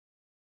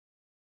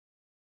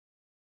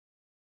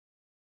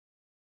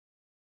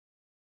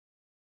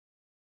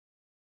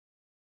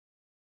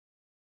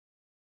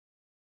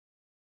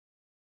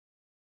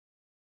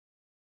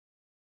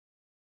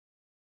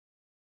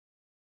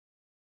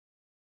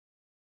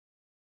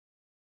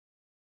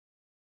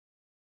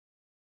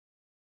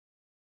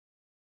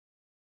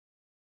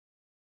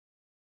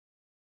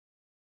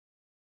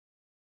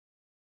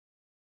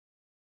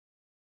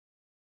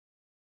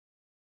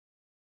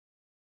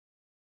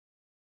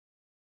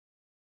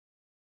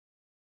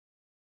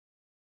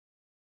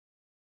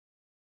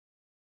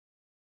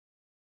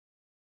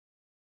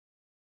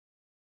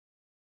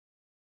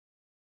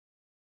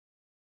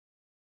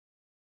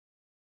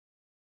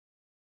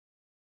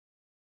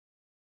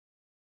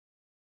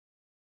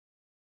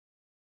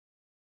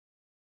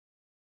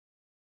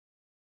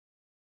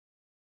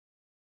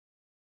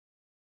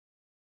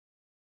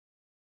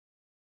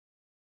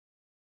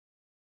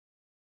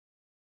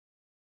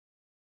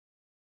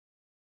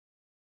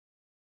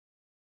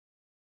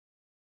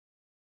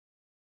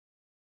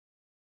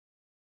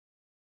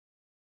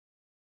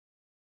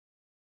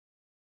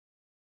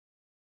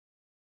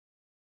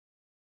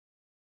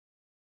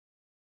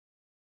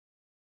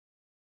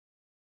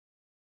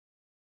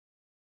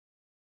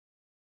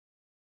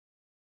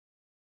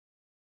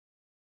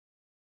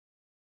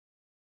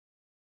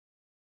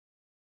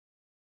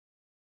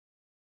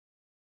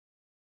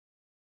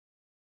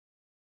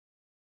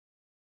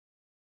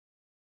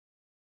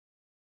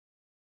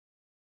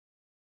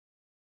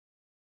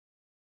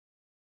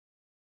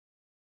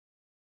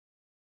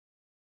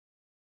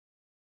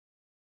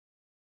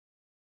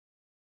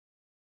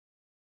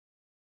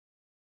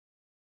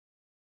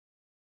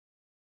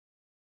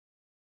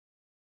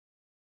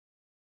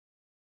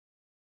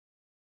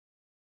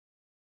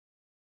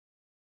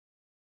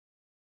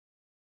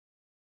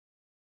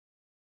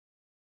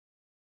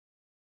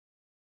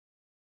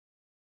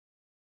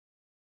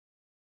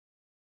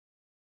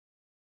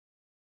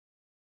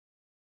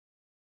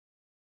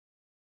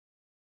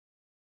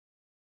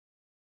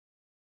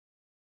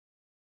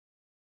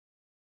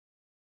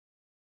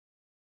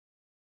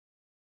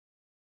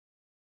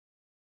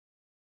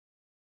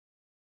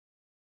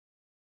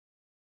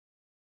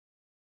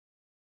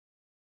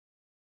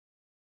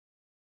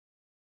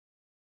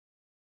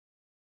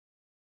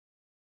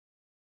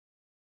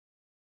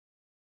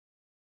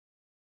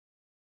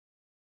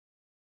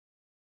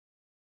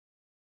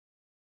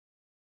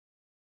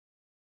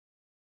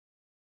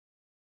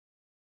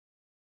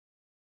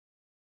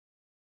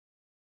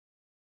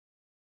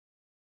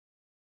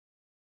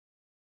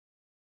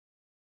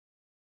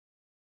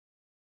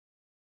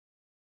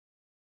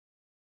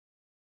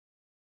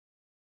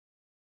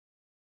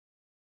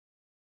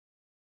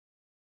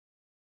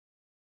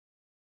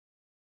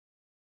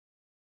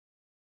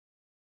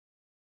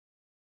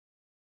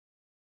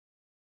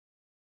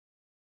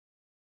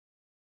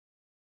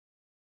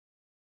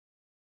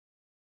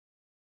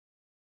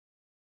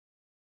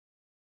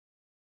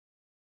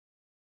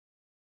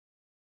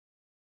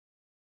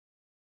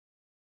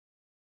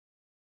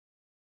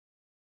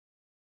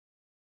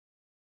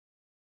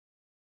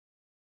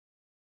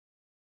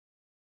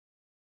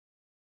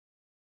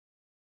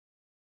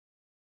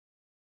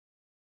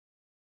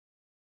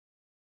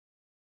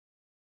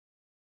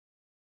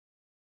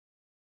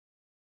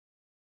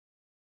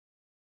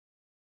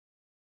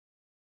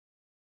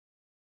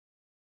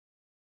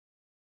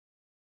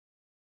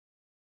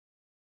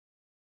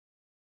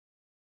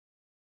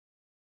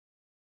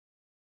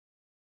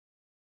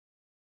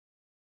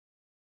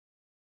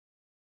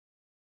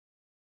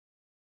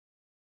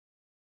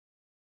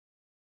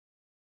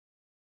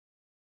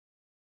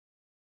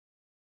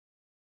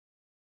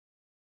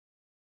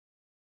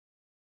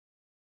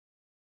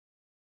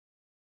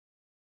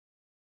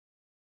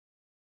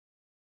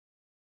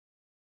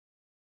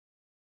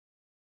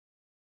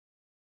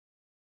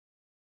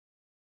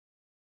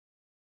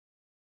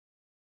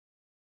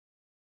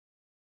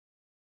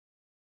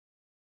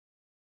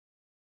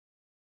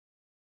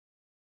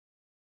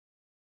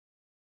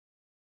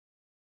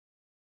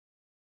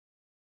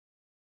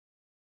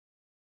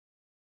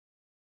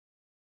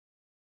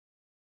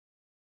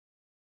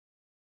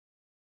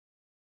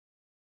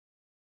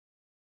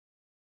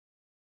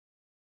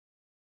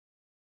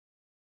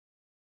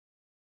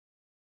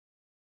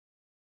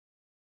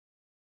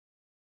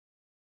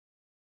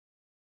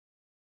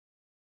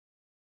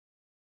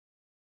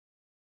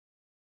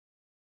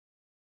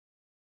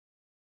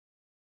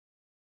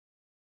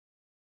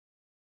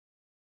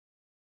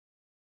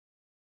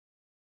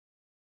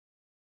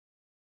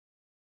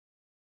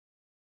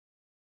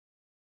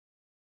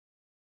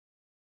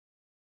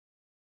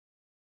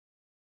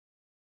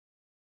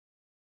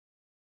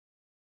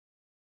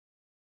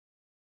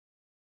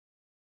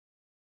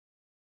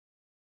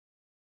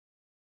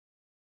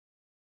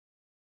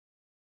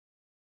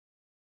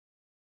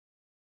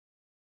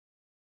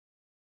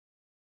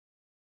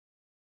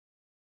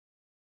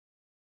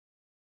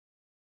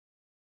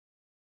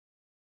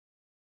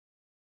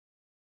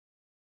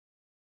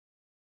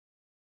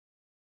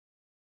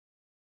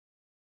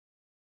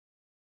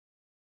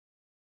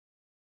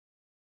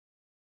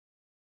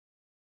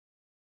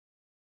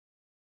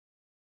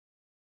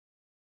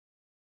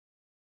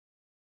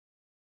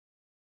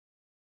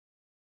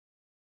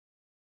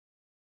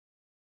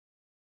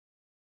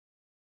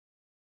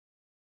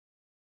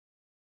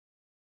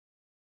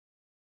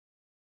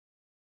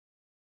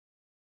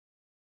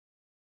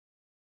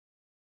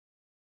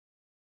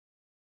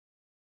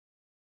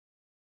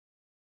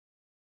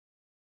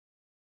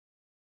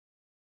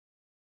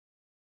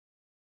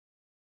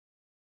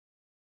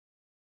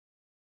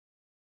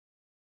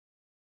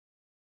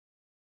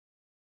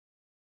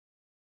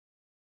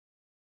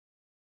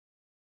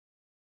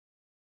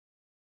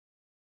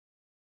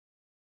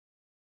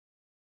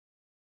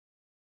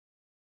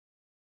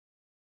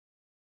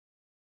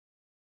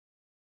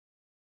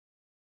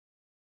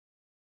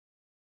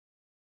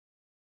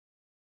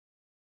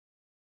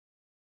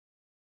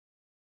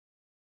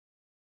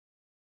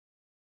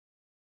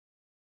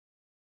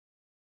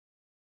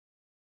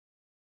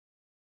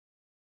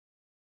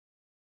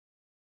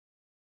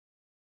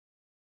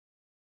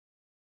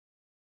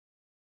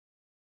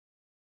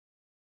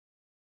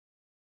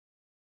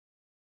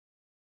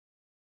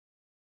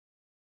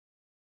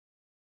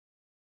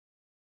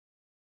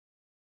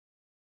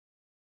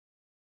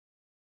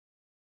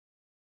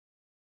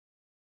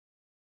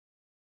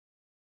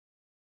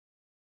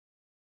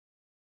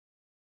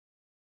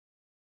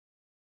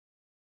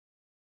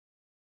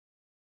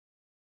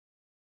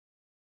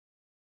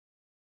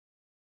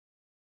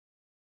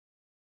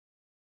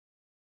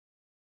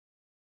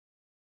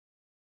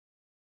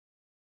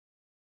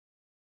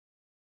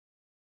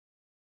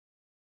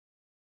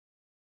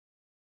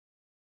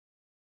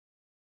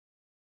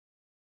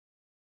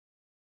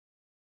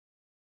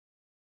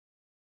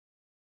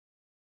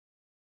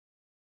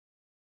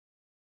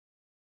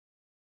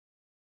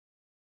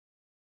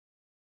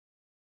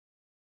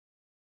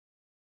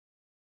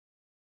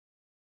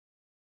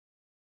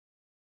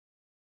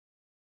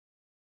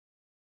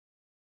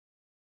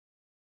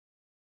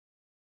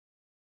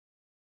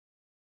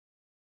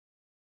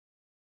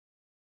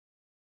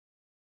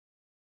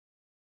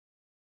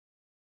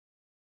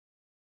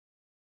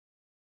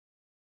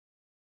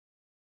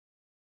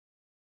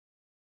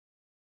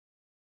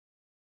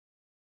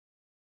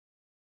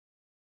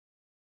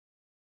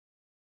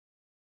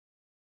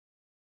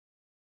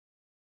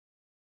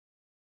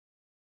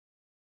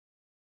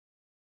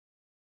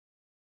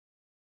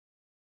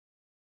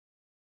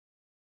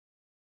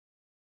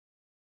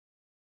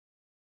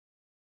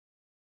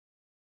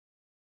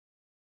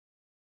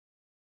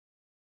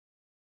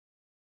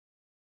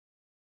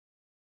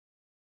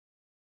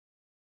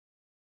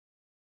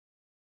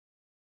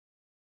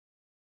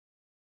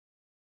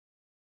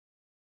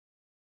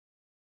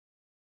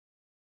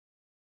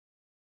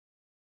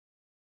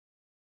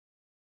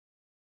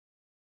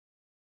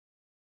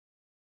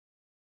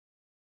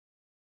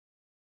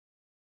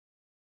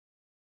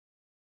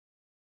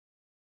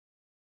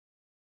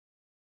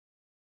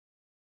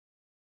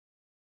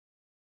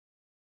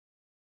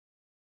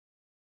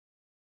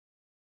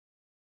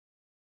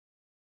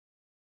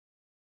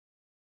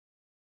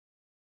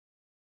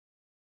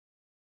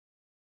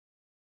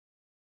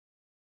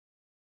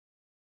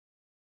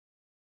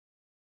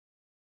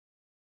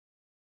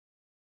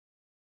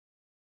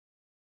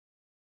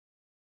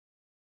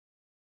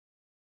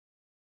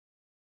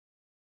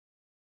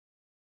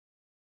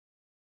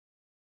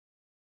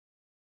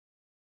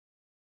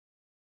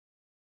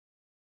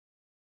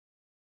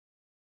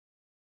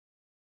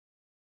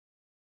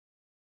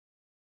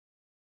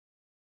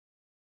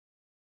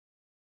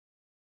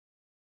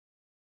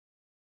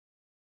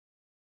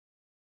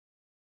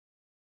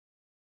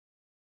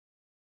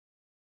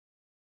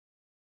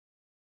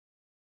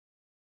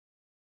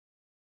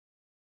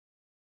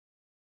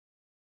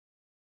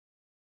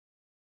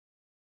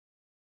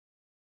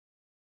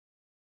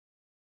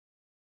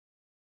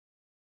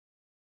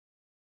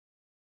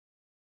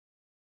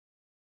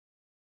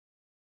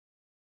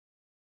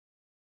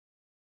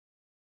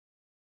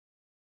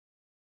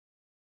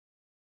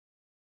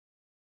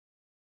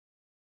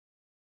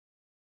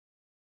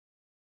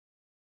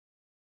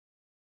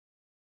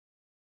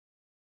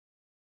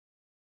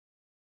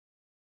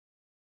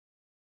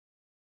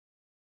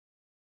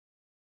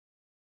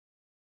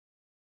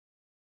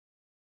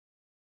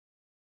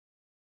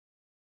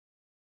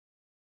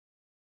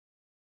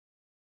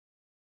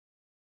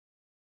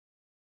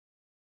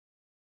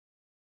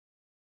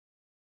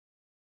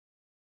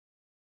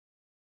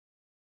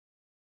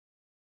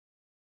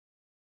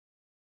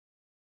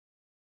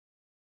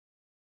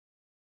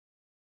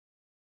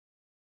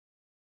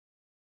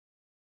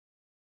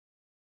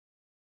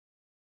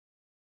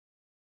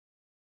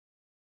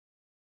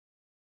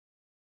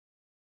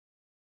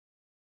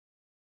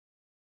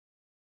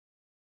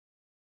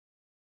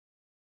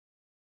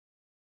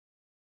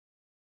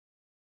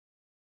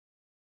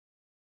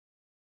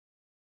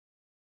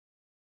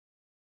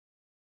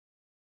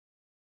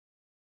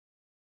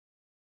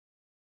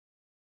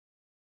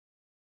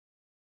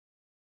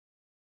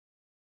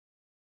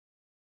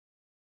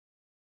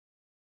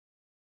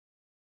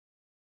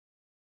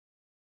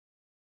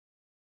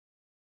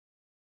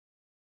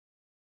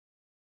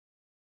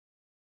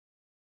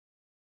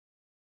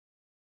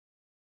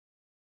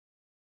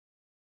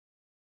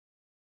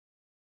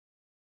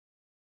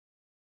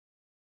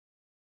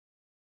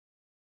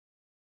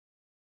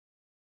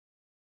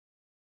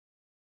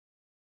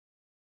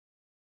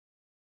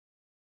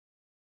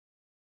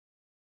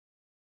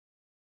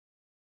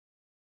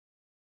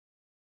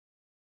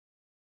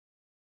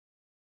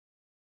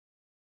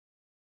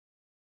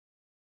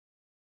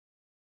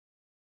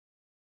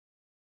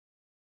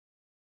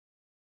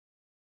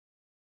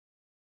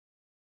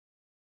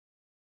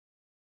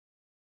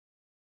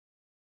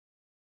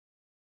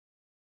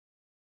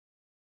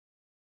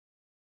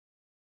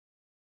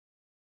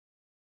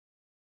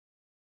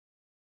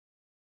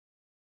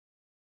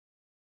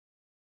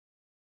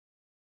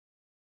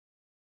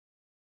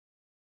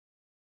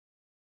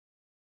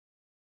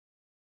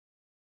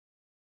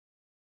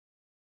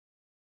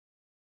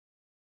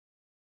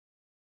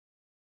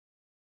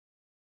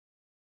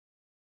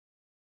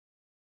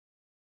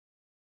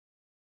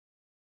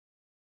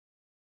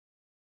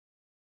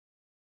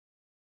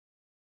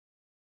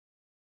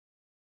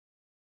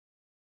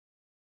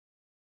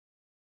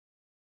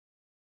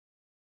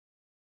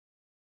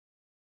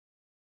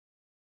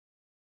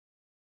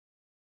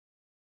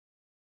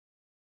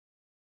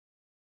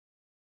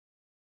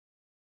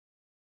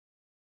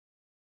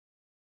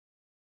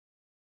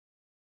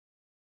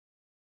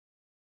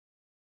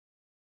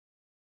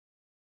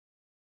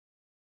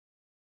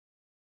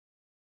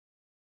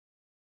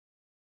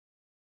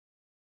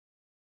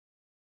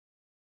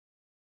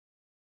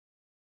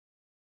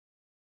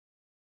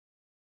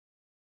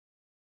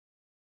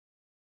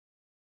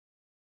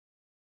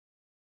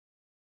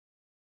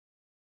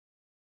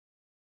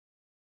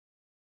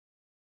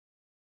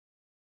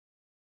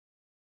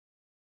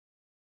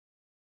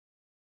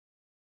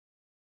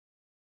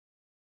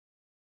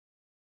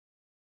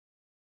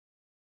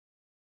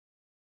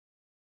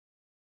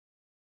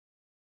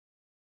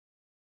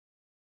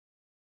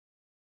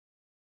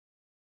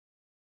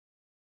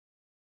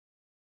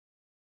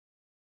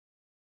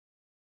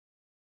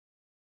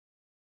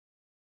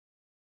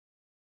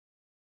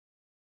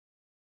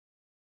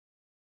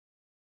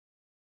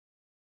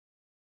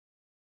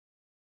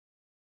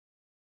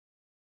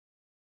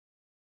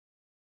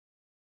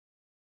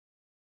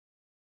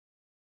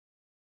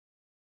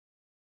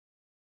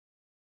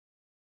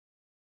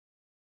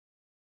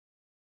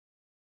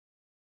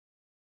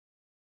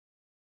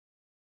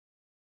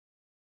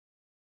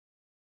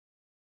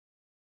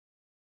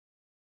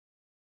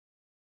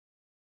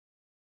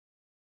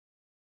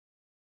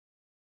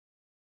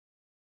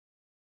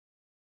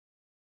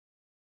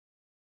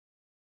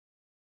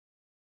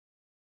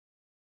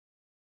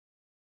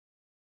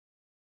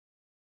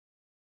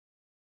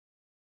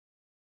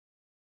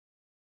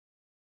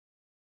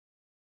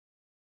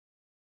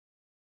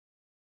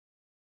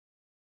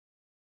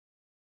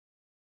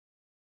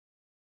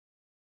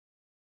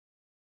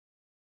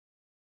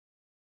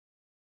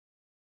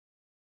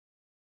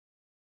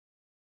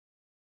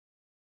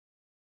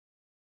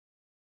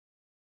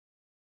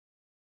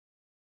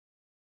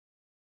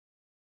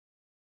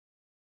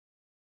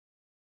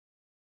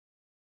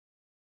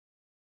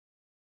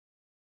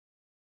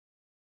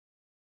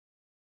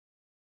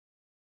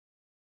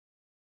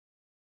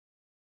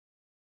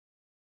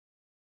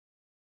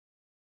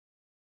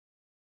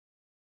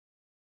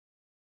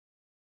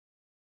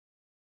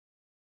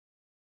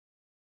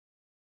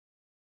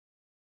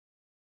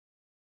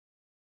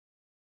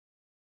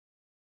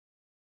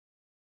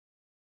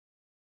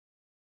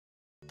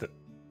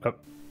Oh,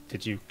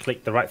 did you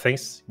click the right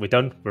things? We're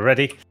done? We're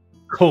ready?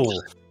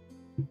 Cool.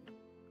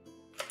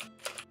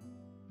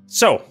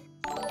 So,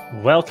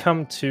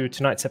 welcome to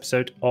tonight's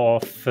episode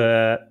of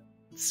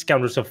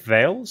Scoundrels of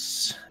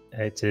Vales.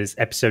 It is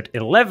episode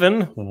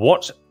 11,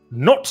 What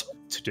Not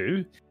to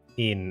Do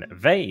in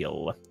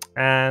Vale.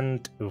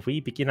 And we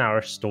begin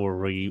our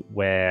story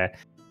where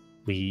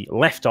we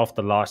left off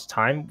the last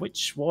time,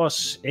 which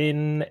was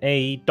in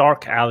a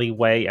dark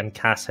alleyway, and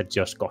Cass had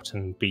just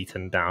gotten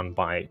beaten down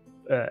by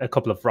a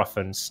couple of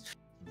ruffians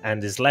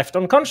and is left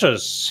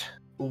unconscious.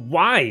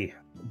 Why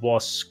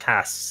was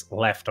Cass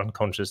left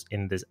unconscious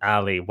in this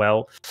alley?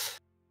 Well,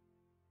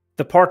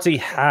 the party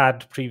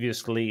had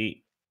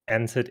previously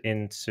entered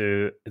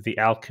into the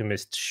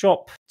alchemist's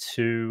shop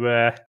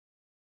to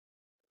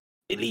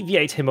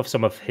alleviate him of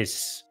some of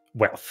his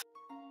wealth.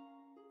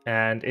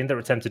 And in their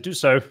attempt to do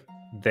so,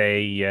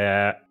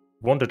 they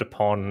wandered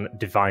upon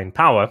divine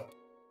power,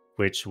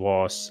 which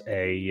was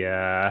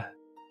a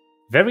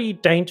very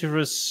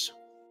dangerous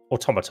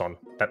automaton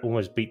that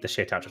almost beat the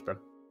shit out of them.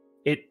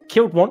 It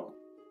killed one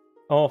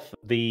of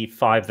the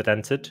 5 that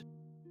entered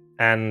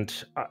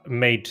and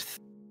made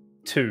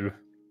 2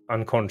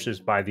 unconscious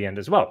by the end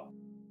as well.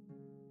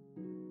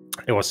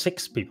 It was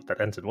 6 people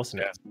that entered,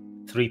 wasn't it?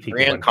 3 people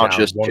went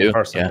unconscious, down, 1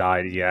 person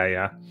died.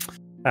 Yeah.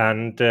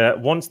 And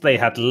once they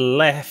had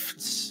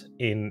left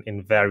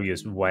in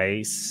various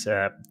ways,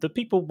 the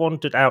people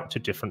wandered out to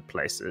different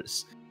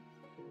places.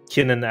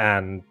 Kinnan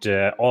and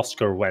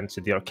Oscar went to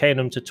the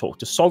Arcanum to talk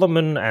to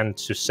Solomon and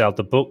to sell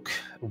the book,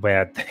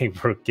 where they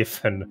were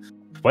given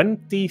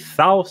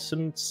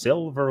 20,000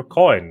 silver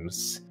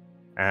coins.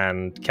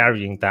 And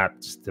carrying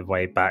that the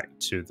way back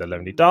to the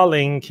Lonely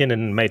Darling,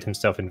 Kinnan made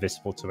himself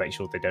invisible to make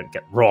sure they don't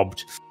get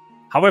robbed.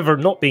 However,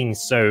 not being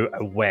so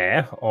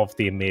aware of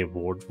the Emir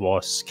Ward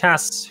was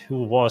Cass,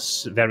 who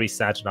was very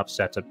sad and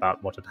upset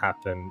about what had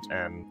happened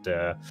and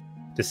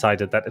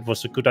decided that it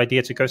was a good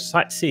idea to go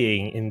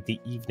sightseeing in the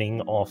evening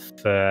of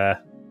the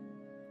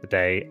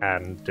day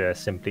and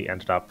simply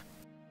ended up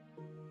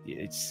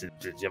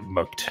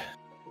mugged.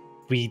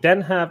 We then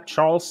have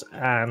Charles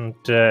and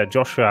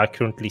Joshua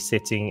currently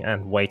sitting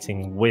and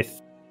waiting with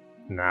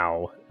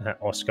now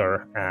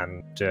Oscar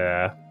and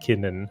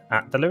Kinnan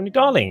at the Lonely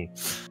Darling.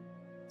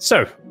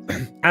 So,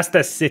 as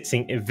they're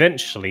sitting,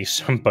 eventually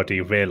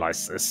somebody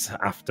realizes,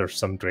 after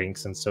some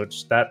drinks and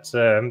such, that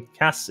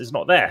Cass is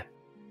not there.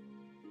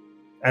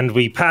 And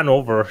we pan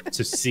over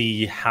to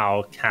see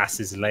how Cass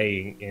is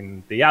laying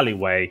in the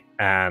alleyway,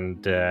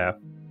 and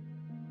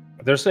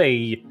there's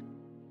a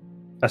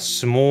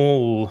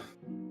small,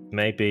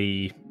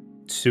 maybe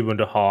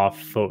 2.5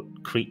 foot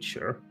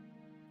creature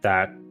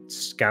that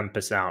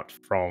scampers out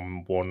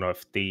from one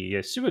of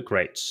the sewer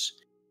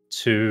grates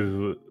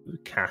to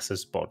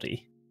Cass's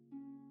body.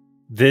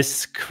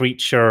 This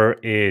creature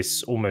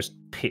is almost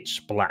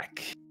pitch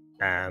black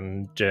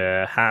and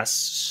has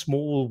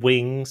small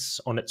wings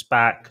on its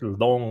back,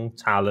 long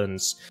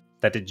talons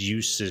that it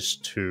uses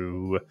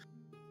to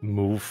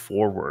move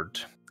forward.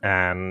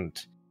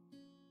 And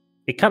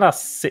it kind of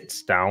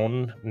sits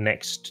down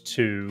next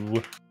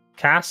to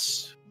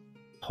Cass,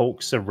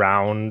 pokes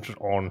around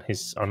on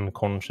his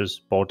unconscious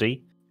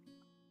body,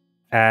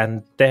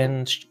 and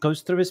then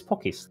goes through his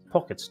pockets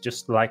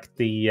just like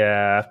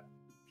the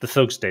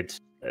thugs did.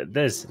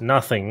 There's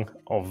nothing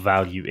of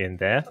value in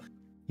there,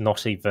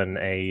 not even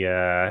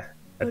a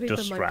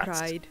dust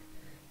rat.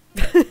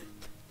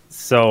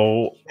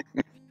 So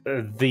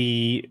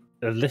the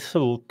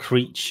little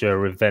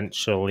creature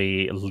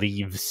eventually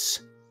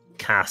leaves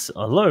Cass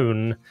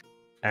alone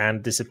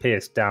and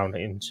disappears down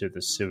into the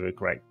sewer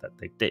grate that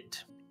they did.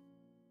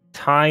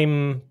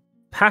 Time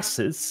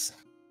passes,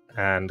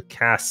 and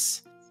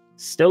Cass,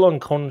 still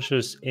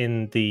unconscious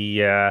in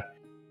the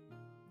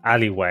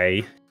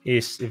alleyway,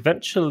 is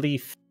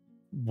eventually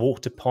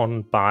walked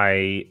upon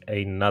by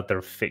another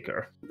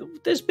figure.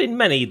 There's been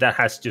many that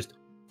has just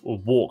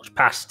walked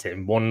past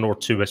him. 1 or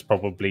 2 has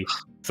probably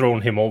thrown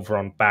him over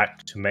on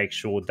back to make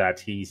sure that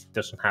he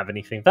doesn't have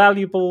anything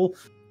valuable.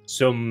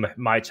 Some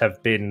might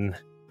have been,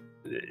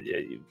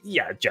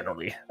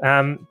 generally.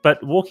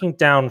 But walking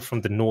down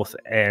from the north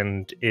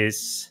end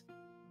is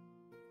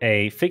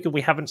a figure we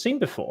haven't seen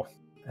before.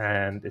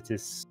 And it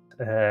is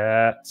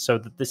so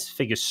that this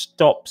figure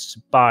stops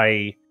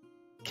by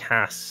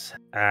Cass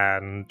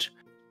and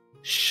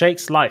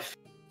shakes life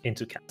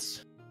into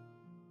Cass.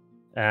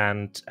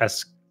 And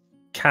as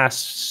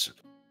Cass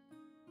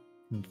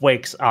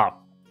wakes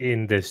up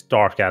in this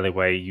dark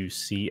alleyway, you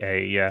see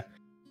a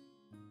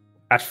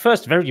at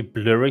first very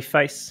blurry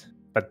face,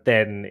 but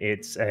then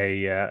it's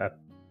a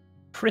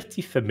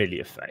pretty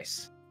familiar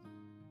face.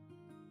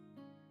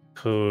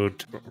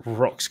 Could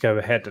Rox go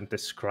ahead and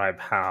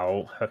describe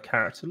how her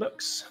character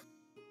looks?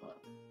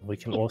 We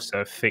can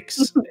also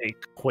fix a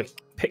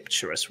quick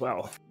picture as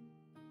well.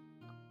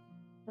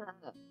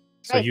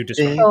 So you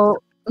describe.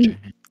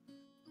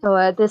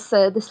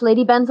 So this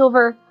lady bends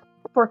over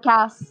for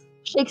Cass,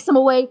 shakes him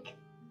awake.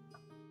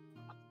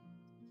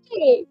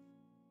 Hey,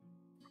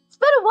 it's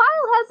been a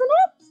while, hasn't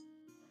it?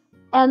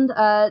 And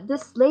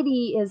this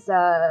lady is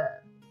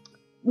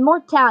more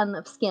tan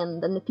of skin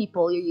than the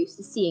people you're used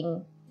to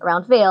seeing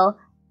around Vale.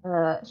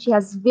 She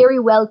has very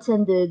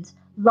well-tended,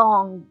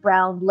 long,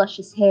 brown,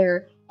 luscious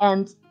hair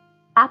and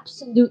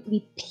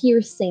absolutely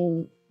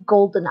piercing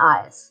golden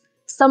eyes.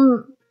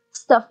 Some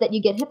stuff that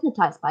you get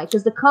hypnotized by,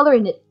 because the color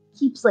in it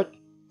keeps like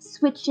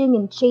switching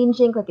and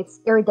changing, like it's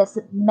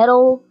iridescent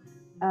metal.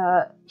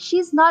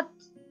 She's not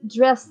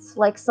dressed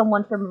like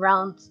someone from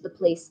around the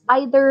place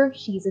either.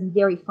 She's in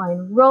very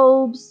fine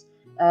robes,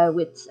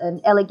 with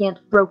an elegant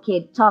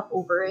brocade top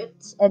over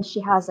it, and she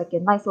has like a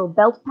nice little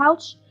belt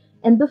pouch.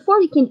 And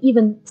before you can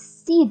even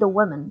see the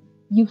woman,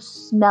 you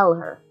smell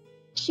her.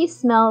 She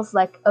smells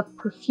like a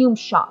perfume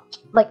shop.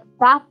 Like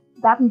that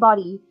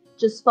body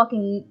just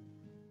fucking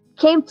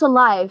came to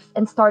life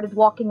and started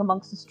walking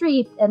amongst the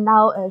street, and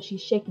now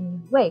she's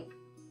shaking awake.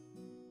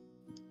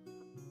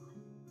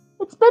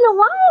 It's been a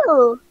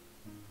while.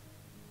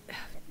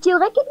 Do you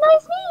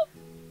recognize me?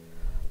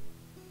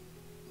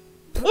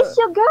 It's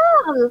your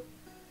girl.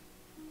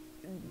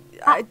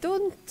 I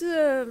don't.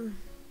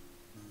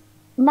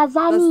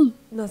 Nazani.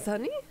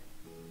 Nazani?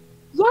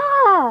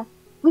 Yeah,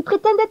 we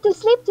pretended to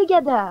sleep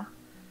together.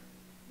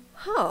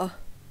 Huh.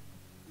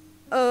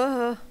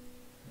 I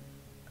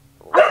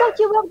thought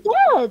you were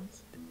dead.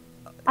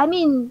 I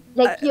mean,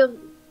 like you're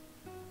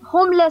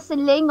homeless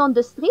and laying on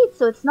the street,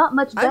 so it's not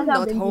much better I'm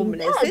not than homeless.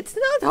 being dead. It's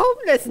not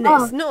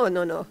homelessness. Oh.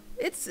 No.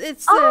 It's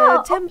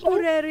Oh,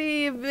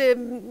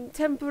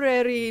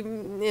 temporary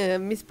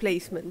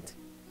misplacement,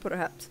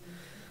 perhaps.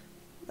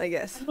 I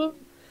guess. I mean,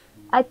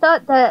 I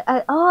thought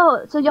that.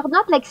 So you're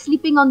not like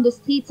sleeping on the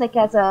streets, like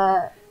as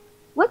a.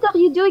 What are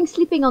you doing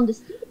sleeping on the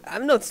street?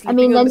 I'm not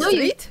sleeping on the I know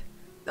street.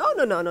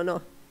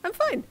 No. I'm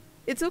fine.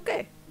 It's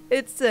okay.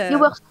 It's. You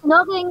were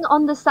snoring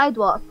on the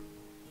sidewalk.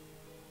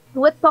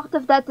 What part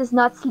of that is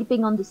not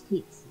sleeping on the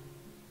streets?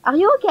 Are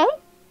you okay?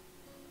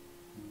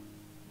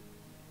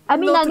 I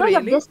mean, Not I know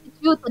really. you're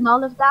destitute and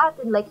all of that,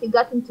 and like you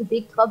got into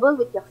big trouble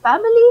with your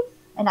family,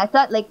 and I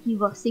thought like you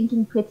were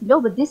sinking pretty low,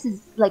 but this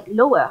is like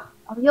lower.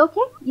 Are you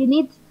okay? You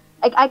need,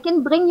 like, I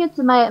can bring you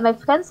to my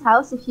friend's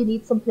house if you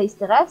need some place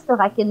to rest,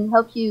 or I can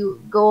help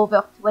you go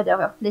over to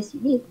whatever place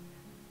you need.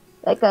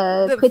 Like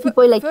a pretty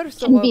boy like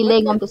first of can all, be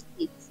laying on the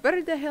streets.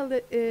 Where the hell?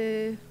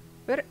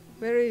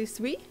 Where is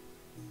we?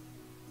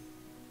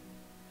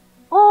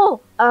 Oh,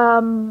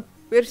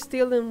 We're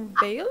still in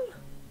Vale.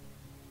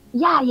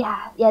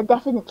 yeah,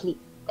 definitely.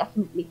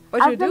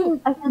 What you do?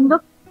 I've been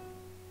look.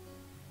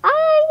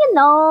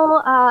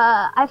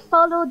 I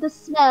follow the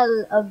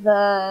smell of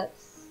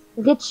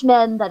rich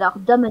men that are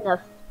dumb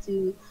enough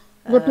to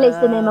replace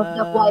the name of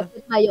their wife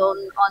with my own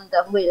on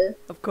their will.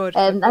 Of course.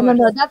 And I don't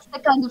know, that's the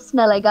kind of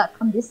smell I got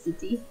from this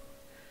city.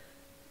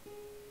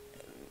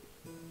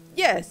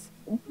 Yes.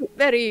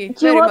 Very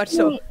Do you want much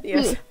so. me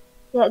Yes.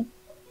 Yeah.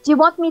 Do you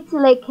want me to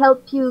like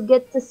help you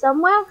get to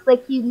somewhere?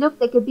 Like you look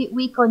like a bit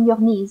weak on your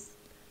knees.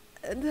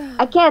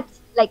 I can't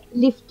like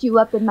lift you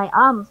up in my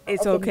arms.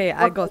 It's I can okay.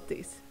 I walk- got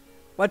this.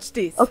 Watch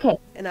this. Okay.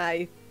 And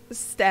I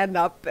stand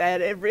up,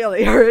 and it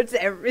really hurts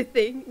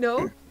everything.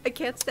 No, I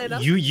can't stand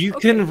up. You Okay.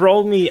 can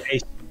roll me a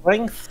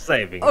strength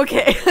saving.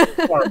 Okay.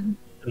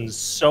 And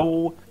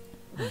so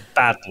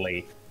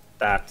badly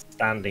that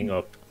standing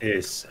up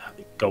is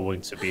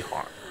going to be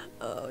hard.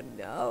 Oh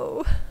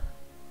no.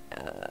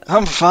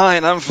 I'm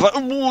fine.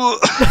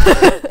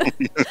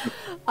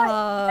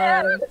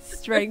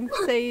 Strength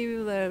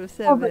save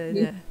 7.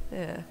 Obviously.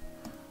 Yeah.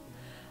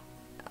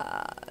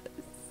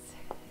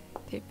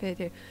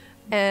 TPK.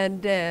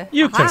 And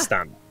You can aha!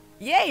 stand.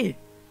 Yay!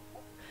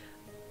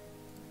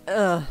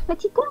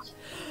 Petit touch.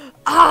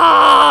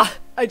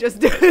 I just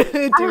do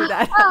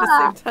that at the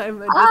same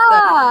time.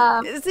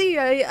 I just see,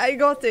 I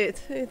got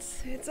it.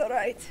 It's all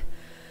right.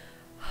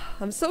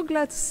 I'm so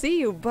glad to see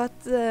you, but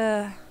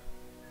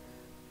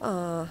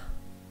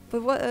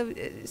what?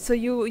 So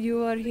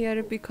you are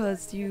here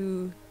because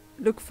you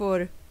look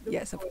for?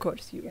 Yes, of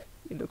course you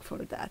look for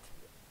that.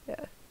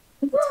 Yeah,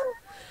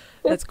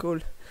 that's cool.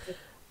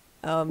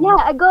 Yeah,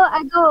 I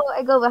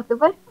go where the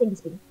work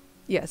brings me.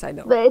 Yes, I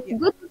know. But it's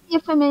good to see a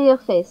familiar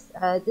face.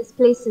 This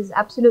place is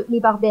absolutely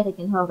barbaric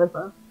and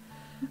horrible.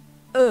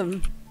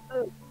 Well,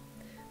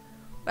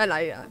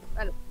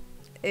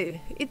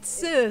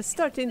 it's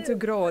starting to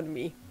grow on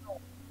me.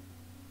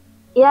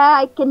 Yeah,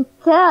 I can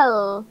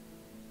tell.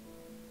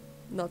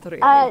 Not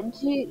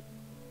really.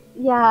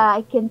 Yeah,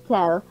 I can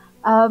tell.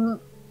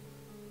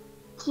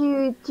 Do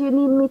you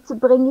need me to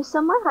bring you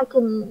somewhere? I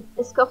can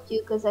escort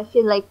you because I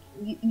feel like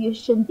you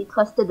shouldn't be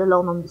trusted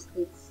alone on the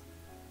streets.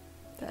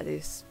 That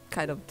is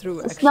kind of true,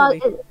 It's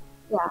actually.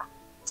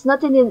 it's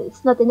not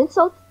an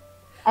insult.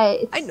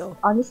 It's I know.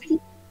 Honesty.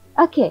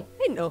 Okay.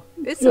 I know.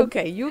 It's Yeah.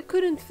 okay. You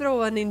couldn't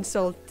throw an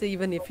insult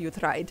even if you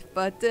tried,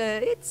 but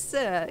it's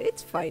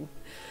fine.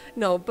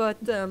 No, but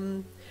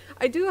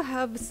I do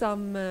have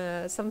some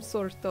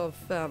sort of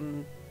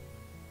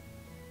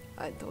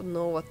I don't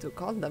know what to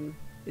call them.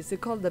 Is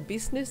it called a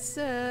business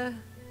Sugar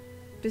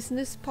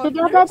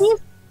partners?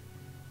 daddies?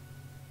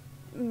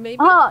 Maybe,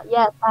 Oh,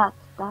 yeah,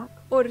 that.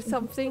 or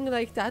something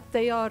like that.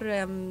 They are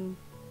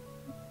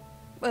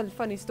well,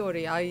 funny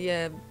story.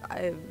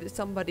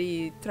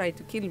 Somebody tried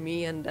to kill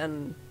me, and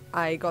then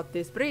I got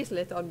this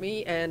bracelet on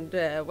me, and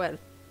well,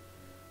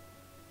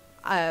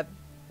 I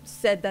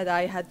said that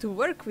I had to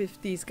work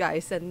with these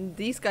guys, and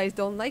these guys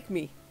don't like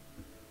me.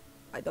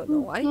 I don't know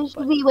why.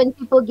 Usually when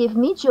people give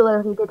me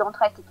jewelry, they don't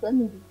try to kill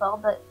me before,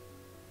 but...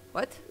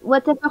 What?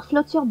 Whatever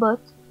floats your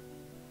boat.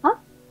 Huh?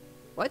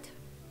 What?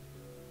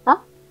 Huh?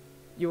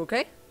 You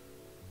okay?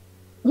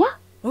 Yeah.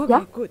 Okay,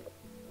 Yeah. good.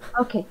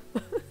 Okay.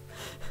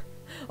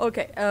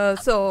 Okay,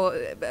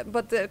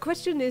 but the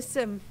question is,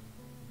 I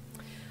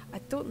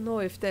don't know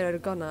if they're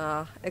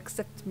gonna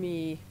accept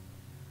me.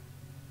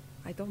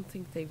 I don't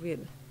think they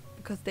will.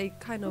 Because they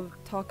kind of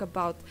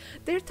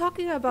they're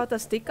talking about a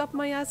stick up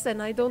my ass,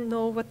 and I don't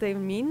know what they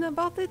mean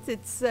about it.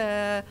 It's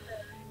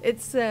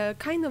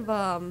kind of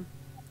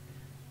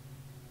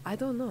I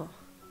don't know.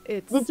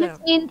 It's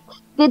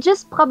They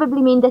just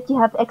probably mean that you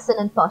have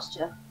excellent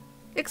posture.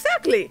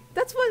 exactly.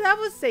 That's what I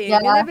was saying, Yeah,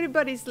 and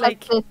everybody's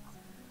like,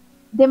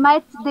 they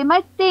might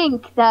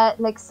think that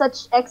like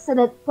such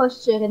excellent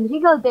posture and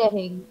regal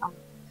bearing are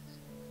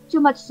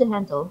too much to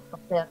handle for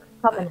their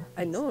covenant.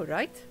 I know,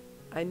 right?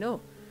 I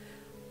know.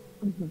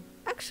 Mm-hmm.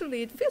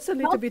 Actually, it feels a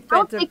little bit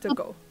better to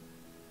go.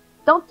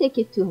 Don't take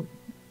it too.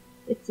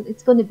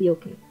 It's gonna be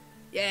okay.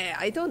 Yeah,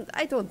 I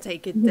don't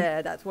take it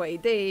that way.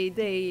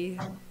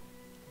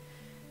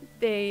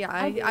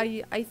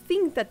 I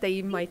think that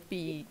they might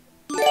be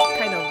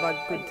kind of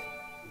a good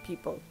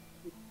people,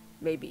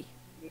 maybe.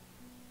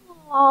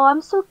 Oh,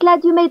 I'm so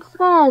glad you made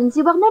friends.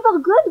 You were never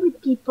good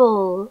with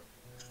people.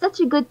 Such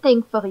a good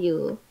thing for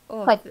you.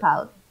 Oh, Quite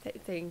proud.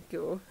 Thank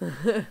you.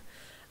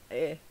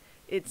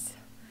 It's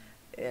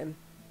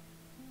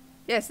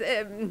yes.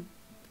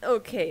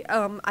 Okay.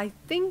 I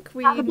think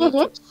we Are they need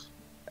rich?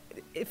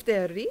 if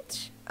they're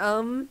rich.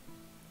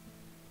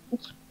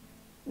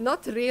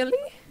 Not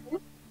really.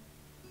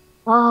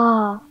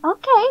 Ah,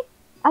 okay.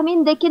 I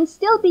mean, they can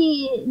still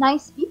be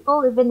nice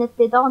people even if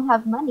they don't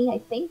have money, I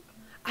think.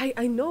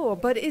 I know,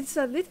 but it's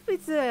a little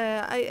bit.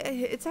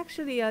 It's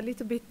actually a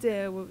little bit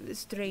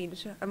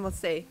strange, I must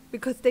say,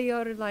 because they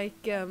are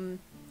like.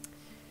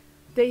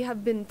 They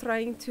have been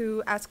trying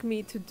to ask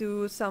me to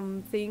do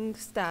some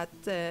things that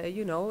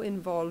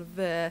involve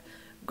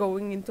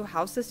going into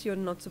houses you're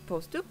not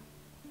supposed to.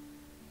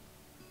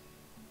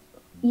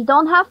 You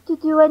don't have to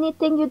do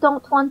anything you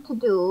don't want to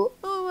do.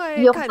 Oh,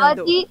 I kind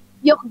of do.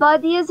 Your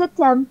body is a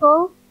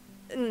temple.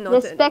 Not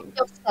Respect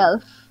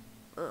yourself.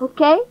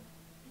 Okay?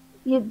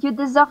 You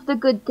deserve the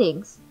good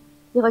things.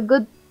 You're a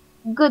good,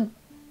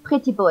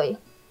 pretty boy.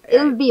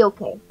 It'll be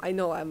okay. I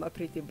know I'm a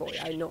pretty boy.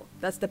 I know.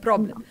 That's the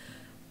problem.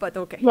 But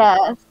okay.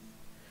 Yes.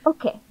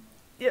 Okay.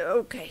 Yeah,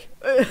 okay.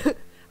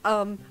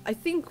 I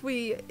think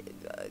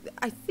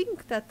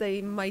that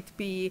they might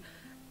be...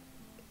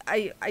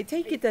 I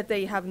take it that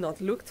they have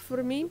not looked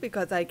for me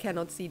because I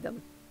cannot see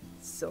them.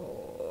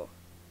 So...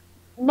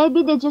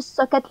 Maybe they just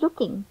suck at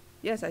looking.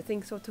 Yes, I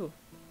think so too.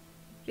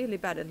 Really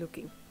bad at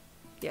looking.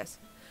 Yes.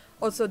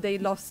 Also, they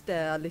lost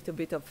a little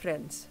bit of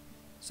friends.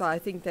 So I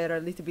think they're a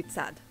little bit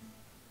sad.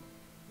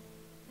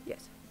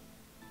 Yes.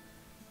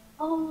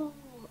 Oh,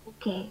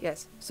 okay.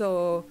 Yes.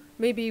 So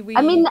maybe we...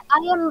 I mean,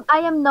 I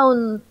am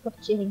known for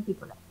cheering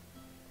people up.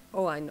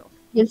 Oh, I know.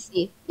 You'll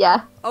see.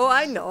 Yeah. Oh,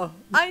 I know.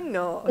 I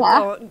know.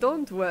 Yeah.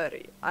 Don't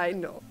worry. I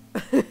know.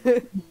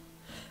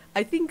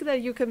 I think that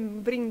you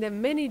can bring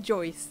them many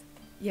joys.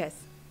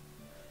 Yes.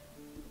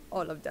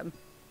 All of them.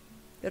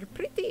 They're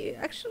pretty,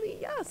 actually,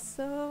 yes.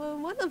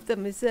 One of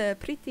them is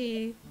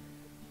pretty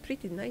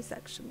nice,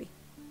 actually.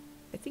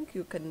 I think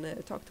you can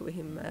talk to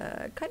him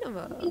kind of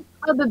a... You'll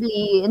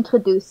probably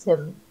introduce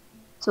him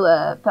to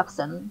a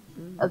person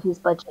of his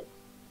budget.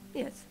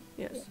 Yes,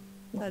 yes.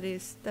 That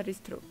is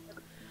true.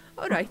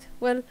 All right.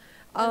 Well,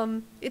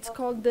 it's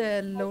called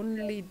the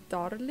Lonely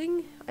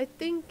Darling, I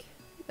think.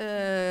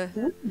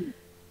 And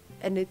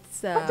it's...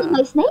 That's a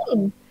nice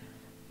name.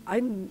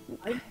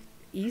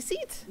 Is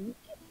it?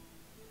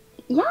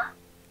 Yeah.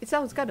 It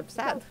sounds kind of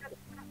sad,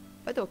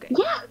 but okay.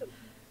 Yeah.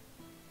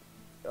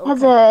 Okay.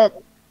 Has a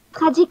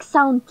tragic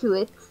sound to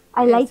it.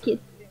 I Yes. like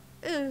it.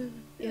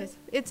 Yes,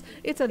 it's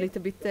a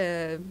little bit.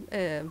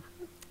 Bring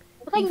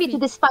me to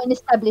this fine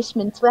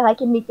establishment where I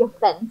can meet your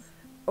friends.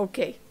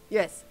 Okay,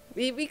 yes,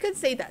 we can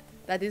say that.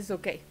 That is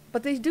okay.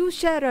 But they do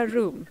share a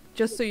room,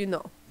 just so you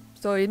know.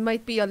 So it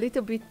might be a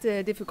little bit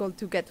difficult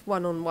to get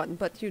one-on-one,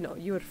 but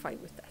you're fine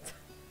with that.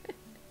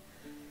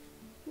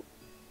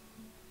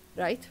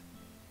 Right?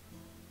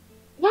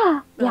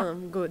 Yeah, yeah.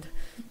 Good.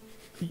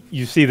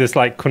 You see this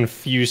like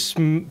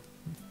confusement,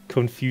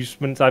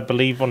 I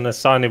believe, on the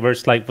sign where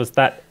it's like, was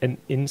that an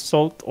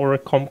insult or a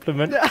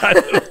compliment kind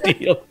of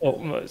deal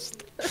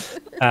almost? It's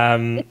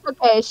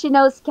okay. She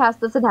knows Cass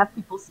doesn't have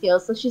people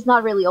skills, so she's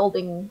not really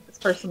holding this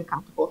person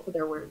accountable for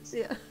their words.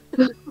 Yeah.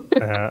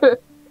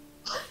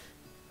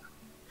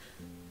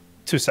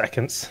 2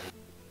 seconds.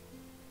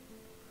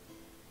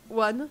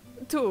 1,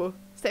 2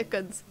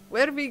 seconds.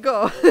 Where we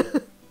go?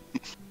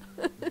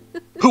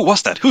 Who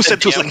was that? Who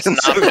said 2 DM's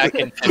seconds? not back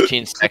in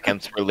 15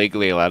 seconds. We're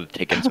legally allowed to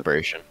take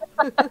inspiration.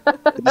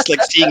 It's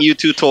like seeing you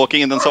two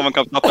talking, and then someone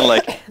comes up in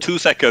like 2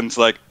 seconds,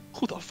 like,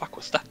 who the fuck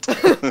was that?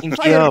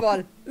 Pinky up.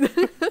 Fireball.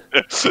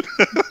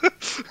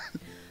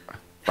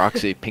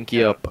 Roxy,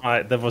 pinky up.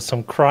 There was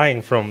some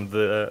crying from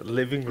the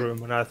living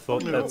room, and I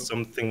thought that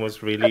something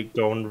was really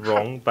going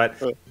wrong. But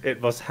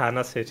it was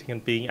Hannah sitting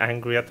and being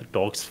angry at the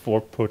dogs for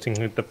putting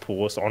the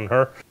paws on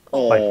her,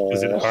 like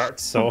because it hurt.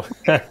 So,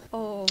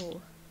 Oh.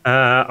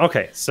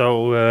 okay,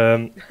 so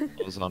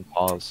It was on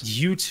pause.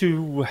 you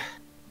two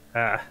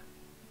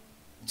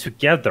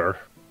together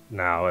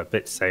now, a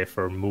bit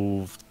safer,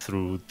 moved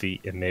through the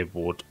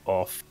neighborhood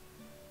of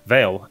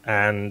Vale,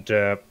 and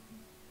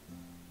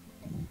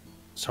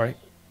sorry.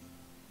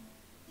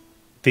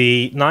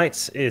 The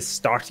night is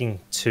starting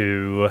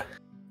to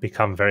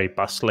become very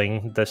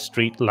bustling. The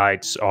street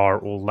lights are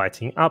all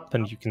lighting up,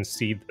 and you can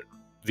see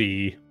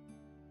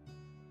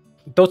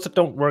those that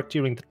don't work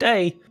during the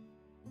day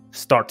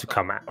start to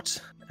come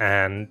out.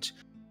 And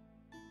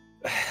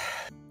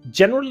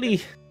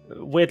generally,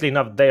 weirdly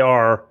enough, they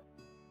are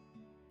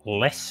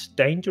less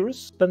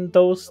dangerous than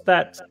those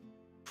that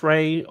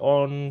prey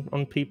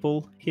on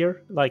people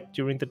here, like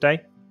during the day,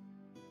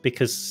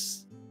 because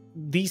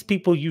these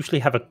people usually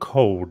have a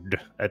code,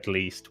 at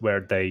least,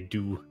 where they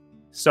do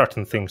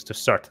certain things to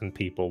certain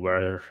people,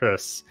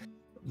 whereas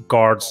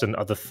guards and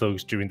other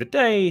thugs during the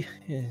day,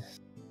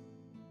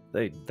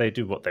 they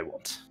do what they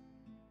want.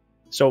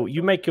 So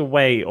you make your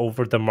way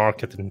over the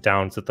market and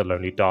down to the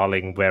Lonely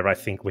Darling, where I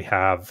think we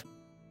have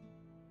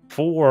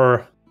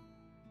 4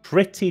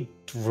 pretty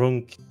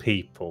drunk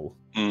people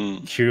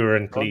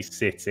currently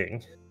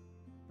sitting.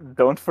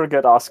 Don't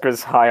forget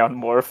Oscar's high on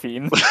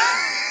morphine.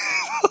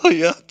 Oh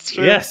yeah, that's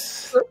true.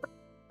 Yes.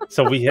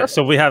 So we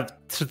have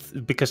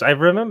because I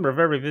remember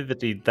very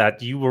vividly that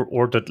you were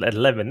ordered a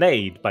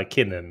lemonade by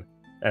Kinnan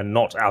and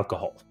not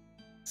alcohol.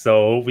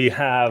 So we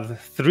have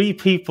 3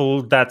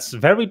 people that's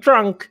very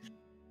drunk,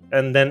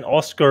 and then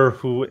Oscar,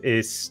 who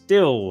is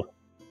still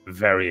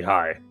very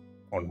high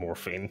on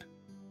morphine.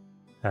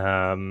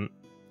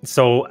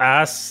 So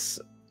as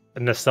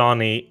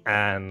Nasani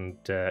and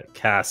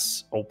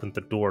Cass opened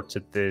the door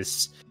to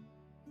this,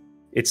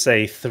 it's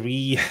a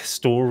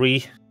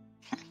 3-story,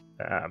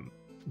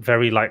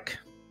 very like,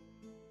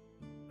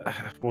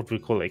 what do we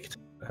call it?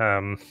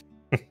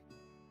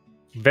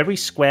 Very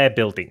square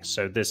building.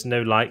 So there's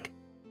no like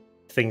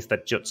things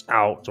that juts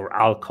out or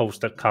alcoves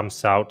that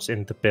comes out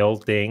in the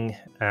building.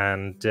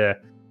 And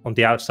on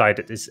the outside,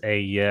 it is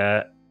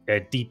a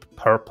deep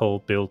purple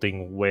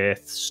building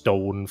with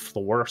stone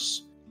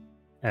floors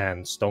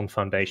and stone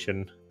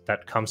foundation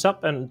that comes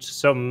up, and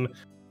some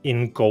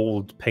in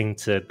gold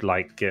painted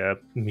like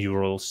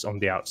murals on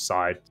the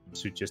outside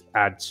to just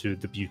add to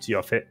the beauty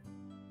of it.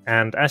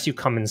 And as you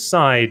come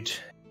inside,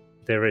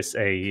 there is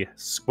a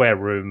square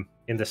room.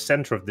 In the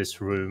center of this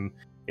room,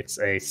 it's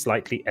a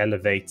slightly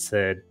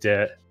elevated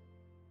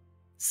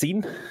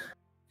scene,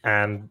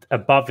 and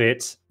above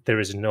it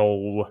there is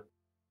no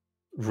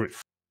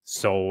roof.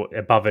 So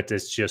above it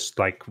is just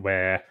like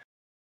where,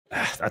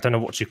 I don't know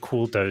what you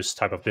call those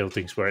type of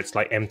buildings, where it's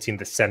like empty in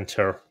the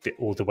center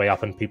all the way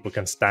up, and people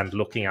can stand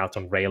looking out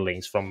on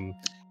railings from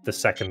the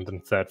 2nd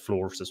and 3rd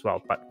floors as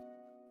well. But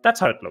that's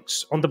how it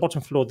looks. On the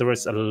bottom floor, there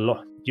is a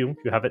lot. You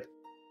have it?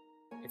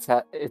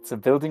 It's a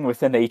building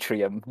with an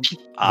atrium. With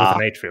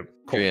an atrium.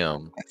 Cool.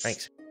 Atrium.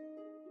 Thanks.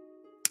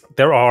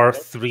 There are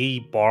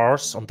 3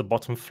 bars on the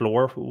bottom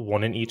floor,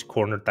 1 in each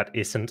corner that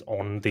isn't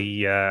on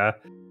the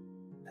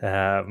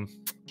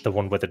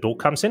one where the door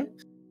comes in.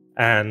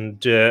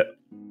 And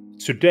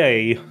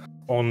today,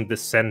 on the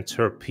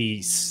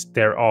centerpiece,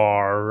 there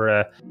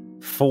are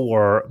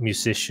 4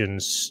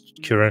 musicians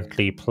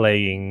currently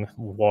playing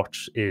what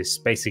is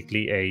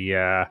basically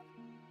a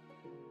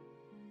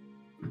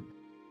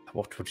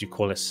what would you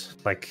call this?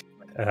 Like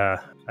a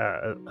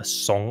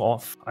song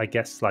off, I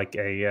guess, like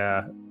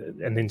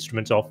an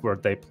instrument off, where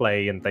they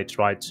play and they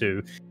try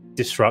to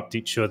disrupt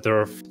each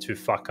other to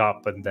fuck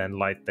up, and then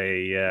like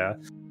they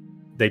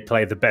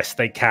play the best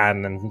they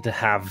can and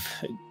have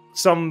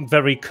some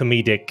very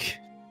comedic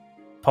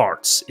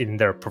parts in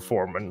their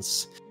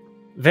performance.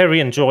 Very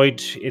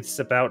enjoyed. It's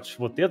about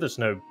what the others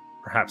know,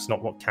 perhaps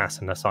not what Cass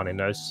and Asani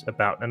knows,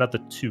 about another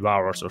 2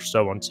 hours or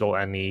so until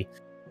any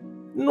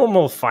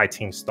normal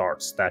fighting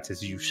starts. That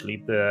is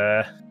usually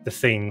the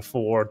thing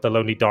for the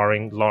Lonely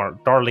Darling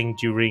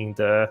during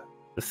the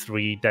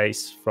 3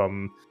 days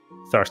from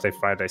Thursday,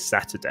 Friday,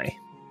 Saturday.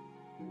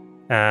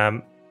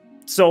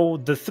 So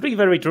the 3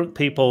 very drunk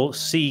people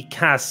see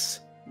Cass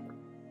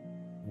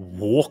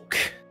walk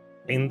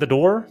in the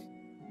door,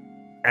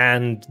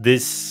 and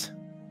this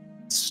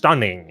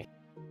stunning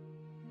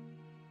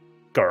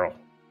girl,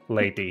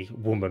 lady,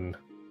 woman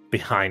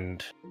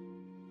behind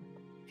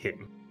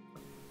him.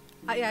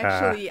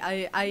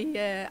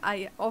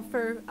 I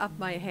offer up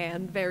my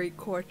hand very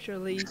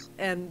cordially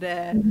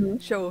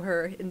and show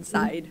her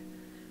inside.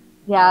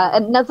 Yeah,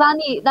 and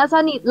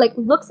Nazani like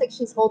looks like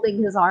she's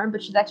holding his arm,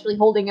 but she's actually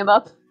holding him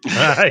up.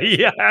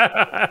 Yeah.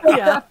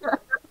 Yeah.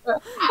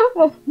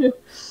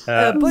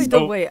 By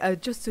the way,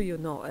 just so you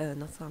know,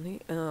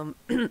 Nazani,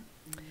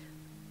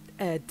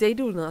 They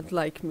do not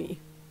like me.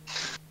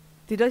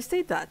 Did I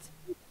say that?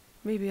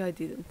 Maybe I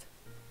didn't.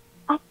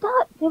 I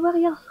thought they were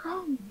your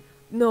friends.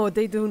 No,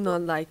 they do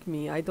not like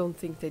me. I don't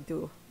think they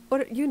do.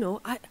 Or,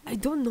 I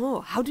don't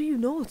know. How do you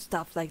know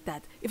stuff like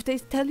that? If they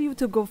tell you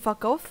to go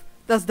fuck off,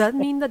 does that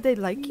mean that they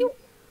like you?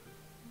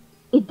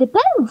 It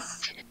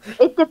depends.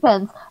 It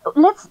depends.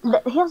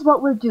 Here's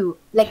what we'll do.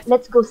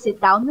 Let's go sit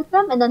down with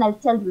them, and then I'll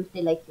tell you if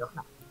they like you or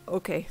not.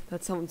 Okay,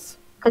 that sounds...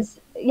 Because,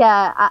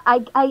 yeah,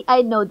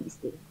 I know these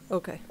things.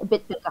 Okay. A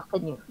bit better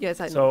than you.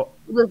 Yes, I know.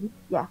 So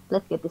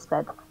Let's get this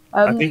fed.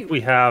 I think we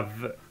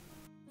have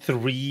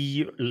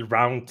 3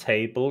 round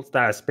tables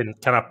that has been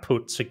kind of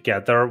put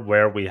together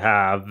where we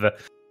have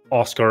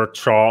Oscar,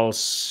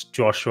 Charles,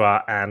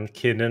 Joshua, and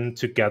Kinnan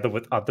together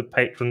with other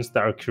patrons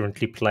that are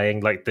currently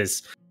playing like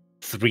this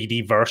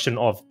 3D version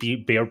of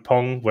beer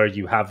pong, where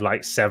you have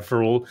like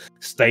several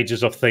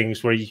stages of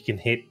things where you can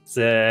hit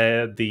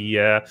the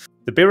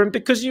beer, and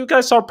because you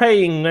guys are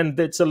paying, and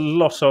it's a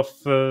lot of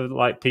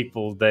like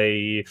people,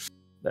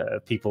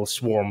 people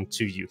swarm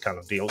to you kind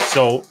of deal.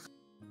 So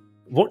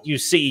what you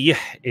see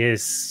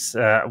is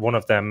one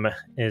of them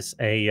is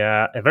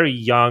a very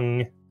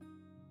young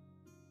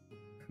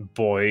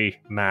boy,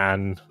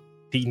 man,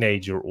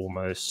 teenager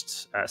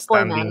almost,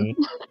 standing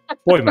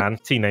boy man,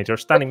 teenager,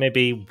 standing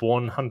maybe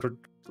 100,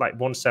 like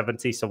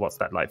 170. So what's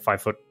that, like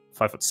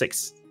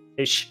 5'6"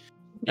 ish?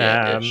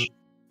 Yeah, ish.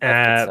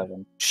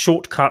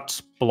 Short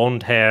cut,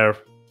 blonde hair,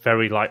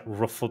 very like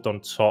ruffled on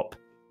top.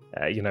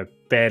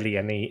 Barely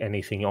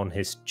anything on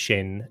his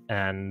chin,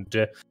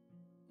 and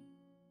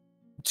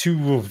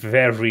 2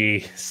 very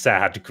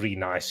sad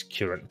green eyes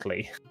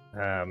currently.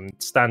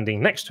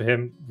 Standing next to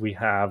him, we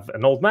have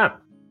an old man.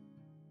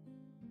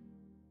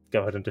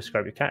 Go ahead and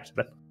describe your character,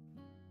 Ben.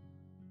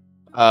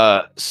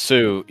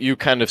 So you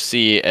kind of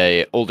see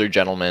a older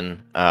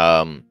gentleman,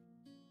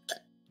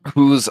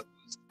 whose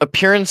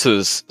appearance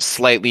is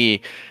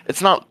slightly,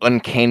 it's not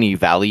uncanny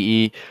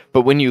valley-y,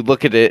 but when you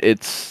look at it,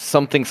 it's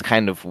something's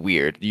kind of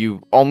weird.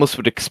 You almost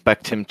would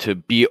expect him to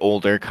be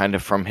older, kind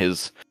of from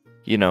his,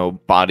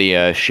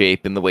 body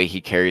shape and the way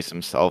he carries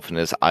himself, and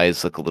his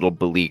eyes look a little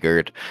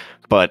beleaguered,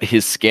 but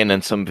his skin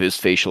and some of his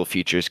facial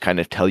features kind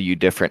of tell you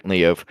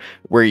differently of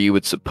where you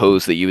would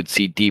suppose that you would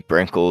see deep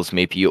wrinkles.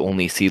 Maybe you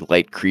only see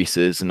light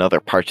creases and other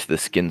parts of the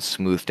skin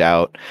smoothed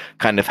out,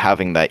 kind of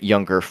having that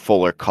younger,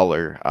 fuller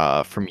color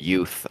from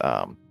youth.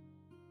 A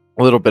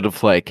little bit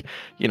of like,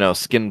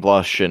 skin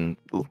blush and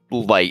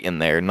light in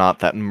there, not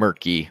that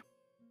murky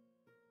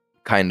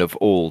kind of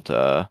old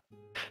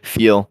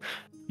feel.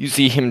 You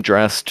see him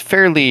dressed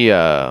fairly,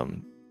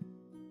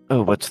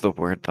 what's the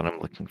word that I'm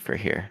looking for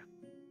here?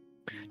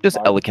 Just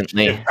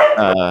elegantly.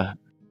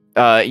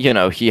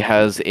 He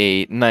has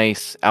a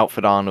nice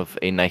outfit on of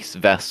a nice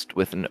vest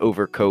with an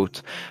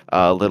overcoat,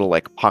 a little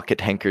like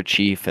pocket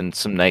handkerchief, and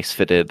some nice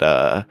fitted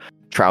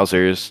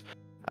trousers.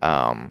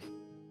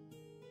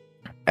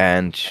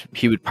 And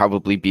he would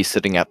probably be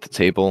sitting at the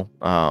table,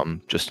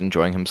 just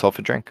enjoying himself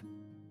a drink.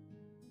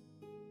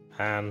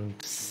 And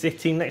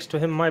sitting next to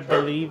him, I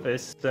believe,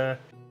 is a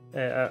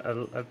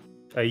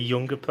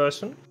younger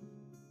person.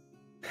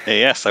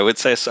 Yes, I would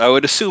say so. I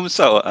would assume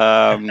so.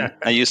 And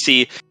you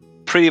see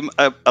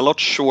a lot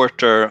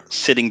shorter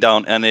sitting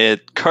down, and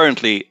it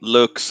currently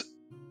looks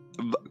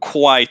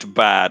quite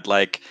bad.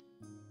 Like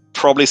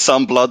probably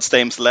some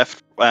bloodstains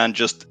left and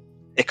just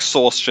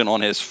exhaustion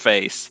on his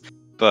face.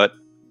 But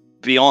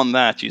beyond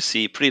that, you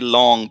see pretty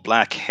long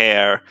black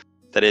hair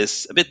that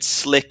is a bit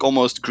slick,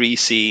 almost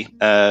greasy,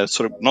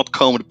 sort of not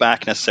combed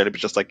back necessarily,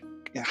 but just like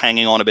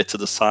hanging on a bit to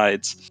the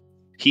sides.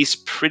 He's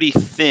pretty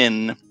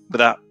thin with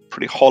that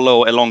pretty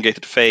hollow,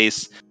 elongated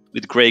face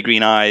with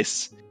gray-green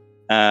eyes.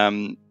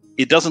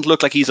 It doesn't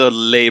look like he's a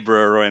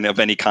laborer or of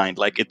any kind.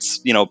 Like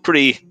it's,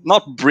 pretty,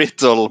 not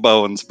brittle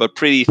bones, but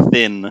pretty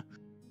thin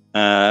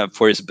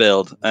for his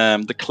build.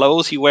 The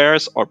clothes he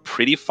wears are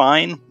pretty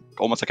fine,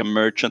 almost like a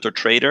merchant or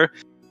trader.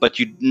 But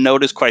you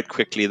notice quite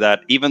quickly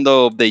that even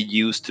though they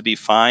used to be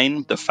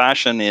fine, the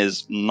fashion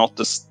is not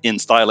in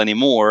style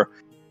anymore.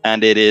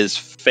 And it is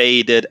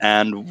faded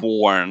and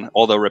worn.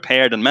 Although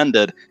repaired and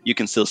mended, you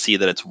can still see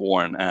that it's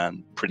worn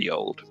and pretty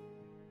old.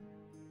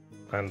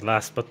 And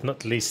last but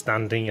not least,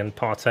 standing and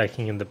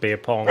partaking in the beer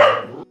pong.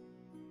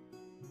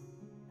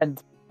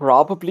 And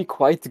probably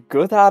quite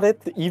good at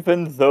it,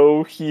 even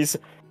though he's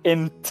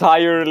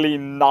entirely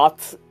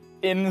not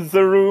in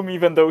the room,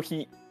 even though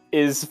he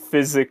is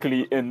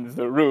physically in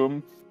the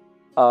room.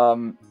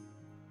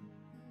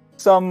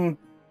 Some,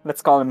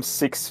 let's call him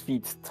 6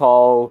 feet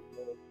tall,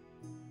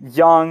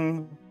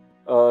 young,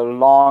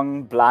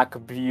 long black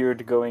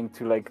beard going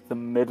to like the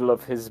middle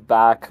of his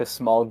back, a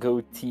small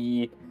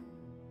goatee,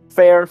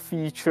 fair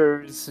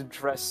features,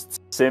 dressed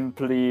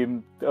simply,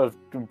 a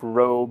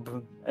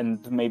robe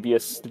and maybe a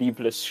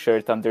sleeveless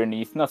shirt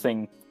underneath,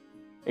 nothing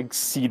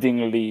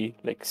exceedingly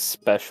like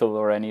special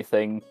or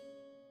anything.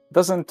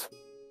 Doesn't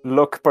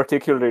look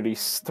particularly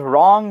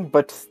strong,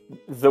 but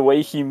the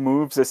way he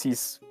moves as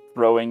he's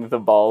throwing the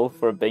ball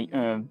for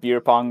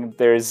beer pong,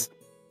 there's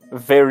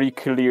very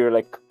clear,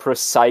 like,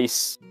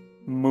 precise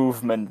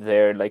movement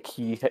there. Like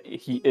he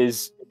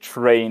is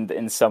trained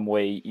in some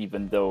way,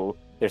 even though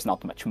there's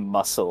not much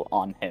muscle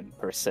on him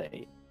per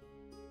se.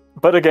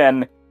 But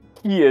again,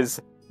 he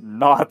is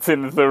not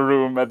in the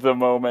room at the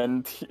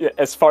moment.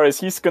 As far as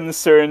he's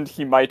concerned,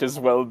 he might as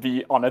well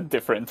be on a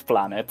different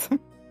planet.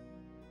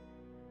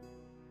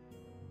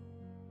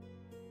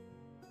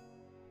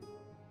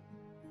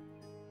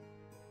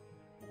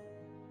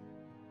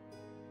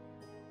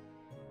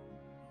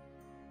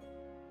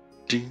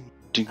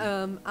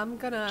 I'm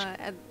gonna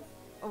add...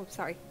 Oh,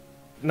 sorry.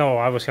 No,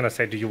 I was gonna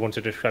say, do you want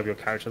to describe your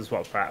character as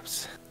well,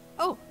 perhaps?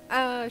 Oh,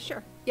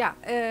 sure.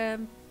 Yeah.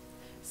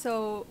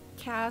 So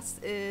Cass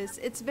is...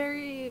 It's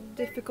very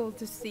difficult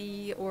to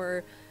see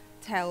or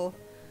tell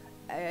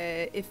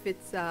if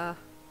it's a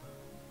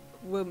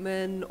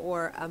woman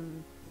or a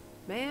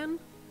man.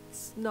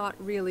 It's not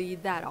really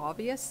that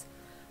obvious.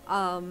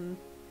 Yeah,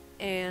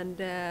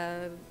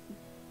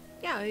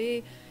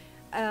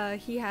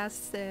 he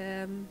has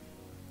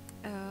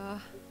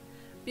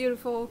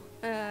beautiful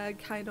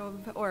kind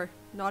of, or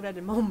not at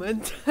the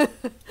moment.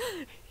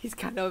 He's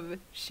kind of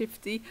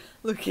shifty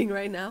looking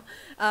right now,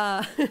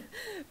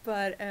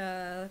 but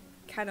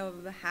kind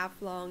of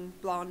half long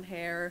blonde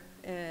hair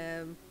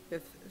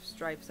with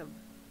stripes of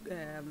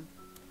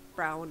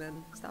brown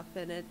and stuff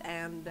in it,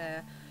 and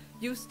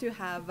used to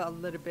have a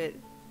little bit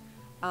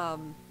I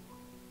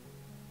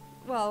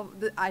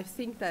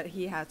think that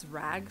he has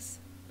rags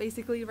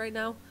basically right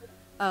now.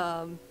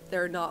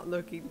 They're not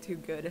looking too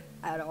good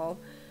at all,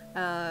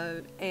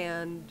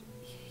 and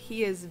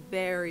he is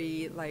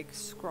very like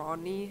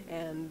scrawny,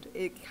 and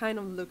it kind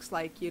of looks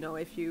like, you know,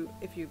 if you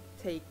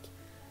take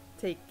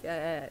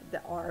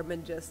the arm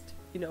and just,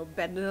 you know,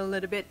 bend it a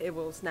little bit, it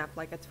will snap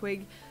like a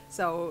twig.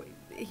 So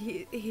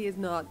he is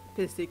not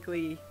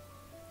physically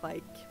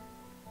like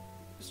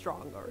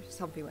strong or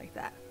something like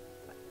that.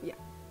 But, yeah.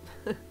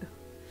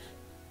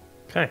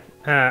 Okay,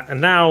 and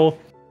now,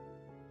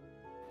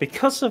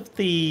 because of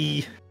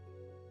the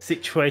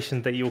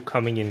situation that you're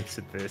coming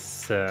into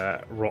this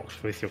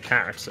rocks with your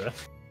character,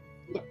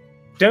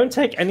 don't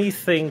take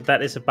anything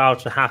that is about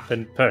to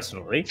happen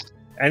personally.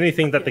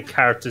 Anything that the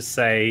characters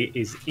say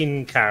is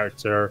in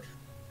character,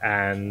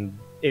 and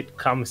it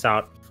comes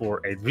out for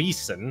a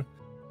reason.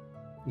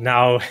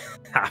 Now,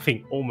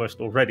 having almost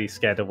already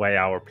scared away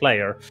our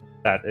player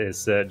that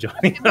is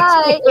joining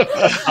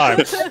us all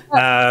the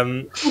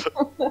time,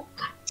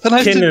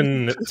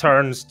 Kinnan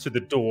turns to the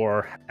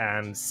door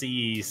and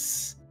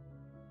sees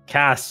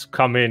Cass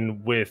come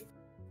in with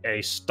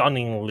a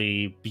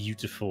stunningly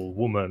beautiful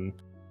woman,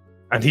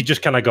 and he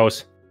just kind of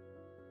goes,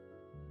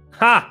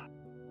 "Ha!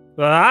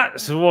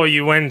 That's what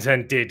you went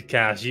and did,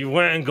 Cass. You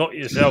went and got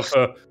yourself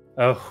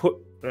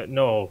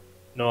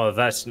no,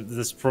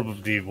 that's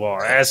probably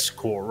what,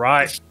 escort,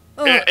 right?"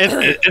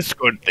 It's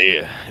good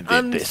there.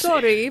 I'm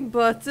sorry,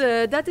 but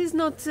that is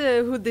not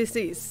who this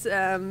is.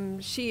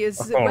 She is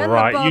well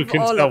right, above you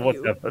can all tell of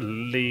you. whatever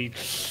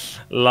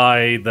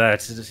lie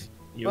that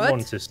you What?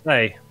 want to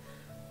say.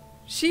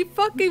 She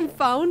fucking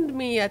found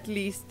me, at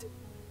least.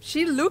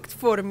 She looked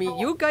for me.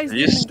 You guys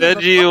You didn't said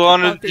give a you fuck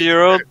wanted about it.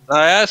 your own.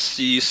 I asked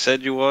you. You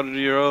said you wanted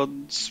your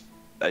own.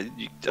 I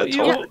told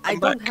Yeah, you. I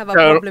don't have a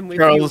problem with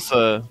you.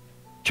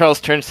 Charles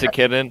turns to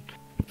Kinnan.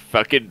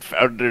 Fucking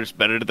founder's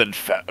better than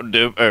found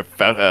him, or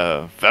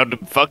found him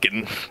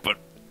fucking, but...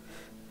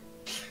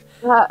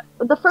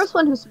 The first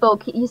one who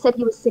spoke, you said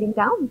he was sitting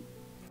down?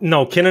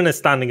 No, Kinnan is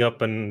standing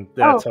up and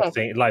Okay.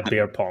 tossing, like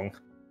beer pong.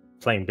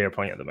 Playing beer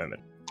pong at the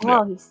moment.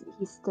 Oh,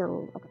 he's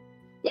still... Okay.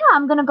 Yeah,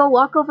 I'm gonna go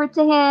walk over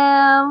to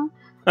him.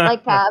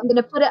 Like, I'm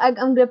gonna put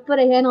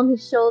a hand on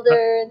his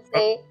shoulder and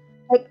say,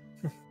 like,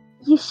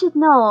 you should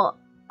know,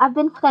 I've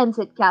been friends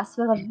with Cass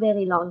for a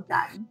very long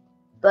time,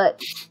 but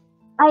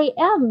I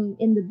am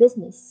in the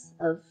business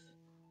of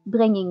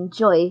bringing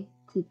joy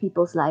to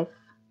people's life.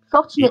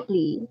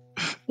 Fortunately,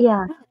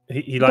 yeah.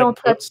 He like Don't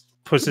puts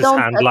his don't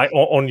hand touch. like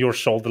on your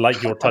shoulder,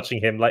 like you're touching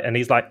him, like, and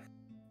he's like,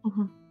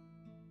 Mhm.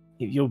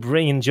 "You're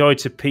bringing joy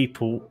to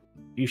people.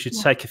 You should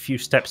Yeah. take a few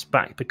steps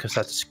back because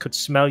I could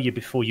smell you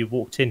before you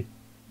walked in."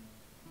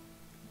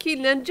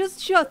 Keelan, just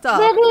shut up.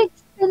 Very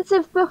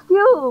expensive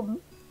perfume.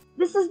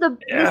 This is the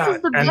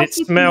And best it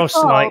you can smells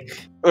call.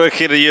 like.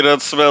 Okay, you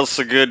don't smell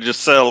so good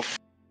yourself.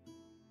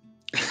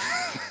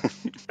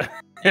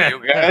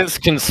 You guys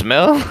can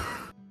smell?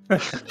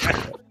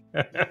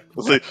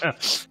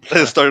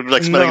 They started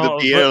like smelling the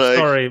beer. but Like,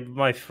 sorry,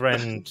 my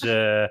friend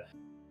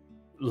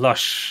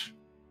Lush.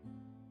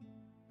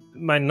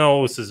 My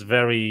nose is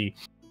very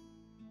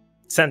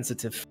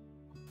sensitive.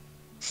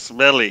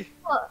 smelly.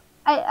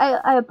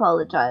 I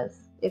apologize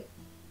if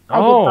I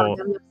did Oh,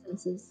 harm your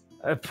senses.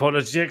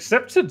 apology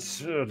accepted,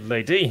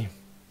 lady.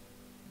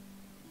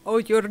 Oh,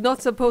 you're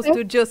not supposed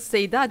to just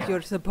say that.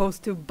 You're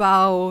supposed to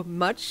bow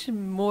much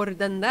more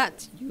than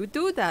that. You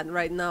do that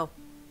right now.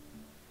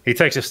 He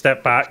takes a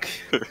step back,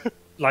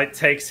 like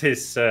takes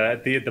his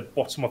the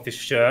bottom of his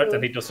shirt,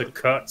 and he does a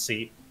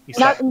curtsy. He's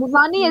Now, like,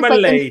 Muzani is "My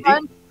like lady." in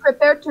front,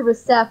 prepared to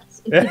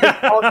recept if you just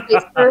fall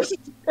face first.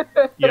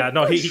 Yeah,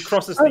 no, he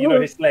crosses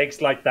his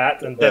legs like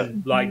that, and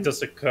then like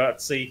does a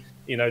curtsy,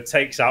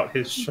 takes out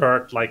his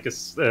shirt like a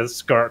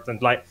skirt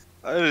and like.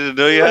 I didn't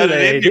know you had an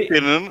Lady.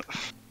 independent.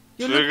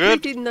 You Very look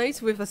good. pretty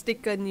nice with a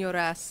stick in your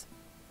ass.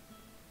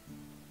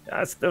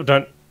 I still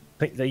don't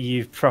think that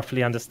you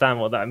properly understand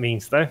what that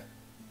means, though.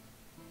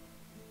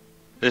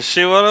 Is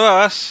she one of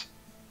us?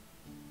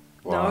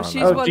 No,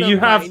 she's Oh, one do of you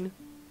have- mine.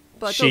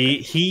 But okay.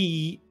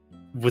 He,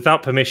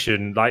 without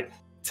permission, like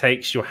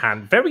takes your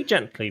hand very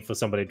gently for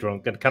somebody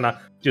drunk and kind of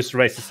just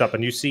raises up,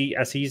 and you see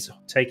as he's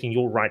taking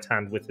your right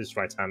hand with his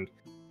right hand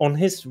on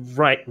his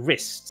right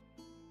wrist,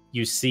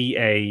 you see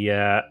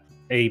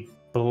a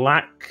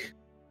black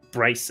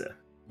bracer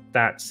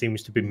that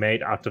seems to be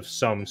made out of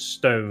some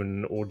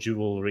stone or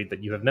jewelry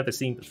that you have never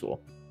seen before.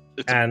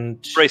 It's And a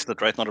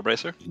bracelet, right? Not a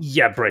bracer?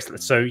 yeah,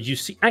 bracelet. So you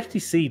actually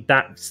see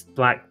that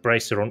black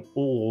bracer on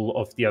all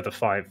of the other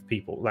 5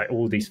 people, like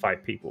all these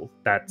 5 people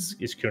that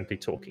is currently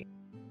talking.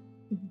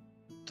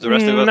 The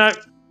rest of No, us?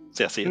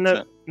 Yeah, see it.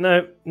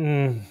 no.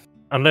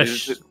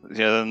 Unless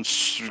Yeah, then...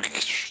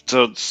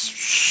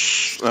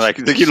 Like,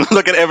 you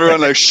look at everyone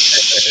like,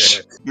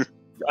 shh.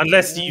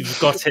 unless you've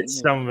got it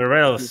somewhere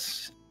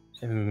else,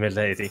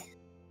 milady.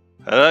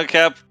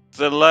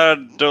 The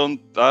lad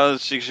don't... I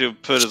think she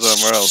should put it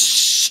somewhere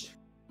else.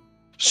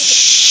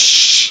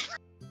 Shh.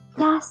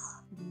 Yes.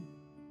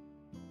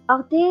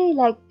 Are they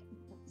like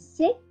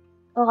sick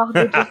or are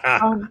they just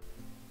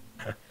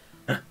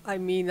I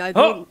mean, I Oh,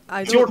 don't.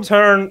 I it's your don't.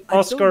 turn, I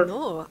Oscar. don't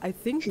know. I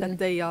think that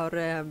they are.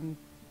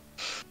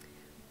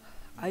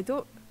 I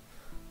don't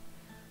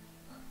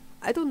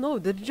know.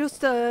 They're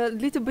just a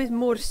little bit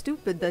more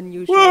stupid than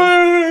usual.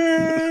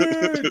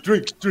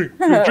 Drink. Is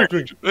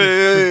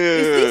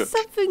this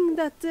something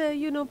that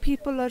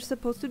people are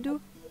supposed to do?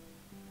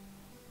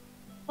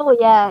 Oh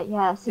yeah,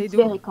 yes, They it's do?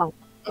 very common.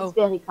 It's Oh.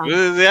 very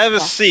common. They have a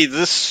Yeah. seat.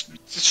 There's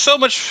so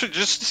much food,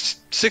 just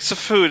 6 of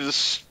food.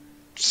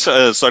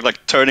 Start like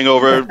turning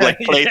over, like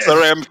plates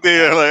are empty.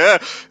 And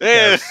like,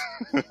 Yes.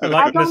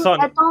 Like the sun.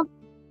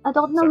 I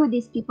don't know Sorry. who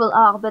these people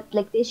are, but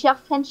like they share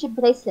friendship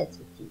bracelets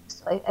with you.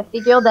 So I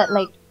figure that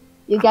like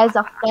you guys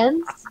are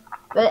friends,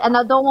 and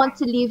I don't want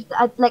to leave.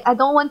 I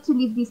don't want to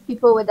leave these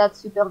people without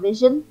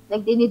supervision.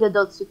 Like they need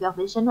adult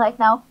supervision right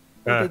now.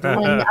 And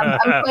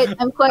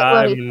I'm quite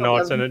worried. I'm for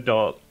not them. an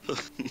adult.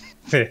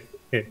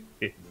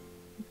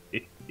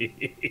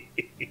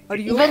 Are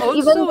you Even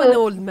also an the-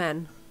 old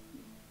man?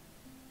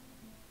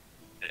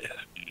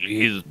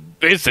 He's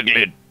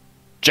basically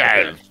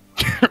child.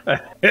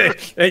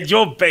 And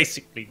you're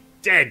basically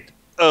dead.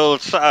 oh,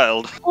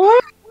 child.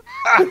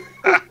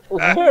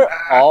 We're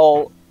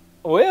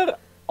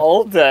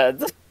all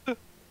dead.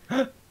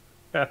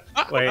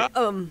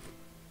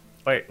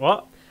 Wait,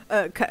 what?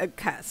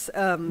 Cass.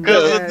 The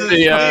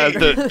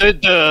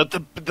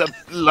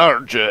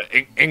large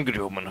angry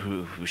woman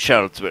who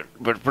shouts,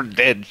 we're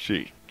dead.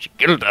 She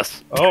killed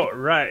us. Oh,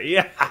 right,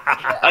 yeah.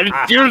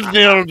 I still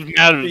the old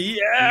man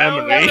Yeah,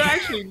 memory. we're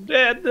actually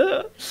dead.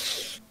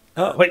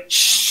 Wait,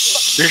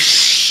 shh.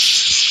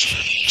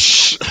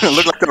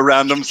 Look like a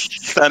random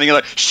standing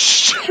like,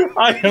 shh.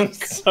 I am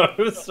so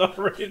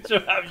sorry to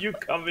have you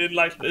come in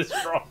like this,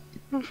 Rob.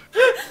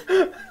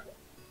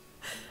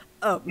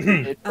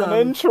 It's an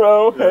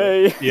intro,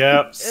 hey.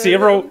 Yeah,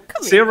 come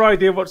zero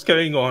idea what's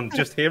going on.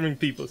 Just hearing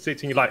people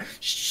sitting like,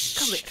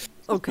 shh.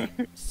 Okay,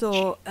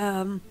 so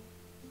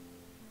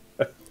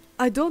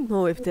I don't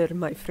know if they're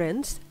my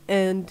friends,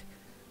 and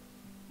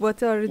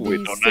what are these?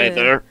 We don't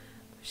either.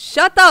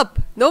 Shut up!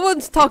 No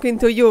one's talking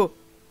to you.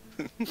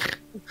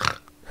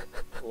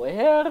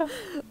 We're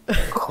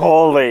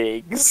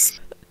colleagues.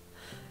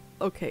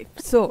 Okay,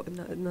 so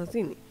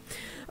Nazini.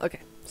 Okay,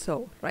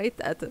 so right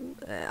at a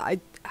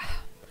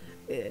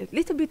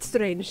little bit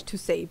strange to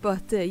say,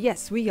 but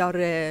yes, we are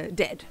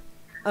dead.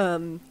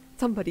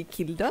 Somebody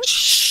killed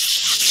us.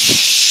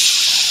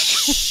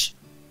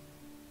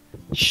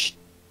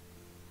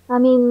 I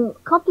mean,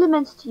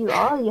 compliments to you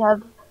all. You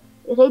have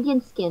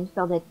radiant skin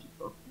for dead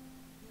people.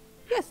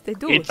 Yes, they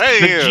do. It's Hey,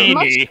 the you.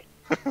 genie.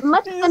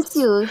 Much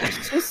confused.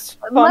 It's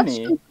Much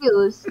funny.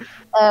 confused.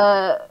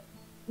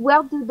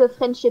 Where do the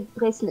friendship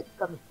bracelet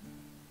come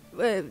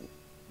in?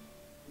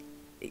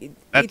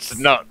 That's It's-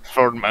 not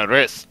for my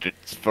wrist.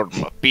 It's for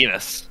my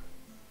penis.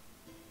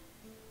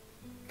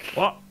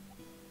 What?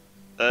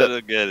 I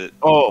don't get it.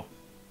 Oh,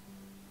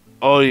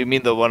 you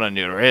mean the one on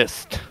your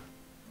wrist?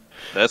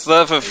 That's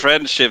not for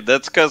friendship.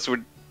 That's because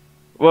we're.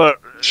 Well,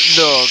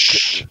 no.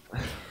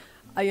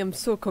 I am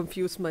so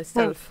confused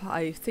myself.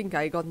 I think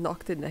I got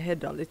knocked in the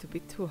head a little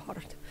bit too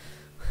hard.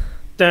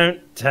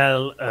 Don't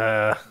tell,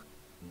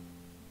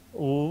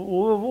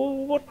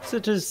 what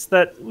it is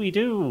that we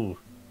do.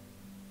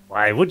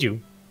 Why would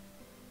you?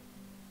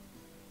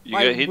 You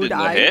Why got hit in would the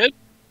I? head?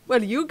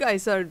 Well, you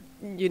guys are,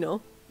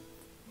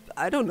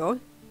 I don't know.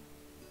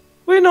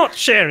 We're not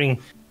sharing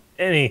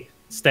any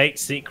state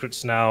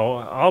secrets now,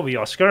 are we,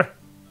 Oscar?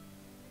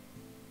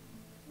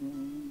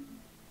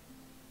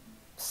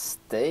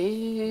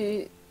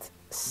 State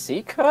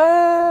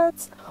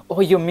secrets?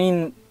 Oh, you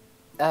mean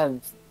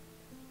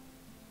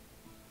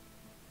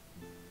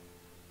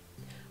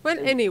Well,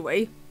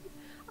 anyway,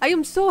 I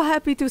am so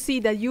happy to see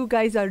that you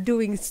guys are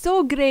doing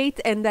so great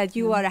and that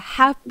you are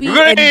happy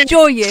Great! and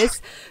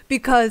joyous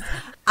because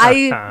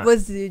I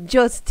was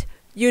just,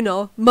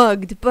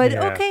 mugged. But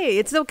Yeah. okay,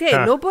 it's okay.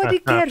 Nobody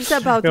cares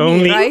about me,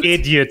 Only right?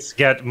 idiots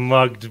get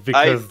mugged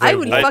because I they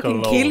will walk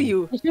fucking kill alone.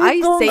 you. You I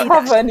don't say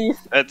have that. any.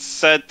 It's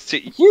said to.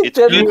 You It's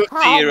good didn't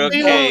to see you're have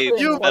okay,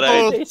 nothing. but What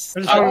I. did they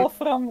steal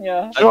from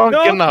you? Drunk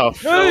No.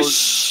 enough. No,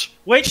 shh!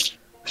 Wait,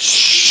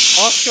 Shh.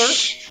 Oscar,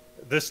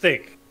 the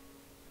stick.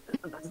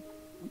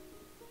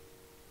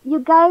 You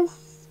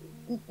guys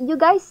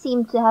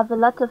seem to have a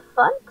lot of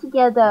fun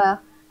together.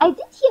 I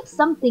did hear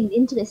something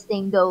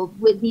interesting though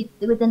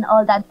within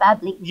all that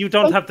babbling. You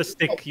don't have the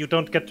stick. You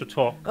don't get to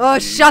talk. Oh,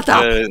 shut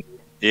up.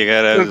 You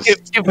gotta.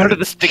 Give her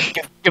the stick.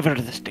 Give her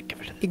the stick. Give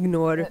her the stick.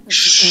 Ignore. We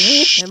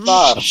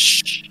start.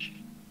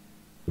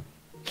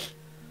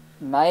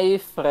 My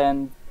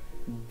friend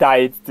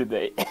died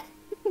today.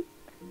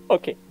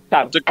 Okay,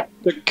 Carve.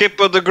 The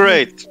Kipper the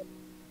Great.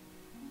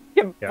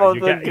 Yeah,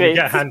 you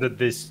get handed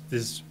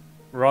this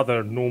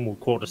rather normal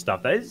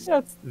quarterstaff that is Yeah,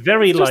 it's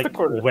very just a like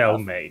quarterstaff. well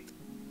made.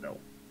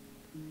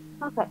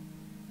 Okay.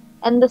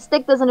 And the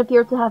stick doesn't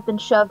appear to have been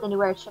shoved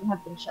anywhere it shouldn't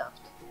have been shoved.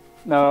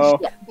 No.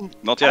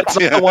 Not yet. It's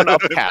not the one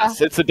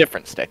upcast. It's a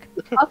different stick.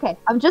 Okay,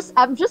 I'm just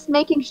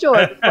making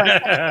sure. before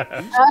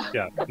I-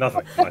 Yeah,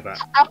 nothing like that.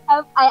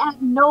 I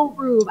have no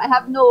room. I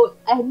have no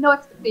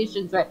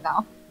expectations right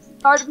now.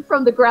 Starting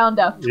from the ground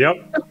up.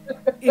 Yep.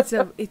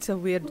 It's a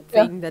weird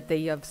thing that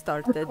they have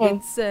started. Okay.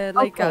 It's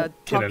like a Okay.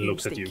 Tina talking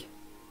looks stick. at you.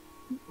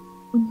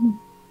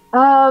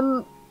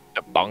 A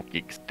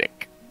bonking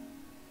stick.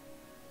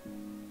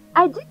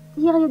 I did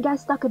hear you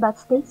guys talk about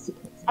state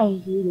secrets. I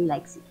really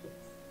like secrets.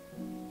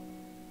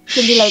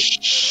 Can you like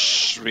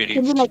Shh, really.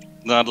 can you like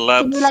Not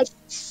allowed can you, like- to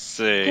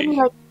say. can you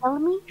like tell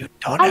me? You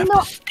don't I have know-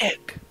 the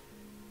stick.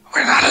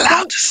 We're not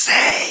allowed to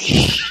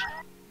say.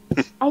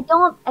 I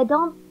don't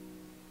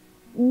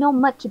know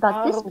much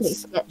about this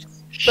place yet.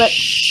 But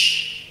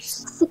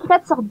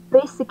secrets are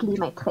basically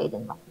my trade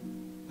in life.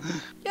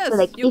 Yes, So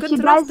like you if can you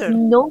trust guys her.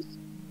 know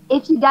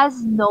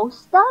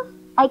stuff,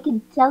 I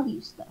can tell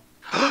you stuff.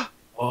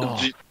 Whoa.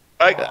 Do-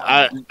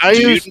 I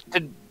do you- used to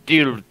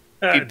deal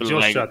people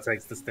Joshua like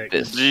takes the stick.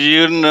 this. Do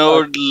you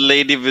know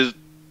Lady Vizon?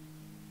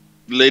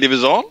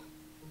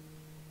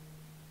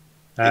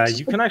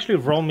 You can actually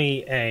roll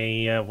me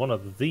a one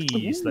of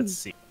these. Let's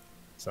see.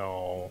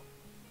 So.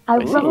 I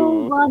I see.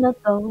 roll one of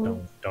those.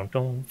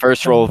 Dun.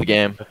 First roll of the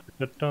game.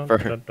 Dun.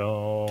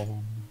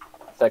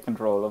 Second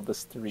roll of the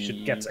three.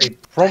 Should get a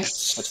prompt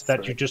That's that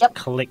you three. just Yep.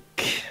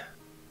 click.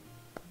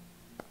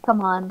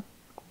 Come on.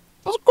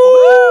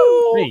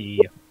 Hey.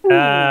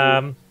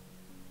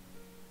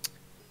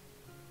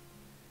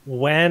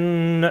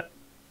 When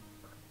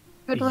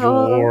Good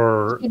roll.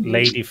 your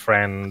lady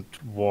friend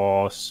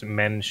was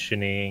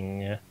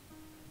mentioning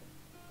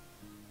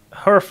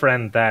her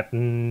friend that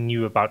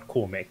knew about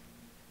Cormac,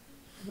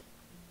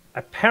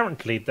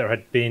 apparently there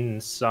had been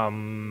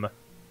some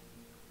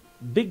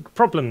big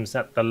problems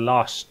at the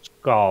last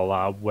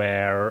gala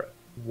where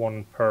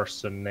one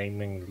person,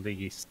 namely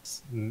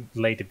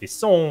Lady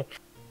Visson,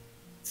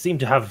 seemed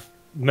to have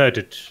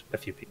murdered a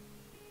few people.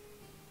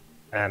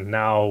 And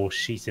now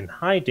she's in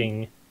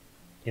hiding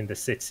in the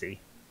city.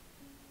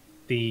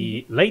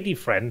 The lady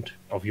friend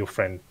of your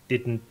friend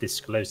didn't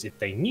disclose if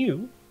they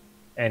knew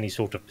any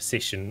sort of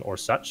position or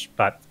such,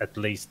 but at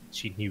least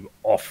she knew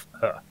of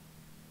her.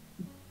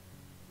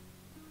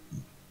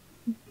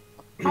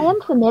 I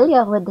am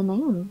familiar with the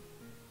name.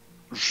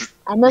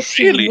 I know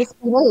she Really?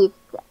 misbehaved.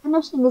 I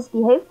know she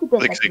misbehaved a bit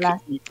Like, at the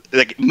last.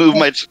 like move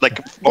my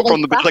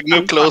from the bit, like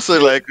move closer,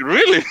 like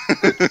really?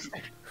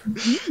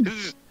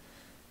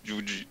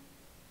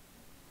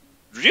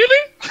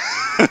 Really?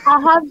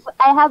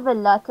 I have a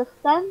lot of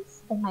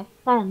friends, and my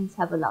friends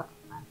have a lot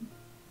of friends.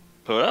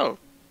 Well,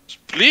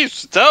 please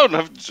sit down,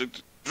 have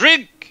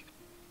drink,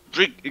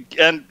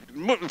 and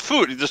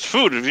food. Just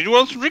food. Do you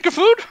want to drink a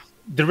food?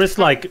 There is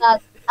like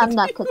I'm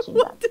not touching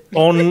that.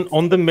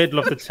 on the middle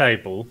of the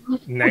table,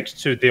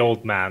 next to the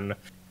old man,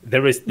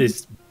 there is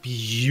this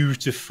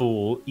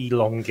beautiful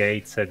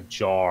elongated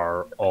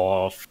jar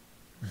of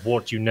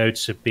what you know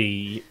to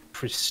be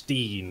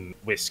pristine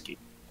whiskey.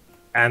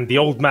 And the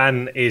old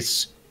man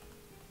is,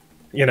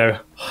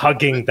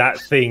 hugging that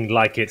thing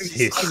like it's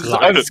his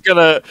I life. was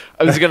gonna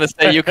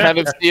say you kind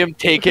of see him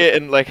take it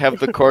and like have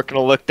the cork and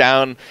he'll look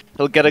down.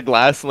 He'll get a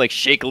glass and like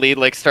shakily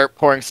like start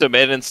pouring some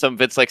in, and some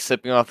of it's like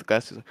sipping off the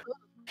glass. He's like,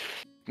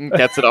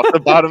 gets it off the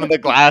bottom of the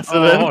glass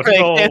and then Oh,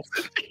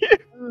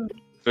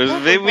 no.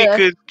 Maybe we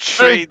could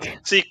trade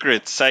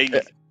secrets.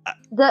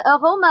 The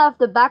aroma of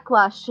the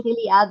backwash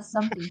really adds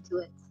something to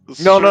it.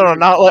 No,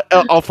 not like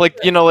off like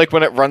like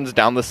when it runs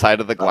down the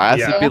side of the glass.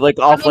 yeah. It'd be like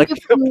off like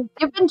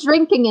you've been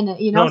drinking in it,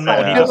 No, so no,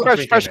 I he feel-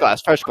 doesn't. fresh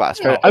glass.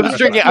 No, I've been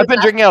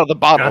drinking out of the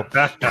bottle.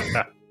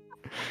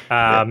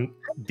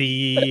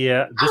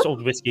 This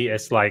old whiskey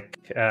is like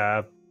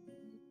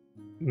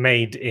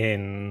made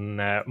in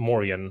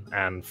Morian,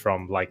 and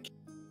from like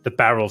the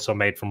barrels are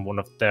made from one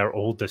of their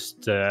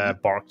oldest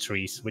bark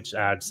trees, which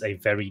adds a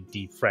very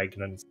deep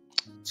fragrance.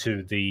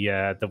 to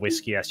the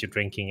whiskey as you're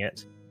drinking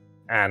it,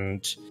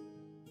 and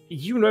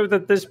you know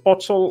that this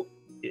bottle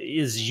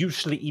is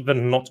usually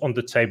even not on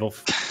the table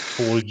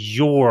for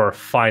your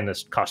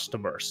finest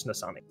customers,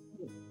 Nasani.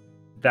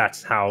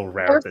 That's how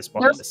rare this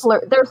bottle is.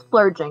 They're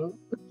splurging.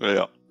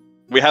 Yeah.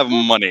 We have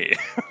money.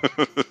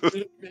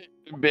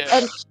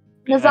 And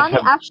Nazani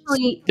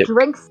actually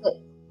drinks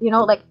it,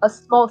 like a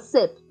small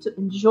sip to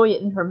enjoy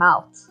it in her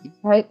mouth,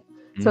 right?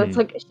 So it's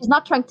like she's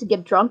not trying to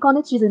get drunk on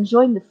it; she's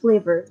enjoying the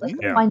flavor, like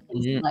the fine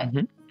things in life.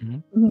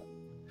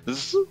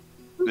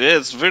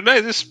 It's very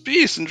nice.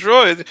 Please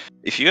enjoy it.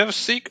 If you have a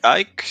secret,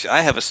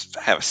 I have a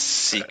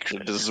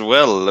secret as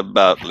well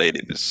about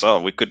Lady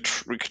Bisson. We could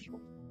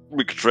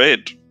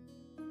trade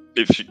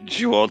if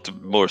you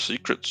want more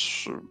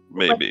secrets,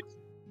 maybe.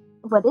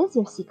 What is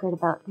your secret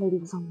about Lady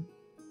Bisson?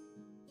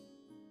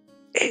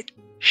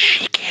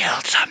 She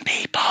killed some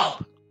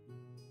people.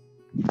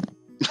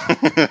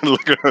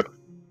 Look at her.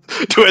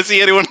 Do I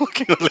see anyone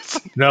looking or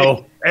listening?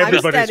 No,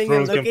 everybody's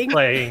frozen looking.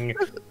 playing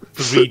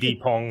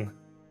 3D Pong.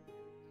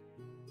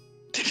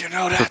 Did you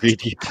know that?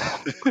 3D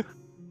Pong.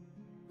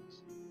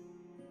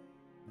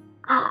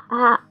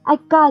 I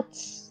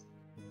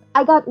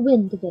got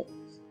wind of it.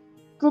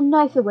 Didn't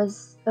know if it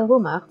was a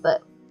rumor,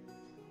 but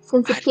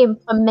since it came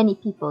from many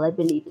people, I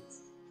believe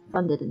it's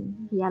founded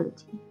in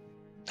reality.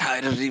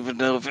 I don't even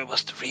know if it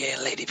was the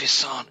real Lady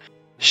Bisson.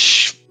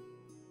 Shh.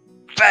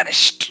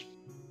 Vanished.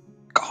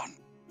 Gone.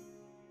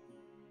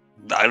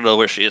 I don't know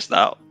where she is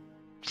now.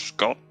 She's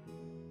gone.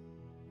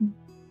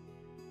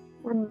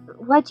 And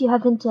why do you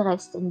have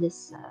interest in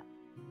this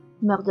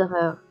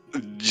murderer?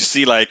 You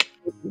see, like,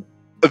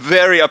 a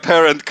very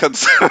apparent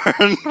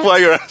concern while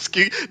you're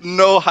asking.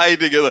 No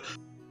hiding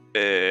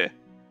it.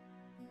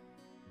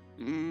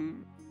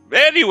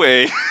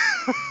 Anyway.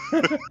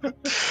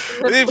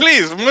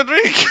 Please, my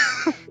drink.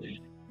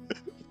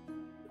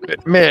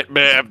 May I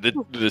have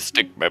the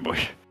stick, my boy?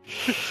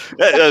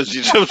 I'm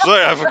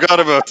sorry, I forgot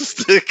about the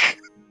stick.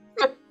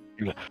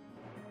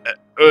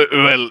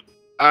 Well,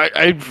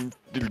 I've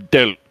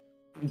dealt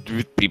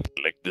with people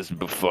like this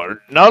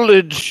before.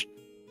 Knowledge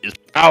is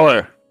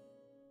power.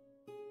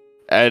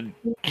 And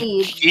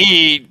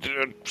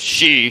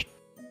she,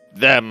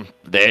 them,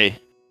 they,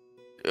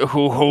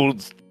 who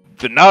holds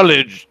the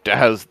knowledge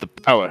has the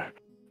power.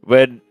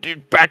 When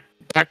back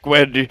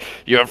when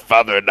your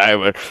father and I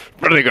were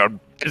running our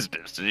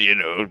business,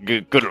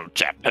 good old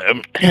chap.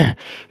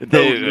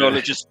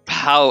 Knowledge is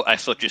power. I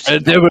thought you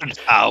said there would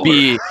power.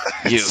 be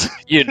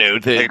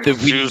the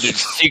weird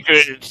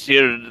secrets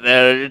here and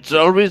there. It's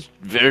always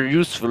very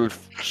useful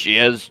if she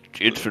has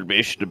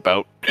information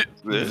about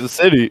the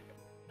city.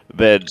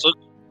 Then So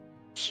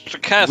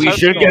Cass, we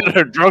should get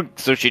her drunk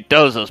so she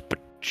tells us. But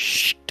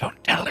shh,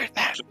 don't tell her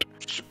that.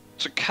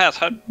 So Cass,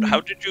 how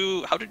did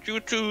you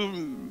two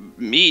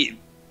meet?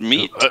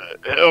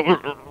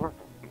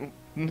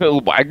 No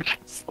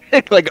wags.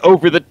 Like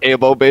over the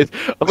table base.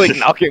 I'm like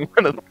knocking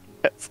one of the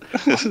heads.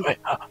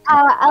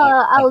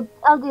 I'll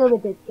deal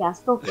with it,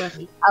 Cass. Don't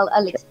worry.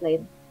 I'll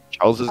explain.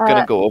 Charles is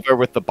gonna go over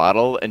with the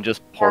bottle and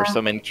just pour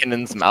some in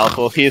Kinnan's mouth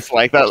while he's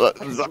like that.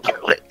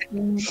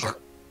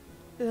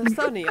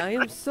 Sonny, I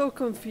am so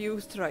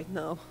confused right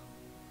now.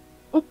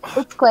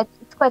 It's quite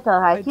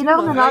alright. You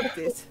learn a lot.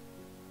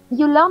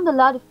 You learned a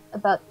lot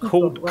about people.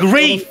 Called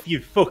grief, you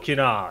fucking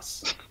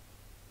ass.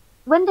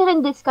 When they're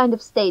in this kind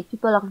of state,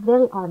 people are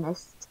very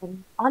honest,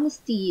 and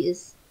honesty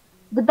is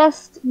the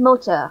best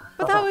motor.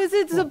 But how is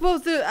it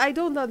supposed to? I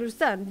don't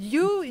understand.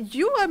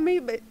 You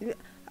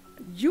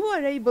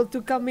are able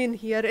to come in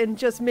here and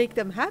just make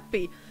them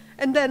happy,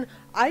 and then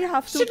I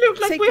have to. It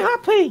look like we're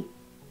happy.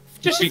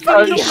 Just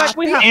because look like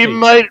we're happy. it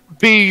might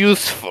be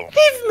useful.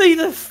 Give me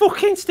the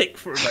fucking stick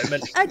for a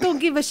moment. I don't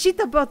give a shit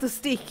about the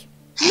stick.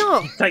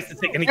 No. Takes the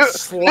stick and he This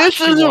slaps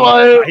is you on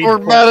why the face. we're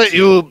mad at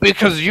you,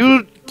 because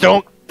you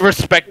don't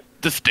respect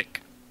the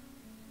stick.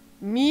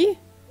 Me?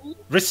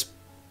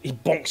 He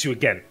bonks you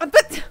again.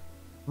 But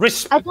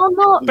I don't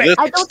know. The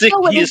I don't stick know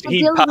what gives is the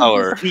him deal with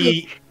power. this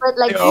stick, but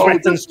like Oh, they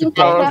threatens seem to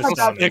to care power about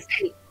the this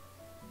stick.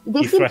 They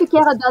He seem to threatens.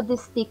 care about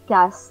this stick,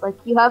 Cass. Like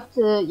you have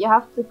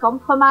to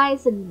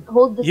compromise and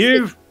hold the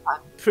You stick.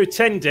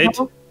 pretended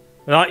No.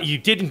 like you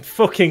didn't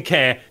fucking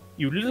care.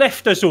 You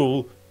left us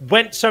all,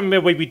 went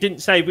somewhere where we didn't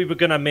say we were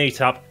gonna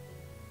meet up,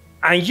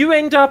 and you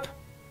end up,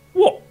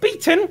 what,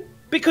 beaten?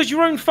 Because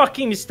your own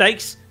fucking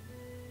mistakes?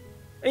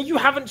 And you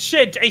haven't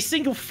shed a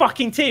single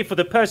fucking tear for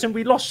the person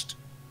we lost.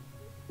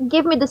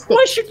 Give me the stick.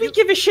 Why should we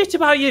give a shit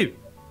about you?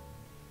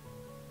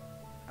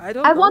 I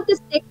don't. I know. want the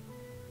stick.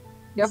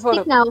 Yeah,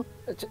 Stick now.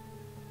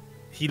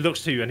 He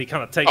looks to you and he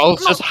kind of takes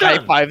Charles it. just Not high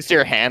done. fives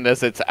your hand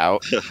as it's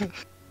out.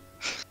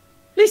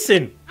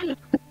 Listen,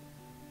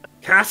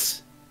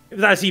 Cass, if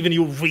that's even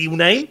your real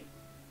name.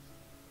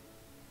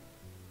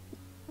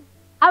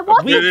 I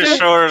want We the Pretty stick.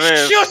 sure it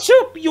is. Shut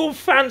up, you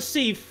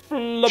fancy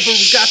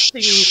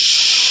flubbergasting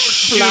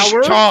You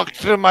flower. talk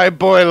to my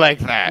boy like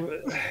that.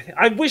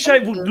 I wish I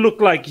would look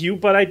like you,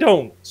 but I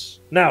don't.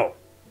 Now,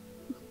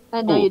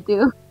 I know you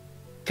do.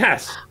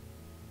 Cass,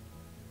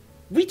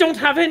 we don't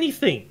have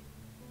anything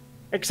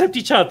except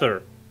each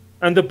other.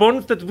 And the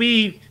bond that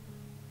we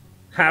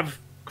have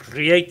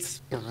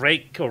creates,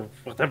 break, or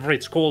whatever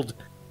it's called,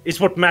 is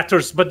what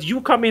matters. But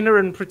you come in here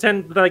and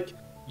pretend like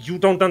you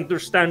don't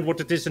understand what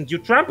it is, and you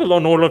trample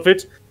on all of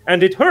it,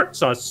 and it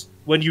hurts us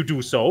when you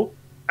do so.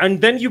 And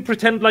then you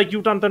pretend like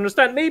you don't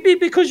understand. Maybe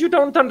because you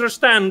don't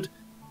understand,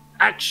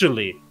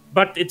 actually.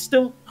 But it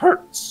still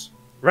hurts,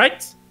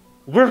 right?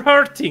 We're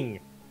hurting.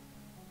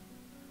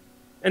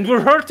 And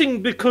we're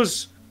hurting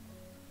because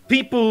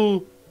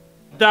people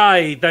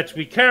die that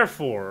we care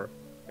for.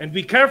 And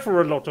we care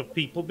for a lot of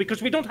people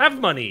because we don't have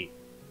money.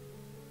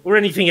 Or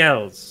anything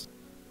else.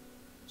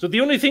 So the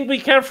only thing we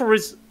care for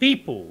is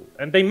people.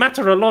 And they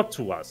matter a lot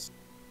to us.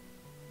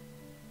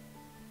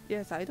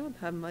 Yes, I don't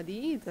have money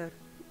either.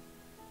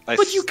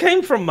 But you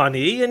came from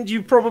money, and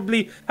you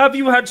probably... Have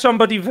you had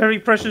somebody very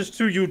precious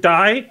to you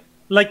die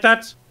like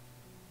that?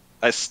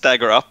 I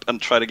stagger up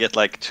and try to get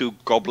like 2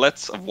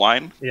 goblets of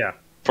wine. Yeah.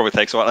 Probably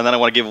takes a while, and then I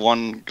want to give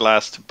one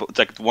glass to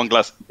like one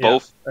glass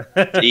both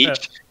to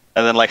each,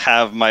 and then like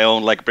have my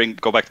own like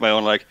go back to my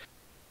own like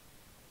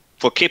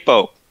for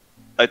Kippo,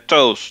 I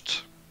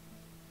toast.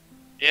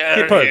 Yeah.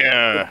 Kippo.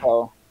 Yeah.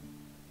 Oh.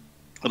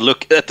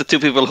 Look at the 2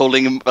 people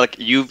holding like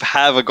you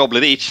have a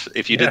goblet each.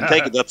 If you didn't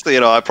take it, that's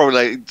I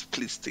probably like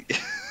please.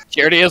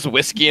 She already has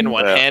whiskey in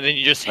one Yeah. hand, and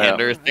you just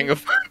hand her a thing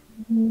of.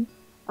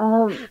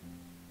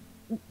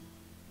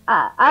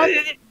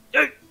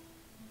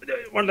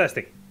 One last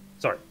thing.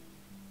 Sorry.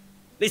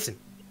 Listen.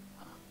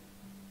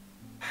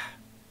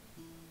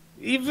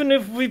 Even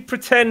if we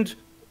pretend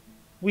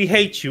we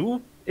hate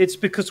you, it's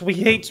because we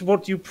hate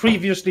what you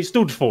previously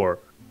stood for.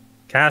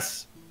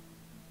 Cass.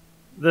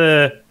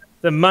 The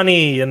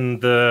money and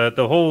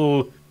the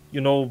whole,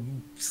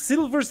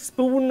 silver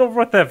spoon or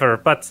whatever.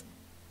 But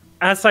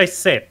as I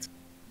said,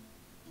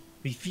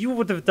 if you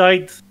would have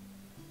died,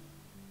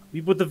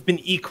 we would have been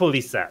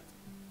equally sad.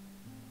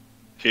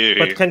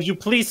 But can you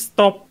please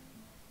stop?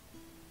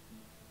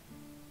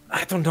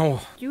 I don't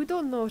know. You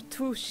don't know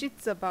 2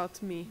 shits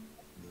about me.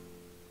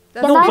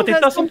 No, but it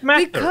doesn't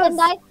matter.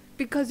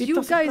 Because It you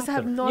doesn't guys matter.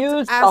 have not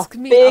Use asked a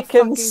me a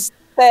bacon fucking...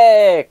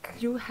 steak.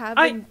 You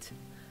haven't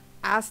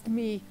asked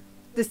me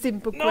the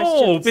simple No,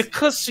 questions.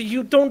 because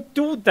you don't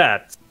do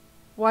that.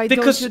 Why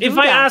Because don't you if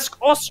do I that? ask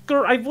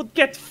Oscar, I would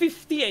get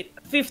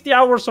 50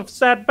 hours of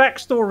sad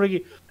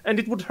backstory, and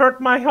it would hurt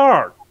my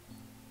heart.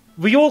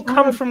 We all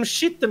come from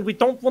shit, and we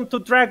don't want to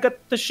drag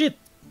at the shit.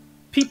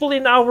 People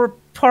in our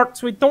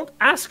parts, we don't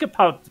ask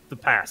about the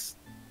past.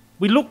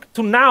 We look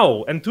to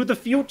now and to the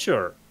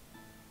future.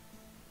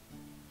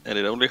 And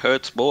it only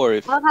hurts more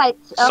if All right.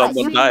 someone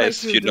you-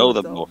 dies. like You you know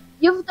do, them though. more.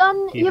 You've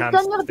done He your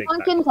hands the thing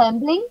drunken back.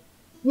 gambling.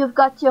 You've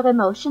got your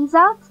emotions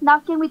out. Now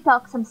can we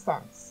talk some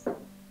sense?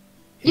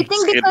 You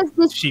think because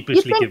this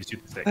Sheepishly gives you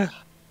the thing.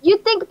 you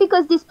think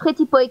because this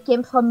pretty boy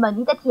came from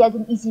money that he had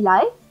an easy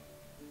life?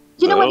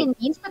 Do you know what No. it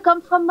means to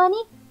come from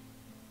money?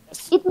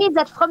 It means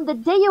that from the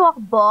day you are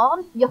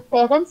born, your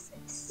parents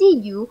see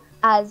you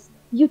as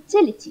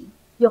utility.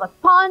 You're a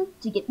pawn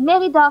to get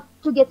married off,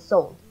 to get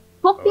sold.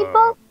 Poor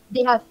people,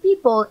 they have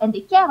people and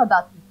they care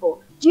about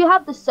people. Do you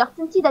have the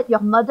certainty that your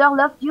mother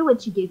loved you when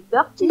she gave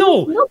birth to you?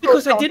 No,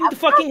 because I don't didn't have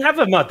fucking have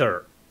a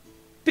mother.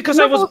 Because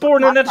No, I was don't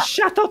born have and that.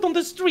 shut out on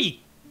the street.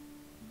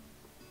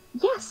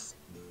 Yes,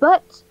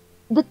 but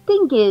the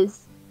thing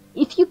is,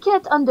 if you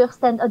can't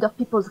understand other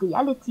people's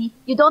reality,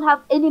 you don't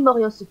have any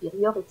moral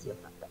superiority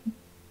over them.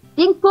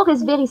 Being poor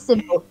is very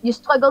simple. You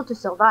struggle to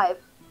survive.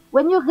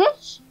 When you're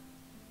rich,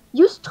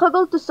 you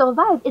struggle to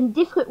survive in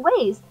different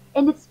ways,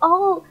 and it's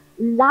all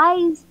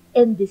lies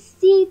and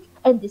deceit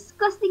and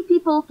disgusting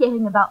people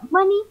caring about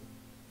money.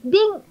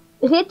 Being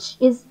rich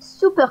is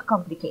super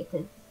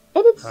complicated,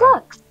 and it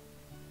sucks.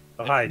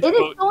 Right. It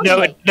is so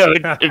No, shit.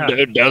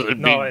 it doesn't.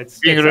 No, it's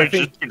Being I rich is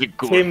think pretty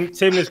cool.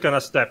 Tim is gonna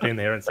step in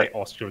here and say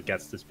Oscar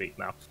gets to speak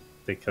now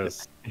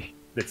because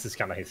this is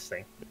kind of his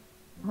thing.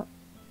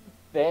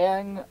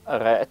 Being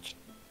rich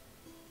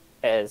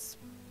is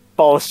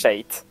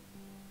bullshit.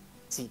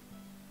 See,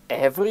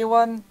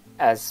 everyone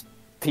as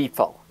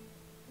people.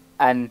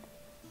 And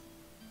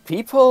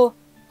people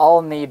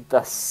all need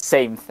the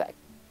same thing.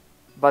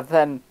 But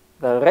then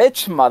the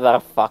rich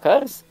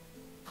motherfuckers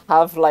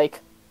have like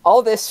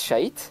all this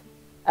shit,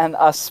 and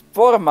us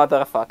poor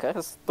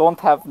motherfuckers don't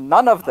have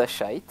none of the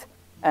shit,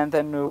 and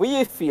then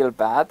we feel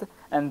bad,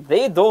 and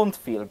they don't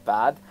feel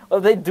bad. Well,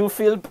 they do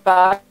feel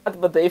bad,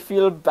 but they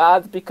feel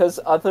bad because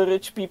other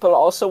rich people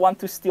also want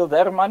to steal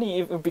their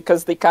money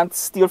because they can't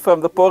steal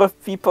from the poor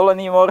people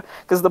anymore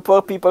because the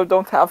poor people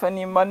don't have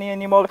any money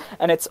anymore,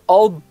 and it's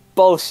all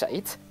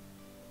bullshit.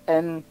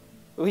 And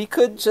we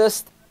could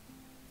just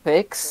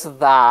fix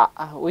that.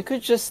 We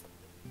could just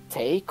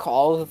take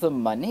all the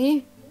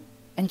money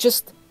and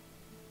just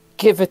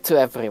give it to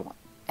everyone,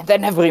 and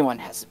then everyone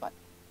has money.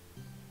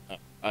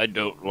 I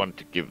don't want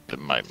to give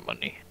them my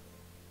money.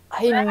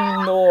 I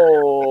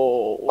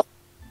know.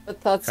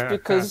 But that's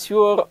because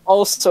you're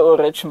also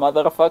a rich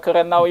motherfucker,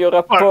 and now you're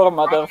a poor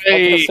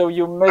motherfucker, so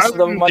you miss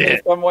the earned money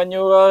it. from when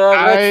you were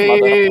a rich I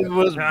motherfucker.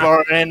 was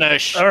born in a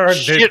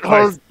Earned it by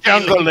shithole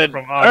jungle stealing and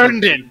from other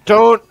earned it.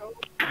 Don't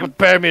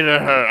compare me to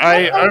her.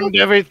 I earned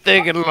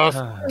everything and lost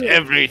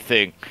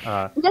everything.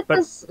 Let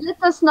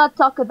us not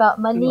talk about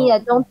money. No. I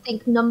don't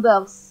think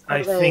numbers. I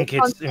are, think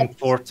it's concepts.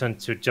 important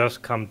to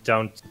just come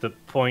down to the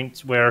point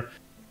where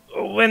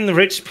when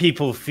rich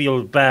people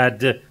feel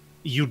bad,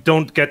 you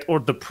don't get all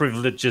the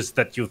privileges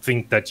that you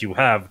think that you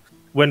have.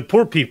 When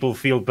poor people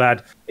feel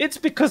bad, it's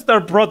because their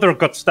brother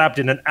got stabbed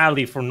in an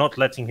alley for not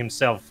letting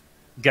himself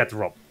get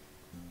robbed.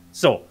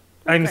 So,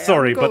 I'm Okay,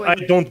 sorry, I'm but I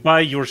going. don't buy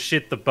your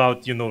shit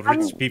about,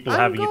 rich people I'm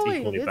having it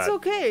going. equally It's bad.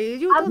 okay.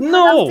 You don't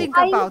No! have to think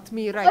about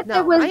me right but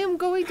there now. was- I am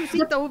going to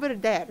sit over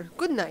there.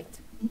 Good night.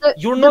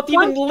 You're the not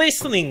point, even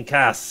listening,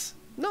 Cass.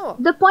 No.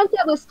 The point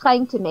I was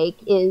trying to make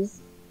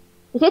is,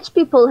 rich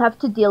people have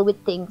to deal with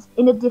things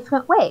in a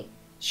different way.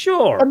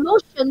 Sure.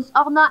 Emotions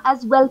are not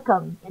as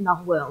welcome in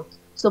our world.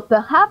 So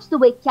perhaps the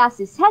way Cass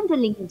is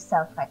handling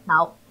himself right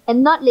now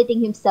and not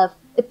letting himself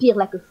appear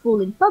like a fool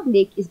in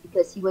public is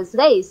because he was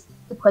raised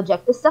to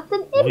project a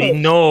certain image. We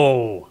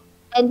know.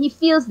 And he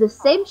feels the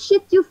same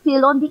shit you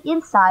feel on the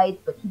inside,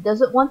 but he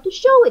doesn't want to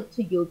show it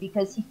to you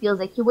because he feels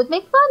like you would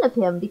make fun of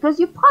him, because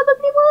you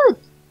probably would.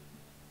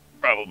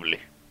 Probably.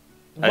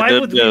 I Why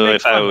don't would we know make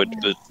if I fun? would,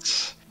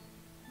 but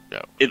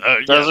No. it Yeah,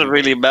 doesn't we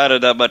really matter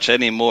that much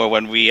anymore.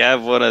 When we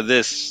have one of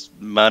this,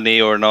 money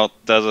or not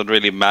doesn't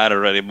really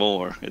matter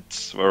anymore.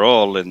 We're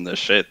all in the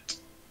shit.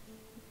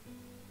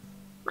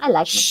 I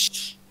like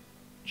it.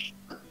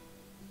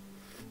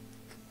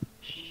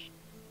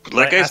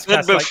 Like I Ask said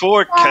Cass, like-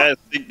 before, Cass,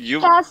 you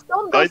Cass,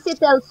 don't go I-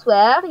 sit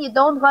elsewhere. You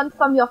don't run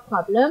from your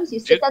problems. You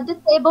sit at the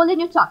table and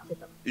you talk to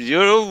them.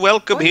 you're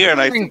welcome What here, am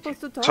and I I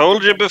supposed to talk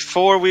told you about?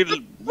 before we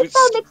Sit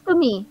down next to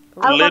me.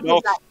 I'll lit rub your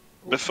off back.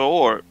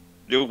 before.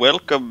 You're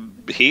welcome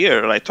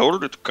here, and I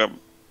told you to come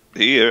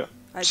here.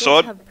 I don't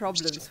So- have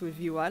problems with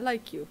you. I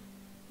like you.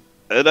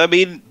 And I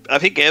mean, I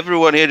think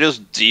everyone here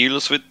just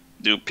deals with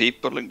new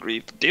people and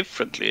grief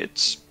differently.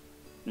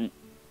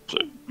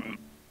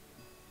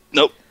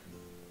 Nope,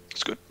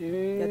 it's good.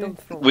 Yeah, don't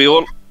throw. We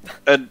all,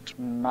 and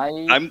My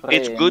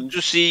it's good friend,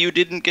 to see you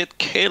didn't get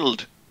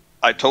killed.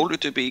 I told you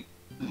to be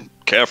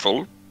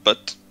careful,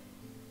 but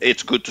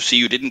it's good to see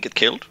you didn't get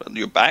killed and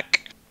you're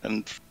back,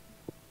 and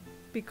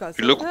Because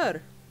You of look-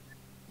 her.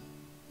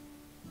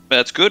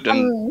 that's good.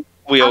 And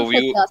we I'm owe you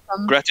pretty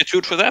awesome.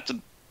 gratitude for that.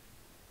 And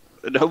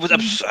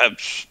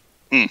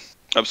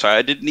I'm sorry,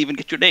 I didn't even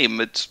get your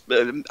name.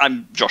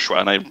 I'm Joshua,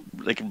 and I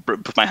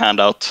put my hand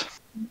out.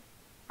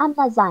 I'm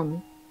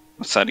Lasagne.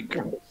 Sorry.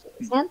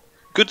 And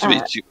Good to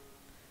meet you.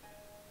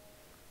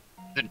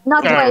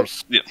 not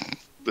great. Yeah.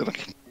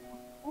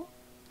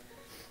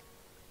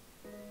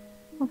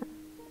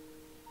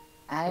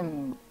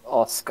 I'm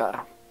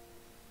Oscar.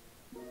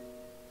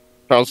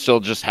 Charles still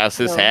just has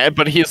his No. hand,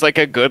 but he's like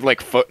a good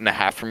foot and a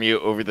half from you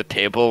over the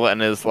table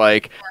and is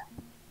like,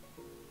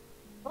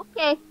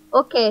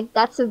 Okay,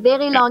 that's a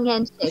very long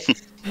handshake.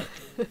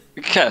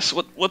 Cass,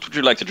 what would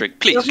you like to drink?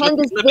 Please, Your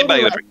hand is let me buy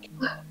very you a wet.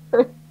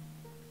 drink.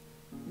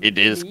 it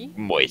is Me?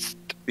 moist.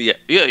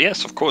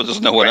 Yes, of course. There's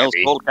no one else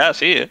Ready. called Cass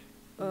here.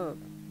 Well,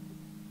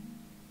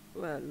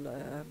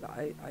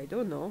 I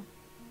don't know.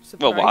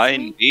 Well, Surprise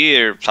wine, me?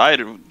 beer,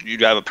 cider. You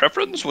have a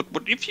preference? What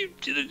if you?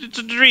 It's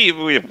a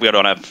dream. We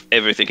don't have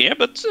everything here,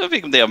 but I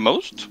think they have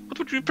most. What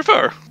would you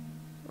prefer?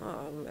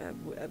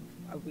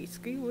 A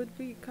whiskey would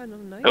be kind of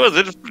nice. Oh, is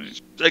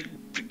it like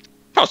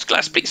pass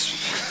glass, please?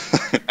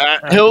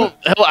 He'll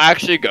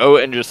actually go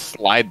and just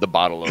slide the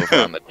bottle over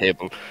on the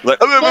table. Like,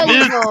 There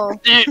you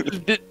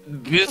go.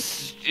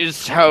 This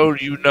is how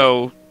you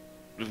know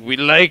we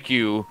like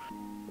you.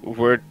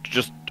 We're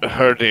just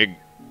hurting.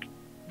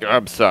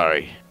 I'm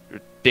sorry.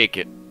 Take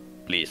it,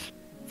 please,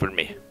 for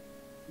me.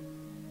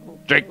 Oh,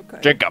 Drink,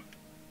 okay. drink up.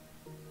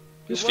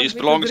 You This want feast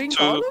me belongs drink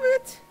to- all of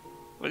it?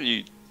 well,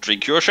 you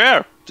drink your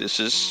share. This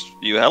is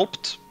you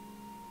helped.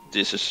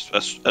 This is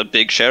a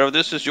big share of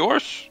this is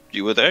yours.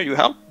 You were there. You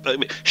helped. I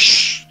mean,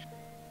 shh.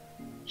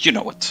 You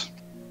know it.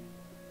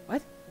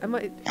 What? Am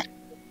I?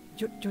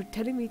 You're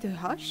telling me to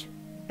hush?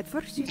 At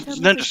first you tell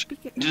me No, to just-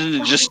 speak.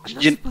 just- I'm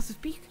not you- supposed to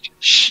speak.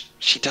 Shh.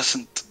 She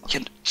doesn't.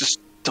 Just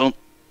don't.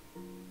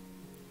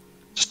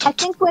 Just I don't.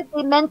 think what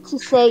they meant to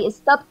say is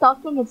stop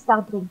talking and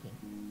start drinking.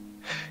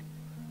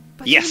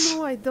 But Yes. you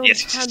know I don't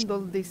Yes. handle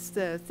this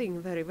thing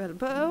very well.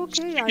 But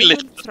okay, I A will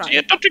little. try.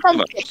 Yeah, don't drink too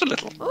much. Just a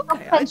little.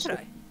 Okay, I Offensive.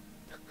 try.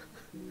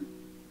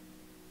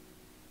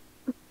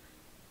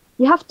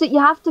 You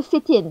have to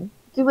fit in.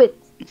 Do it.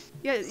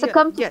 Yeah,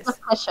 Succumb to yes. the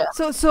pressure.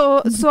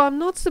 So I'm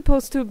not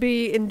supposed to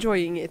be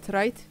enjoying it,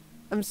 right?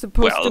 I'm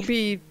supposed Well- to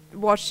be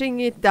washing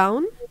it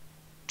down.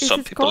 Is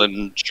Some it people called?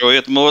 enjoy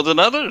it more than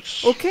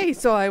others. Okay,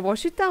 so I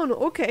wash it down.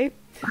 Okay,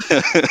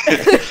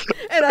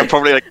 and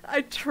Probably like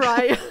I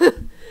try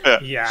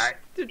Yeah,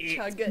 to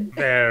chug it.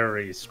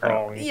 very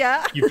strong.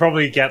 Yeah. You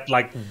probably get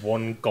like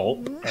one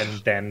gulp, and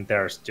then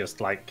there's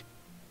just like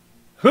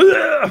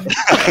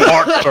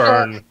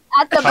heartburn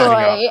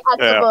Attaboy,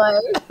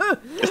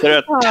 attaboy. Is there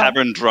a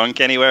tavern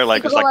drunk anywhere,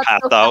 like just like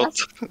passed out?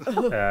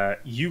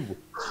 You.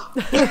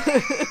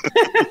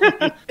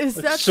 Is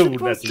that Soon,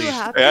 supposed at to least.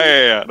 happen?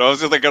 Yeah. No, I was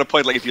just like gonna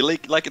point like if you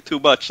like it too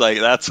much, like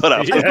that's what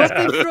happens. I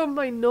got it from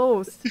my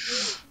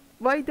nose.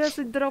 Why does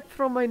it drop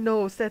from my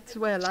nose as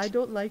well? I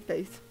don't like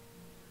this.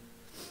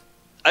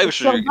 I'm It's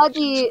sure.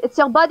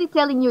 your body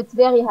telling you it's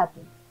very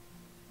happy.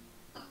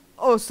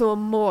 Oh,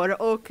 some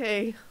more.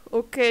 Okay.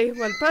 Okay.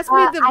 Well, pass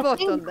me the I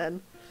bottle think-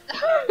 then.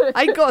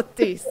 I got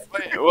this.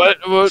 What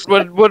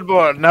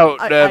more? Now,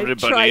 I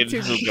everybody. try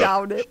to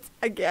down it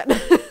again.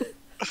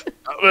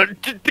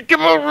 Come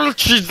on,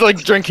 she's like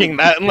drinking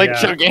that and like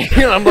Yeah. chugging.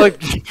 I'm like,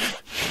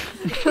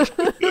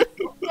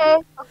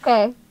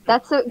 Okay.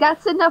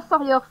 That's enough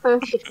for your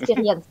first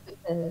experience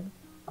with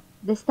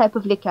this type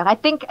of liquor. I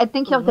think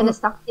you're gonna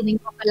start feeling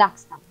more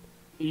relaxed now.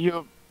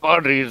 your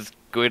body's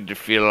going to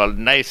feel all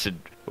nice and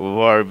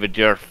warm, and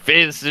your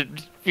face it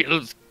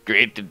feels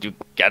great, and you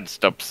can't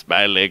stop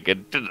smiling.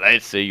 And I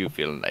say you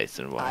feel nice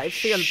and warm. I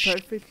feel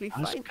perfectly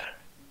fine.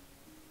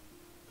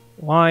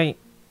 Why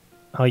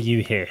are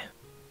you here?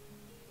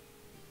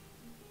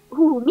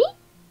 Who, me?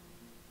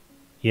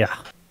 Yeah.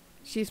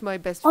 She's my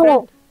best Oh.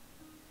 friend.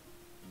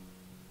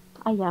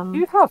 I am.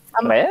 You have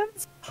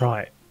friends?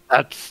 Right.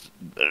 That's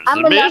I'm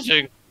a lot-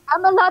 amazing.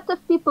 I'm a lot of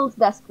people's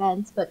best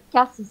friends, but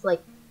Cass is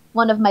like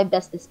one of my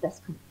bestest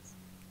best friends.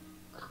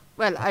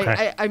 Well,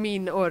 Okay. I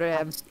mean, or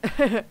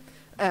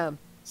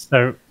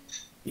So,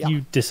 Yeah.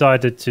 you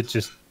decided to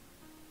just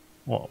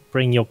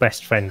bring your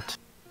best friend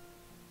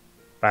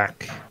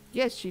back.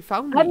 yes, she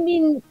found I me.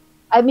 mean,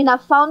 I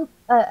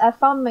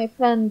found my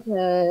friend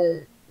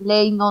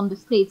laying on the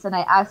streets, and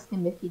I asked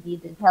him if he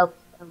needed help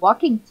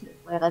walking to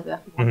wherever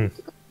he wanted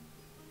to go.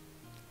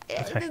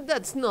 Okay.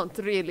 That's not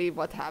really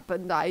what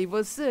happened. I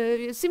was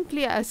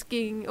simply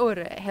asking or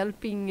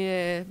helping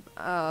a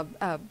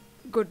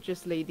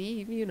gorgeous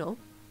lady, you know.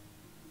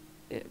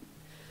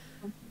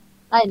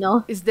 I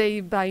know. Is they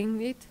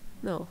buying it?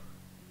 No.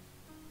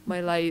 My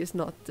lie is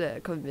not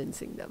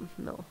convincing them.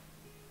 No.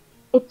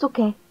 It's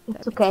okay. It's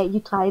Damn it. okay. You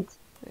tried.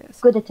 Yes.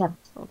 Good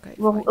attempt. Okay.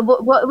 We'll, Fine.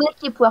 we'll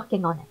keep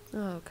working on it.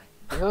 Oh, okay.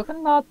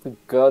 You're not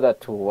good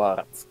at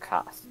words,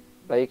 Cass.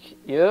 Like,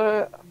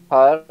 your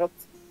heart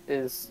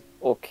is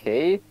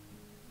okay,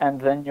 and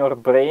then your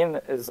brain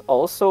is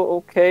also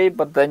okay,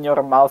 but then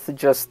your mouth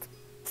just...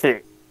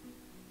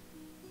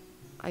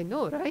 I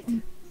know, right?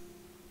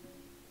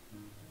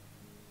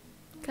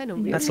 Kind of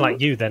weird. That's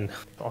like you then,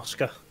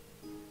 Oscar.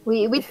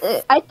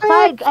 I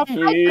tried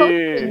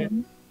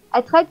coaching.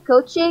 I tried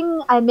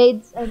coaching. I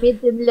made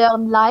them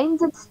learn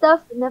lines and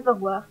stuff. It never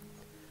worked.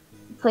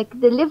 It's like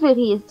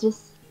delivery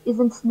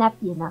isn't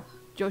snappy enough.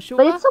 Joshua?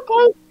 But it's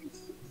okay,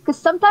 because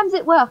sometimes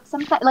it works.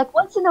 Sometimes, like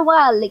once in a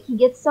while, like he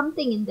gets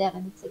something in there,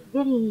 and it's like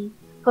very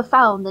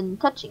profound and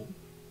touching.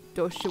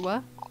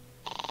 Joshua?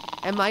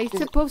 Am I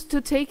supposed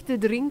to take the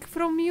drink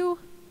from you?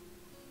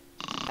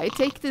 I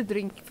take the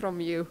drink from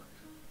you.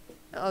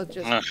 I'll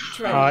just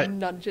try and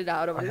nudge it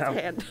out of his have-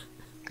 hand.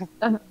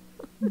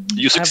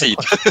 You succeed.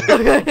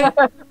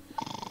 I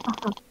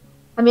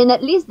mean,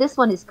 at least this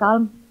one is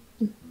calm.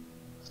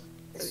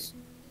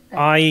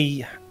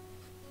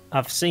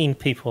 I've seen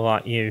people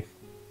like you.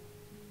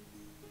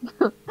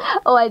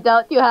 Oh, I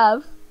doubt you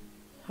have.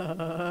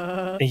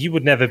 And you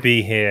would never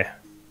be here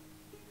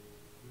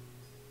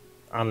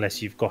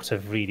unless you've got a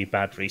really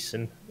bad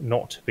reason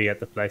not to be at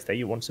the place that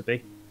you want to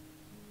be.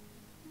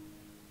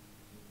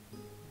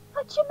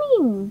 What do you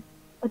mean?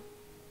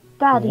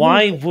 Bad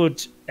Why reason?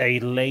 would a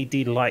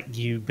lady like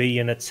you be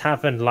in a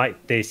tavern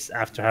like this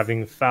after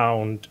having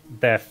found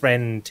their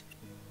friend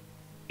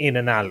in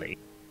an alley?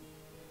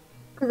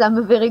 Because I'm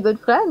a very good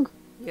friend.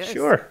 Yes.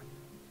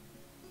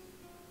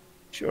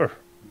 Sure.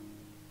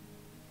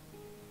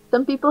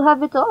 Some people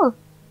have it all.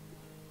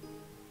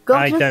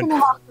 Gorgeous don't. and a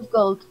heart of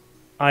gold.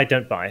 I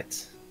don't buy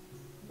it.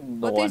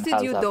 What is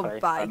it you don't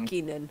buy,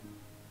 Keenan?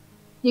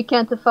 You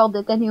can't afford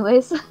it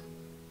anyways.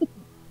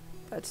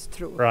 That's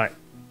true. Right.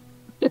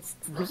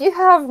 We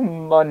have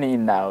money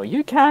now.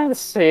 You can't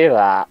say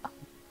that.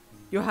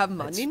 You have It's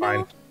money fine.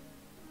 now?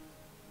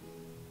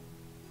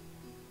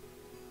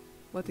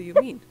 What do you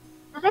mean?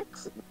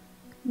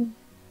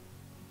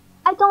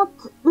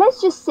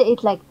 Let's just say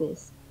it like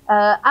this.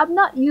 I'm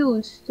not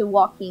used to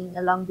walking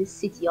along this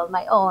city on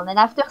my own, and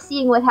after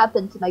seeing what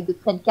happened to my good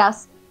friend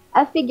Cass,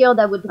 I figured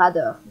I would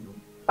rather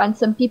find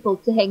some people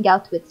to hang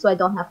out with so I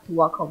don't have to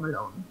walk home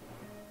alone.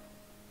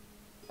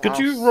 Could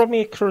you roll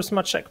me a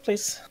charisma check,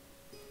 please?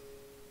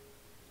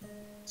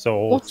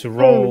 So Yes, to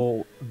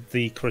roll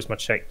the charisma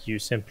check, you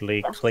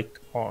simply Yes. click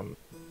on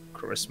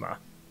charisma,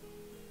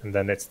 and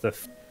then it's the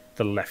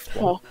left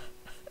one.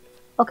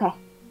 Okay,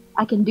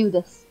 I can do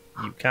this.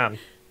 You can.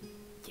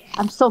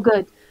 I'm so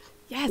good.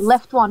 Yes.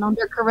 Left one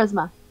under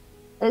charisma.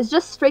 It's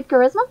just straight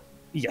charisma?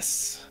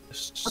 Yes.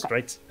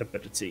 Straight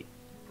ability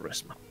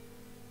charisma.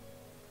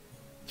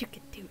 You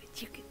can do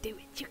it. You can do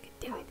it. You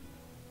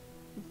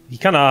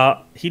can do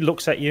it. He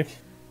looks at you.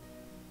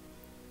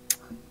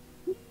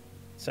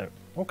 So,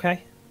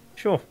 okay.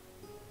 Sure.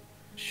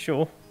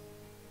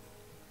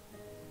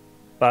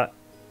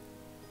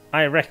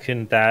 I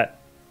reckon that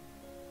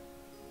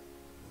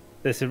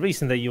there's a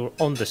reason that you're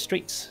on the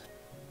streets.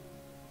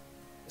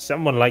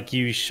 Someone like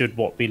you should,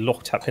 be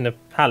locked up in a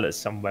palace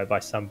somewhere by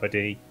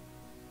somebody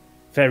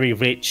very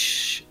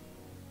rich,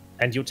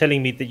 and you're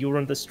telling me that you're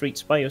on the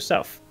streets by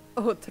yourself.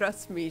 Oh,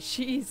 trust me,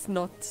 she's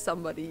not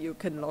somebody you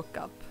can lock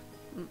up.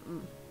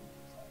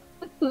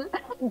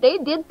 They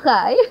did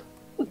try.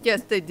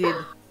 Yes, they did.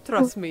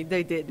 Trust me,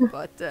 they did,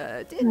 but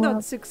did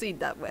not succeed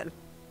that well.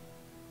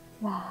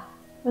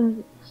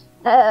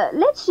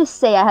 Let's just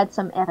say I had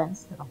some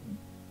errands to run.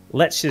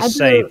 Let's just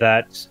say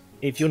that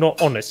if you're not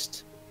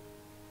honest,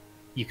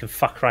 you can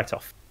fuck right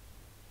off.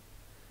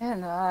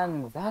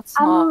 And that's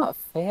not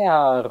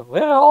fair.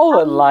 We're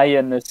all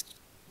lions.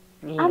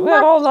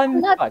 We're all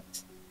lions.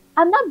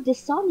 I'm not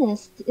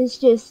dishonest. It's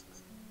just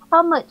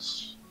how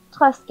much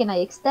trust can I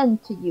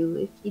extend to you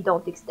if you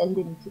don't extend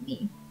any to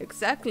me?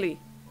 Exactly.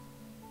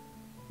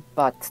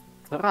 But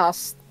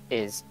trust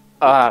is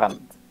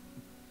earned.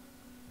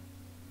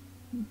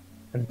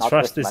 And Not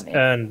trust with is money.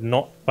 earned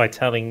not by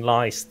telling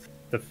lies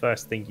the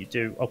first thing you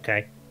do.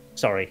 Okay.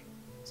 Sorry.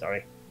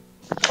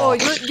 Oh,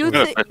 you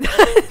think...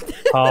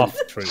 Half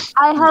truth.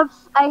 I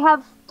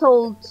have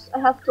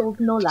told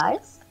no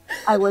lies.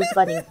 I was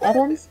running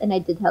errands and I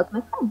did help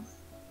my friends.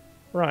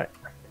 Right.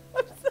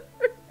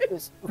 You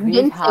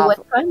didn't say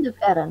what kind of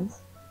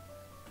errands.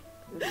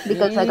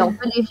 Because I don't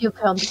believe you've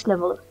earned this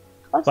level of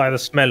trust. By the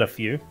smell of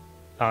you,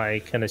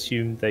 I can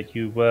assume that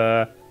you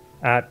were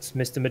at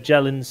Mr.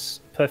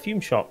 Magellan's perfume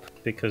shop,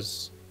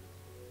 because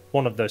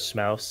one of those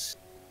smells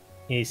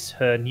is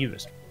her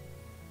newest.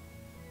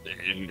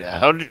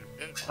 How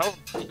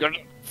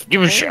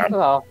give a shit?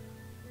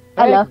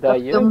 I love You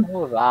perfume.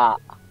 know that.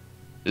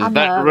 Is I'm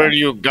that a- where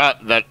you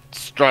got that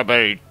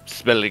strawberry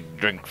smelling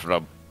drink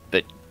from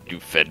that you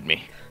fed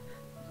me?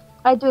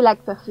 I do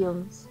like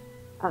perfumes.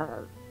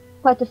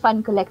 Quite a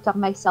fun collector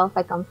myself.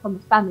 I come from a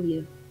family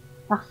of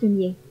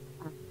parfumiers.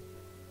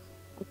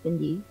 In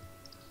the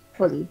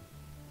Holy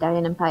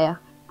Darien Empire.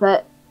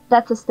 But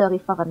that's a story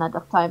for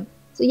another time.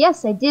 So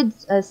yes, I did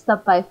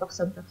stop by for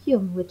some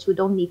perfume, which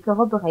would only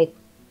corroborate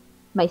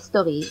my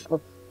story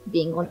of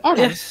being on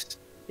errands.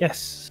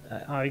 Yes,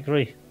 I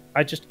agree.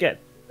 I just get,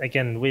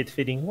 again, weird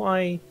feeling,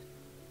 why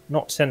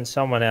not send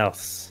someone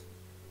else?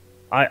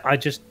 I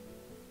just...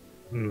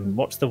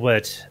 what's the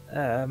word?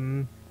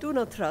 Do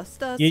not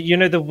trust us. You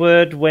know the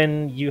word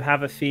when you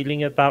have a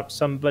feeling about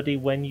somebody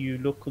when you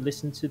look or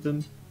listen to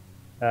them?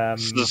 I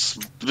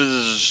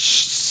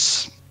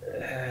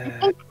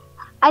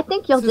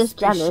think you're just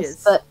jealous,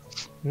 Suspicious. but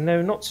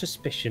No, not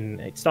suspicion.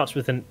 It starts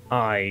with an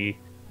I.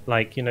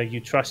 Like, you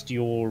trust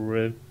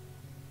your...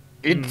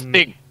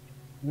 Instinct.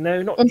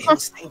 No, not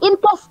instinct.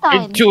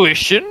 intestine.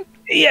 Intuition?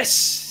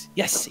 Yes,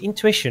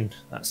 intuition.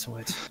 That's the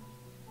word.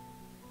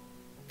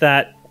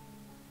 That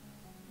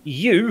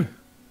you,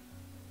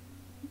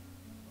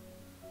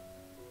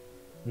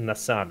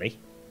 Nasami,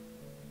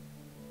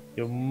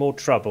 you're more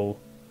trouble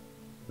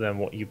than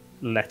what you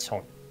let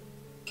on.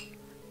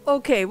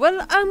 Okay,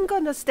 well, I'm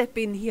gonna step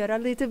in here a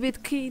little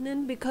bit,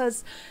 Keenan,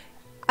 because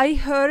I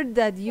heard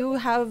that you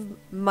have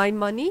my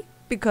money,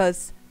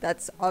 because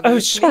that's obviously...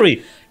 Oh,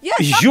 sorry.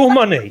 Yes, Your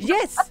money.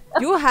 yes,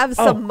 you have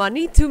some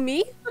money to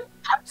me.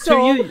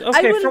 So you- I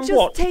okay, will from just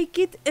what? take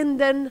it, and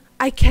then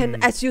I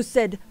can, as you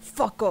said,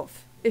 fuck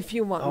off if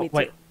you want Oh, me to.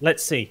 wait,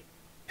 let's see.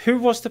 Who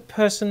was the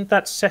person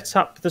that set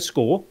up the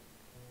score?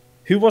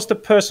 Who was the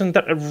person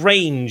that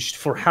arranged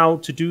for how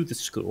to do the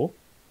score?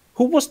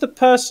 Who was the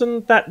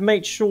person that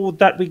made sure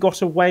that we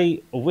got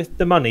away with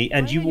the money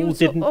and Why you are all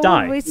didn't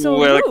die? Always so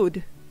Well,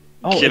 rude.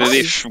 Oh, Kennedy,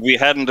 it's- if we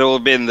hadn't all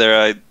been there,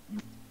 I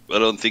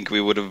don't think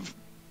we would have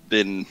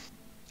been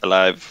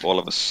alive, all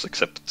of us,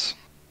 except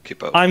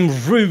Kippo. I'm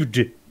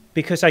rude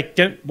because I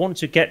don't want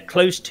to get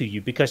close to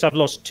you because I've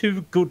lost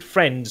 2 good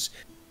friends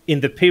in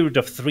the period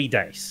of 3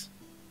 days.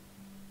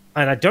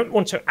 And I don't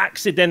want to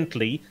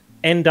accidentally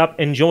end up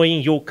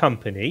enjoying your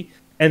company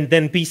and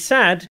then be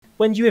sad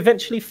when you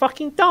eventually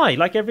fucking die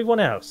like everyone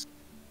else.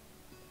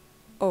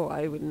 Oh,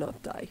 I will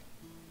not die.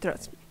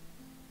 Trust me.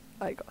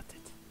 I got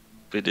it.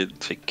 We didn't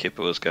think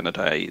Kippo was gonna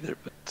die either,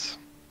 but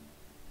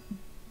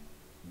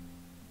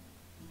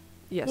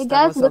Yes, You that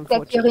guys was look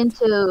like you're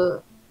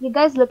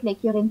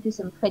unfortunate. into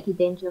some pretty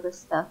dangerous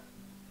stuff.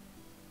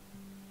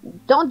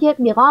 Don't get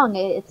me wrong,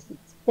 it's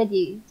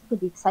pretty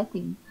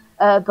exciting.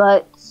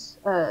 But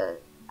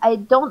I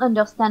don't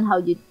understand how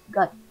you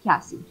got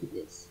cast into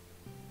this.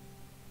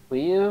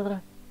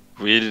 We're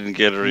we didn't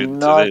get her into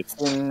not it.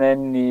 in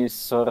any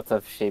sort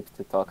of shape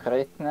to talk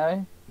right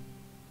now.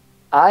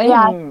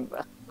 I'm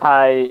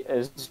high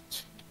as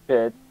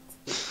shit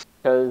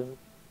because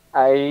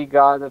I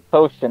got a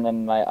potion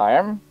in my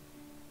arm,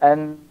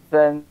 and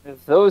then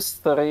those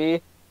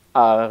 3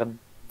 are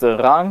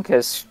drunk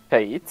as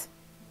fate.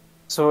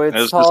 So I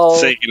it's was all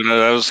just saying,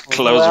 I was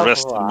close blah,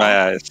 resting blah.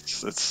 my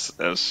eyes.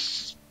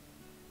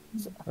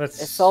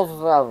 it's all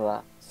blah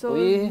blah. So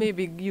we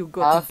maybe you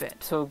go to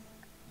bed.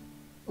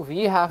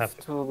 We have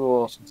to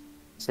go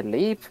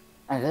sleep,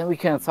 and then we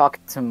can talk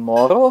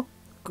tomorrow,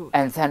 Good.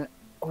 and then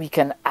we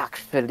can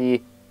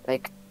actually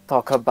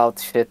talk about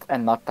shit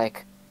and not like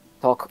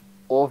talk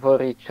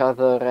over each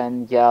other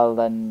and yell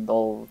and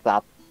all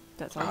that.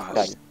 That sounds Ah,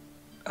 good.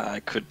 I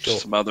could Sure.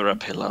 smother a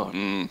pillow.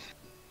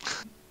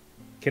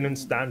 Kinnan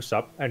stands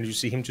up, and you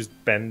see him just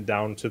bend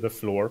down to the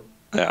floor.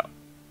 Yeah.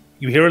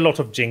 You hear a lot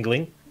of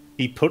jingling.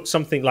 He puts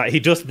something he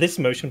does this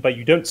motion, but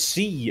you don't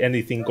see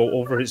anything go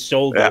over his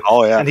shoulder. Yeah.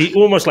 Oh yeah. And he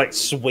almost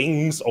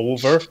swings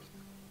over,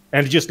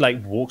 and he just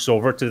walks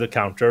over to the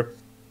counter,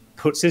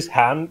 puts his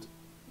hand,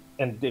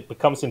 and it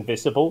becomes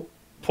invisible.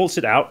 Pulls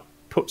it out,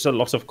 puts a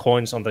lot of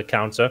coins on the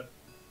counter.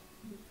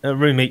 A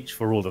room each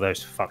for all of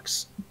those fucks.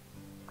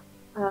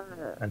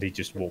 And he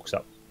just walks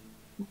up.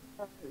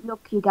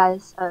 Look, you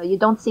guys, you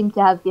don't seem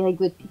to have very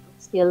good people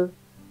skill.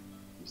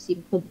 You seem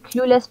pretty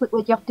clueless with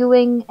what you're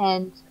doing,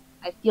 and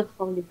I fear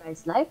for you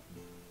guys' life.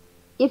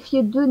 If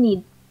you do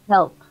need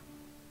help,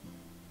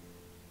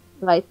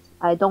 right,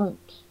 I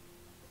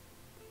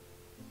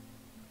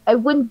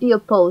wouldn't be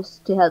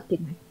opposed to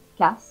helping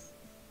Cass.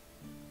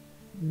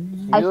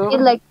 I feel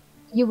like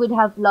you would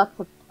have lots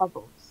of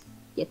troubles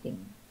getting.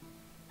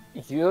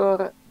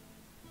 You're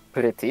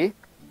pretty,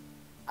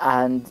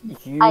 and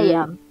you. I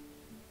am.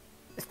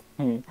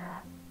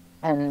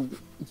 And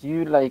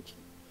you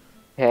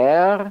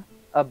care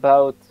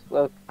about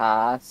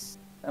Cass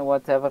and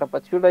whatever,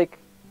 but you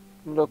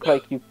look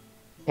like you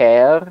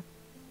care.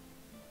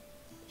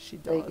 She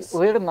does.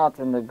 We're not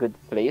in a good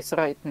place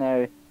right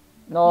now.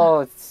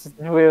 No,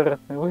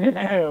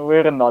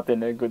 we're not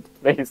in a good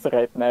place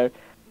right now.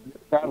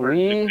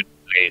 We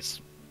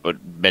Place, but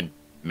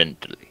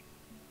mentally.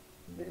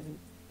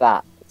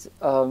 that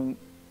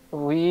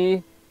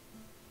we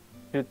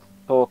should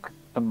talk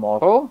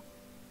tomorrow,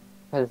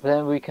 because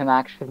then we can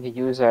actually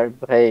use our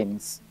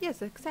brains.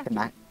 Yes, exactly. Can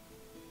I-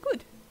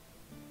 Good.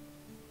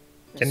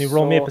 Can you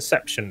roll me a So-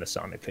 perception,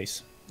 Asani,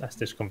 please? As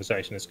this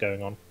conversation is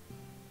going on.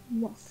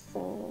 Yes,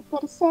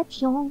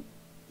 perception.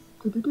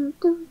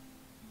 Do-do-do-do.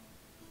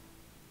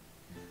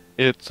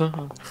 It's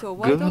a So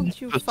why Good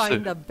don't you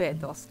find perception. a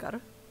bed,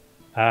 Oscar?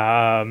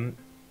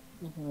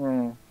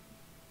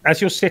 As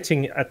you're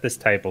sitting at this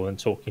table and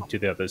talking to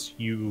the others,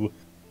 you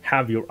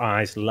have your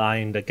eyes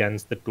lined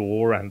against the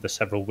door and the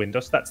several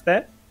windows that's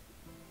there.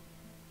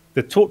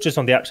 The torches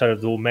on the outside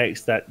of the door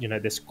makes that,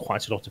 there's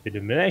quite a lot of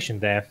illumination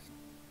there.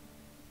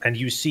 And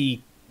you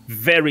see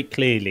very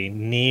clearly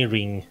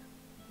nearing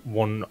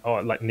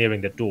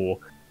nearing the door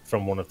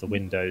from one of the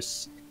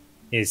windows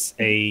is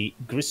a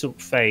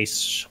grizzled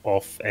face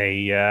of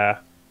a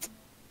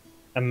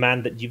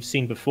man that you've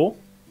seen before,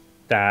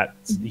 that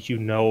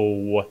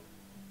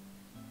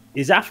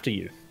is after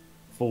you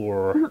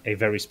for a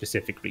very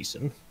specific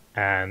reason.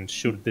 And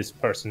should this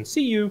person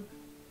see you,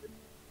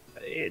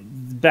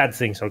 bad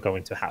things are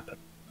going to happen.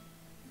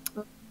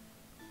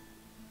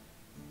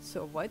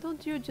 So why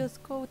don't you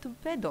just go to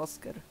bed,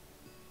 Oscar?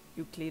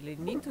 You clearly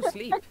need to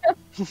sleep.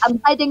 I'm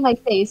hiding my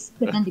face,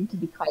 pretending to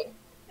be quiet.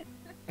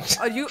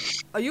 Are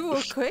you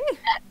okay?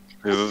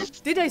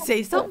 Did I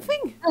say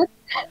something?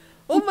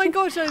 Oh my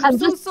gosh, I'm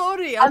so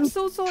sorry. I'm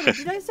so sorry.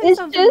 Did I say It's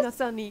something, just-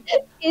 Asani?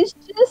 It's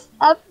just,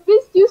 I've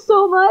missed you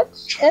so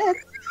much. And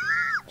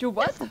You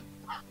what?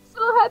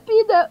 so happy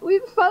that we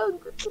found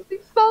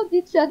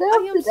each other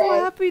I am today. so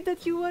happy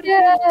that you are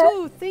Yeah. here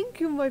too. Thank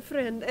you, my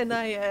friend. And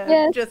I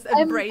Yes, just I'm-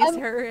 embrace I'm-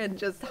 her and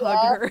just hug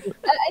Yeah. her.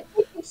 I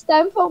think it's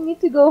time for me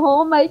to go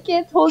home. I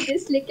can't hold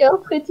this liquor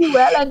pretty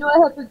well. I know I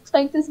haven't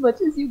drank as much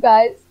as you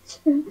guys.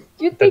 Do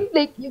you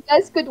think you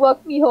guys could walk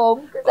me home?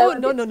 'Cause Oh, I'm a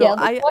no, bit no, no.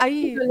 scared of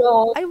walking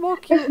alone. I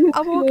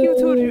walk you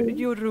to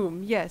your room.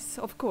 Yes,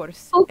 of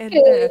course. Okay,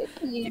 And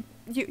please.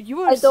 you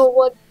are I don't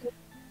want to.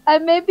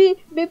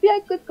 Maybe I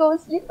could go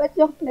sleep at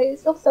your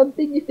place or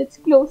something if it's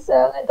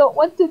closer. I don't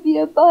want to be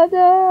a bother.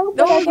 No,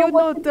 but I don't you're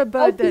want not to a be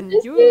out burden. in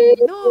the You street.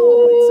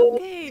 no, it's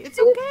okay. It's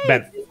okay.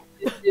 Ben,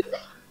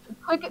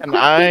 And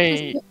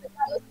I-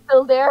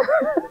 Still there.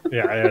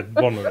 yeah,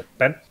 1 minute.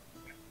 Ben?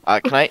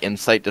 Can I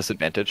insight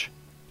disadvantage?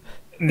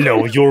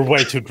 No, you're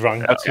way too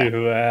drunk Okay.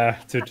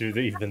 to do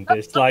even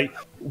this.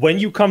 When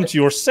you come to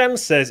your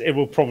senses, it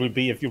will probably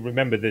be, if you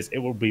remember this, it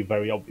will be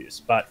very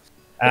obvious. But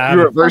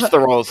You reverse the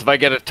roles. If I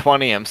get a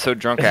 20, I'm so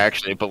drunk I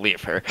actually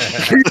believe her.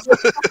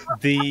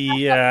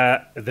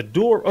 the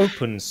door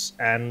opens,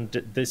 and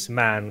this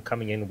man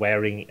coming in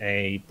wearing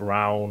a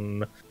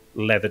brown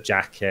leather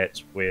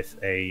jacket with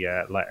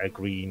a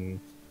green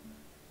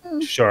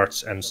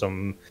shirt and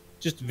some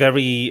just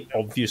very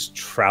obvious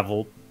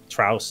travel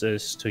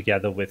trousers,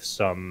 together with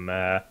some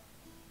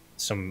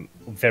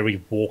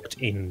very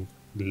walked-in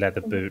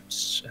leather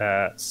boots,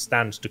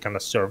 stands to kind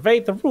of survey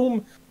the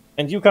room,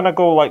 and you kind of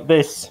go like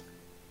this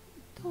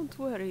Don't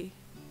worry.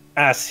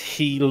 as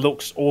he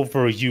looks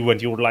over you, and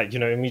you're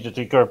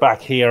immediately go back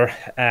here,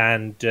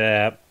 and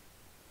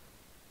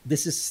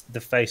this is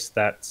the face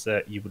that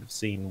you would have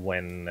seen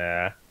when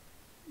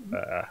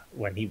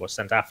he was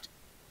sent after,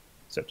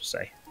 so to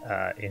say.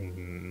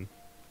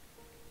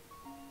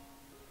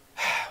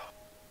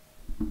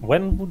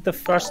 When would the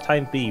first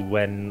time be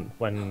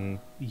when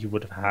you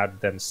would have had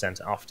them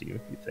sent after you,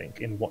 you think?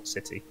 In what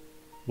city?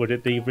 Would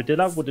it be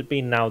Radilla? Would it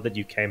be now that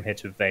you came here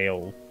to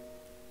Vale?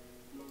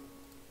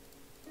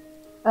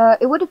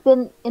 It would have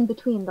been in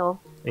between, though.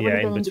 It would Yeah,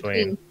 have been in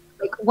between.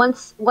 Like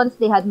once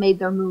they had made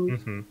their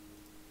move, Hmm.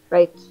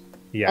 right?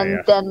 Yeah, And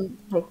yeah. then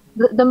like,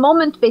 the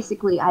moment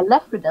basically I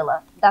left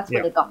Radilla, that's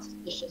when Yeah. it got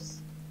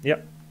suspicious.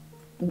 Yep.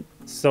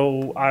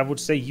 So I would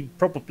say you've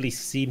probably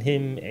seen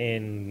him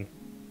in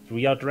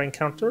 3 other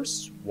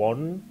encounters.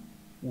 One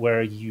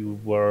where you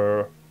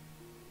were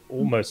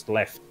almost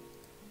left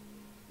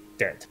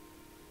dead,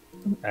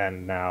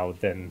 and now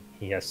then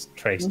he has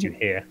traced you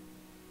here.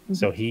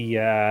 So he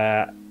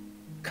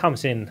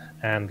comes in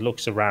and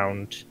looks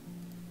around,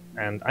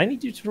 and I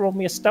need you to roll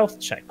me a stealth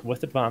check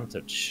with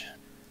advantage.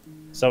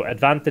 So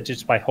advantage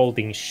is by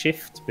holding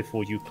shift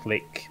before you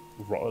click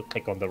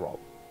on the roll.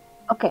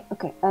 Okay.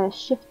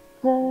 Shift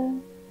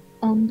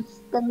and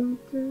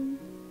stealth.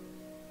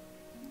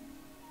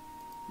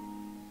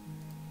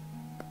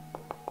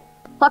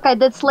 Fuck! I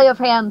did Slay of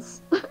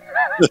Hands.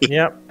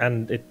 Yeah,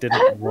 and it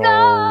didn't roll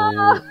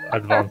No!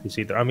 advantage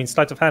either. I mean,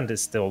 sleight of hand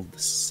is still the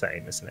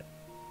same, isn't it?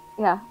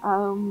 Yeah.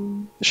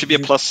 There should be a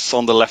plus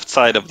on the left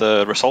side of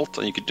the result,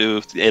 and you could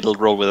do the it'll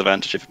roll with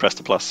advantage if you press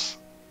the plus.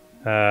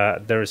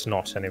 There is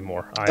not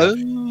anymore. I Oh have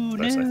no!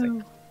 those, I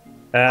think.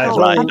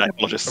 Right,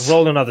 apologies.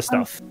 Roll another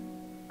stuff.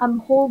 I'm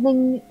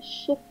holding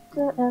shift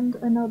and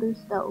another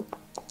stealth.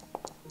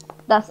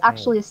 That's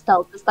actually a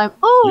stealth this time.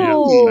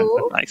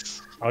 Oh,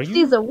 Nice. Are you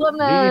she's a really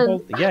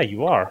woman. Yeah,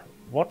 you are.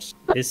 What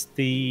is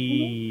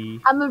the...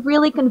 I'm a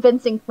really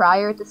convincing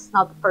crier. This is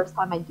not the first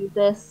time I do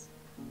this.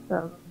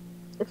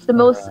 It's the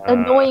most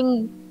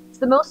annoying. It's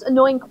the most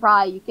annoying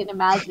cry you can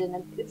imagine,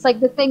 and it's like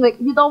the thing. Like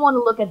you don't want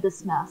to look at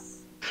this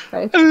mess,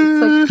 right?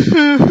 It's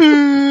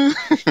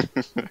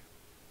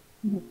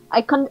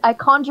like I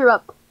conjure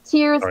up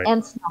tears Sorry.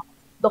 and snot,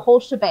 the whole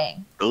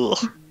shebang. Ugh.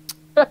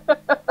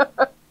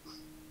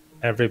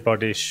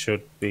 Everybody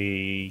should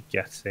be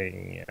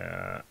getting...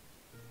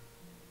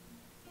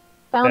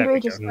 Foundry there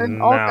just we go.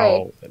 turned all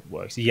gray. Now it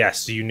works.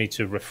 Yes, you need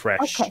to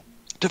refresh. Okay.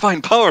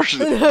 Divine power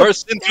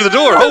burst in through the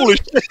door. Holy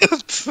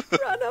shit!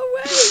 Run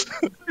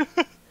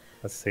away!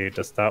 Let's see,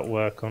 does that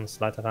work on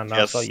sleight of hand now?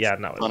 Yes. So, yeah,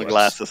 now it On works.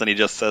 glasses, and he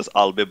just says,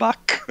 "I'll be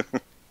back."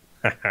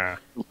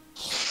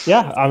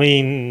 Yeah, I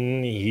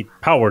mean, he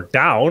powered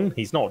down.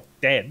 He's not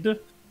dead.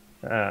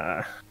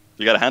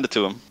 You gotta hand it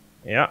to him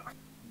Yeah,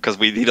 because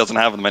he doesn't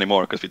have them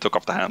anymore because we took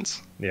off the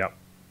hands. yeah.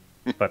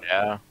 But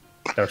Yeah.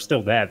 they're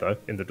still there, though,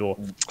 in the door.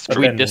 But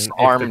We then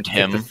disarmed if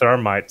him. the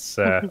thermites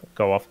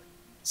go off.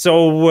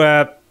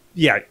 So,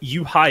 yeah,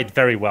 you hide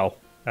very well.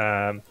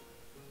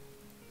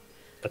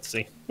 Let's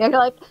see. Yeah, you're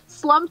like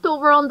slumped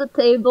over on the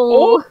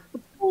table,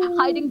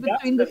 hiding that's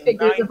between the a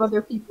figures nice- of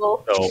other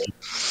people. So,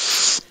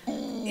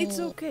 It's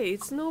okay.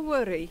 It's no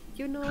worry.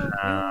 You know,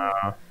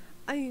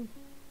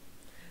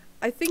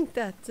 I think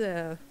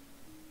that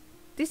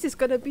this is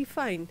gonna be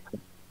fine.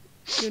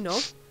 You know.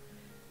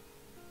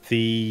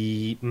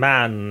 the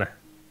man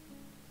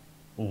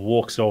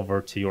walks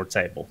over to your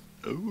table.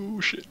 Oh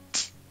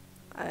shit!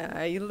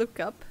 I look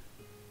up.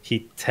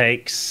 He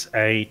takes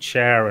a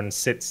chair and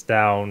sits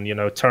down,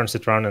 turns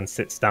it around and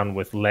sits down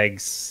with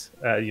legs,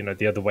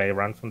 the other way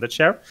around from the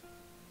chair.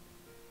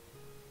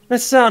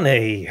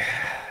 Masani,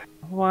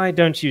 why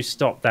don't you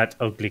stop that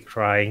ugly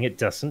crying? It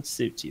doesn't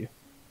suit you.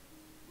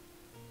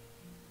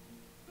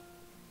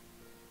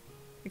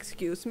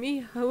 Excuse me.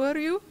 How are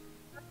you?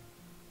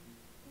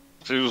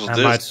 Who's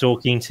Am I this?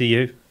 talking to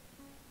you?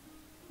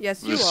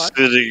 Yes, you We're are.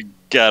 sitting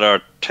at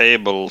our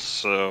table,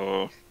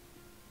 so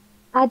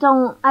I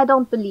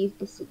don't believe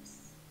this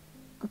is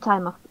the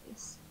time of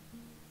this.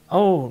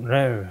 Oh,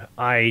 no.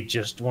 I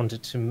just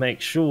wanted to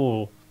make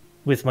sure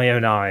with my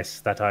own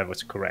eyes that I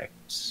was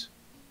correct.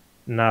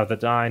 Now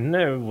that I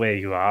know where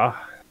you are,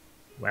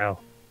 well,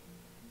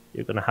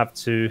 you're gonna have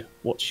to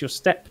watch your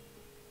step.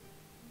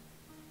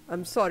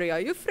 I'm sorry. Are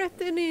you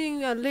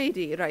threatening a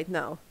lady right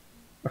now?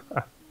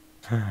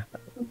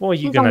 What are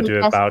you He's gonna only do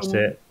about jesting.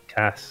 it,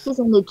 Cass? He's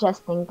only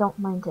jesting. Don't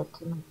mind it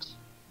too much.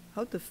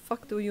 How the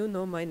fuck do you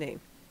know my name?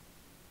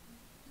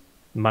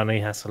 Money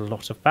has a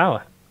lot of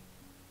power.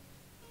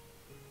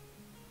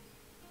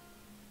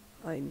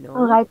 I know.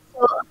 All right.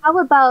 So how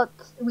about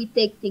we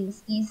take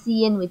things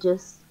easy and we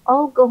just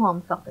all go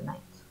home for the night?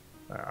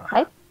 Ah,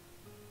 Right?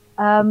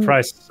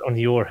 price on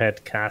your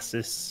head, Cass,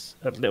 is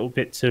a little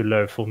bit too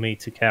low for me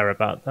to care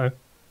about, though.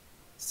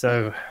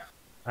 So,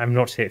 I'm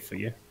not here for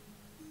you.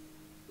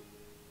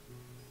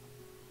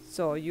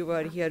 So you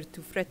are here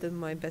to threaten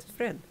my best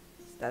friend?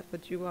 Is that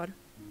what you are?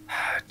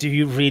 Do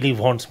you really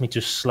want me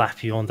to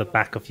slap you on the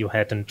back of your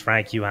head and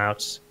drag you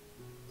out?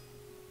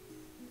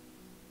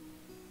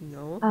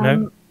 No.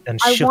 No? Then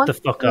I shut want the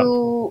fuck up.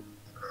 to.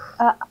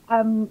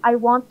 I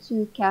want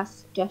to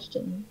cast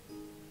suggestion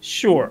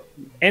Sure.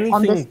 this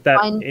Anything that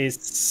fine-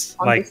 is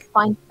on like this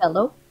fine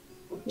fellow.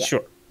 Yeah.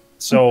 sure.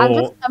 So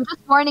I'm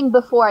just warning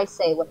before I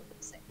say what I'm going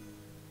to say.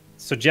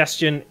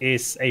 suggestion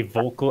is a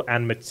vocal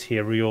and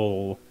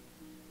material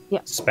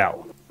Yeah.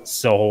 spell.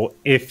 So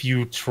if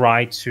you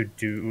try to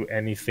do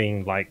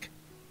anything, like,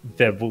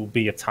 there will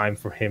be a time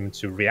for him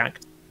to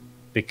react,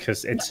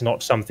 because it's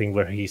not something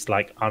where he's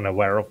like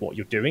unaware of what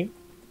you're doing.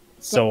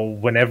 So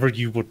whenever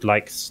you would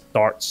like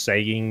start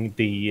saying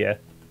the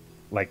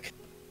like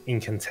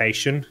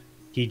incantation,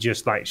 he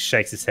just like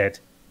shakes his head.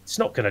 It's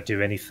not going to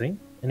do anything.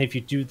 And if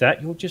you do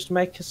that, you'll just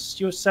make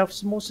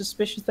yourself more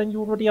suspicious than you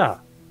already are.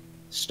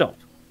 Stop.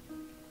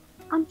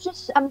 I'm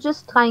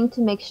just trying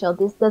to make sure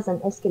this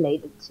doesn't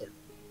escalate into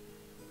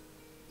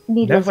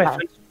needless No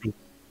violence. offense.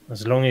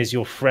 As long as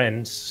your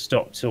friends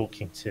stop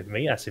talking to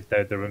me as if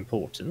they're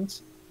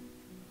important,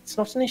 it's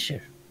not an issue.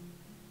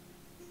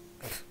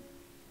 It's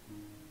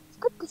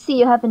good to see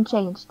you haven't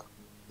changed.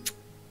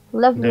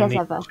 Lovely No as need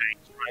to ever.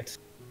 change, right?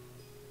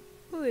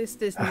 Who is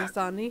this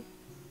Nisani?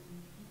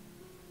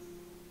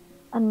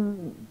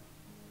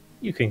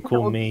 You can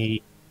call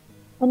me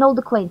An old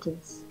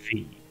acquaintance.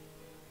 V.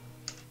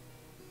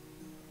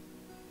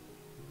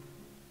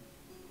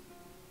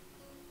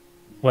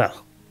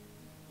 Well,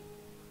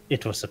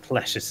 it was a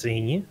pleasure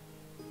seeing you.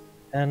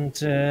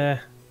 And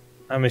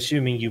I'm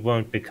assuming you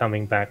won't be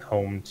coming back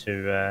home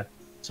to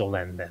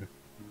Zolan then.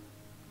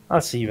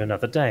 I'll see you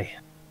another day.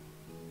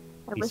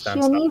 I He wish you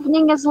stands an up.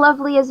 evening as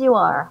lovely as you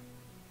are.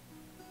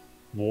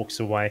 Walks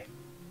away.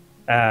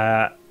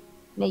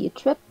 May you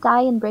trip,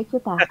 die, and break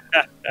your back.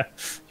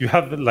 You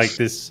have like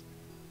this,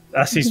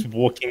 as he's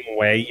walking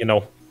away,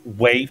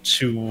 wave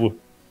to...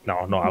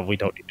 No, we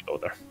don't need to go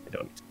there. We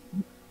don't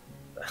need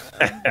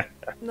to.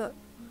 No,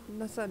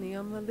 Nisani,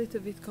 I'm a little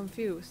bit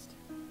confused.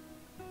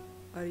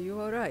 Are you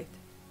alright?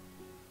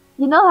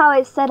 You know how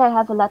I said I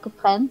have a lot of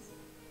friends?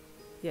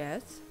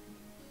 Yes.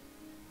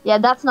 Yeah,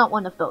 that's not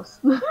one of those.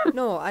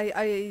 No,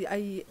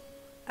 I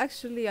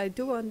actually I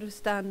do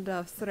understand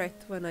a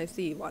threat when I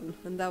see one,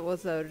 and that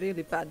was a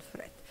really bad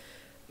threat.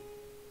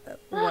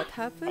 What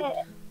happened?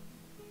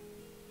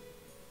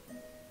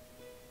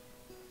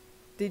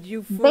 Did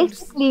you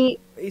Basically,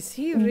 Is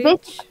he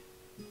rich?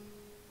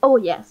 Oh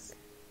yes.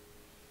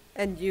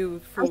 And you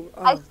fool?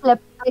 I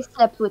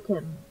slept with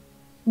him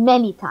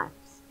many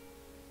times.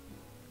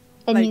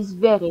 And Like- he's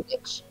very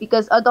rich,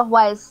 because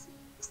otherwise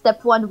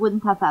step one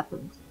wouldn't have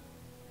happened.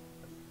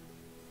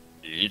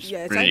 It's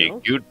Yes, I pretty know.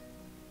 cute.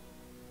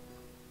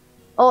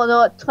 Oh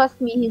no,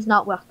 trust me, he's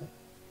not worth it.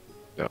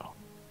 No.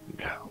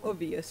 No.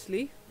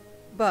 Obviously.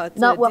 But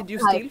Not did what you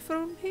type. steal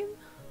from him?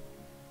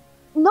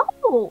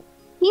 No!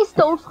 He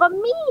stole from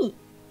me!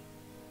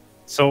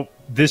 So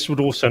this would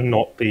also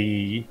not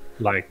be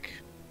like,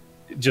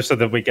 just so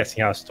that we're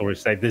getting our story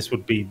straight, this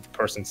would be the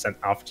person sent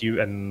after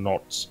you and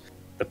not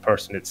the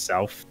person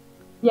itself.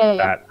 Yeah.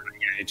 That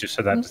just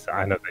so that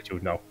I know that you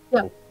know.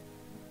 Yeah. Cool.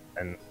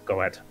 And go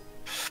ahead.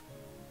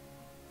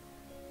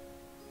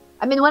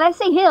 I mean, when I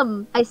say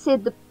him, I say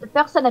the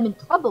person I'm in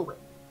trouble with.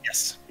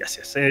 Yes.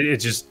 It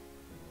just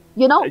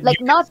You know, You like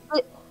can-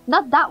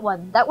 not that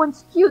one. That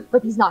one's cute,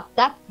 but he's not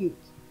that cute.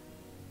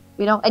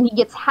 You know, and he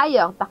gets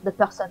hired by the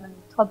person I'm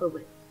in trouble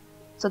with.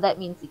 So that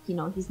means,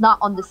 like, he's not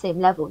on the same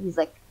level. He's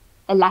like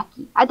a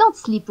lackey. I don't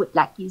sleep with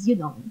lackeys, you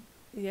know me.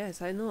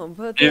 Yes, I know,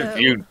 but If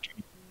you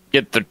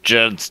get the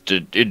chance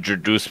to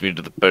introduce me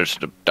to the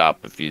person up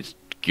top, if he's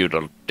cute,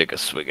 I'll take a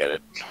swing at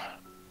it.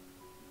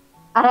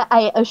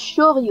 I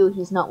assure you,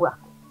 he's not worth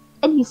it.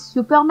 And he's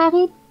super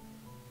married.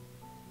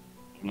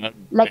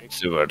 Like,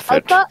 Thanks, worth I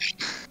it.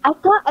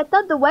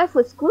 thought the wife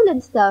was cool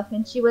and stuff,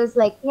 and she was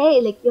like, "Hey,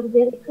 like you're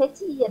very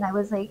pretty," and I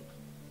was like,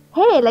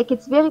 "Hey, like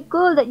it's very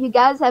cool that you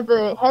guys have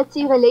a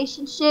healthy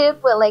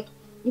relationship where like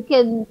you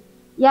can."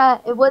 Yeah,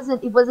 it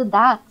wasn't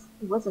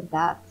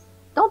that.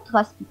 Don't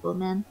trust people,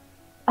 man.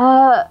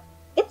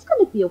 It's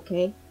gonna be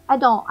okay. I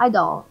don't.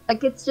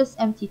 Like it's just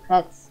empty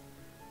threats.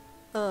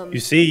 you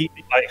see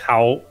like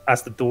how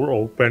as the door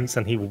opens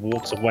and he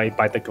walks away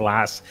by the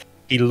glass,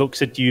 he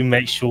looks at you,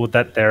 makes sure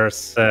that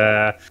there's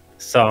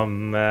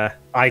some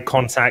eye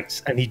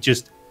contact, and he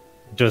just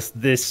does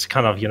this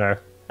kind of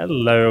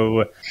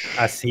hello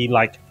as he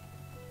like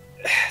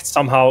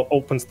somehow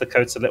opens the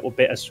coats a little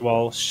bit as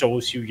well,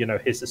 shows you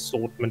his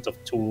assortment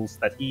of tools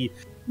that he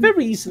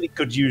very easily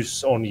could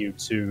use on you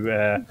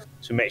to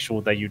make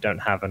sure that you don't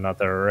have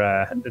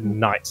another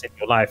night in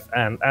your life.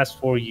 And as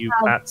for you,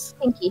 Wow. Pat,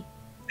 Thank you.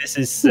 this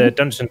is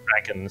Dungeons and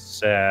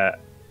Dragons.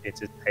 It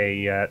is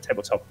a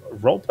tabletop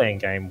role-playing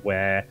game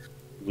where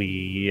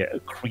we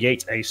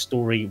create a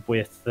story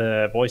with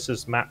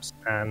voices, maps,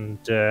 and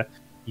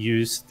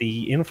use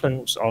the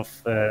influence of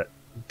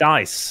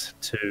dice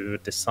to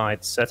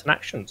decide certain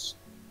actions.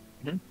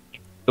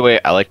 The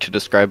way I like to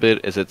describe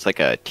it is it's like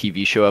a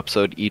TV show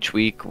episode each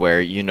week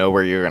where you know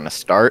where you're going to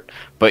start,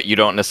 but you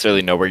don't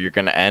necessarily know where you're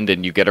going to end,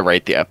 and you get to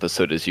write the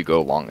episode as you go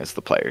along as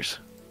the players.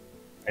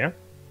 Yeah.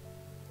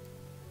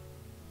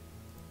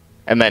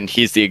 And then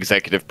he's the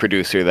executive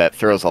producer that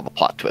throws all the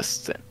plot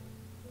twists in.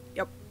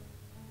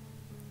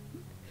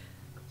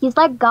 He's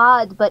like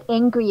God, but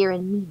angrier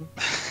and meaner.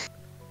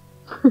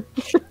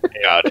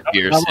 God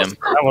hears him.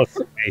 That was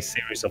a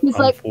series of He's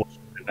like- unfortunate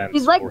events.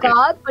 He's like for him.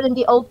 God, but in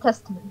the Old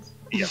Testament.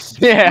 Yes.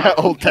 Yeah,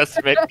 Old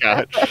Testament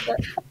God.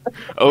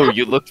 Oh,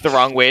 you looked the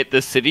wrong way at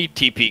the city?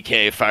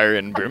 TPK, fire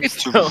and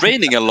It's brimstone.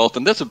 raining a lot,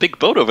 and there's a big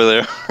boat over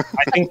there.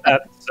 I think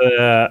that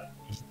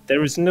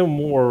there is no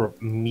more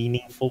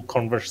meaningful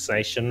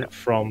conversation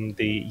from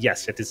the.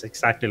 Yes, it is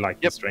exactly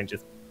like the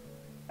strangers.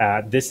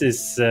 This is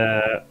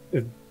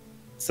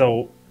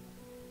so.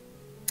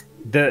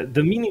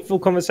 The meaningful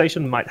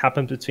conversation might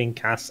happen between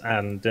Cass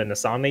and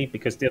Nasani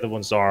because the other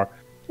ones are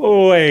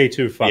way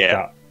too fucked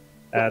up.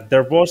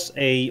 There was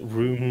a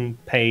room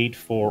paid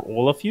for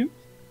all of you,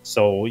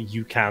 so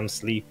you can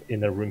sleep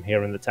in a room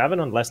here in the tavern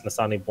unless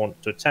Nasani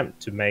wants to attempt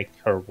to make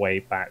her way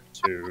back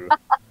to.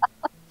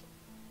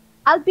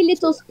 I'll be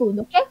little spoon,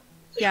 okay?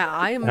 Yeah,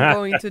 I am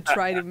going to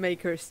try to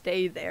make her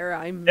stay there.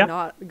 I'm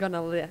not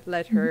gonna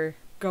let her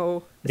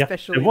go.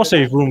 Especially there was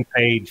a room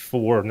paid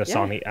for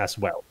Nasani as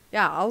well.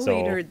 Yeah, I'll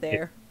lead her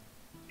there.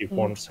 If she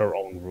wants her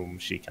own room,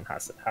 she can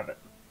have it.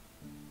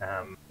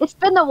 It's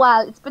been a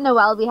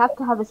while. We have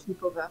to have a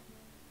sleepover.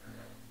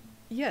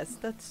 Yes,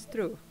 that's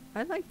true.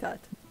 I like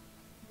that.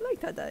 I like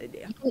that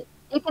idea.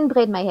 You can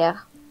braid my hair.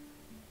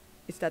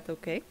 Is that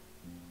okay?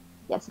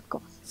 Yes, of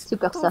course.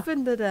 Super It's soft.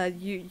 often that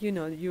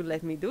you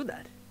let me do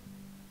that.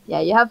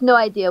 Yeah, you have no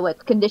idea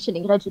what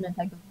conditioning regimen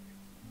I go through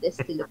this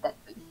to look that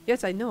good.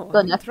 Yes, I know. Don't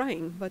I'm know.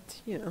 trying,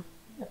 but you know.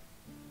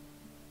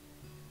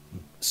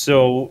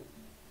 So,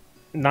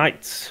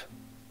 night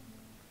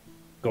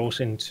goes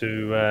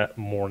into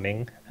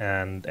morning,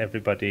 and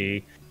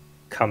everybody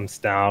comes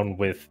down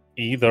with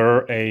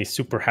either a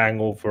super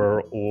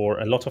hangover or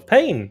a lot of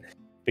pain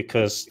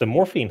because the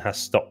morphine has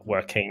stopped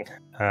working.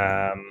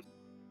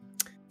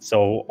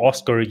 So,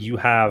 Oscar, you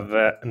have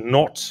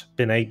not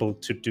been able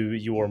to do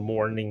your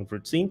morning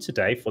routine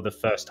today for the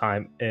first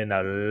time in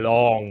a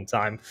long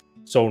time.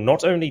 So,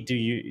 not only do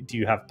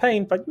you have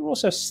pain, but you're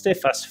also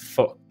stiff as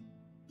fuck.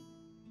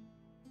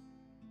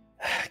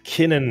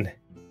 Kinnan,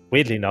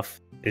 weirdly enough,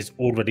 is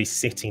already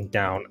sitting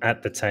down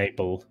at the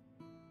table,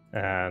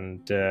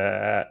 and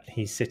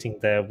he's sitting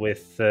there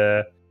with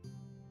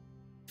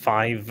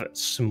 5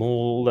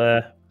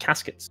 small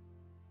caskets.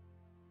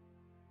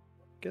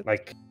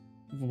 Like,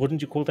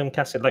 wouldn't you call them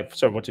caskets? Like,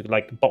 sorry, what do you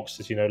like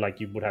boxes? You know, like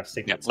you would have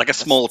cigarettes. Like a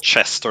small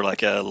chest or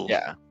like a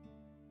Yeah.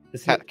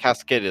 Is it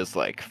Casket is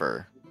like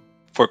for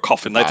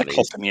coffin, like a bodies.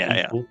 coffin.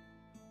 Yeah.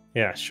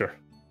 Yeah, sure.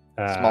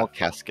 small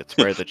caskets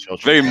where the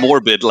children. Very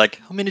morbid. Like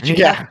how many?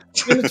 Yeah.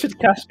 Casket.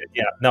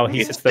 Yeah. No, he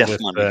It's sits there death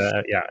with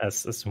money. a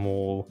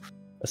small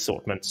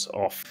assortment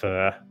of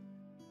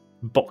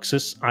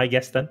boxes, I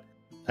guess. Then.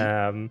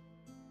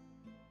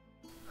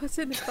 What's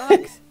in the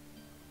box?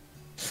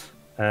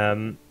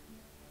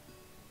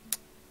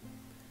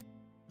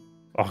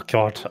 Oh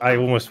god, I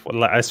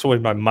saw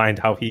in my mind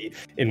how he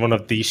in one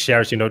of these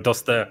shares,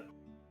 does the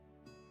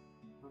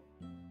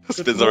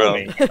Spins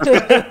around.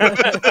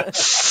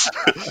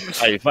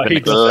 But he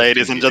does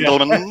Ladies and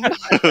gentlemen.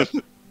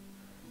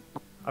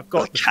 I've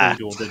got the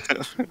food ordered.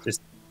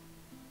 Just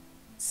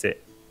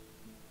sit.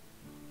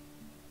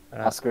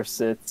 Oscar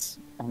sits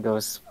and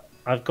goes,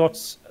 I've got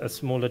a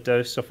smaller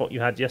dose of what you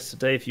had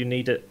yesterday if you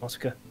need it,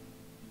 Oscar.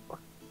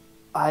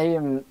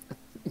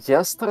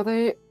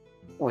 yesterday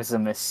was a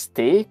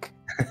mistake.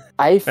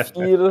 I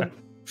feel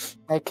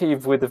like I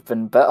would have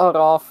been better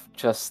off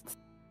just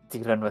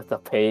dealing with the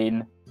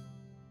pain.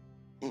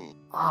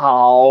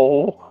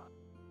 Ow.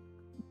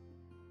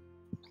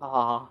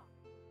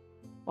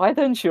 Why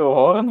didn't you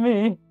warn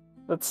me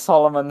that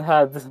Solomon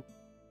had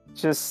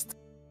just...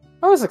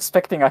 I was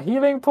expecting a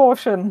healing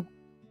potion,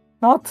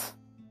 not...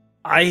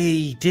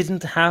 I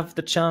didn't have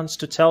the chance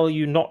to tell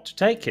you not to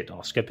take it,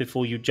 Oscar,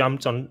 before you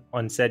jumped on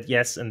and said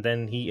yes, and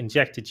then he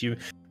injected you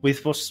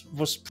with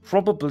was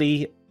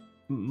probably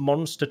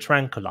monster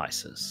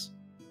tranquilizers.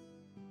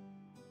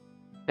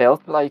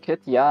 Felt like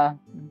it, yeah.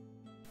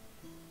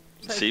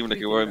 Seemed like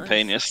you were in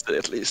pain yesterday,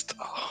 at least.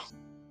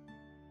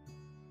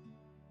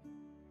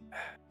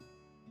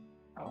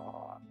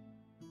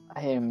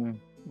 I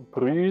am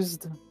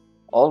bruised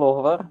all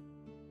over,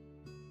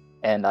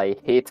 and I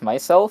hate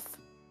myself.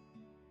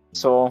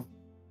 So,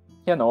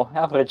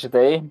 average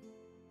day.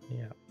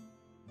 Yeah.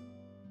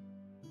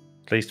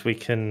 At least we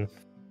can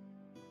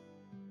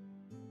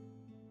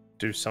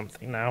do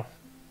something now.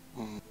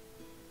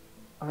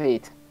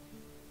 Wait,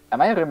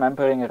 am I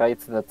remembering right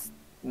that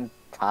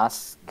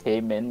Cass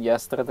came in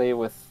yesterday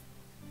with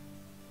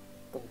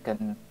like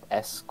an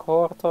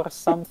escort or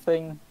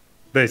something?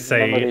 They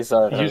say, Memories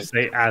are- you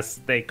say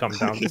as they come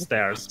down the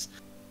stairs.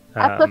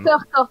 I prefer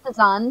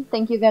courtesan,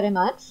 thank you very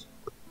much.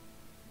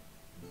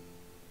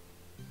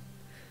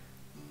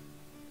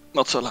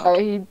 Not so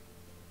loud.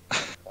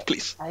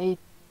 Please. I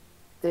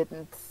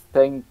didn't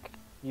think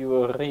you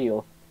were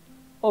real.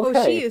 Oh,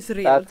 Okay, she is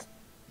real. that-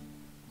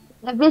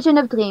 A vision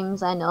of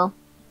dreams, I know.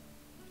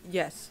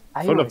 Yes.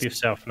 I Full of was-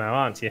 yourself now,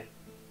 aren't you?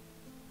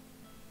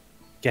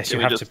 Guess Yeah, you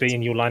we have just- to be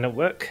in your line of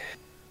work.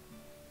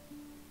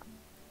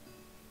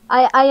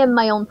 I am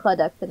my own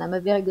product, and I'm a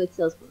very good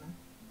saleswoman.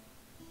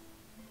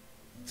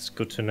 It's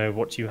good to know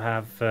what you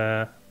have,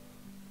 doesn't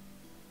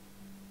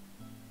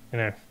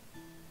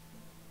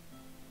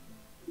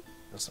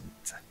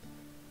matter.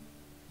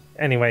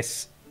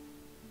 Anyways,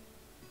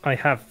 I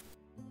have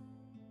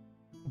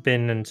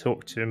been and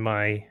talked to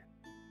my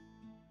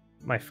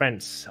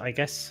friends, I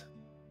guess.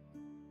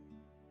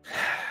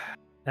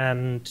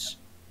 and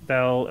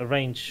they'll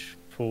arrange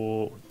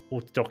for all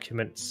the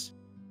documents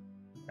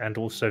and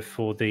also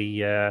for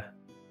the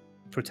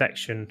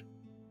protection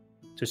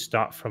to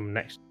start from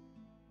next.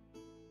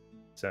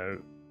 So,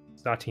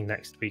 starting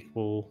next week,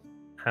 we'll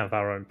have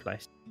our own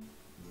place.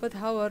 But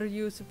how are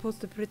you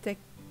supposed to protect?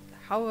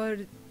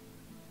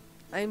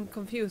 I'm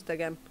confused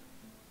again.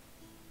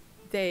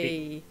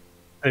 The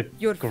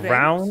Your friends?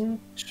 ground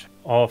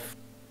of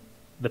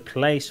the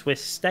place we're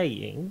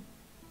staying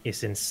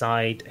is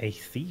inside a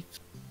Thieves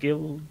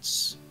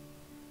Guild's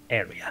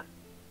area.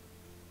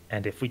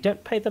 And if we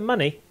don't pay the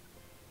money,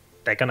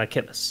 they're gonna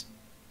kill us.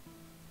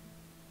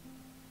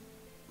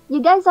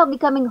 You guys are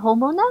becoming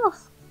homo now?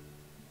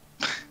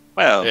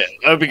 Well,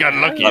 we got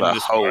lucky Not in a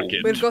this home.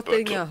 market. We're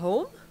getting a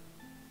home?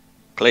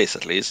 place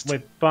at least.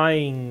 We're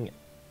buying...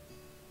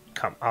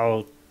 Come,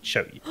 I'll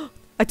show you.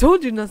 I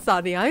told you,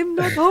 Nasani, I'm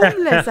not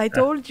homeless, I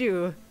told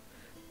you.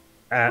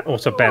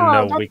 Also, Ben, Oh,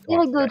 no, that's we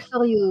very can't. good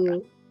for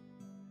you.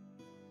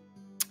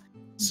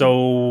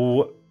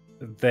 So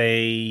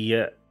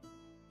they,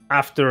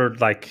 after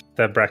like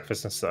their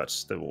breakfast and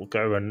such, they will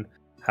go and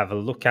have a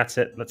look at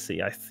it. Let's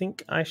see. I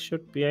think I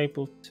should be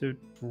able to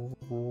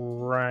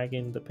drag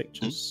in the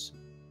pictures.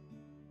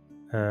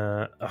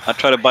 I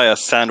try to buy a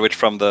sandwich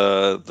from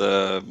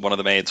the one of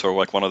the maids or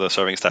like one of the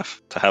serving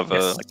staff to have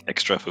Yes. like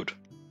extra food.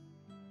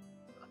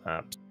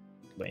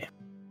 Absolutely.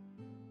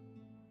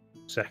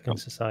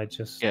 Seconds aside,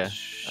 just Yeah.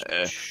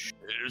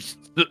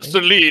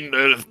 Celine,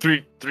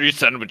 three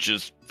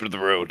sandwiches for the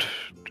road.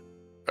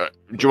 Do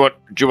you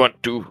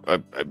want two?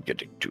 I'm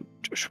getting two,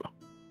 Joshua.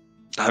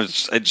 I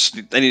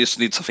just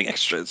need something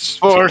extra. It's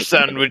Four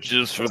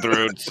sandwiches for the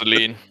road,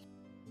 Celine.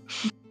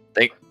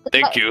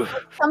 Thank you.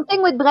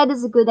 Something with bread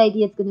is a good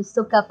idea. It's gonna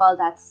soak up all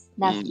that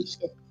nasty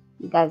shit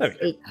you guys Okay.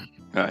 ate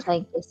Right.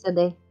 like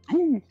yesterday.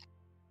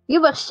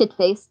 You were shit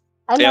faced.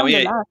 I Yeah, learned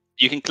yeah. a lot.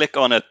 You can click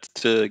on it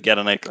to get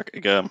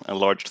a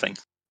large thing.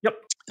 Yep.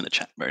 In the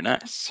chat. Very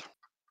nice.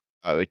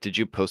 Oh, wait, did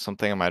you post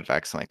something? I might have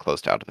accidentally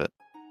closed out of it.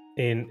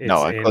 it's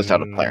I closed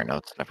out of in player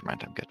notes. Never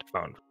mind, I'm good.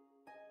 Found.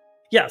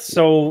 Yeah,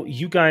 so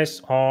you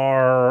guys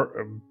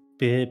are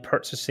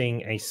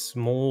purchasing a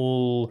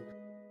small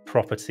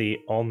property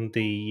on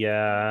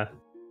the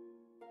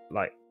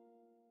like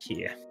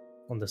here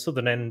on the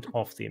southern end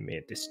of the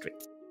Emir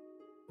district.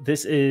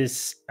 This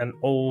is an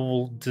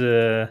old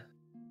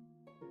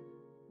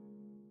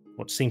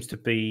what seems to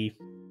be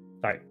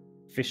like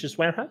Fisher's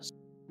warehouse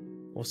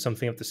or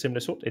something of the similar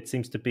sort. It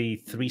seems to be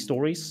 3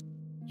 stories.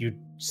 You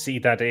see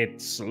that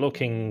it's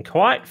looking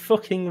quite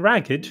fucking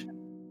ragged,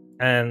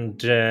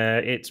 and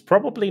it's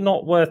probably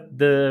not worth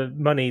the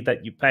money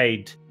that you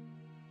paid,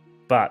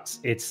 but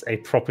it's a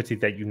property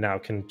that you now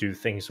can do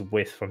things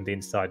with from the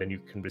inside, and you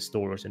can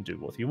restore it and do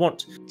what you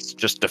want. It's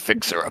just a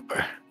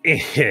fixer-upper.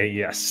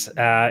 Yes,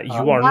 you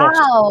are not.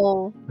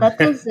 Wow, that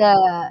is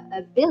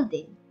a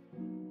building.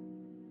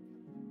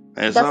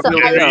 It's That's not the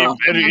really highest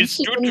very and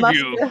astute chicken of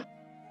you. muster.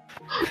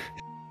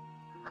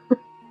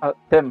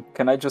 Tim,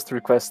 can I just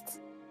request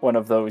one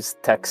of those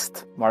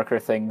text marker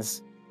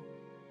things?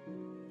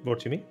 What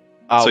do you mean?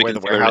 Oh, So you where can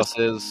the figure it warehouse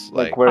is?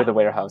 Like where the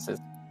warehouse is.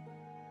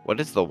 What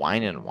is the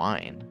wine and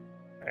wine?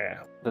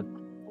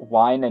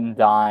 Wine and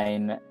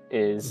Dine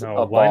is No,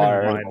 a Wine and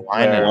bar Wine.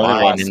 Wine and where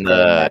Wine Oscar in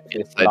the met with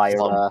inside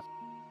slum. Lyra.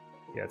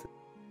 Yeah,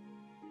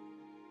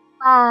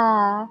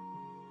 Ah,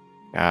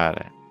 Got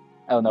it.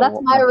 Oh no, that's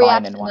my Wine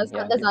reaction. and Wine. That's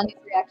Yeah, not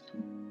Lasagna's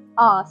reaction.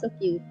 Aw, so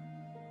cute.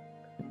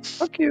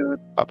 So cute.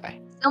 Bye-bye.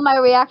 Still my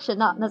reaction,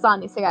 not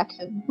Nazani's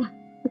reaction.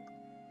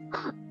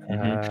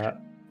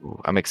 Ooh,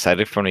 I'm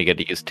excited for when we get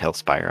to use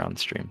Tailspire on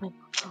stream.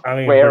 I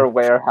mean, Where we're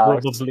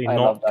warehouse? probably I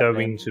not love that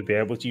going name. to be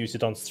able to use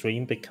it on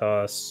stream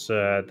because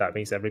that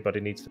means everybody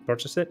needs to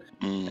purchase it,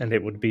 and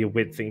it would be a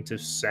weird thing to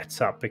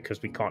set up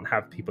because we can't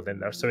have people in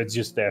there. So it's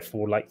just there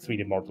for like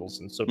 3D models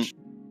and such,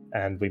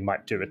 and we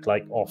might do it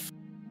like off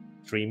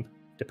stream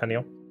depending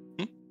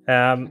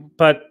on.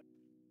 But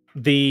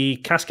the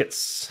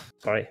caskets,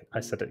 sorry, I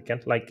said it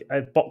again, like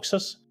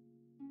boxes.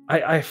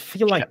 I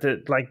feel like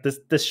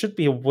there should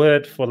be a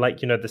word for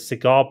like, you know, the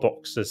cigar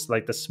boxes,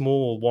 like the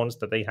small ones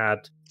that they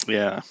had.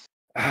 Yeah.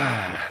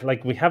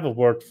 Like we have a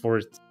word for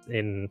it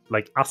in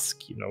like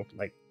ask, you know,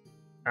 like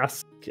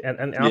ask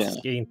and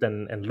ask ain't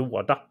and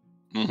luada.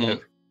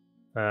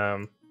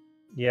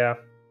 Yeah.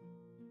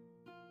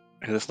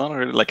 It's not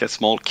really like a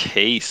small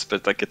case,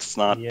 but like it's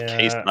not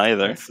case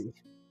either. Let's see.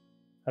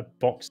 A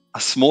box. A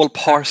small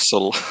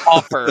parcel.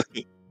 Coffer.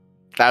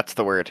 That's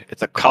the word.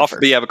 It's a coffer.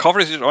 But yeah, but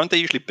coffers aren't they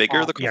usually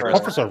bigger? The Yeah, coffers.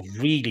 coffers are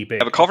really big.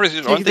 Yeah, but coffers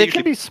aren't They they can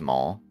usually? be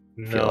small.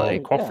 No,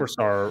 like. coffers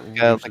are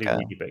Yeah, usually like a-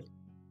 really big.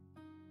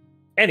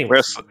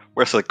 Anyways,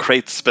 Where's the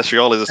crate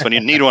specialis when you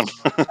need one?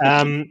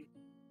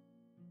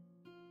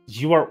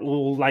 you are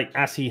all like,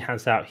 as he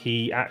hands out,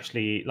 he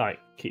actually like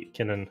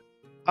can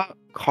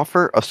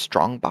Coffer, a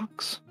strong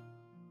box.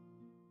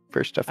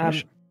 First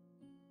definition.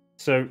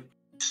 So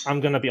I'm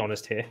gonna be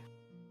honest here.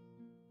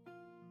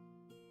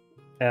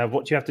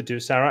 What you have to do,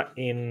 Sarah,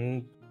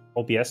 in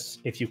OBS,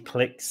 if you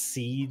click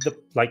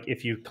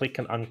if you click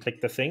and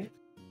unclick the thing,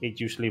 it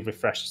usually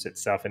refreshes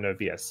itself in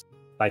OBS.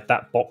 like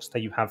that box that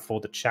you have for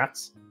the chat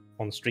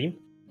on stream.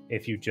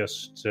 If you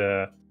just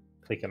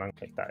click and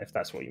unclick that, if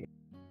that's what you mean.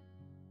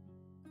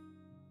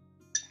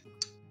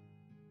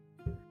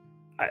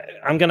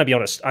 I'm going to be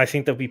honest. I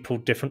think that we pull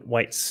different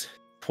weights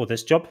for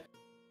this job.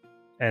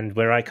 And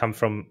where I come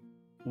from,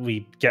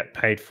 we get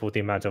paid for the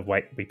amount of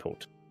weight we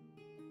pulled.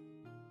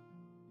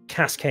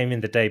 Cass came in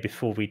the day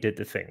before we did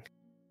the thing.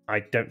 I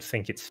don't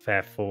think it's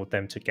fair for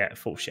them to get a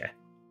full share.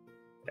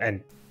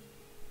 And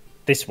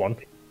this one,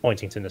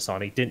 pointing to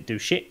Nasani, didn't do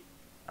shit.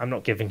 I'm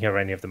not giving her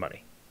any of the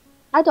money.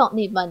 I don't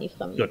need money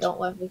from you, Good. don't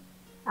worry.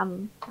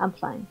 I'm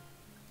fine.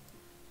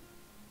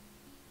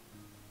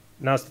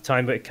 Now's the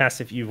time, but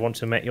Cass, if you want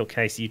to make your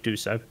case, you do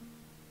so.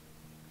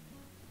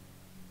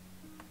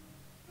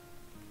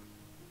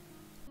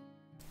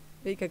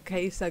 Make a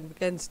case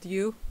against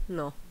you?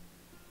 No.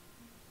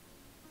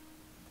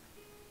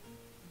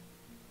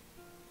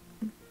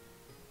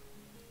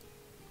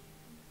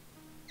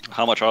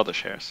 How much are the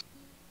shares?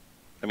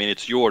 I mean,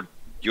 it's you're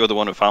the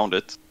one who found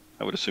it.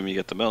 I would assume you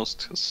get the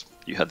most because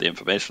you had the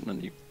information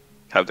and you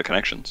have the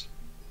connections.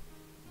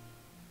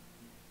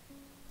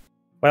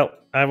 Well,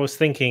 I was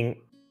thinking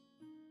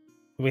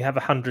we have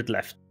 100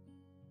 left.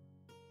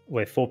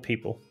 We're 4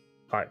 people.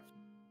 5.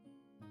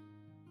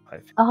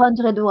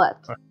 100 what?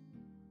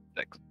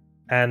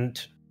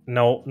 And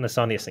no,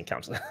 Nasani isn't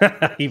counted.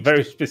 He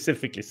very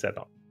specifically said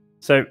that.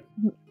 So,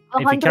 if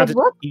we 100 counted...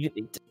 what?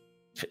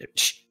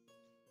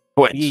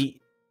 What?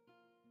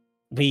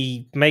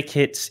 We make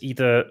it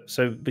either...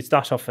 So, we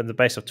start off at the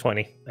base of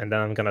 20, and then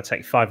I'm going to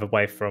take 5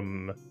 away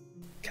from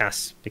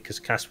Cass, because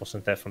Cass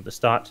wasn't there from the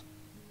start.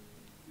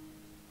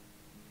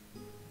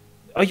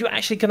 Are you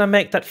actually going to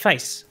make that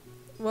face?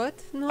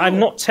 What? No. I'm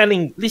not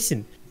telling...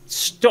 Listen,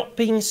 stop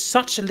being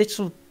such a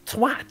little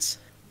twat.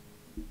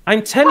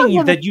 I'm telling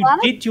you that you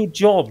did your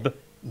job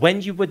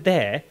when you were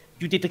there.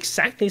 You did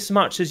exactly as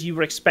much as you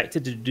were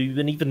expected to do,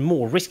 and even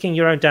more, risking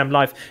your own damn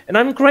life. And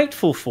I'm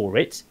grateful for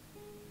it.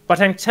 But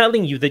I'm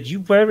telling you that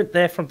you weren't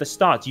there from the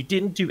start. You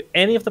didn't do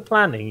any of the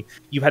planning.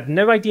 You had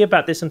no idea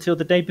about this until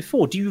the day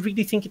before. Do you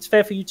really think it's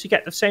fair for you to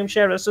get the same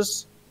share as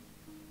us?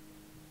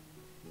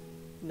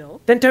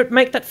 No. Then don't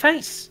make that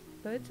face.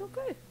 But it's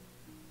okay.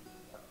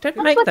 Don't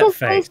That's make what that his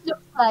face. face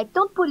looks like.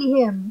 Don't bully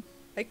him.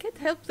 I can't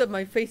help that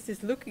my face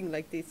is looking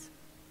like this.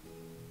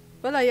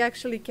 Well, I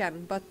actually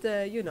can, but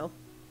you know.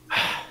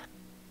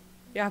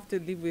 You have to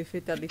live with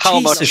it a little. How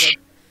longer. much?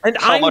 And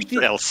How I'm much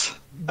the else?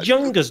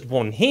 youngest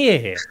one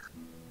here.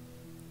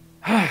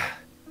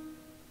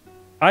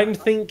 I'm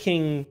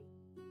thinking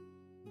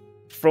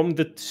from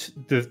the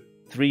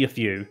 3 of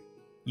you,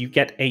 you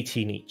get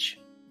 18 each.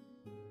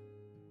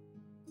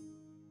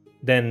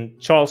 Then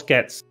Charles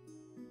gets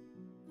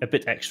a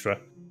bit extra.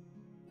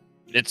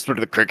 It's for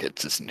the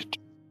crickets, isn't it?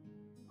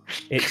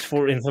 It's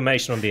for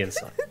information on the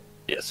inside.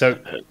 Yes. So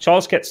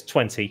Charles gets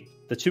 20.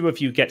 The 2 of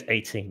you get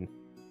 18.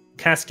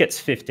 Cass gets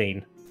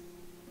 15.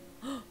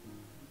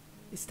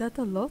 Is that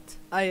a lot?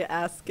 I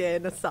ask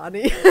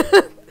Nasani.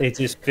 It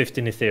is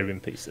 15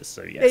 Ethereum pieces,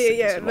 so yes.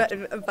 yeah,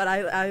 but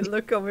I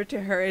look over to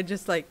her and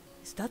just like,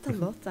 is that a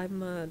lot?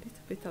 I'm a little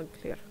bit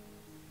unclear.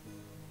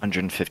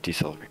 150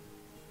 silver.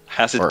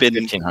 Has it Or been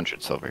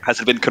 1500 silver. Has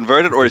it been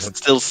converted, or is it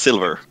still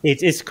silver?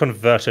 It is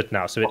converted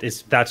now, so it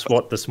is. That's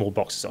what the small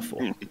boxes are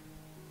for.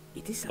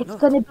 It is a It's lot.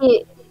 gonna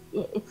be.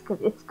 It's good.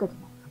 It's good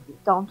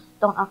enough.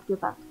 Don't argue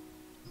about it.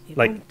 You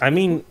Like, won't- I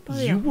mean, won't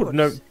buy a you would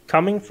know, horse.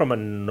 coming from a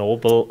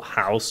noble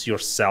house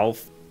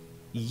yourself,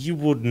 you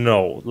would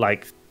know,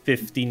 like,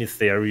 15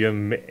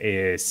 Ethereum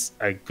is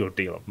a good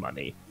deal of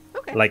money.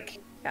 Okay. Like,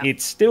 Yeah.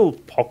 it's still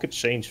pocket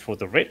change for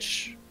the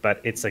rich, but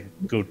it's a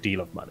good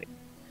deal of money.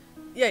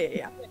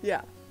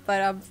 Yeah.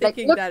 But I'm Like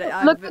thinking that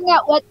I'm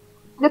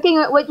looking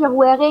at what you're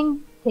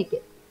wearing. Take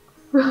it.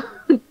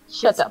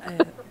 Shut up.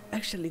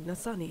 Actually,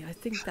 Nasani, I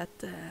think that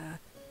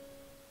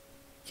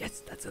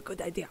yes, that's a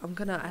good idea. I'm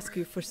gonna ask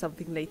you for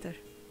something later.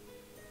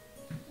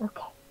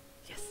 Okay.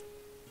 Yes.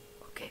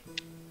 Okay.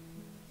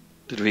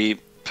 Did we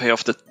pay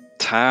off the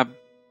tab?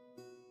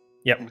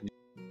 Yep.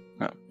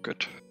 Oh,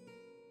 good.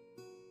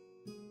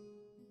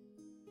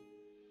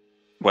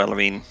 Well, I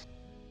mean,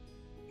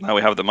 now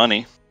we have the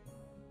money.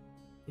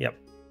 Yep.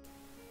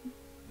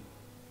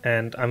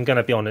 And I'm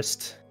gonna be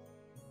honest,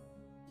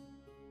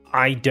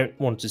 I don't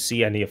want to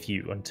see any of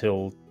you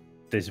until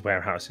this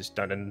warehouse is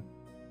done and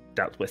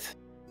dealt with.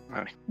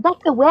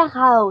 That's a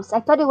warehouse. I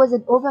thought it was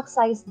an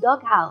oversized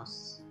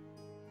doghouse.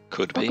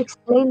 Could That be.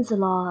 explains a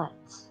lot.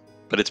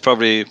 But it's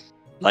probably,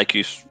 like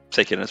you say,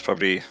 it's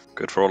probably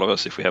good for all of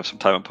us if we have some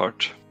time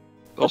apart.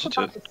 Also What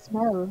to about the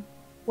smell?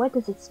 Why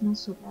does it smell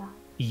so bad?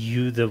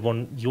 You're the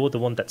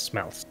one that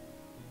smells.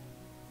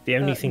 The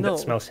only thing no. that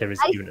smells here is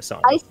you,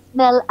 Nasani. I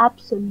smell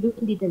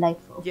absolutely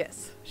delightful.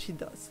 Yes, she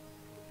does.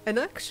 And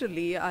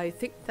actually, I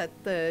think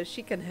that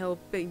she can help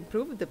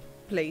improve the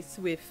place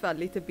with a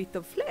little bit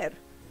of flair.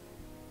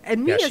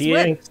 And me Yeah, as she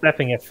well. ain't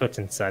stepping her foot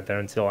inside there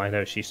until I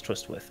know she's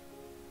trustworthy.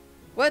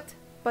 What?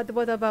 But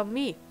what about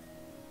me?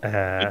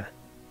 Did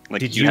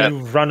like you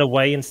have run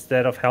away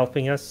instead of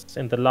helping us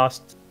in the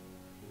last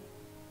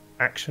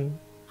action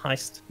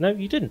heist? No,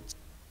 you didn't.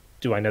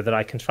 Do I know that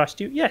I can trust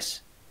you?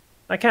 Yes,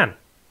 I can.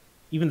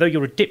 Even though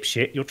you're a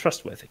dipshit, you're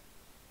trustworthy.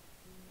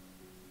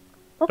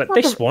 That's But not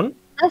this a- one,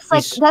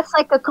 that's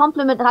like a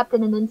compliment wrapped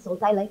in an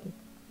insult. I like it.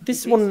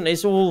 this one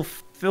is all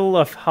full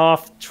of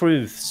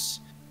half-truths,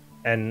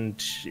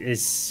 and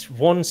is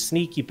one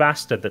sneaky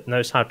bastard that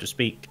knows how to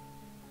speak,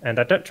 and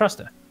I don't trust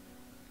her.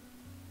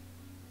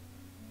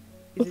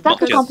 Is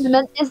that a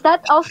compliment? Is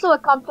that also a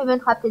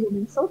compliment wrapped in an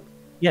insult?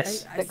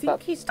 Yes. I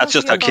think he's That's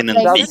just talking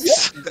Akin about and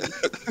Beats.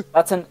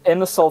 That's an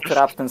insult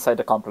wrapped inside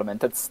a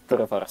compliment. It's the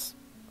reverse.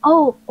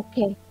 Oh,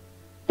 okay.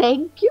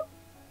 Thank you,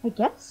 I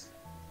guess.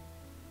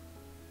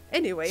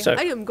 Anyway, So-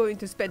 I am going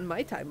to spend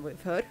my time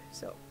with her,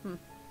 so...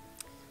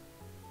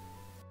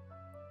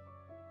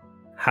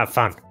 Have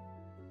fun.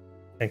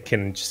 And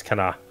Kin just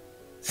kind of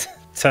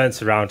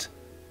turns around.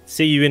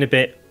 See you in a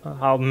bit.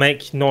 I'll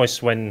make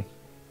noise when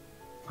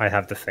I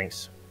have the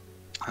things.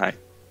 Hi.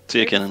 See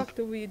you, Where the Kenan. fuck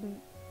do we...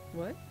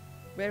 What?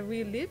 Where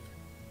we live?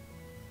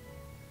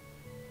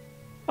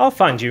 I'll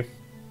find you.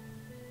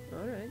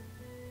 Alright.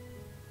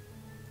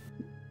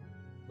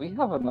 We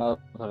have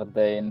another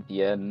day in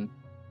the inn,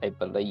 I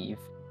believe.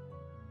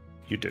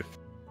 You do.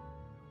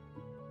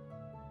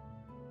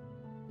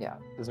 Yeah,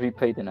 because we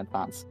paid in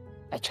advance.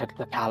 I checked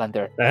the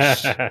calendar.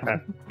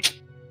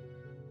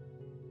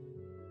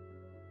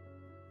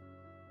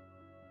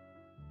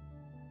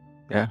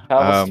 Yeah.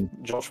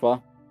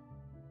 Joshua.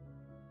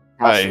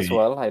 Cass as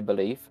well, I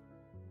believe.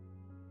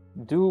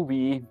 Do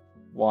we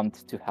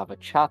want to have a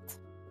chat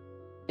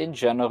in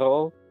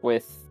general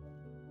with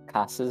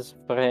Cass's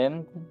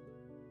friend?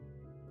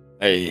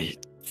 I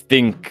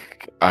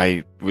think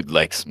I would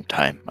like some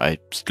time. I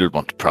still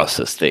want to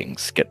process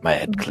things, get my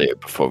head clear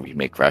before we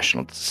make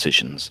rational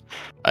decisions.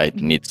 I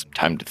need some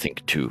time to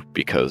think too,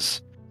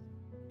 because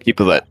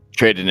people that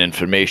trade in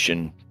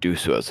information do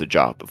so as a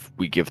job. If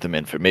we give them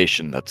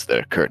information, that's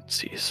their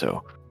currency.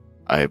 So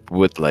I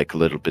would like a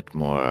little bit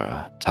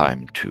more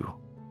time to,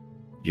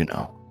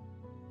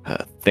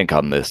 think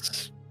on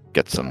this,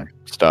 get some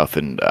stuff.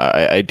 And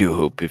I do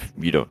hope, if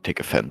you don't take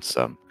offense,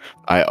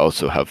 I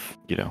also have,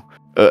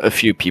 a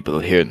few people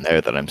here and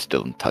there that I'm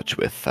still in touch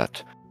with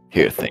that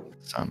hear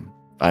things.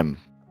 I'm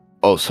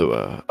also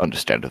a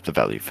understander of the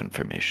value of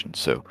information,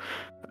 so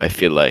I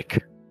feel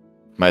like,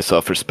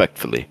 myself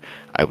respectfully,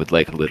 I would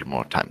like a little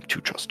more time to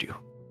trust you.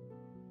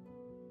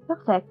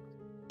 Perfect.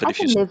 But I if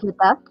can you live with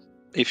that.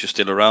 if you're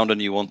still around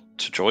and you want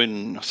to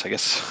join us, I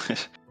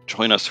guess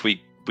join us. We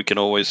can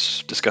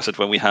always discuss it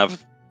when we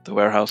have the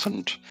warehouse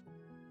and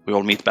we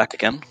all meet back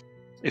again.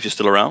 If you're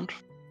still around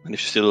and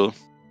if you still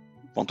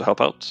want to help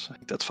out, I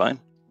think that's fine.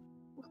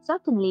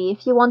 Certainly,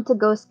 if you want to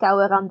go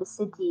scour around the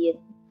city and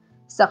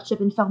search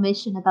up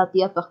information about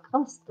the upper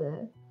crust,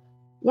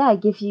 yeah, I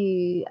give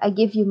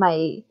you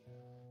my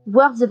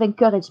words of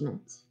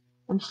encouragement.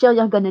 I'm sure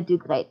you're gonna do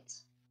great.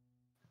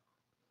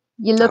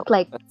 You look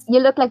like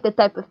the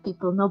type of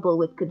people Noble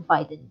would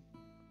confide in.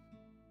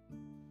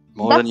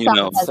 More than you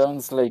know.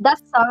 Sounds like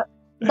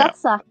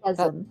That's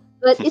sarcasm,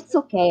 but it's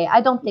okay.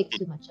 I don't take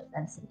too much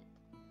offense in it.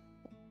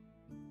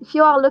 If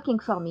you are looking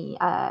for me,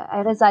 I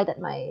reside at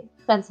my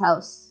friend's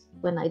house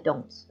when I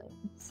don't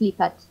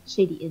sleep at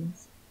shady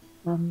inns.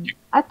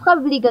 I'm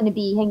probably going to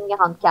be hanging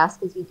around Cass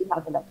because we do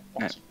have a lot of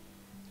catching.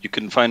 You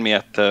can find me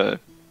at the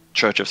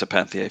Church of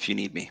Serpanthia if you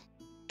need me.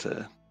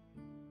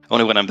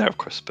 Only when I'm there, of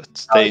course,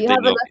 but they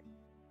know.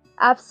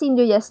 I've seen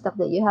you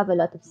yesterday. You have a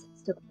lot of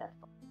things to prepare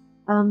for.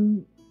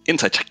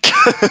 Inside check.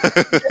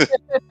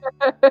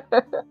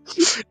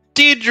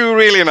 Did you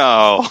really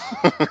know?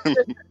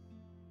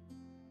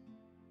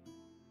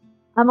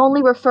 I'm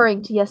only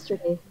referring to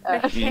yesterday.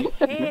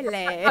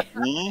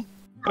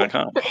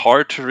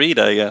 Hard to read,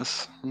 I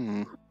guess.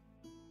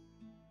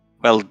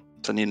 Well,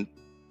 then you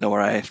know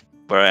where I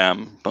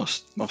am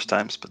most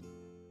times, but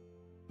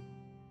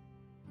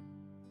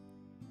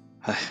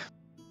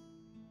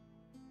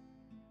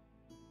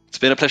it's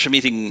been a pleasure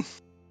meeting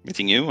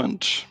you,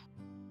 and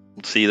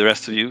we'll see the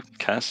rest of you,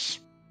 Cass,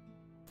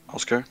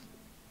 Oscar.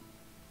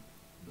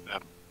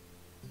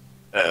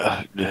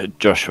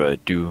 Joshua,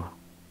 do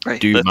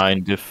you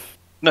mind if?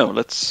 No,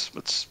 let's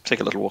take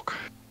a little walk.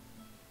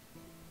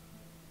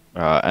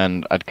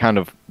 And I'd kind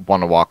of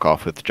want to walk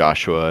off with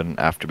Joshua, and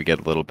after we get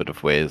a little bit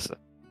of ways,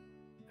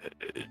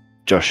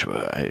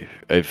 Joshua,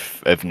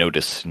 I've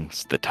noticed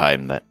since the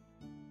time that,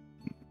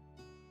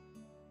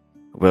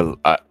 well,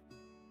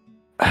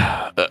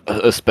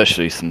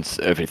 especially since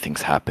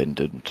everything's happened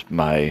and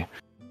my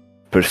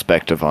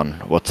perspective on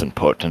what's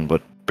important,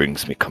 what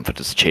brings me comfort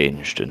has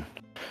changed, and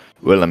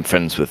well, I'm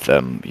friends with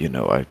them.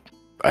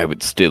 I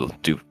would still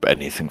do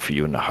anything for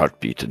you in a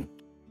heartbeat, and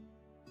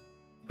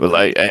well,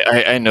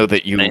 I know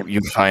that you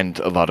find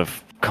a lot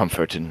of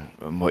comfort in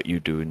what you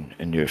do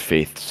in your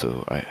faith,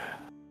 so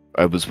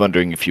I was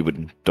wondering if you would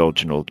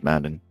indulge an old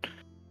man and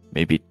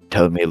maybe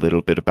tell me a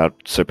little bit about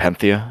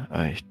Serpanthia.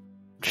 I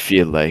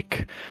feel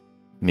like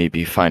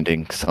maybe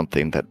finding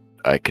something that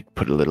I could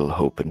put a little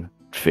hope and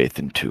faith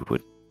into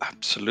would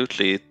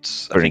absolutely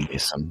bring me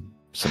some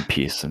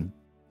peace. And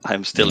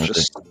I'm still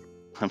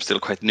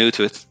quite new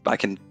to it. I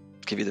can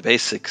give you the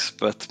basics,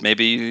 but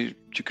maybe you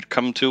could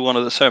come to one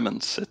of the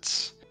sermons.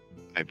 It's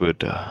I would.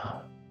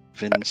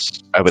 been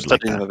I would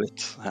like studying that. a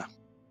bit. Yeah.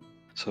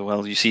 So,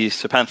 well, you see,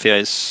 Serpanthia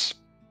is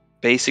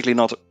basically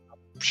not.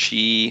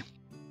 She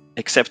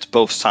accepts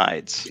both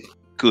sides,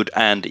 good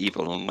and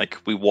evil. And like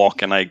we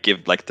walk, and I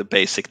give like the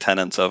basic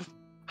tenets of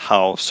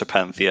how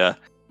Serpanthia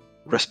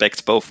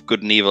respects both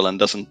good and evil and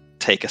doesn't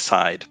take a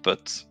side,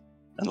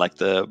 and like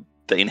the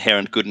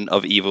inherent good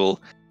of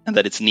evil, and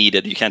that it's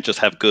needed. You can't just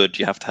have good;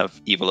 you have to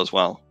have evil as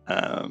well.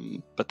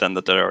 But then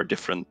that there are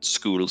different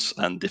schools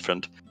and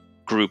different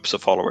groups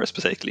of followers,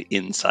 particularly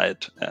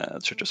inside the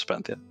Church of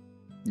Serpanthia.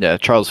 Yeah,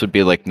 Charles would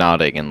be like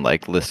nodding and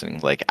like listening,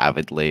 like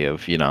avidly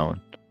of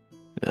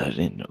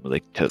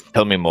like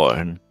tell me more.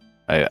 And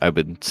I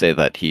would say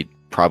that he'd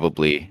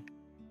probably,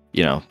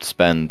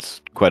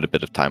 spend quite a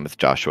bit of time with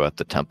Joshua at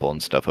the temple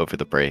and stuff over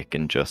the break,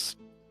 and just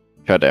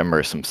try to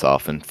immerse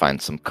himself and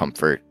find some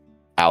comfort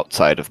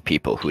outside of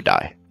people who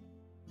die.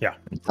 Yeah,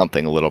 and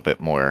something a little bit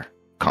more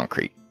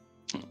concrete.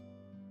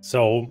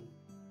 So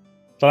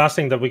the last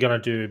thing that we're gonna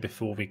do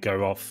before we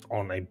go off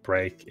on a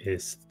break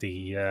is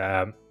the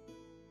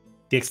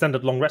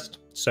extended long rest.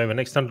 So an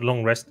extended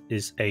long rest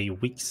is a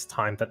week's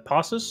time that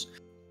passes,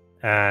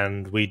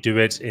 and we do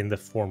it in the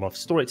form of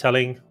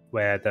storytelling,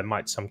 where there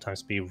might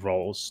sometimes be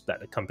roles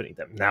that accompany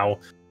them. Now,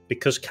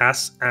 because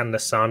Cass and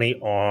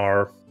Asani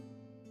are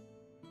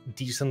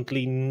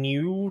decently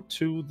new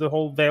to the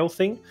whole Vale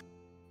thing,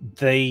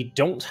 they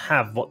don't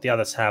have what the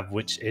others have,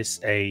 which is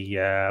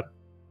a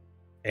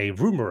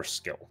rumor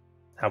skill.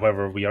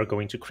 However, we are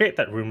going to create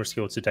that rumor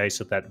skill today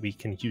so that we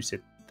can use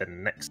it the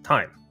next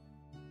time.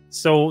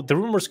 So the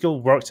rumor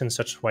skill works in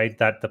such a way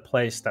that the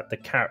place that the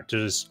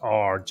characters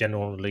are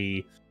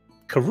generally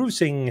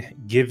carousing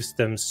gives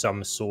them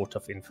some sort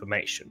of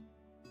information.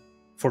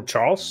 For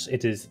Charles,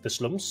 it is the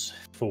slums.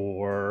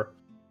 For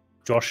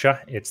Joshua,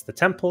 it's the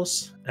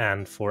temples.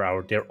 And for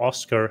our dear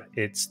Oscar,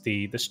 it's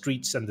the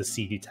streets and the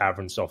seedy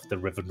taverns of the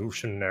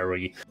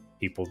revolutionary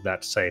people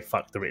that say,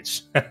 fuck the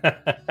rich.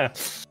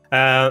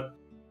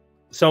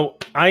 So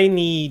I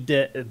need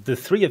the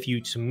three of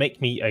you to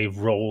make me a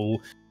roll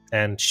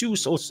and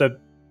choose also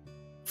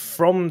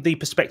from the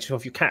perspective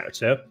of your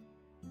character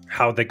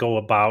how they go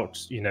about,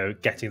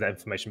 getting that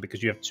information,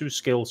 because you have two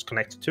skills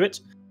connected to it,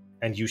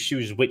 and you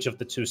choose which of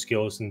the two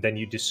skills, and then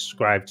you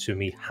describe to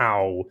me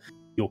how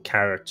your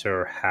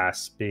character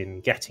has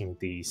been getting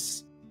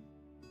these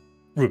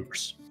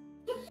rumors.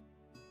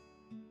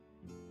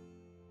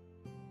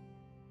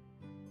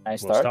 I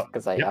start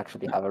because I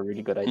actually have a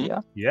really good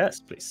idea. Yes,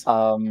 please.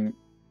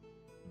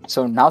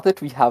 So now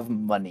that we have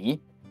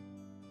money,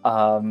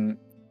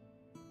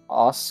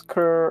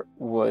 Oscar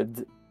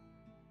would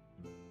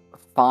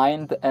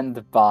find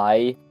and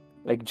buy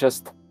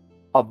just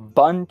a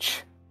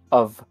bunch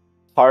of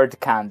hard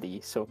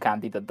candy, so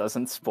candy that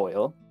doesn't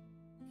spoil.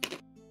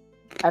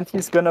 And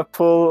he's gonna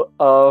pull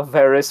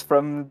Varys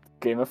from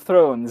Game of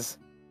Thrones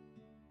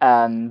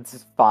and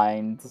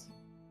find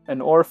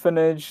an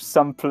orphanage,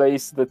 some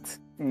place that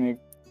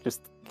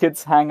just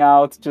kids hang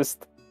out,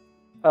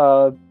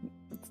 your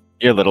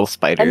little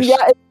spiders. And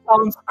yeah, it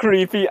sounds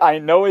creepy, I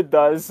know it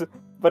does,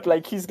 but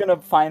he's gonna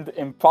find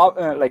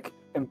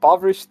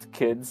impoverished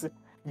kids,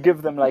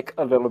 give them a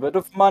little bit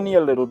of money, a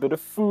little bit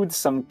of food,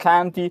 some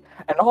candy,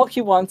 and all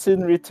he wants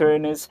in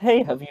return is,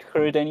 hey, have you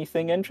heard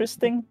anything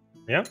interesting?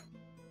 Yeah.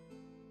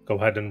 Go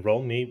ahead and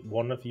roll me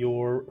one of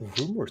your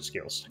rumor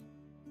skills.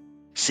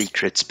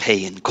 Secrets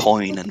pay in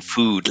coin and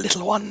food,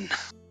 little one.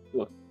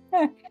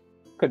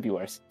 Could be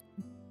worse.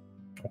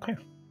 Okay.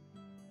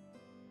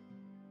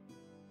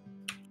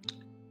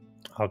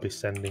 I'll be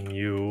sending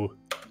you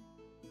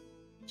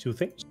 2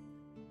 things.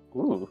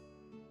 Ooh.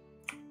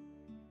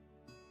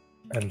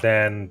 And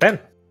then Ben.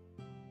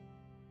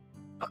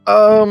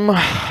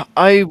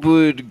 I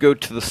would go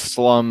to the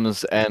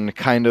slums and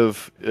kind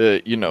of,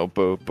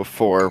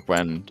 before,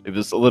 when it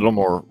was a little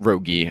more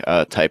roguey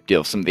type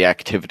deal, some of the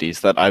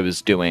activities that I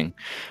was doing,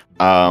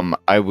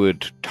 I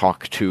would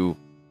talk to.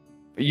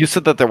 You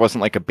said that there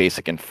wasn't a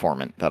basic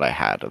informant that I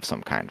had of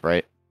some kind,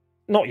 right?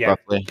 Not yet.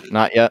 Roughly,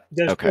 not yet.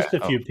 There's okay. just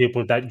a few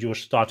people that you're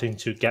starting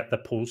to get the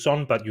pulse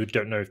on, but you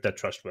don't know if they're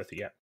trustworthy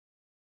yet.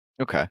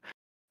 Okay.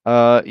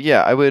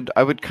 Yeah, I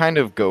would kind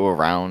of go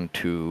around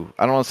to,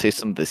 I don't want to say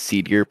some of the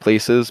seedier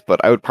places,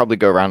 but I would probably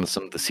go around to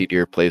some of the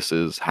seedier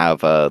places, have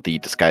the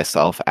disguise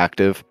self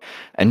active,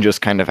 and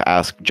just kind of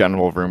ask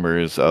general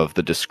rumors of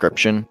the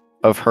description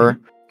of her.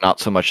 Not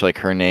so much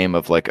her name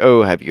of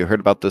oh, have you heard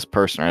about this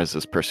person, or has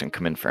this person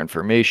come in for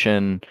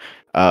information?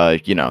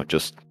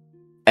 Just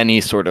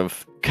any sort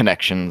of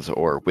connections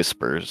or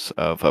whispers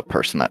of a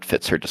person that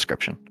fits her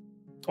description.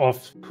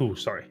 Of who,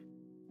 sorry?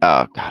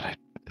 Oh, God.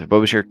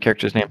 What was your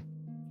character's name?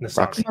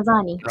 Nasani.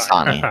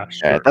 Asani.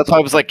 Sure. That's why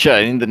I was I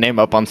need the name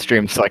up on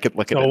stream so I could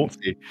look at it and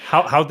see.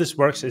 How this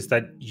works is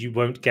that you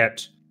won't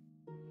get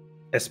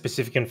a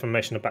specific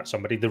information about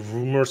somebody. The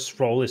rumors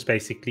roll is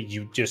basically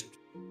you just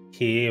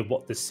hear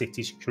what the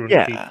city's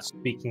currently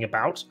speaking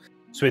about.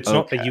 So it's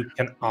not that you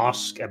can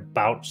ask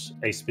about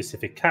a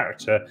specific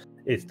character,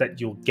 it's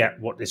that you'll get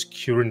what is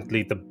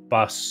currently the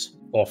buzz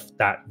of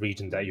that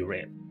region that you're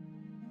in.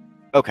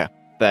 Okay,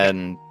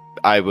 then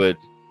I would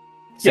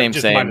same.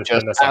 just Just minus the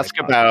Nasani ask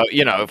part. about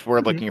if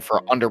we're Mhm. looking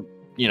for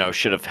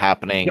shit of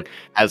happening. Yep.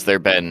 Has there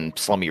been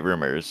slummy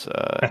rumors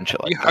and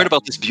shit like You that? heard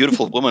about this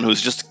beautiful woman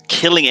who's just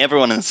killing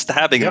everyone and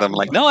stabbing Yep. them.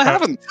 Like, no, I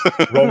haven't.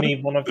 Roll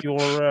me one of your.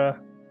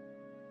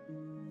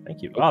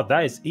 Thank you. Oh,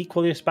 that is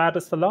equally as bad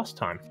as the last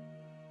time.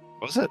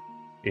 Was it?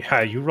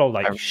 Yeah, you rolled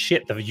like I-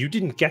 shit. You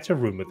didn't get a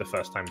rumor the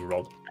first time you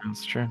rolled.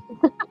 That's true.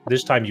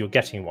 This time you're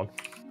getting one.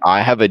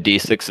 I have a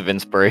D6 of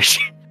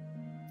inspiration.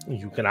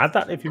 You can add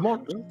that if you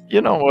want.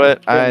 You know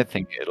what? I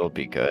think it'll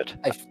be good.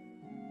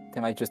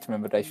 Tim, I just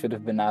remembered I should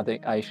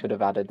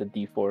have added the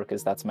D4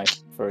 because that's my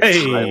first.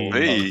 Hey! roll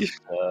Hey.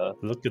 of,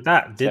 Look at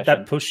that. Did Session.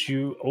 that push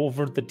you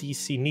over the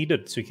DC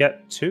needed to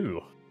get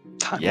 2?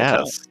 Time will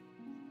tell. Yes.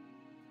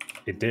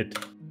 It did.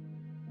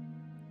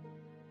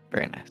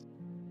 Very nice.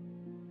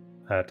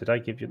 Did I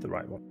give you the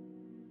right one?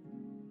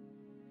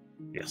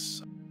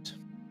 Yes.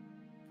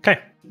 Okay.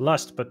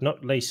 Last but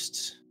not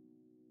least,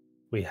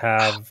 we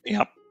have.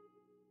 Yeah.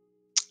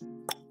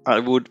 I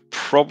would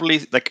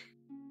probably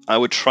I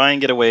would try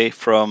and get away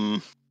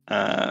from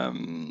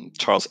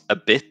Charles a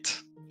bit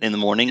in the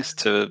mornings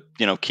to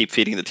keep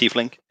feeding the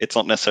tiefling. It's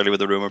not necessarily with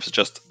the rumors, it's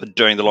just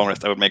during the long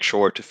rest I would make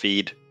sure to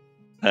feed,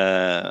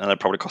 and it'd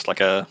probably cost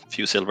like a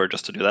few silver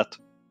just to do that.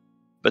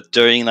 But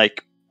during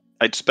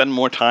I'd spend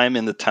more time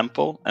in the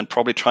temple and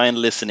probably try and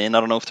listen in. I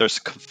don't know if there's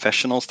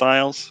confessional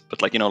styles, but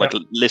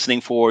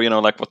listening for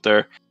what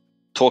they're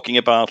talking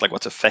about, like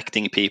what's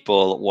affecting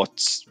people,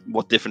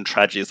 what different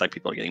tragedies, like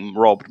people are getting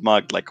robbed,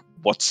 mugged, like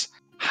what's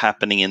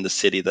happening in the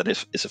city that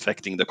is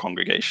affecting the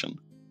congregation.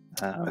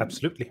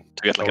 Absolutely.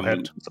 To get like Go a ahead.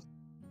 mood.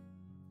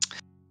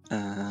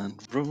 And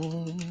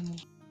roll.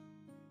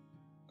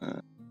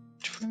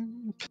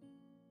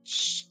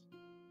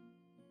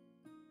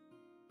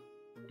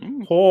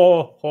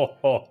 Ho, ho,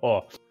 ho,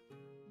 ho.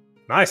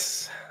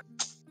 Nice.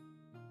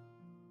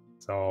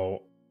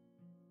 So,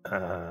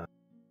 you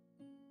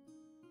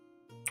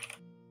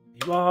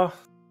are.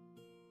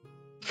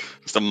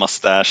 It's the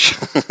mustache.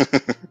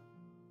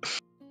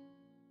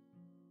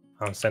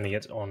 I'm sending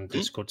it on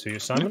Discord to you,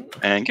 Simon.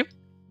 Thank you.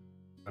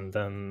 And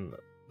then.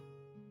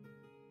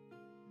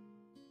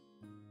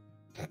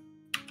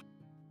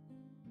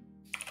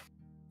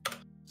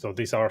 So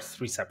these are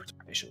 3 separate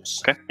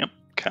missions. Okay, yep.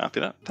 Copy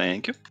that.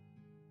 Thank you.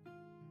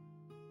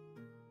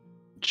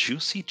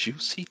 Juicy,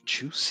 juicy,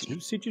 juicy.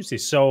 Juicy, juicy.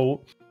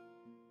 So,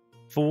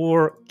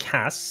 for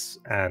Cass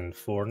and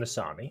for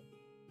Nasani,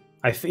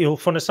 I feel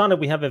for Nasani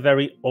we have a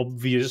very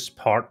obvious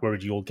part where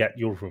you'll get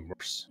your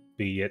rumors.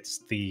 Be it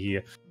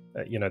the,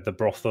 the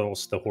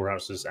brothels, the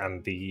whorehouses,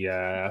 and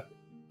the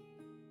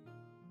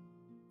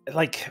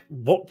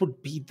what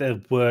would be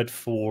the word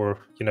for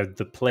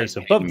the place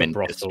above the Entertainment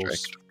brothels,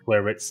 district.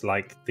 where it's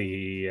like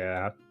the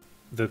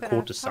Bath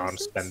courtesans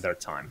houses? spend their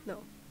time. No.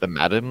 The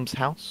madam's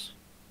house?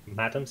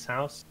 Madam's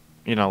house.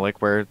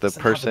 Like where the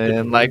Doesn't have a good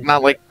person, like name.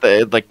 not like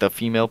the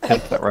female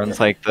pimp that runs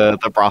like the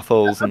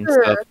brothels and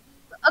stuff.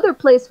 The other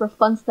place where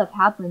fun stuff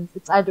happens,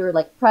 it's either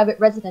like private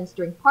residence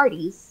during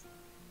parties.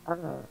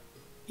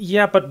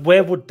 Yeah, but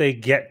where would they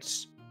get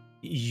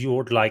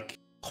your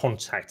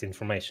contact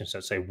information? So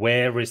say,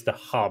 where is the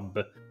hub?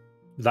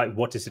 Like,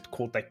 what is it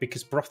called? Like,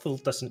 because brothel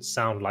doesn't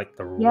sound like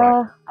the Yeah,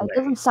 right it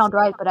doesn't place. sound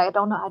right, but I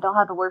don't know. I don't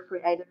have a word for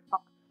it either.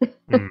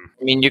 Hmm.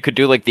 I mean, you could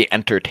do like the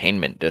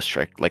entertainment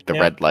district, like the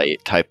Yeah. red light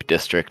type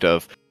district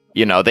of,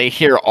 they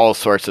hear all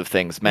sorts of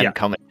things. Men Yeah.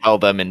 come and tell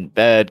them in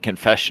bed,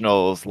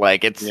 confessionals.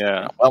 Like it's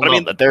Yeah. well But I known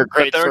mean, that they're a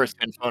great there are- source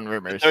of info and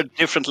rumors. There are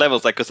different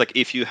levels, because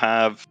if you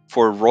have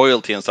for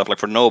royalty and stuff, like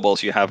for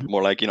nobles, you have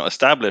more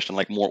established and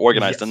more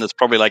organized. Yes. And there's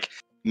probably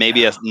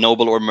maybe a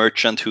noble or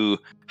merchant who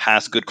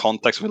has good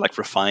contacts with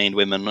refined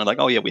women. And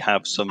oh yeah, we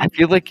have some. I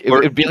feel like Or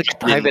it'd be like a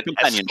private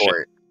companionship.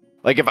 escort.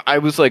 Like if I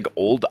was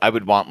old, I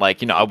would want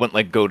I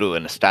wouldn't go to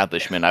an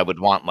establishment. I would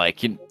want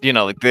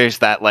there's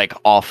that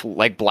off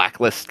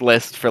blacklist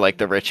list for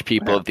the rich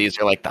people. Yeah. These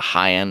are the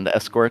high end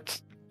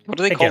escorts. What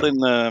do they call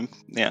Again,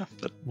 in?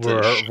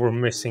 We're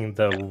missing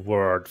the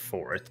word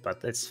for it,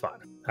 but it's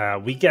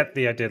fine. We get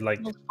the idea.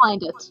 We'll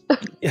find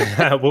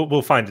it.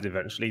 we'll find it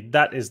eventually.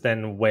 That is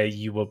then where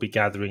you will be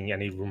gathering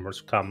any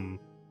rumors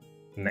come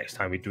next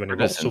time we do any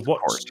rolls. So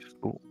what's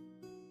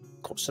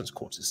Courtesans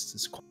Court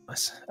is quite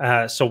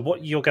nice. So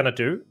what you're gonna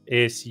do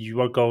is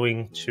you are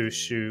going to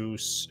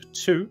choose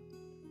 2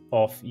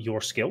 of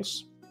your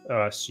skills,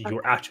 so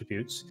your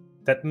attributes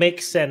that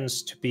make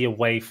sense to be a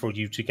way for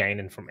you to gain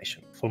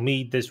information. For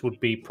me, this would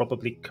be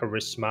probably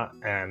charisma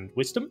and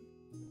wisdom,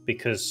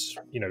 because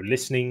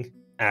listening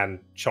and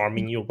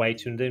charming your way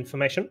to the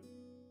information.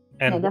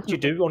 And Yeah, what you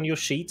definitely. do on your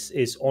sheets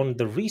is on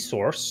the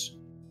resource.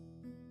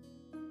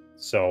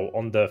 So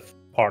on the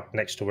part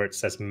next to where it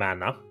says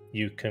mana,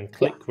 you can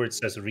click where it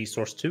says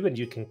resource 2, and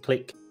you can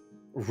click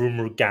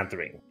rumor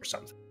gathering or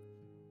something.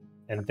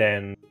 And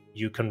then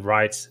you can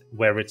write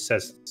where it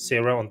says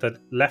 0 on the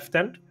left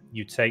end.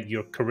 You take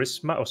your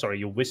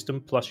your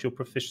wisdom plus your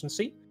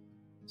proficiency.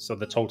 So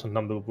the total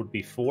number would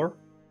be 4.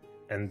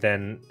 and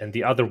then in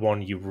the other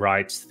one you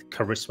write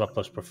charisma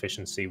plus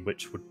proficiency,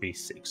 which would be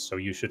 6. So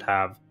you should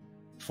have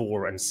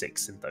 4 and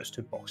 6 in those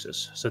 2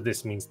 boxes. So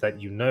this means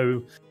that you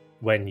know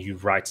when you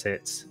write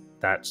it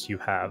that you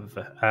have.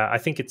 I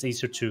think it's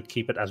easier to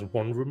keep it as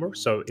one rumor.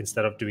 So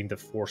instead of doing the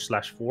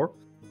 4/4,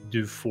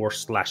 do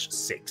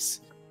 4/6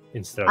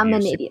 instead of. I'm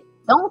an idiot.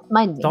 Don't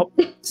mind me.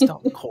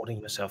 Stop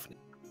calling yourself.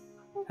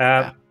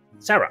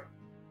 Sarah.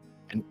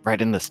 And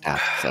right in the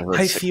stats.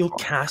 I feel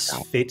Cass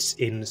fits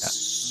in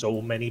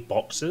so many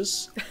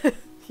boxes.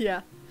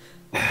 Yeah.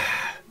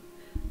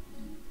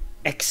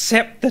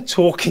 Except the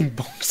talking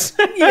box.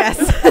 Yes.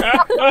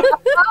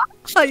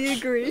 I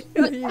agree.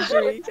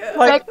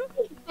 Like,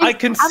 I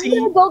can I'm see.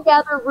 gonna go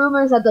gather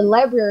rumors at the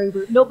library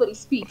where nobody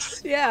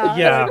speaks. Yeah.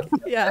 Yeah.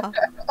 Yeah.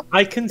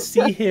 I can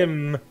see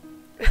him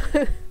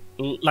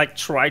like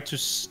try to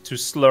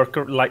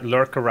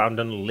lurk around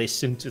and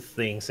listen to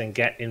things and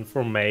get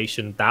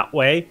information that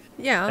way.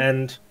 Yeah.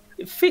 And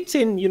fit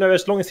in,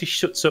 as long as he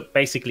shuts up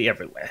basically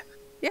everywhere.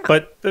 Yeah.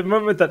 But the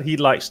moment that he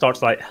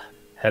starts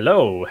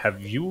hello,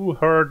 have you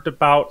heard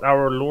about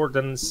our Lord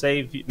and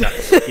Savior? No,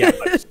 yeah.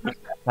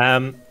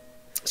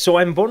 So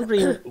I'm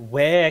wondering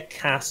where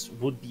Cass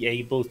would be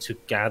able to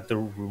gather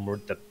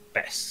rumor the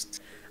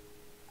best.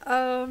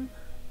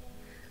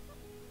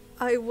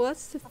 I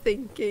was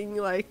thinking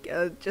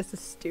just a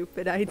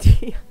stupid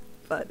idea,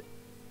 but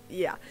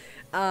yeah,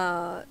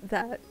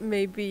 that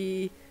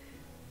maybe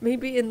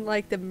in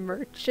the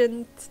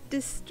merchant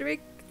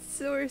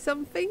districts or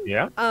something.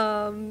 Yeah.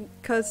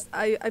 'Cause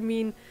I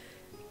mean,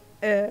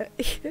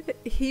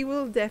 he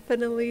will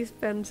definitely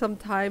spend some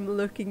time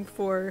looking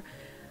for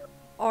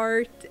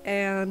art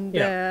and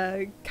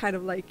kind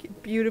of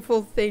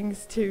beautiful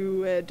things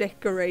to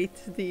decorate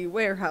the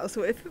warehouse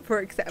with, for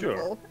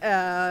example.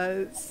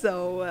 Sure.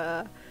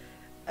 So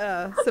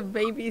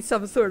maybe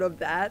some sort of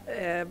that,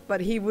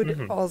 but he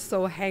would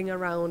also hang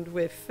around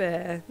with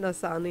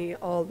Nasani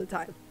all the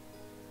time.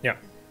 Yeah.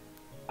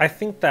 I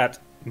think that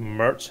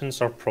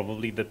merchants are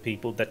probably the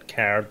people that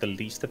care the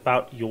least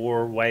about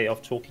your way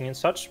of talking and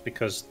such,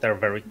 because they're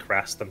very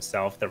crass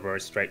themselves, they're very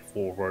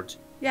straightforward.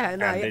 Yeah,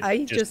 and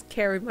I just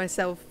carry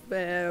myself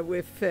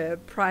with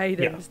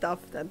pride and stuff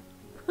then.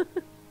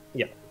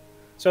 Yeah.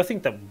 So I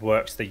think that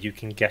works, that you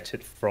can get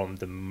it from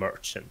the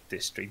merchant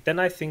district. Then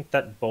I think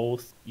that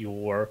both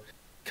your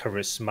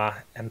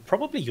charisma and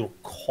probably your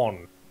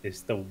con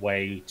is the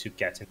way to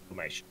get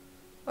information.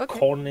 Okay.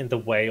 Con in the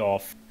way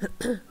of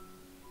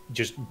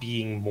just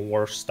being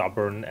more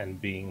stubborn and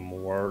being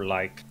more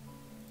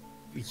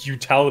you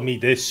tell me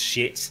this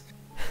shit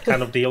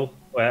kind of deal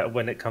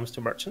when it comes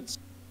to merchants.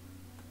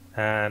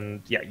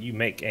 And yeah, you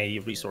make a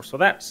resource for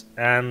that.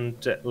 And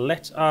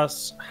let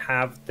us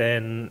have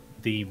then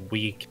the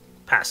week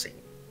passing.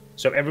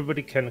 So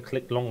everybody can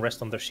click long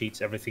rest on their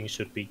sheets. Everything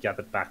should be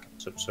gathered back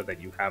so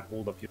that you have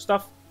all of your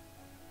stuff.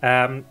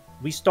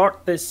 We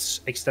start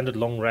this extended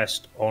long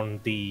rest on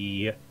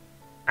the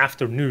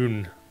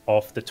afternoon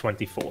of the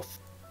 24th.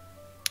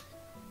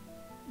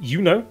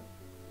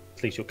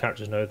 At least your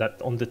characters know,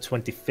 that on the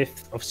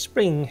 25th of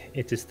spring,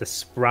 it is the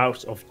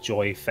Sprout of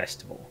Joy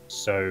Festival.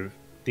 So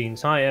the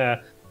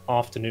entire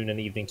afternoon and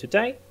evening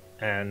today,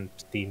 and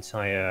the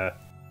entire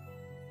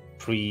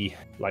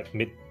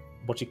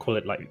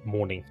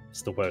morning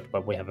is the word,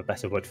 but we have a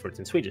better word for it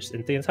in Swedish.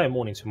 And the entire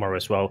morning tomorrow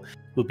as well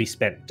will be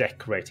spent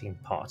decorating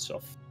parts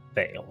of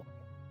Vale.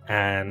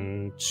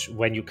 And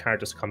when your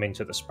characters come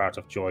into the Sprout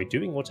of Joy,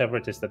 doing whatever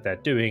it is that they're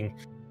doing,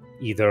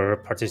 either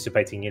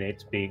participating in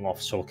it, being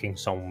off sulking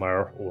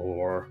somewhere,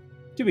 or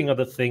doing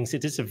other things,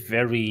 it is a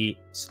very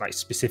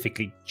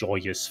specifically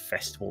joyous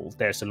festival.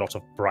 There's a lot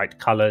of bright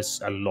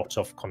colors, a lot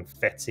of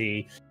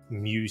confetti,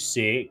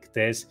 music.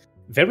 There's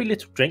very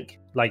little drink.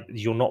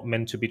 You're not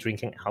meant to be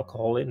drinking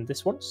alcohol in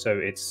this one, so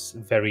it's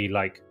very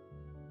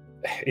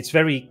it's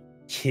very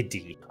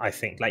kiddie, I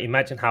think.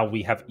 Imagine how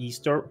we have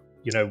Easter,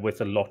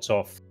 with a lot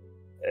of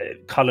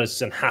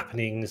colors and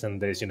happenings,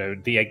 and there's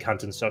the egg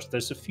hunt and such.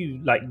 There's a few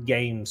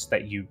games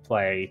that you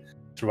play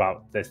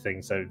throughout the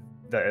thing. So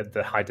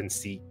the hide and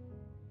seek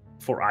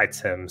for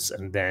items,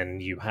 and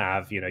then you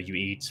have you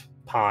eat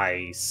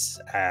pies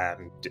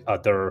and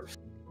other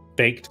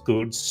baked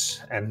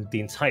goods, and the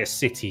entire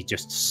city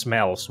just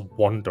smells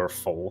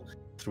wonderful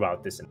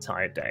throughout this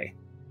entire day.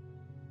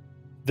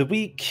 The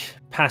week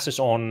passes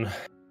on,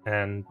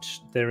 and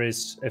there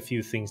is a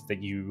few things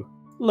that you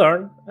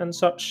learn and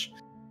such.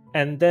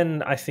 And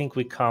then I think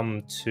we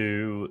come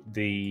to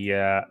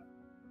the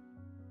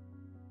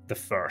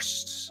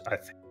first. I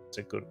think it's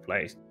a good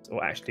place.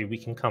 Or actually, we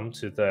can come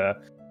to the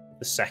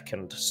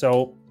second.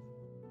 So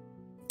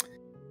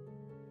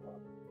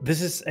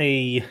this is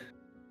a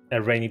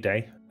rainy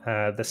day.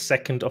 The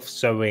 2nd of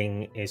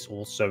sowing is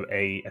also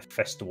a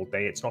festival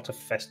day. It's not a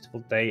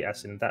festival day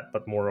as in that,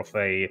 but more of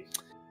a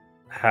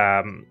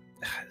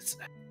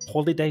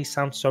holiday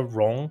sounds so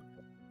wrong.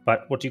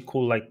 But what do you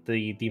call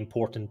the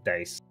important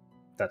days?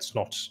 That's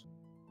not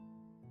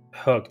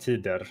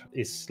högtider.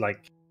 Is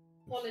like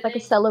a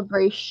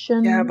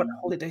celebration. Yeah, but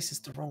holidays is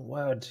the wrong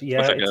word.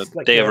 Yeah, it's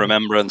like a day of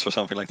remembrance or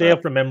something like that. Day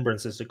of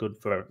remembrance is a good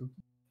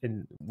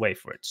way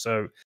for it.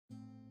 So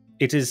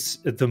it is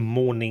the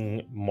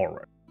morning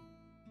morrow.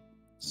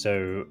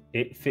 So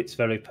it fits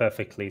very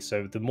perfectly.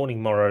 So the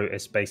morning morrow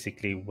is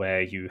basically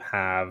where you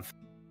have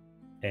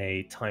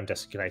a time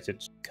designated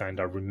to kind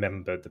of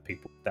remember the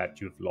people that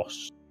you've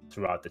lost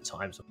throughout the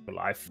times of your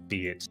life,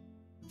 be it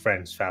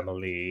friends,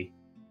 family,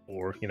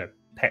 or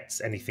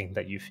pets, anything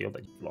that you feel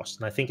that you've lost.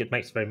 And I think it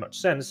makes very much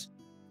sense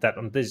that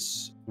on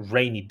this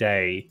rainy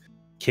day,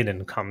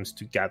 Kinnan comes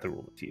to gather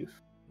all of you,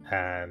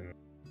 and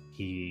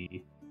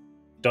he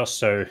does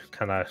so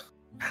kind of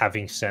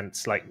having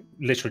sense, like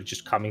literally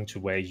just coming to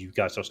where you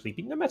guys are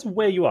sleeping. No matter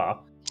where you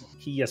are,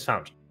 he has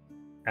found you,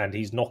 and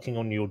he's knocking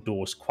on your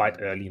doors quite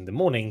early in the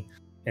morning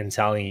and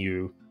telling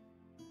you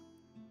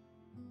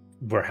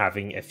we're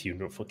having a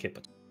funeral for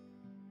Kipper.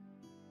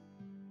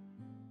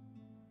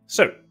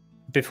 So,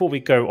 before we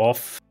go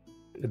off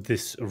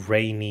this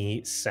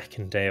rainy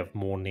second day of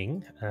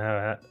mourning,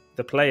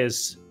 the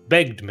players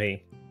begged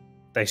me.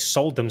 They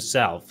sold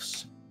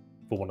themselves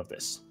for one of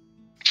this.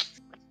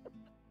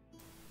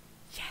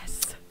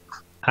 Yes.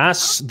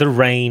 As the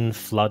rain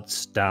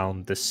floods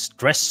down the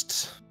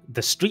streets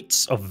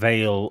of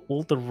Vale,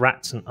 all the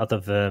rats and other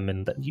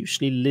vermin that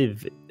usually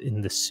live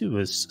in the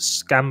sewers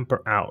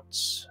scamper out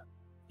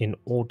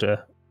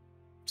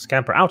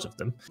of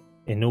them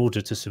in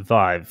order to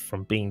survive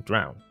from being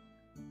drowned.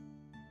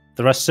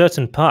 There are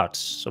certain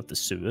parts of the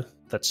sewer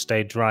that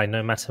stay dry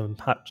no matter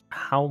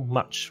how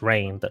much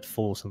rain that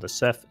falls on the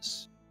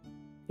surface.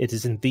 It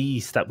is in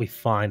these that we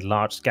find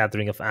large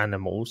gathering of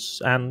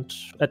animals and,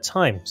 at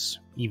times,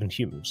 even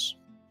humans.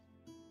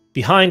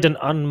 Behind an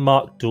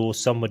unmarked door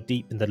somewhere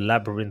deep in the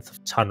labyrinth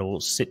of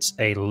tunnels sits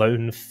a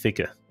lone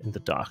figure in the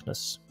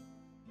darkness.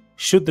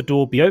 Should the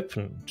door be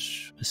opened,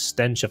 a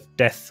stench of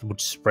death would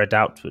spread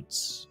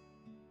outwards.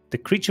 The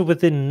creature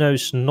within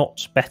knows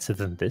not better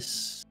than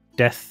this.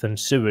 Death and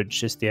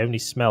sewage is the only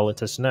smell it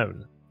has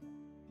known.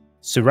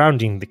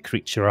 Surrounding the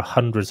creature are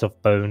hundreds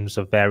of bones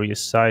of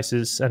various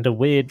sizes and a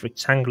weird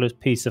rectangular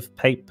piece of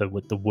paper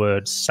with the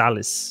word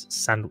Salis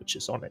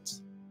sandwiches on it.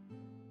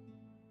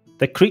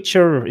 The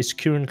creature is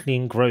currently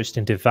engrossed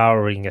in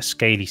devouring a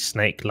scaly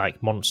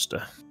snake-like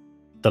monster.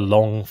 The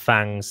long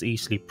fangs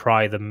easily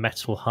pry the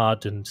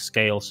metal-hardened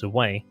scales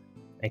away,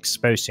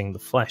 exposing the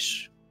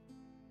flesh.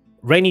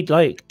 Rainy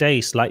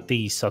days like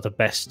these are the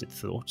best, it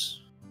thought.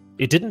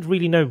 It didn't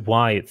really know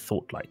why it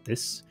thought like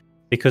this,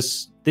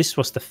 because this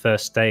was the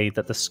first day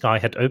that the sky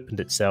had opened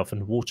itself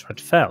and water had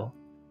fell.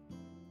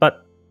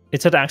 But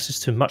it had access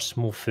to much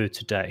more food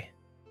today,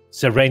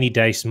 so rainy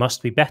days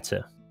must be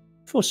better,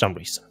 for some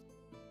reason.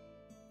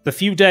 The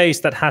few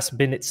days that has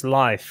been its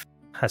life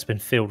has been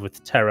filled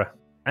with terror,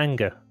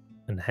 anger,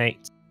 and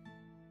hate.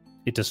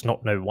 It does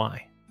not know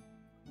why.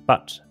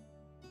 But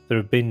there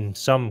have been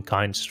some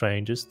kind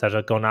strangers that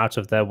have gone out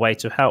of their way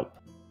to help.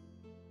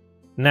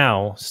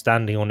 Now,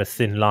 standing on a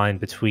thin line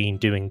between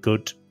doing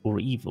good or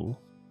evil,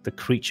 the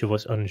creature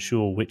was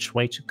unsure which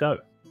way to go.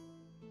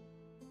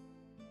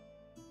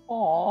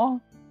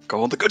 Aww.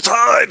 Go on the good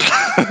side!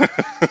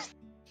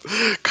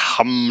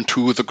 Come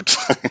to the good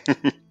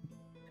side.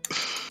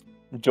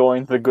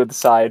 Join the good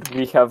side.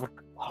 We have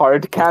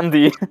hard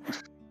candy.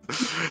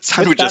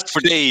 Sandwiches for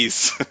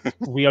days.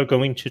 We are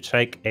going to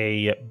take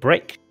a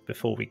break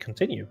before we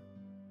continue.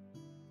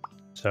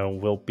 So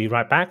we'll be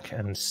right back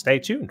and stay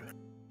tuned.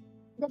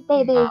 The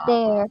baby is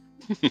there.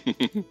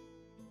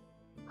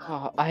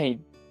 I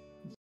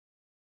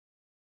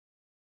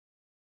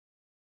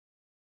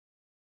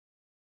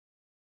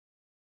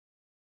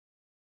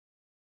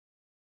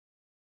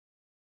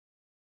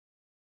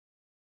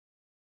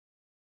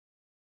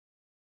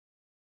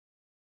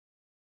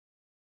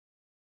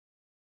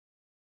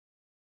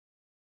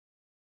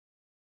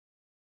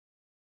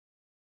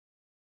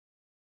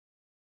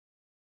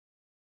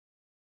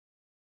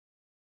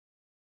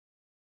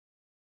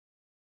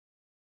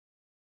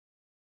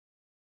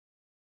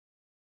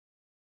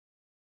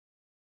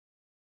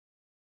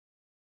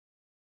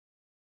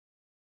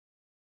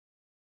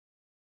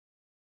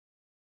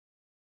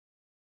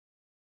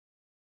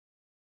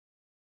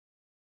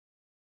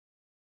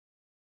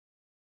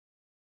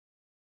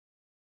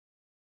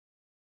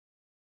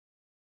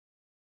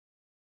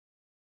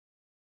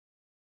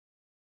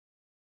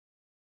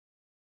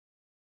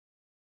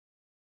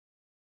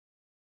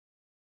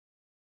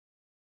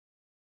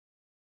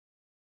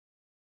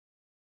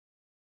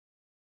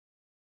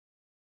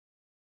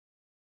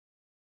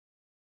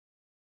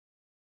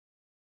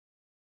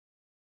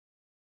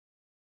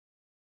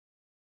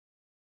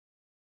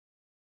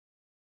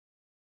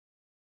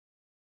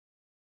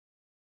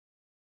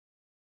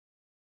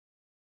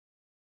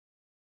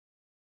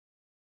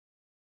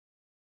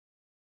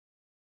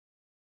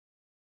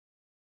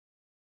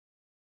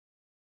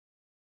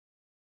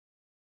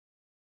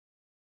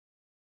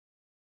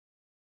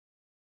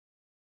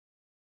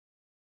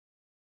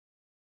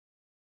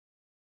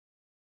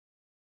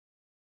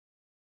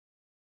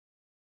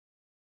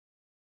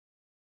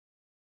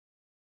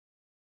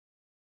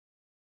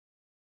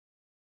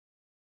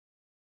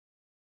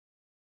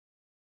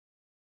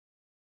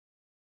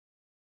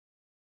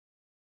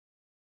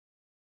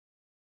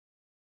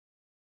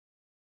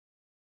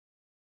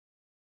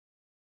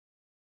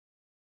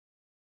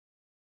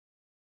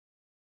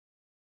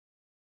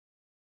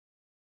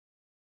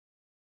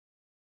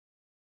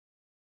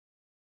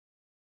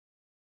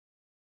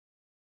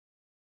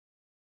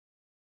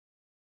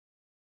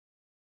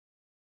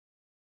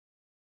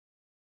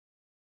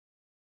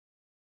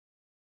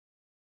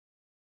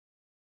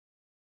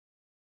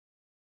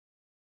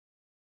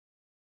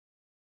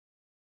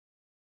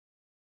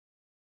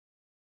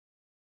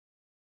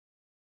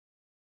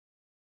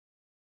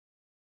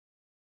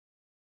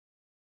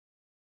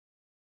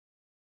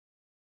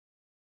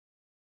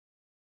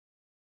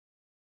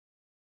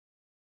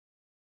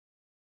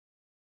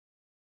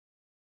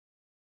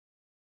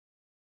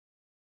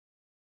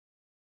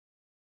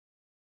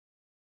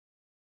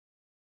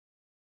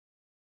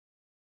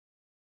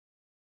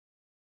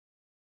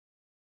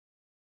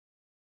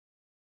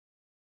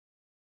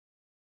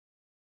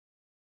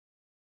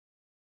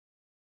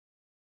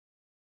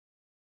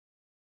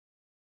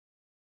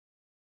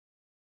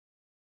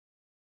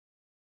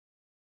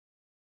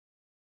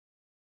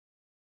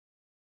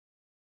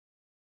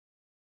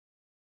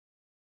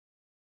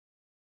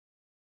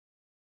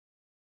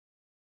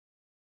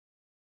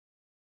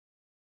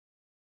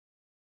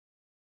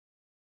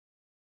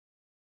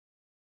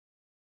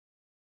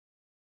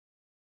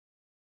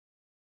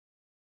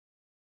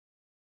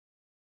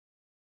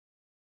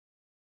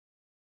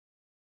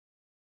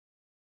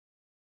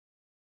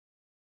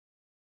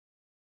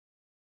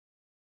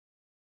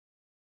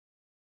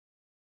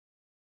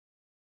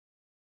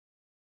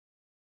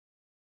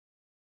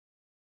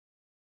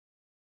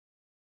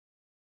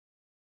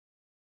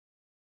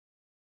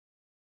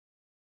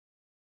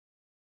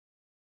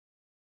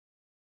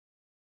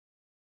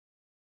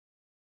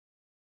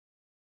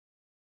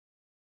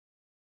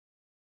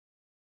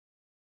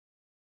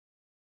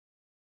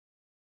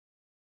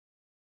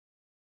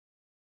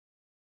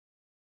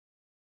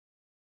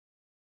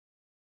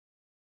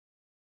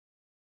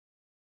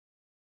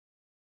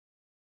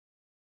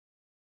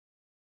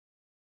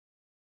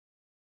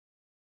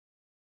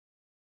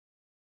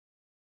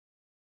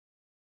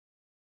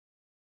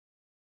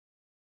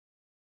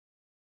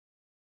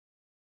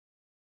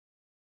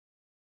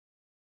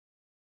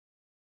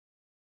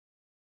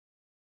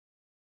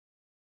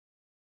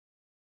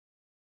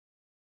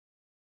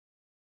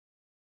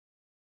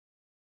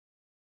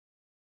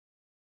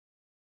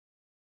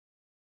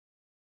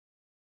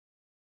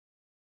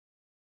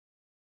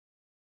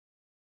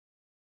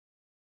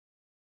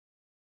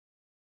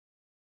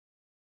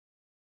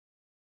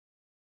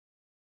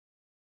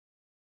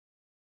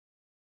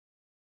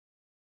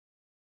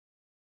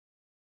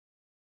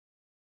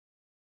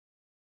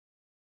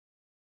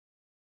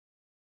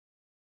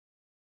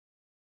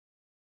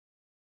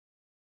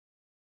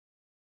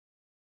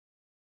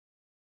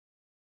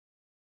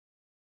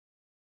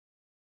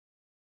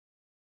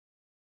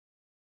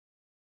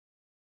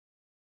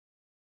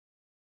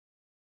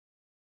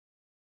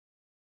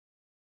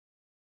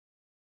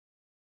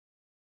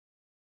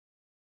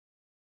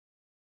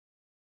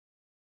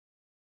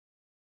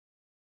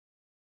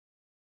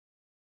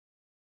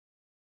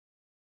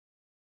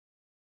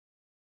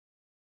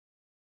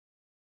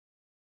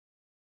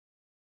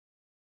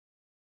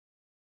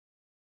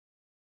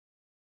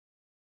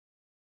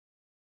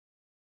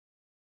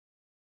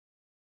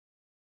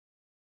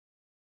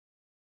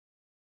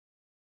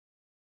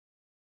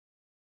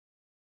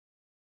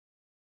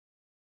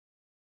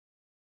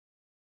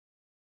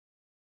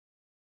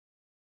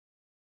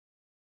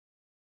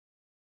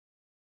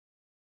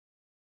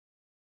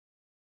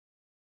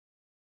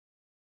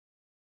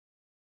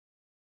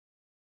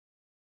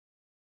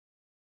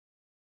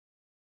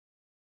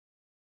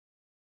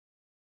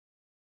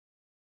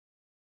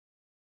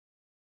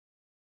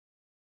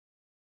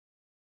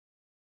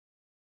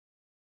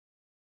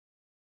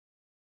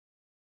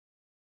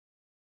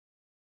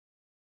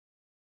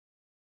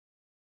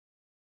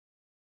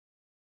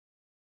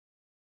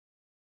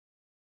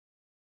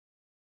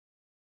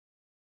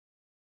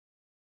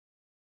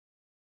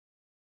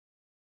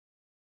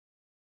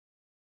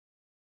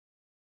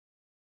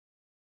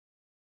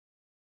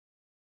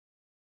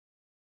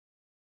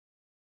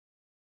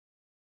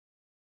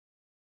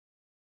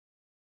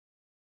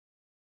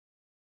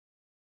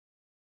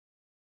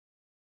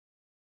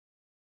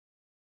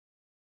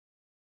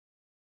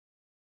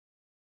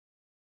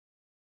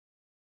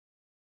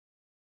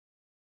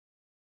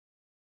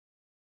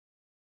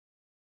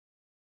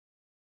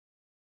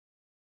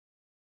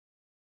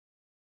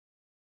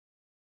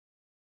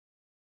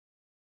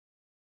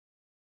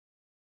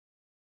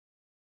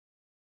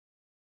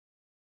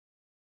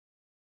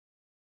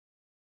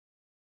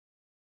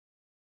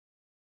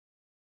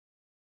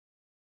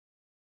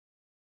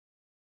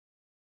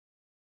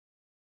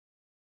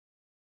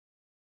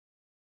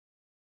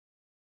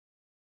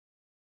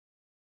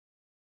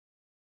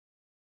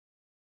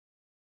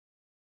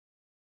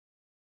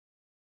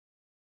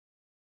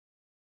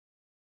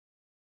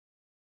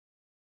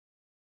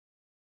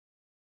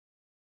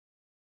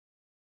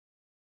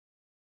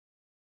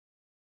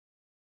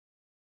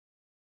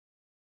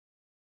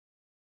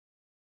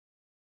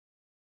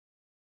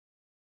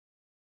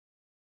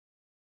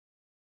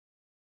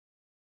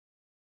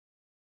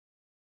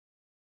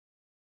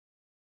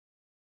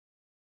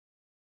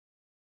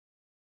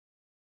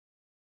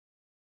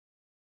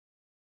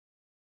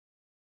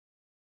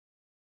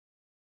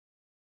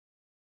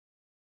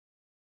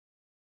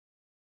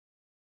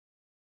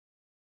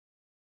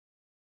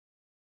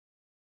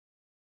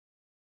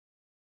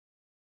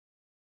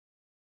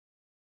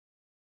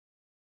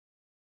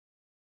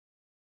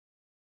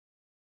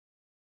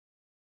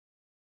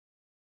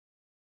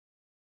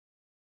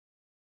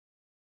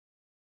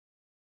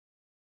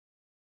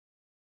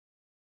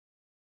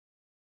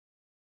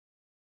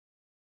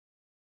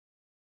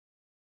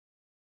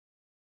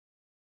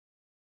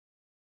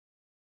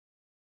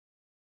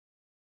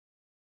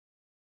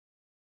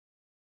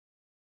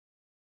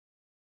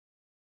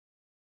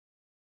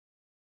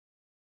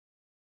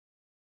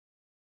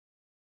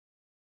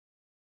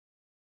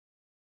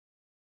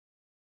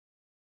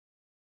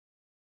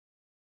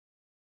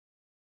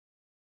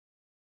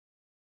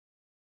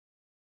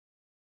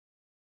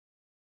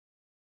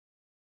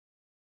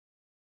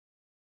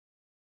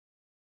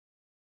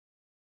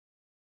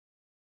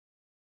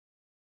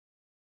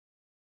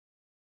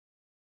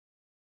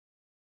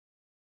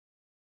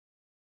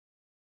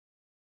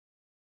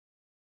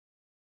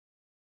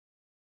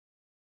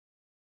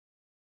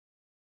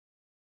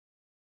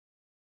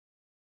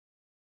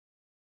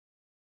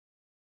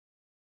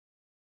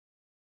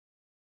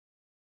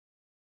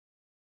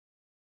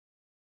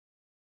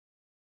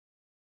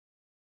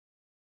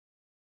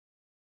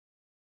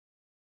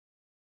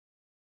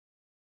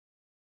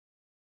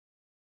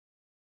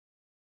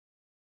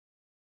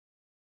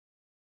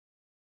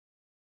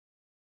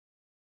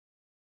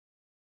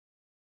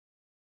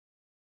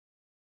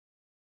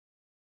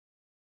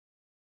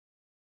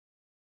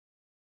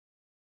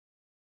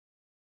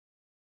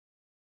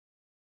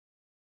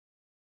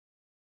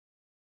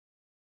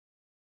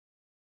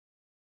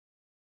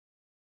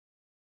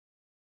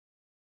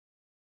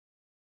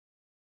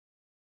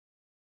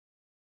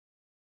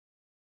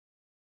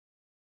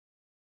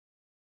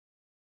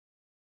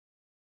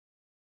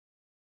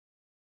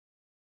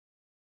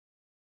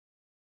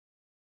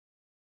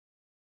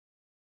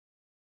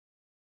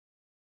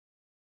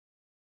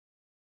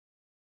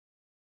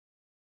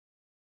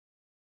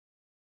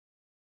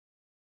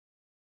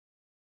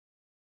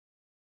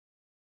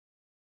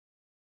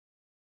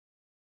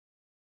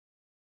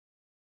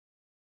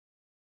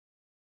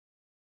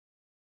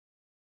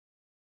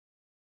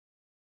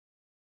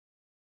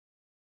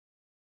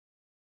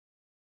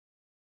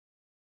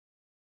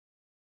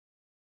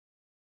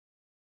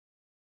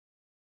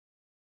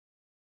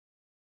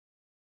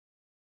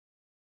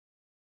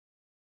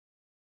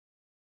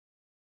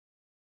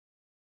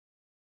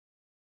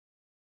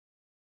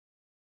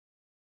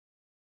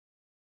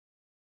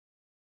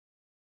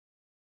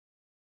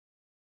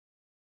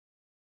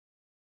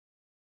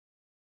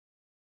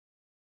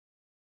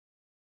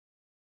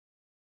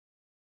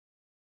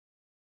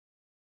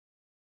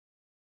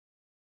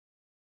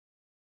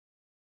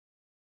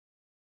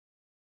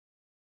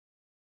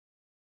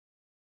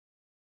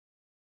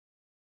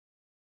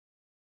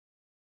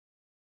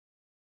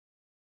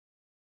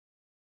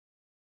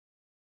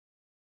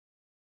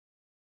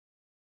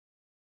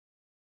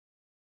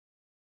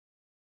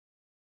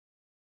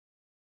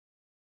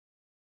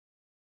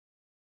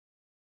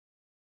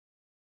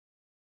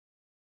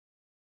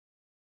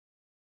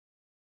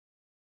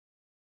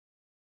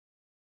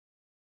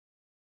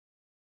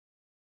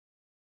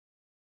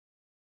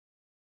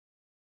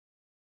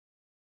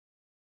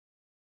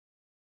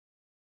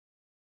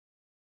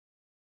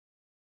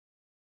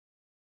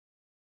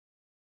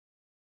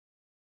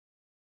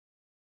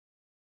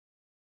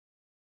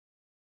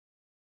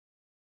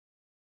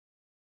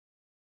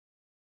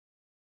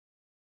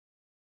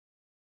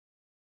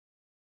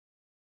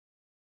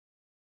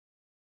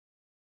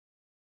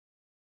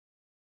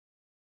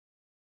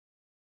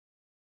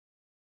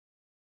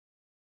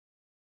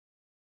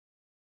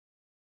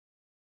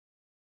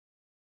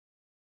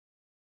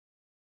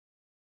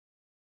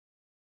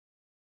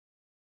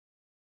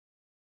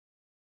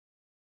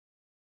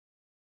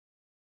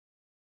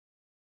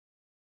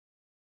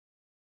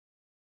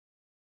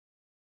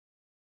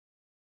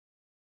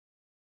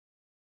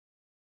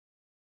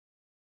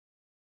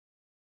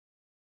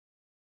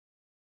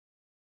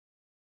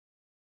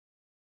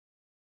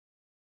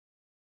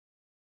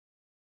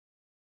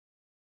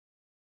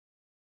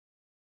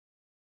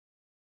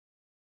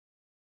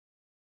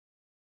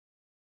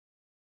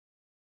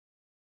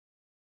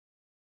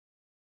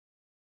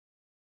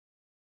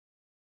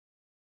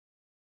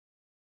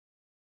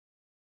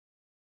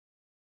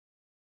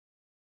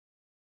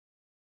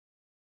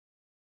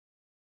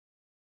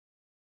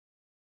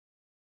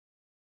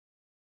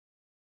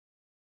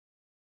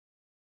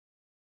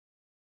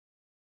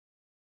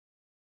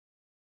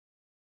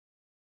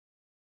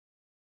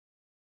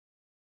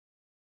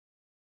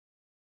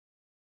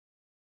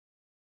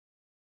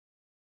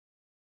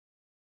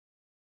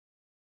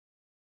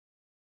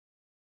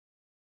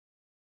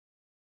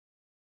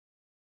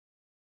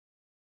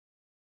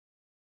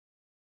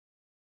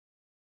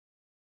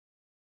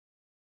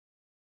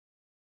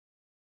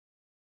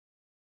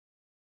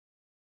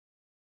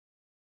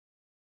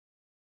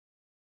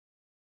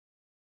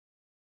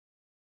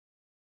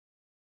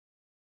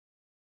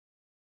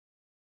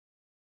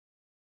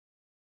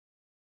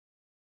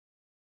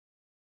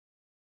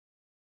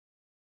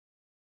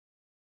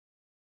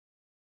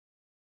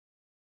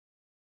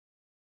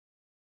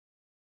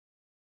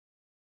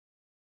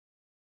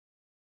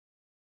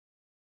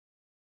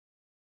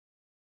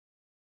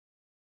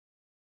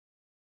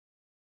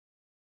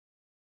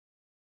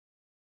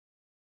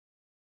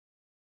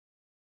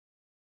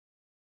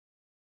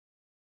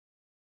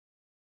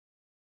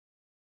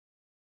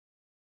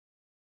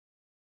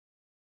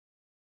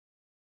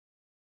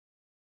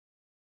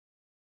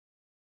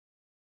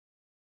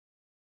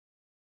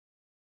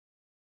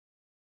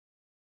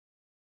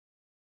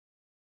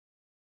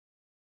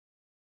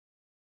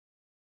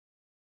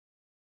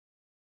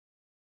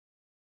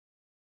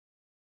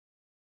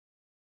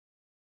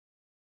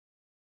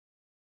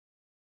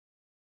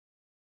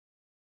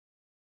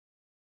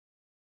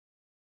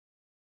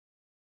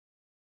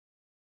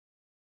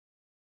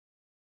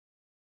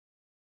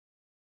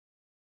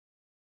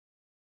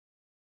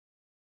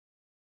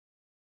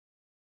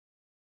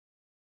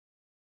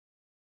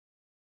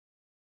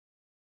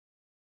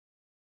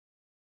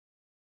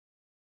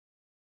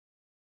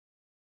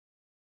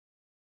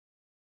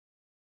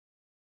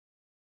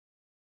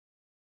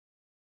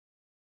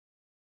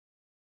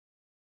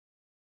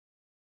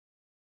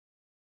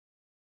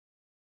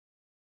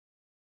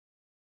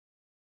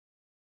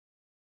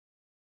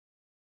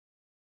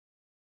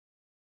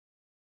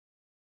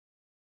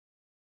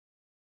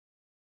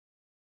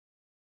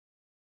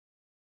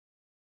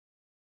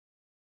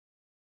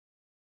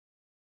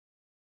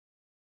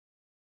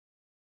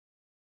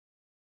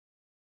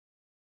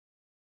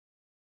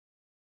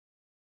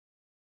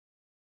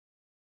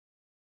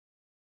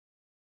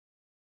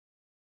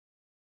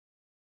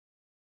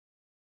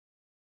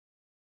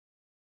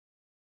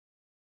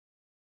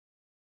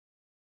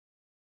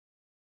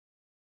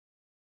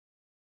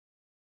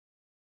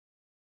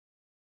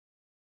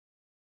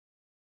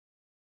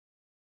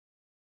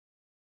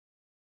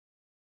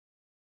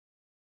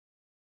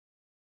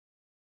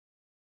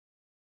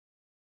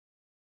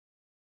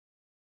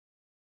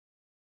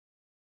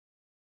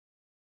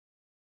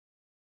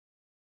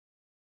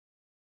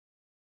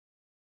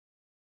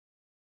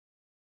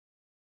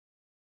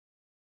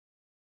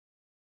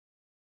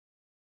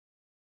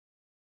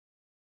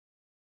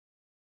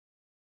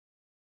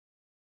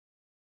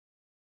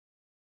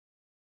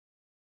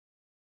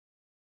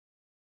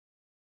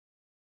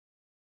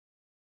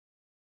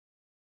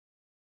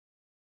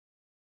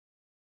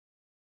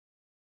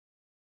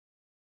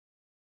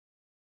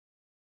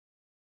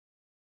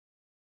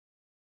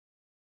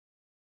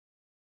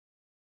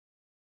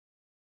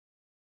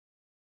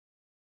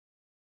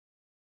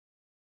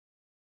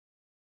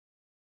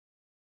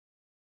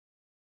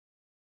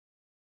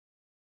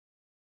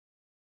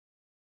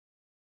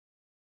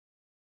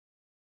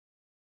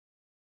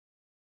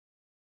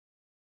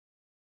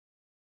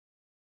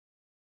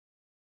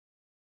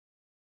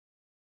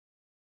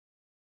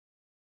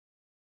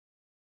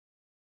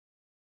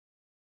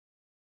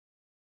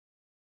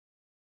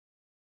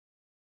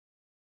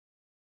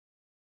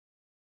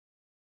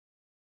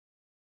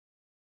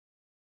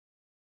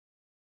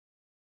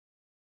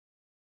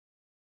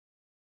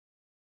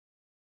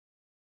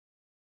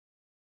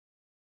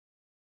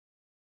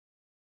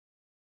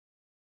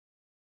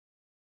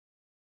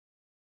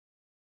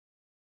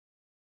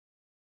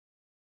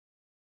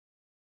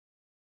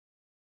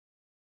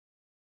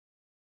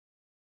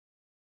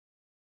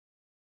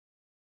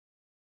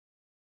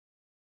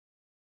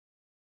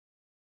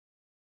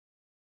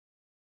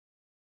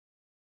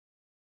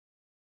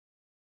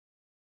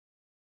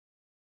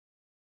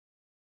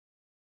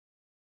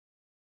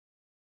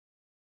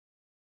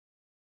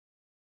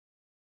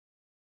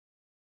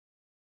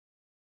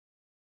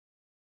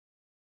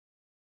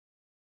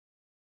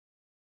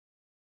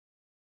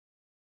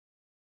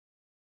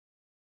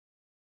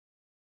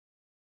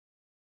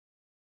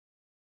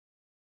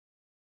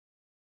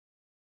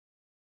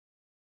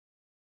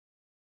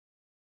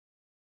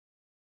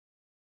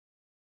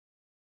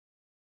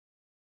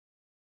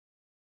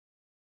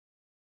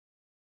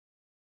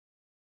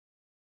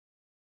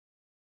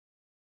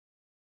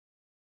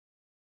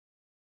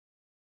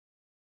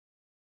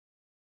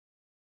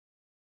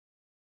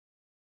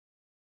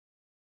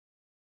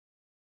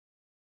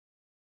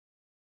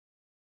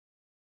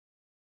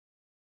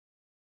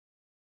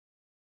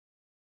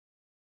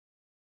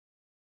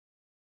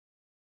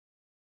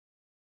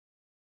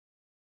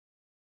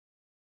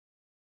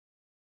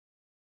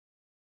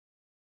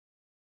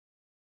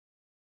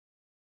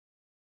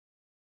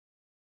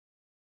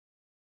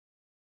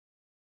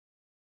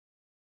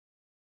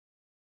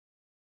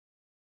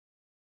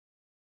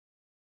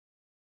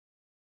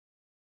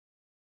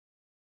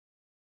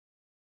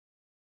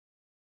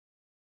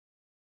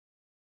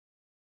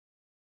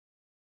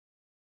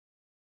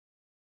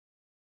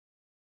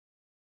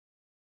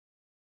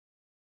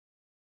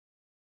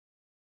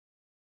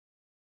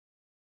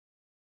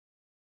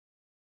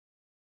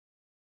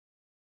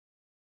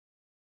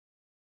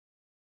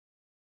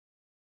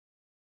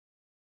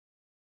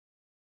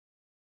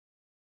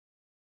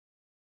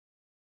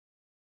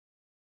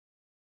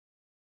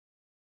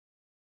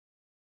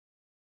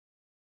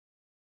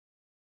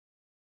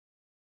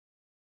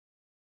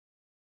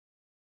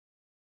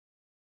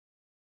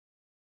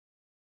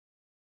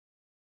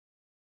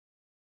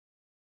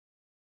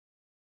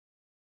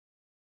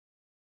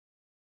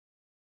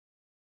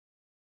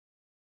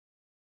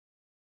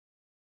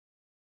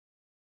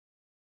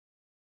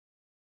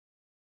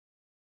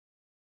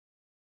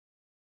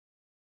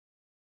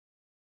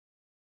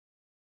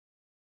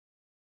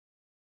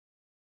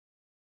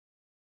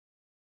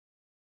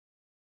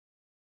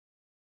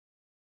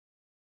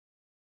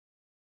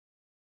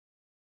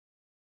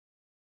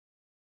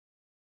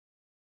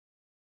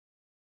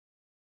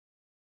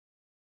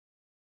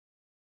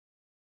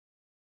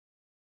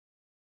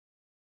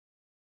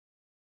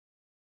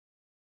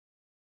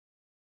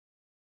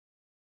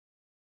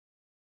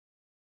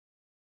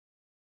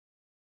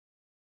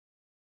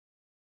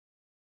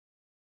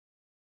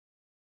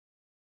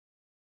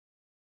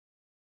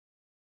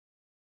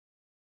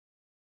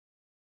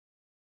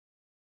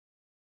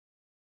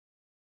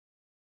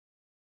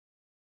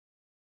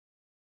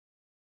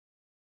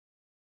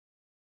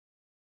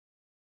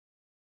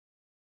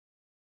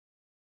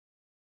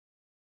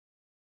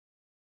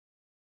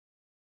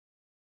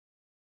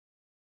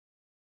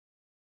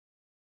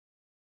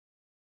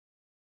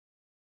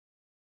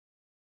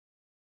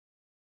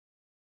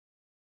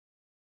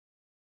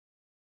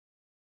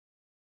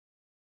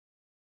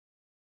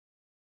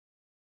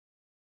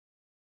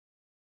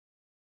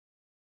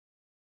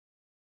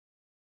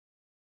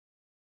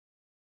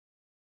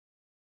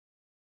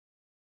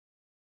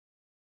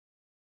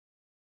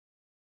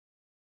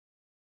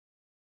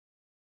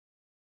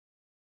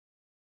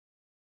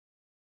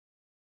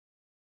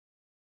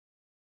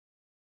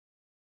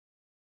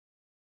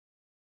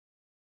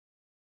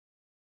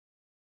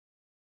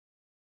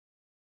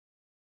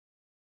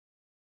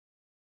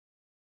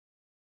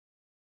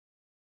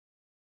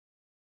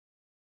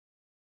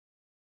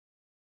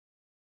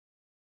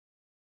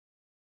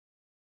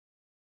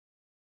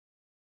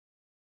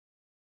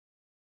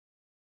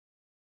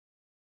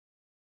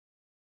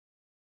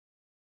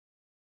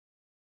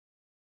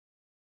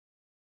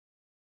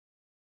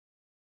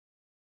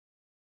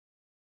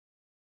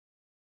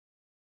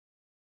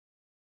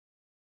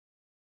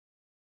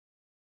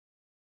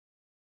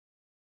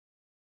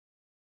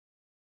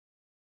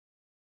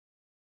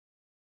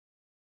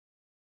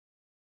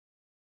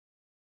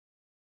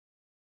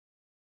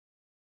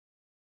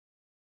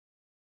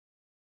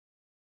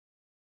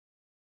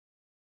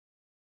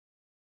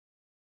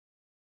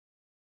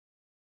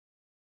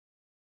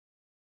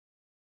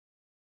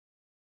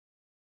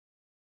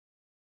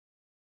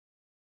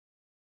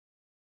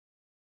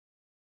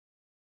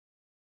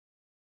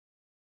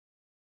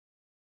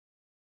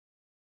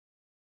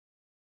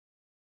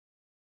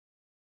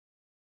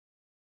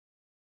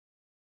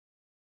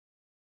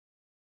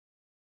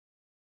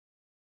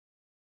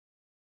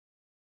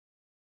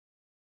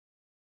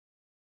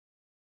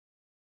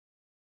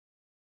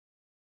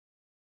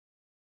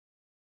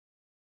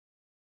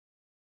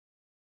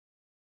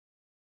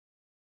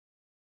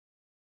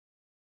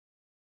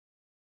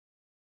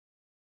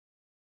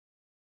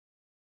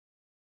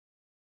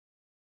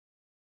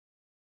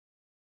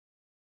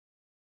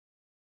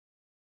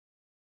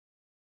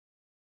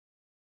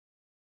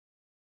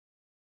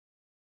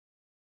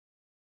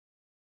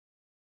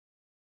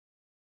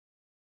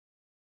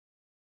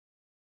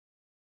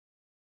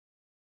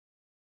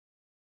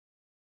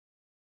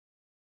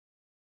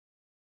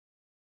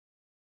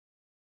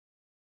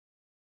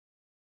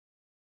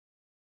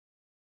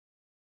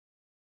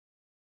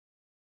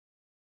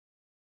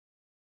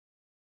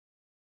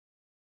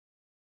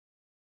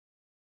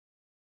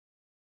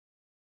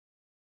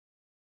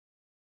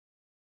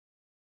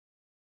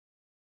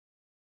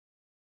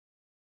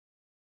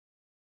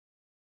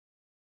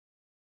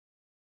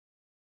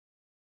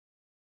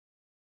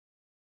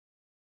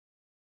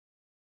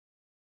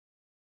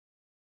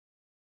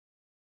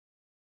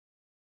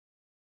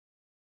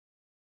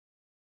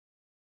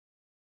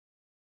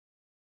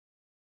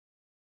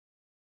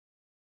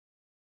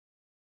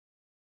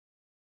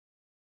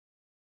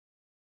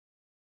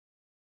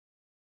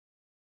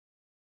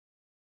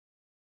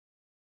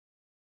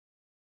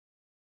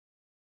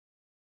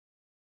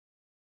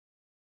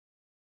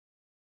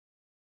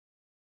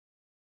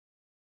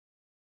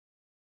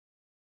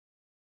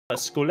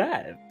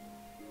Skolev.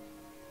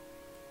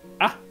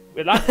 Ah,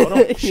 well, I don't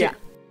know. Shit. Yeah.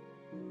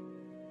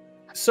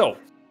 So,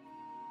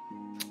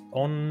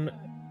 on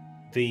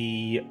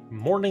the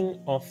morning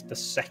of the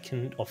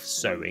 2nd of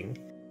sowing,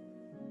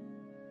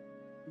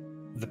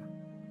 the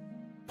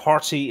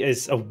party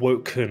is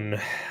awoken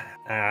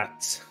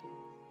at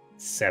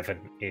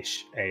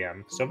 7-ish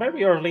a.m. So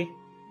very early.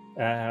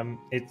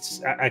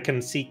 I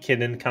can see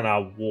Kinnan kind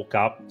of walk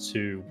up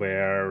to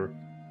where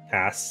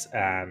Cass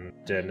and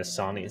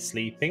Nasani is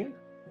sleeping,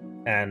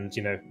 and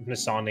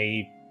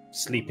Nasani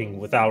sleeping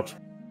without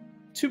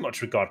too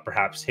much regard,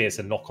 perhaps, hears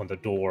a knock on the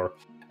door,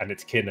 and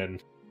it's Kinnan.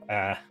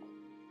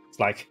 It's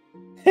like,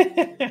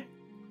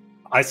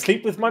 I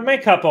sleep with my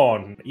makeup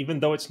on, even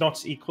though it's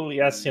not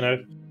equally as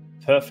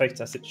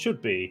perfect as it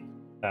should be.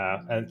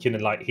 And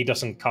Kinnan, like, he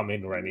doesn't come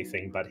in or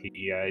anything, but he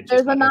just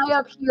There's an eye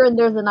up here and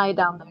there's an eye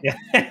down there.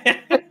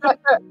 Yeah.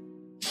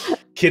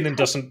 Kinnan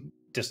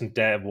doesn't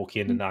dare walk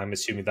in, and I'm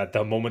assuming that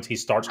the moment he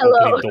starts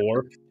opening the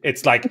door,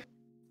 it's like,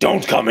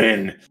 don't come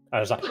in. I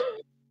was like,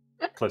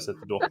 close at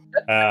the door.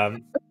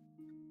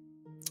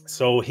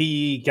 So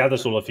he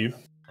gathers all of you,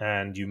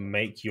 and you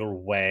make your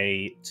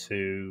way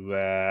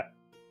to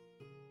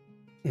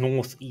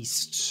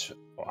northeast,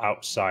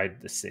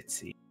 outside the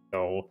city.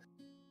 So,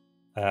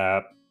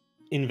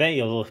 in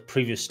Vale,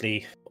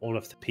 previously, all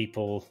of the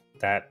people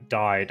that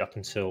died up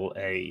until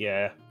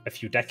a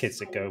few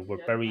decades ago were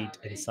buried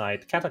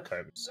inside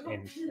catacombs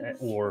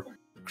or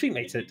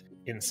cremated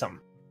in some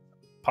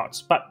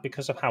parts. But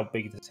because of how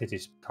big the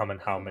city's become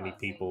and how many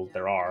people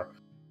there are,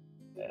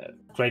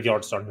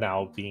 graveyards are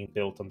now being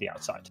built on the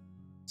outside.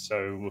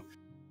 So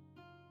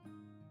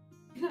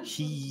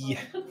he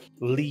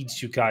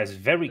leads you guys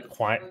very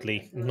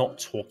quietly, not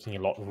talking a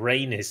lot.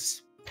 Rain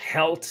is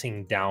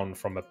pelting down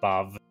from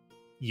above.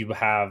 You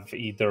have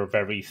either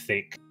very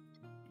thick,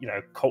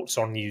 coats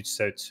on you,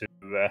 so to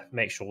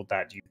make sure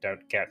that you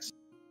don't get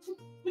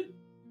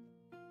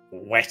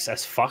wet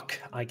as fuck,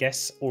 I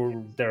guess,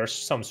 or there's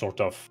some sort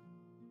of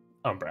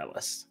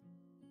umbrellas.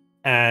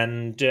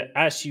 And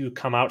as you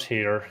come out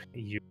here,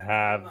 you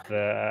have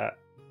a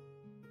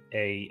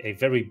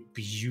very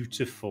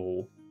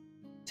beautiful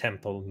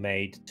temple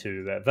made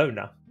to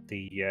Vona,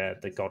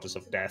 the goddess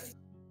of death.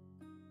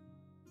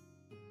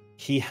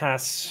 He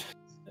has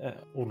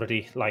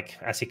already, like,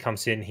 as he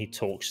comes in, he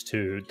talks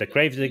to the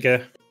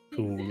gravedigger,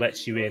 who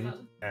lets you in,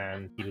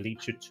 and he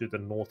leads you to the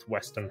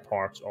northwestern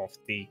part of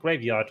the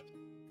graveyard,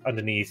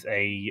 underneath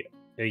a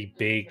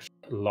big,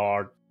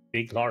 large.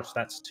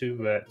 That's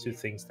two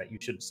things that you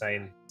shouldn't say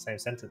in the same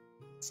sentence.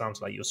 It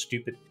sounds like you're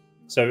stupid.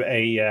 So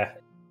a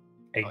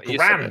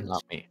grand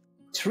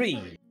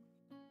tree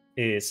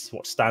is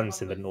what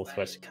stands in the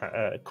northwest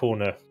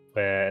corner,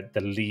 where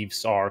the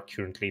leaves are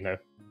currently,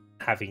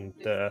 having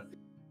the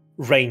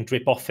rain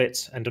drip off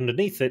it, and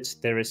underneath it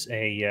there is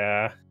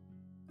a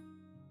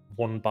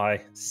 1 by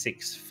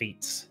 6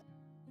 feet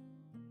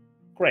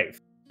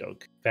grave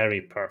dug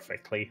very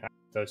perfectly, as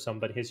though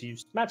somebody has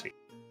used magic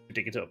to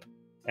dig it up.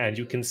 And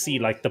you can see,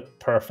 like, the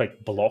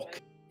perfect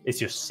block is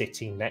just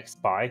sitting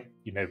next by,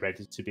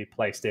 ready to be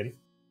placed in.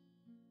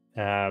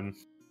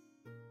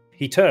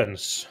 He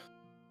turns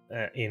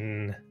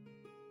in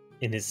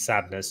his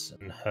sadness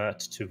and hurt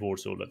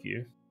towards all of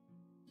you.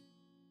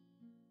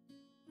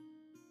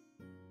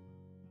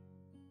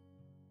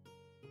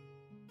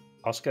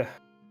 Oscar,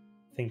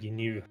 I think you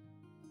knew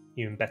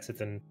him better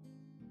than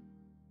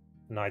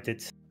I did.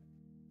 Is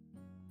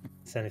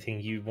there anything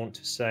you want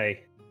to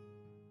say?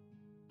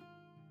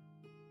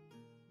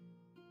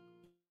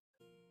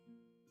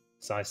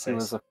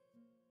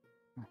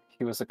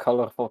 He was a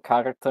colorful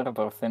character,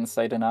 both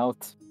inside and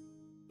out.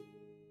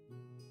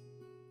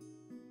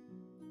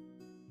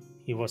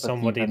 He was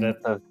somebody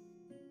that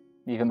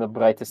even the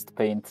brightest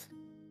paint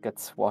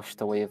gets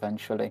washed away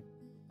eventually.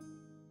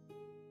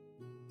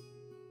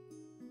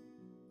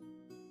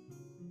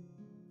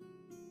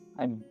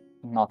 I'm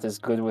not as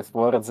good with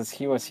words as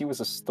he was. He was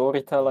a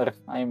storyteller.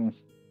 I'm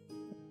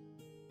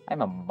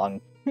a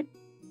monk. And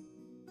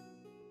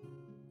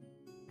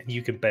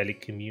you can barely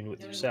commune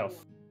with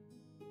yourself.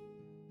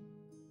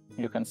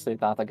 You can say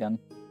that again.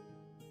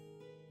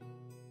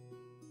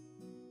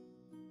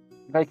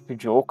 I like to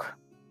joke.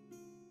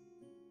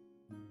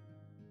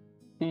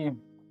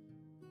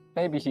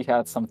 Maybe he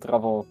had some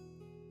trouble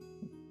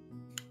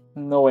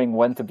knowing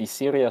when to be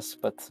serious,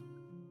 but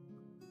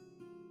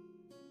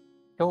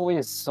he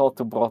always sought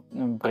to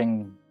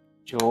bring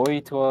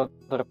joy to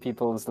other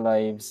people's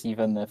lives,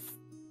 even if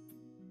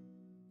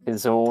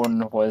his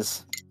own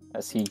was,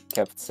 as he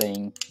kept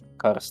saying,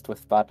 cursed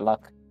with bad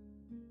luck.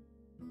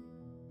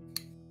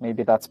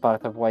 Maybe that's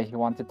part of why he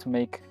wanted to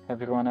make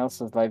everyone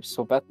else's lives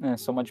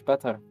so much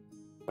better,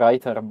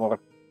 brighter, more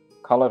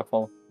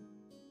colorful.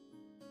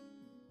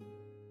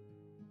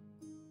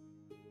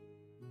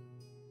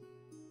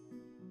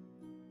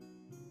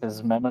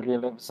 His memory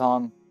lives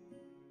on,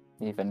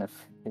 even if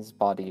his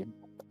body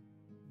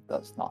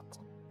does not.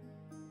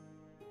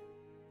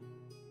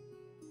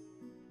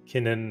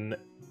 Kinnan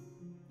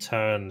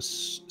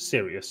turns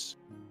serious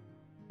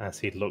as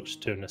he looks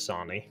to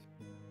Nasani.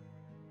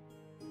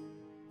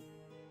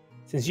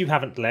 since you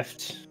haven't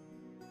left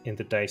in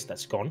the days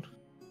that's gone,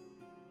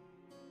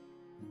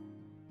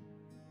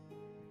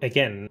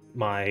 again,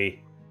 my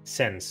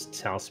sense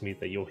tells me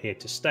that you're here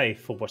to stay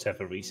for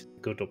whatever reason,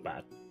 good or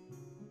bad.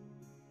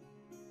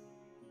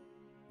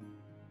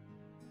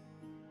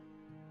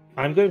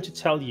 I'm going to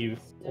tell you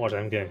what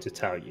I'm going to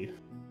tell you,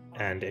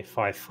 and if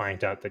I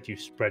find out that you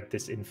spread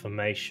this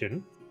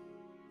information,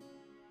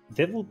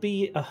 there will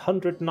be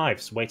 100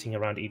 knives waiting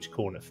around each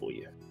corner for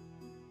you.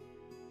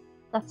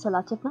 That's a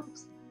lot of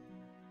knives.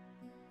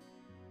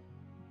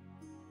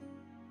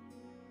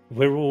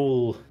 We're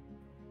all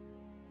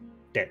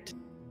dead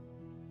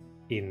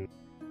in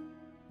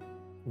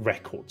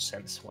record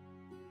sense.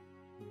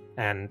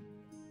 And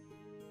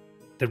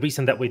the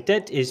reason that we're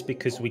dead is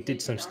because we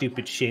did some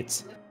stupid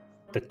shit.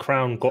 The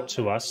crown got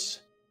to us,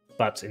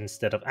 but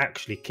instead of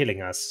actually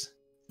killing us,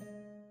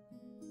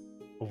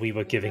 we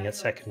were giving a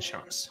second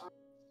chance.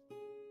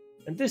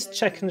 And this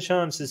second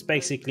chance is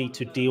basically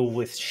to deal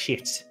with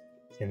shit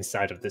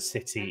inside of the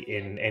city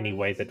in any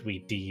way that we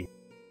deem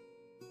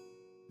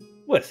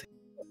worth it,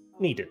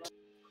 needed.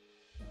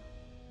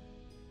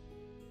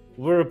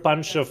 We're a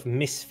bunch of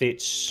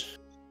misfits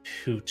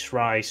who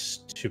tries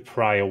to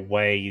pry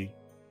away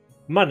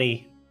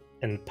money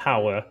and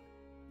power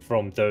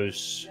from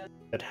those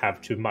that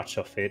have too much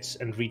of it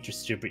and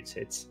redistribute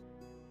it,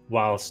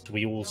 whilst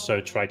we also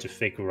try to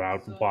figure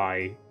out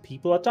why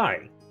people are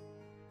dying.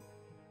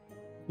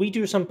 We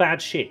do some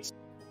bad shit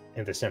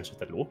in the sense of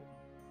the law,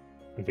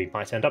 and we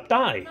might end up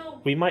dying.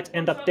 We might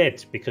end up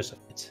dead because of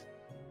it.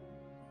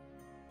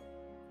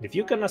 If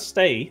you're gonna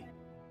stay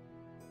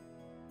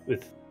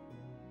with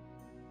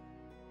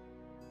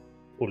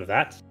all of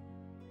that,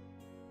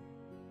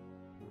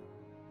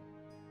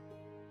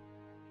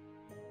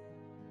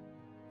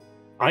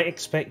 I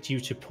expect you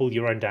to pull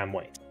your own damn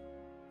weight.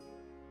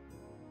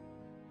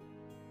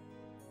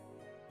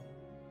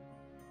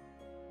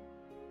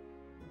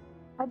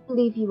 I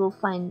believe you will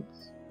find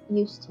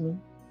use to me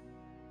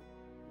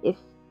if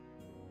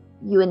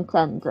you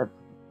intend of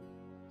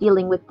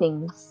dealing with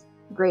things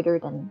greater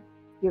than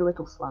your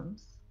little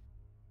slums.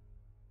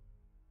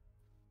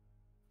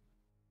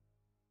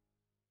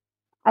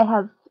 I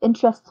have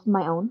interests of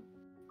my own,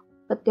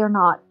 but they're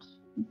not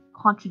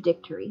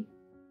contradictory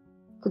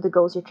to the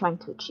goals you're trying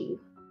to achieve.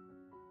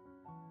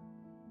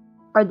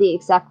 Are they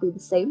exactly the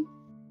same?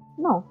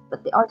 No,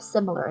 but they are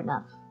similar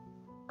enough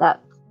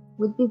that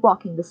we'd be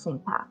walking the same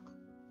path.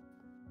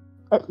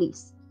 At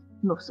least,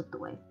 most of the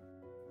way.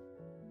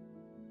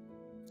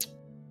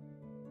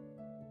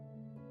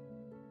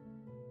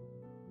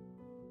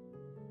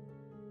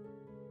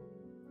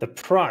 The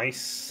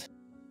price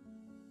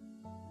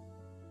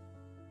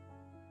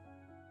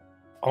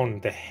on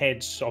the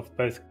heads of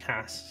both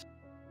Cass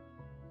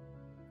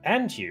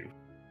and you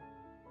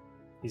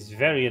is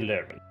very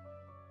alluring.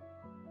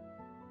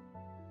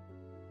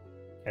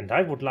 And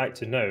I would like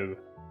to know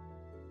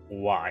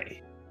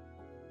why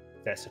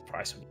there's a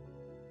price on it.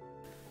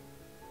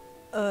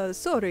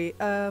 Sorry,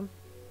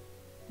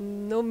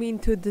 no mean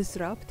to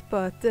disrupt,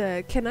 but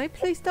can I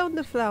place down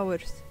the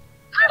flowers?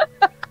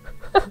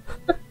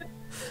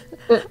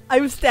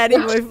 I'm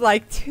standing with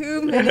like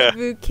 2 many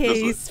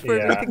bouquets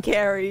for me to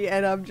carry,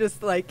 and I'm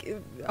just like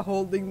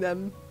holding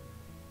them.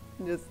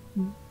 Just.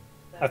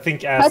 I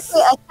think I as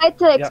tried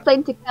to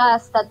explain to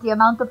Cass that the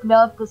amount of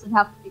love doesn't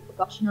have to be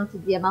proportional to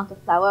the amount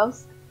of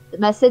flowers. The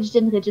message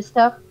didn't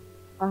register.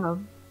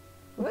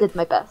 Did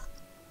my best.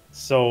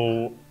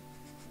 So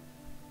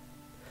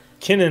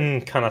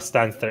Kinnan kind of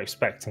stands there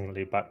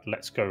expectantly, but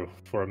let's go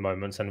for a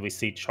moment, and we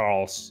see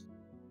Charles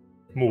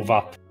move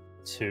up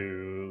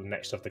to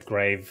next of the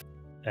grave,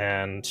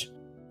 and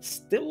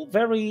still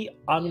very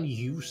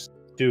unused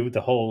to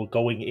the whole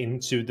going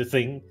into the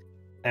thing,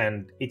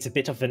 and it's a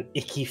bit of an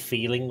icky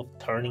feeling of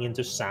turning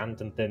into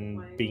sand and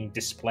then being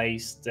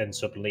displaced, and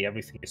suddenly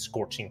everything is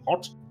scorching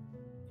hot.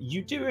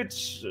 You do it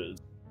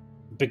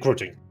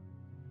begrudging,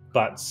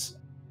 but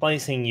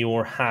placing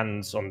your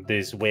hands on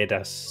this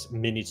weird-ass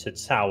miniature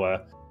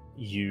tower,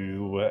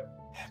 you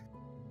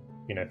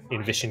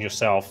envision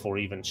yourself, or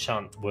even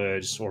chant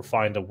words, or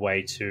find a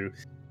way to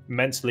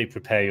mentally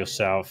prepare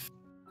yourself.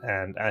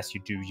 And as you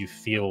do, you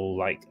feel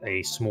like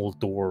a small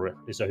door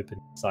is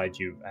open inside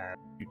you, and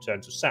you turn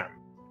to Sam.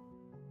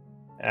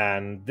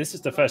 And this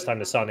is the first time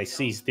Asani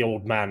sees the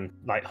old man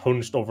like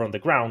hunched over on the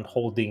ground,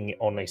 holding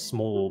on a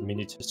small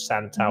miniature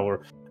sand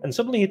tower. And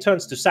suddenly he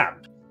turns to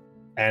Sam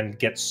and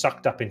gets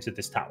sucked up into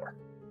this tower.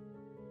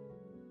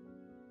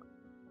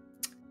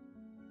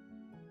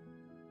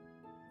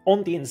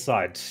 On the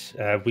inside,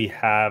 we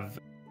have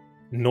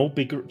no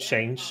bigger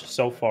change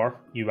so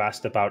far. You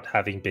asked about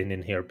having been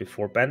in here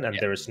before, Ben, and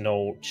there is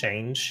no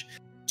change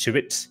to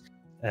it.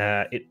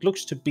 It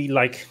looks to be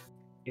like,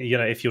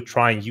 if you're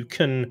trying, you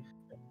can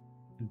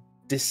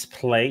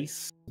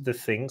displace the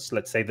things.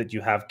 Let's say that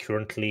you have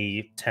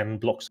currently 10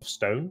 blocks of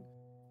stone.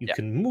 You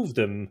can move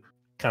them,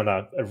 kind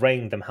of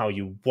arrange them how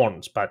you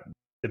want, but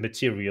the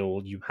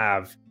material you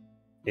have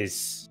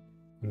is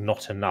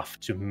not enough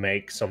to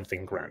make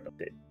something grand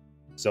of it.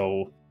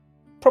 So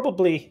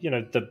probably,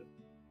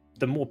 the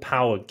the more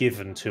power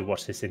given to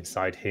what is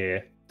inside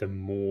here, the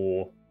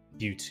more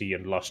beauty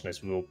and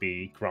lushness will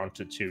be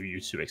granted to you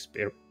to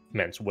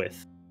experiment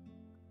with.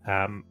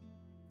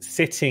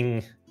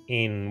 Sitting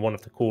in one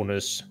of the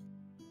corners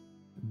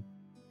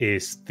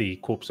is the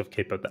corpse of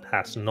Kipper that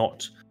has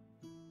not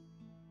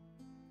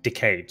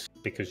decayed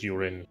because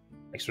you're in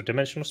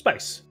extra-dimensional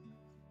space.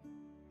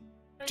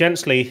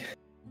 Gently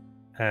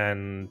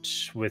and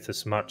with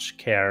as much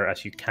care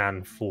as you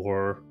can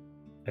for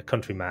a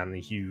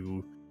countryman,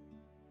 you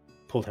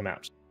pull him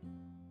out.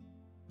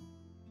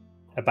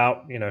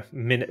 About, a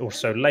minute or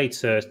so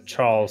later,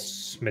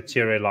 Charles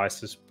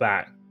materializes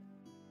back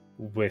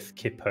with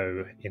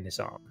Kippo in his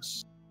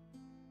arms.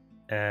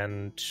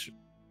 And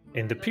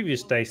in the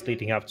previous days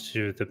leading up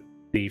to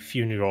the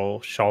funeral,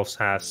 Charles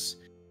has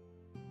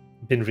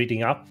been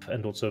reading up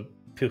and also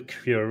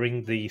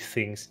procuring the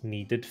things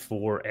needed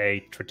for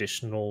a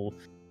traditional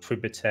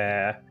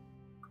tributaire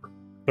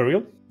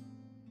burial.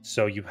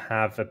 So you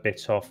have a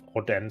bit of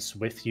odd ends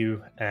with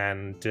you,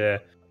 and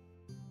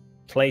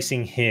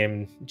placing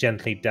him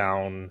gently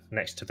down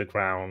next to the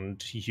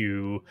ground,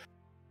 you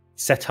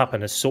set up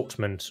an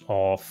assortment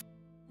of,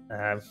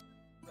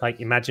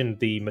 imagine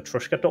the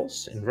Matryoshka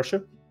dolls in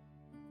Russia,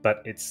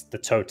 but it's the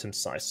totem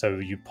size. So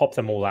you pop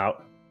them all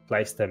out,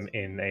 place them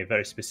in a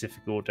very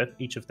specific order.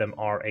 Each of them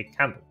are a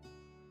candle.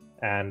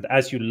 And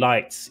as you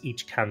light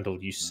each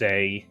candle, you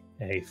say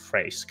a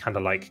phrase, kind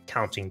of like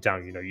counting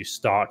down. You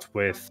start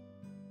with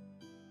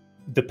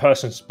the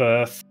person's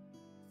birth,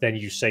 then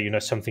you say,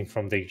 something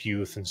from their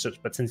youth and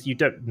such. But since you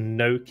don't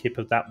know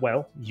Kippo that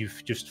well,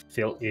 you've just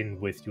filled in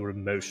with your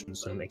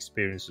emotions and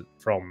experiences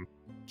from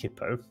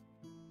Kippo.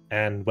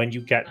 And when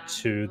you get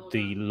to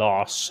the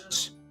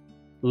last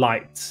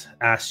light,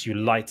 as you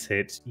light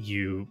it,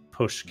 you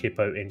push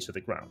Kippo into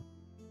the ground.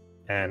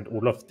 And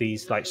all of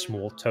these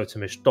small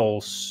totemish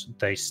dolls,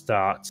 they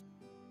start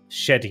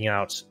shedding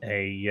out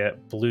a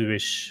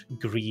bluish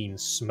green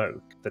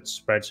smoke that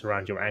spreads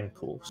around your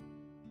ankles.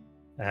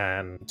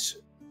 And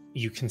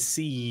you can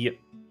see,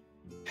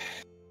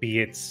 be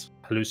it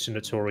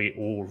hallucinatory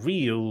or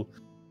real,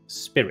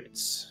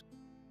 spirits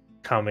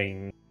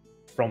coming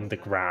from the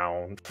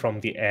ground, from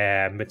the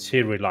air,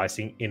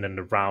 materializing in and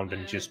around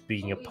and just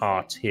being a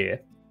part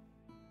here.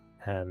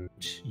 And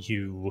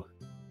you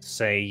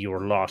say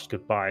your last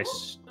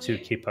goodbyes to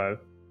Kippo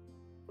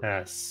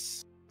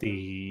as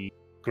the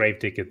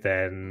gravedigger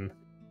then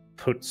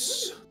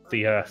puts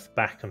the earth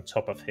back on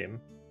top of him.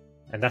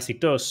 And as he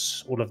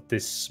does, all of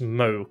this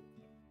smoke,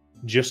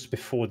 just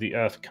before the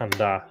earth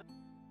kanda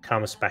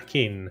comes back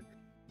in,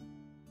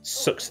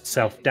 sucks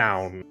itself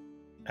down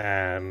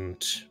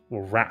and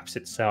wraps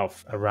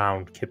itself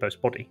around Kippo's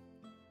body.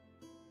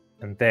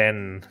 And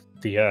then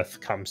the earth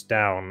comes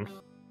down.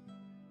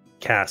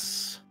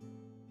 Cass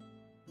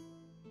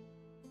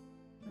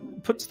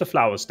puts the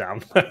flowers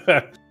down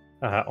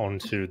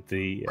onto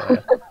the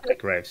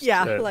graves.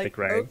 Yeah, the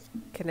grave. Oh,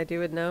 can I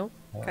do it now?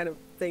 Kind of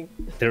thing.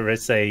 There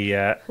is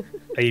a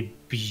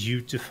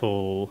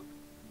beautiful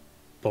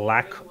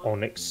black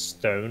onyx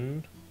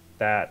stone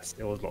that,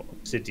 it was not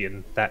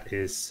obsidian, that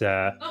is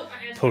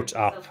put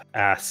up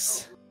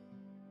as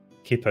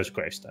Kippo's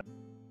gravestone.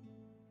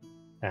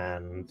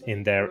 And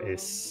in there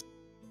is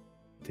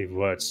the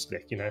words,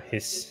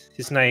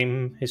 his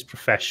name, his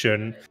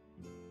profession,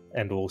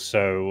 and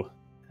also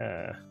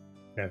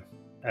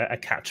a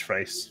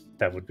catchphrase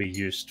that would be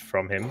used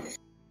from him.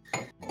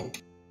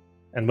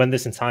 And when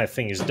this entire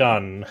thing is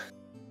done,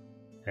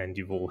 and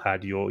you've all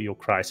had your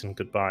cries and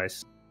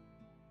goodbyes,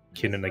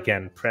 Kinnan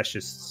again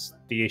pressures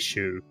the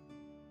issue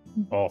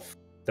of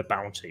the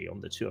bounty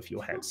on the two of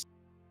your heads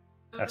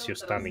as you're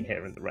standing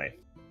here in the rain.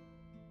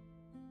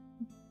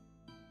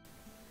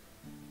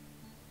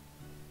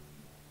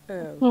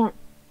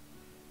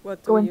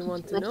 What do you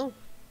want to know?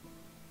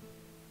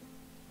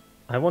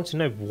 I want to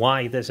know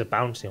why there's a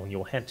bounty on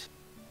your head.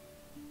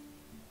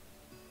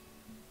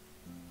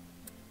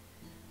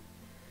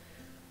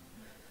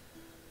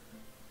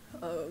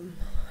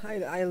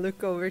 I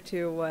look over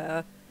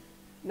to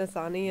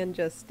Nasani and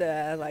just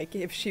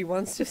if she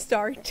wants to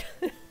start.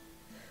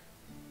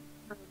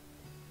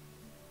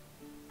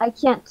 I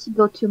can't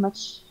go too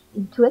much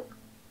into it,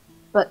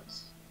 but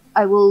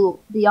I will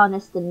be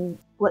honest in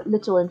what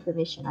little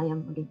information I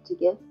am willing to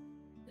give.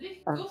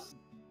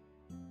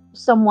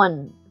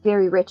 Someone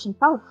very rich and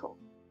powerful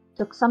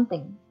took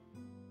something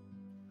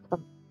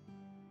from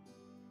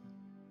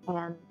me,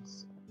 and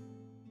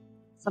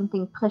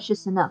something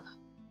precious enough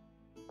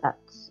that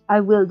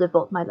I will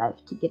devote my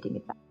life to getting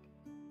it back.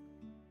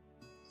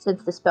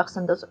 Since this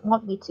person doesn't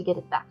want me to get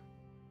it back,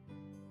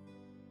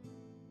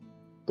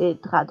 they'd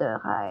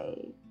rather I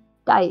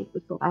die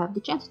before I have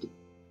the chance to.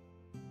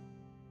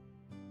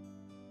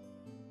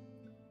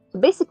 So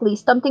basically,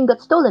 something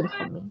got stolen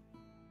from me,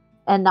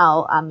 and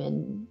now I'm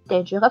in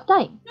danger of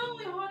dying.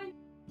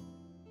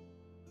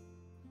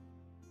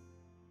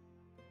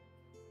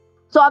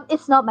 So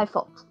it's not my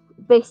fault.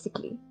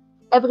 Basically,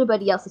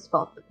 everybody else's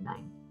fault but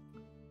mine.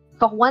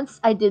 For once,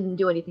 I didn't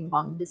do anything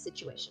wrong in this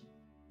situation.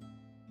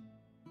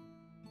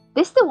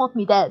 They still want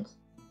me dead,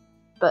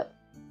 but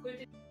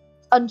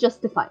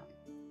unjustified,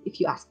 if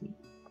you ask me.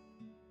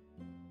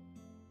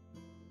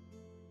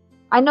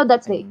 I know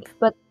that's vague,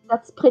 but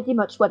that's pretty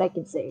much what I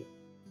can say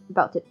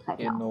about it right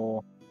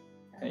now.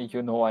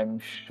 I'm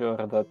sure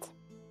that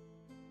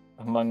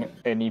among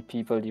any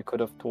people you could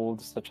have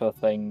told such a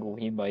thing,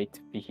 we might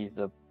be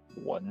the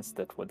ones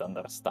that would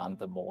understand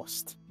the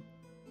most.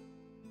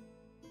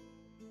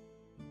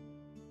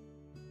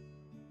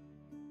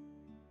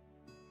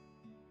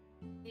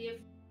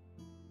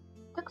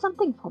 Took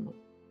something from me.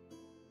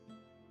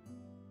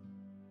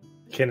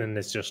 Kinnan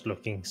is just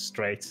looking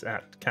straight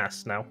at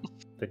Cass now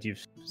that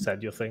you've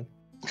said your thing.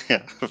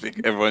 Yeah, I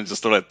think everyone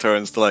just sort of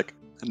turns to like,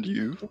 and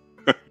you?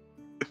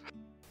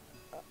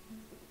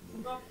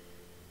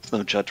 There's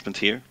no judgment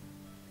here.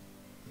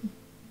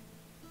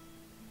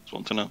 Just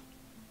want to know.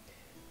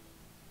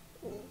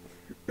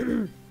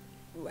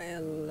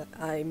 Well,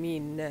 I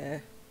mean,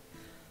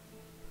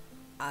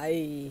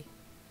 I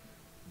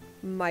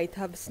might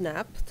have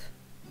snapped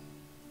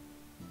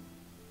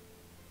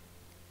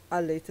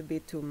a little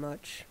bit too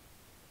much.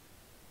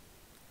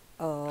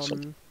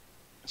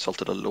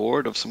 Insulted a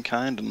lord of some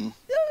kind and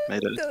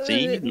made a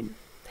scene?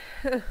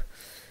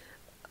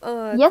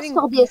 Yes,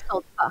 for the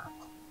assault part.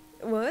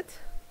 What?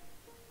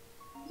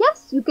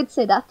 Yes, you could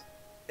say that.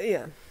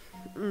 Yeah.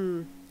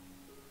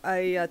 I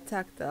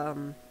attacked,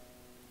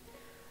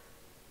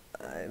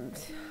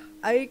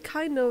 I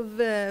kind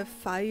of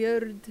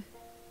fired,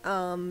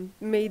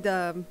 made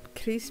a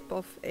crisp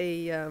of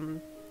a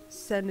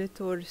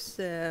senator's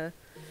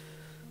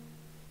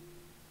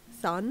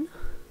son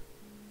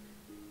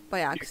by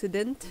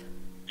accident.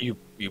 You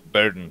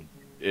burden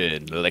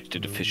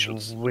elected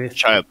officials. With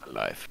Child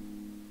alive.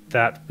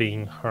 that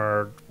being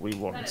heard, we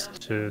want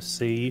to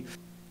see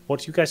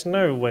what you guys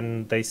know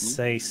when they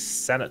say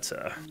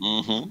senator.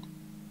 Mm-hmm.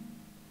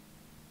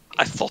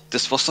 I thought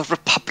this was a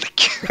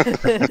republic.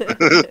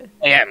 I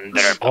am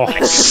the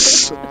Republic.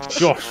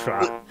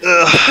 Joshua.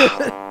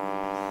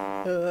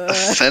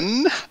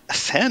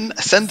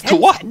 Ascend to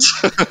what?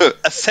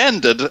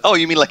 Ascended? Oh,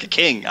 you mean like a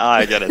king?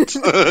 I get it.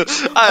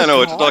 I know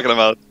what you're talking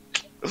about.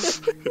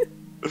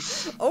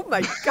 Oh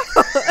my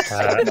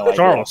god!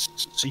 Charles,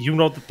 you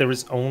know that there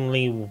is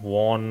only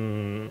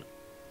one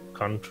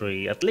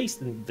country, at least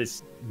in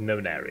this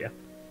known area,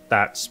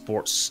 that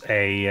sports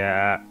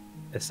a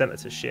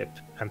senatorship,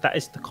 and that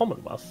is the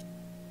Commonwealth.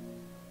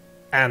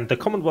 And the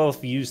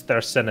Commonwealth use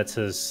their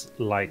senators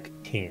like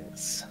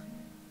kings.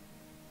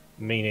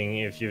 Meaning,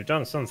 if you've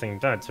done something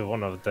bad to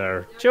one of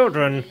their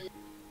children,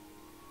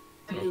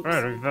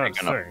 very bad I'm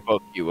gonna thing.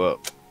 fuck you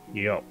up.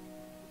 Yup.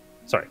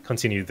 Sorry,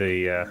 continue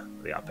the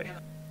RP.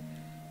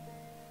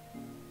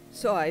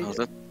 So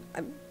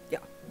yeah.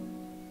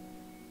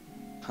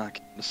 I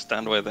can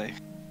understand why they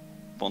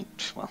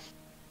want, well,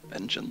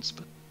 vengeance,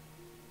 but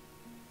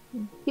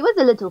He was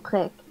a little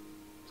prick.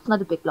 It's not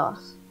a big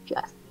loss, if you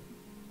ask me.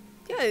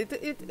 Yeah,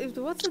 it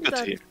wasn't good to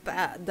that hear.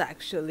 bad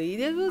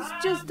actually. It was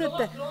just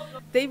that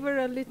they were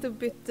a little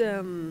bit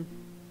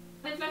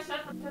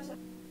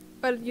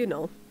well, you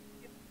know.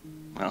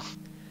 well,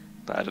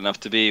 bad enough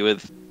to be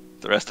with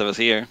the rest of us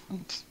here.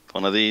 And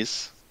one of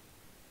these.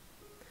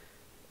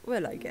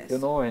 Well, I guess. You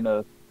know,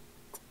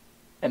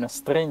 in a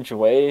strange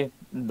way,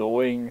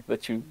 knowing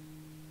that you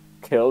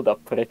killed a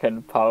prick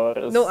in power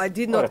is... No, I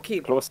did not or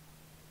kill. Close.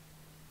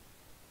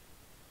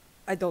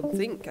 I don't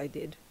think I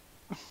did.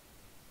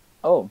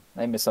 Oh,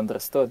 I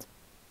misunderstood.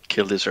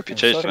 Killed his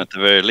reputation sorry. at the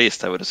very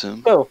least, I would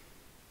assume. Oh.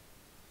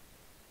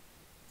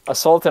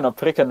 Assault in a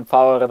prick in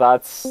power,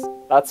 that's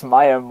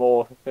my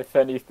MO. If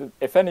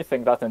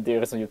anything, that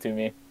endears you to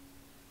me.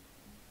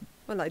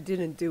 Well, I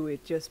didn't do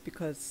it just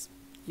because,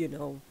 you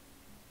know,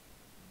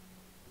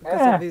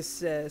 because of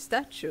his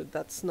statue.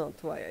 That's not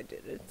why I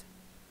did it.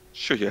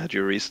 Sure, you had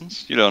your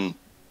reasons. You don't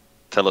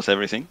tell us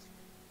everything.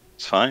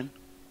 It's fine.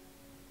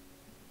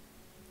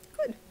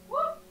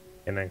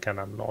 And then kind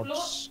of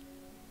nods.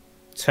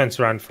 Turns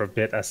around for a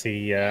bit as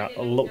he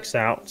looks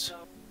out.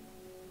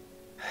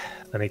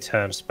 Then he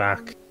turns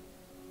back.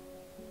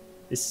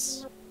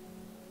 This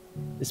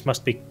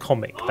must be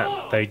comic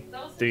that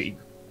the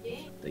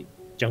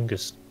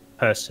youngest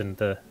person,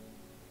 the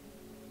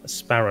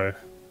sparrow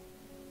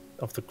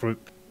of the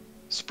group,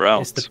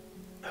 Sprout. is the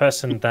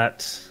person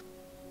that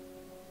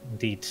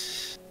indeed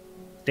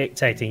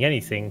dictating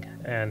anything,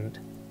 and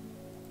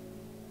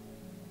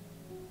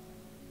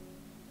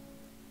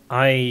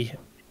I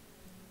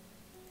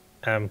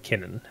am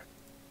Kinnan.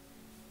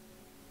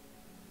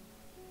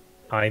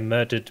 I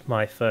murdered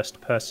my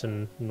first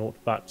person naught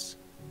but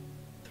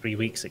 3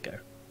 weeks ago,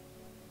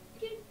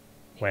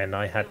 when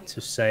I had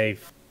to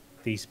save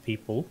these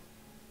people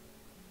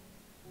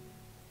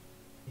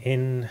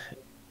in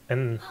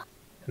an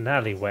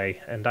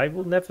alleyway, and I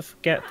will never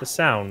forget the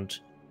sound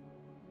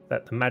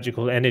that the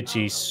magical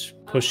energies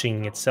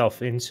pushing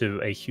itself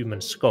into a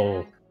human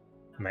skull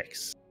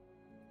makes.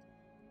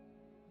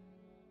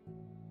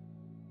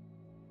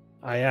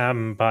 I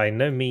am by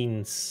no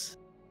means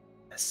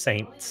a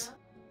saint.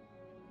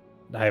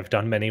 I have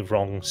done many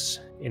wrongs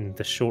in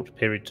the short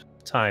period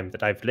of time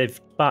that I've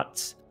lived,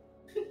 but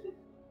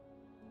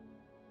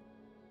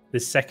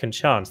this second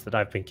chance that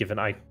I've been given,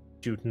 I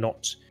do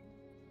not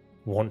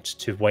want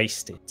to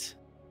waste it.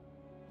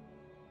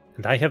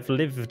 And I have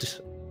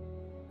lived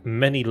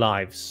many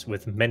lives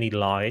with many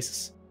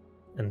lies,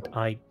 and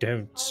I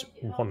don't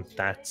want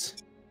that.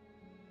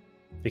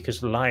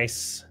 Because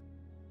lies,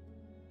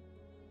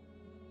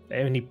 they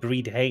only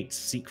breed hate,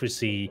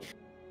 secrecy,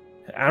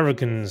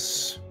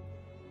 arrogance,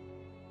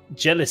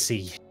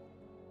 jealousy.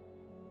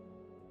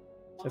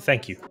 So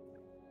thank you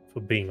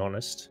for being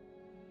honest.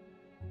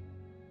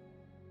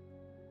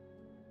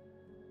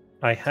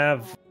 I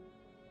have...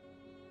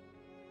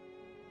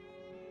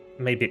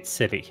 Maybe it's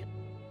silly,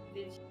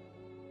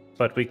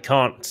 but we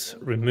can't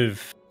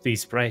remove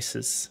these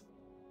braces.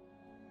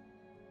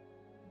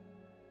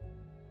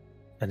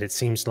 And it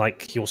seems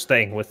like you're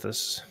staying with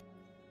us.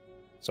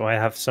 So I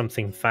have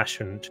something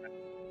fashioned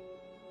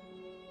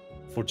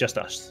for just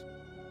us.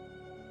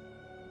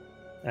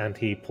 And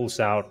he pulls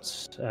out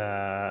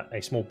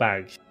a small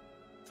bag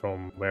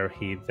from where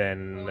he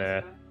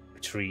then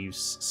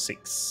retrieves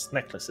 6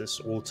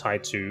 necklaces, all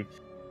tied to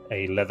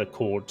a leather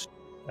cord.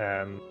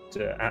 And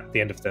at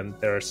the end of them,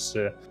 there's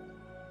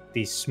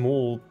these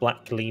small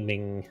black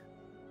gleaming,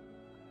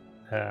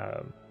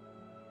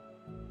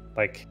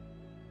 like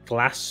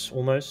glass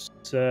almost.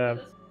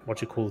 What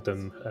do you call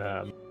them?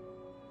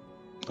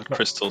 Like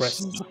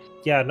crystals.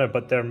 Yeah, no,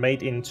 but they're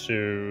made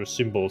into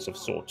symbols of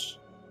sorts.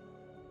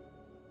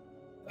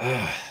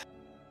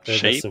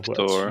 Shaped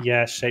or?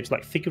 Yeah, shaped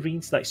like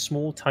figurines, like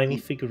small, tiny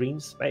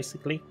figurines,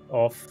 basically,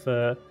 of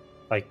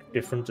like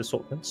different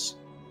assortments.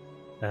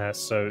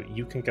 So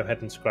you can go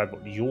ahead and describe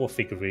what your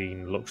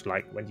figurine looks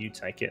like when you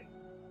take it.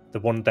 The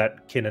one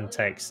that Kinnan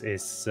takes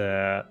is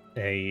a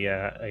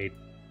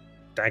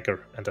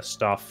dagger and a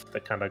staff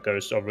that kind of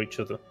goes over each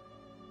other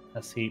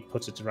as he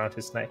puts it around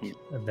his neck,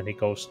 and then he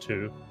goes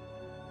to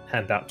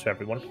hand out to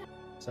everyone.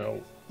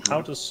 So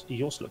how does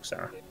yours look,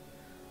 Sarah?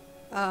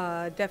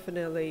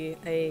 Definitely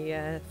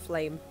a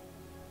flame.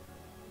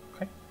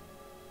 Okay.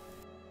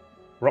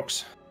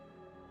 Rox?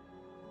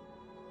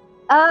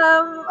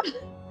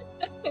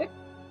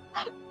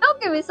 Don't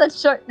give me such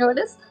short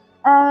notice.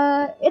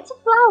 It's a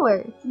flower.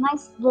 It's a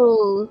nice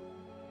little,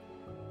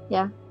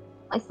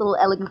 nice little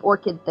elegant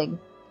orchid thing.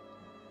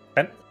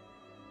 Ben?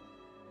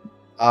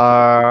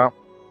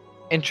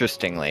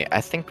 Interestingly,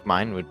 I think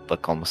mine would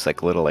look almost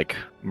like a little like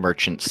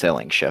merchant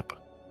sailing ship.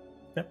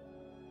 Yep.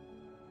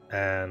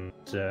 And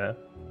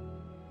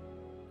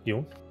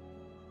you?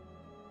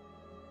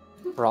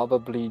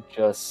 Probably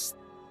just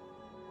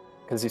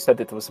because you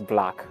said it was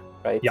black,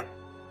 right? Yeah.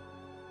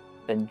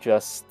 Then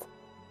just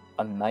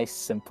a nice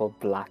simple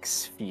black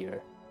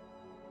sphere.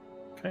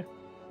 Okay.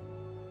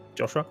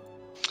 Joshua?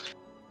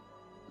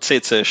 I'd say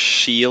it's a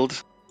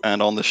shield,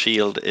 and on the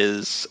shield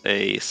is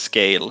a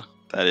scale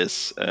that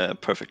is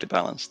perfectly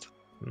balanced.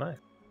 Nice.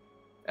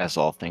 As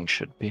all things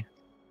should be.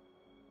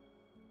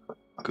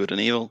 Good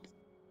and evil.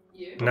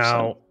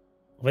 Now,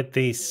 with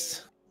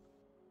these...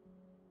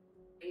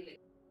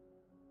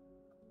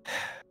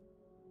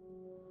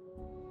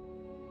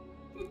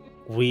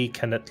 we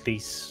can at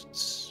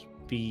least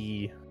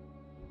be...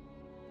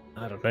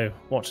 I don't know,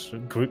 what,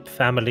 group,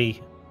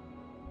 family?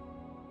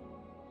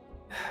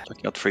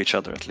 Looking out for each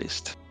other, at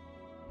least.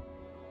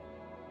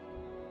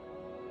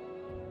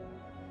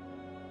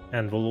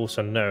 And we'll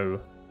also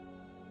know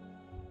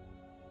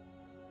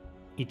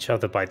each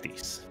other by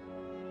these.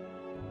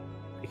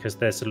 Because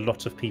there's a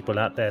lot of people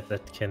out there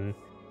that can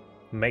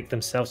make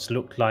themselves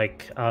look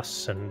like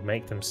us and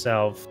make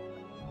themselves...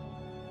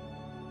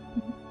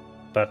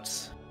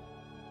 But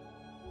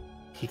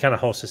he kind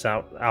of holds us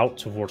out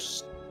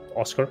towards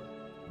Oscar.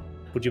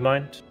 Would you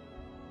mind?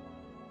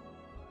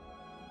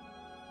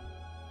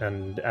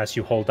 And as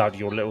you hold out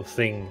your little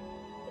thing,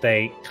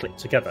 they click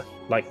together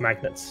like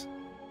magnets.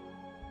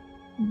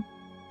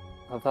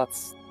 Oh,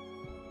 that's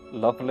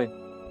lovely.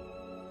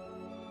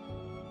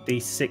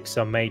 These 6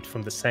 are made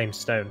from the same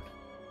stone,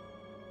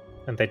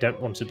 and they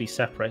don't want to be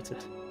separated.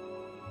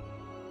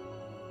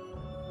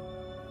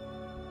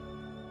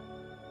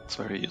 It's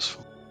very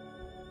useful.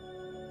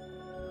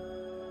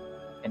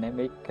 Can I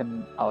make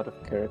an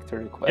out-of-character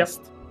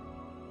request? Yep.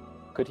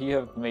 Could he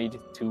have made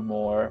 2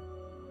 more?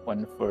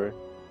 One for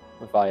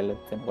Violet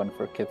and one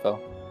for Kitho?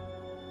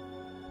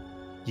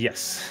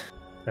 Yes,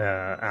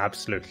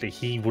 absolutely.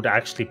 He would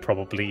actually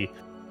probably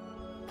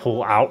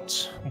pull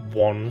out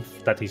one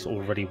that he's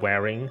already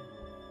wearing.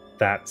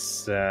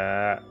 That's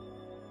not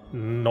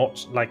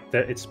like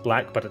it's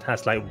black, but it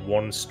has like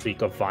one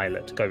streak of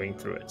violet going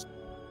through it.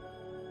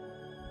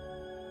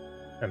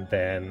 And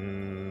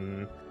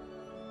then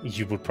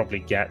you would probably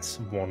get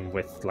one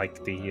with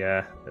like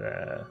the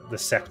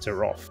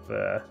scepter of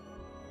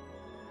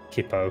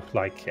Kippo,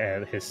 like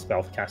his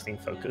spellcasting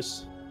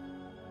focus,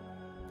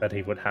 that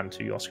he would hand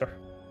to you, Oscar.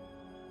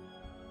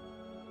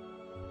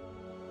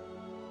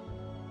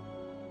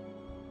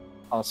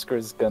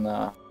 Oscar's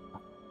gonna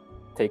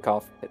take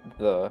off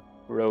the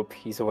rope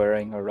he's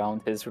wearing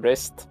around his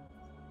wrist,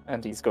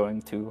 and he's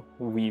going to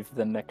weave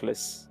the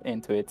necklace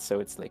into it so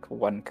it's like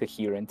one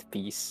coherent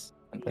piece,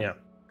 and then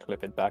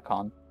clip it back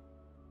on.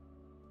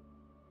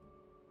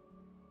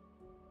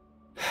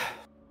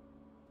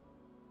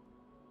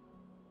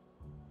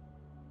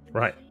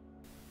 Right.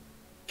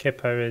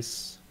 Kippo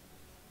is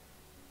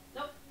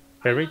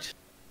buried.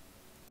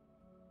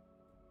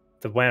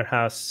 The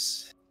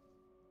warehouse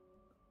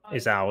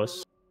is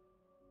ours.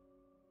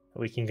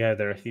 We can go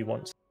there if you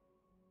want.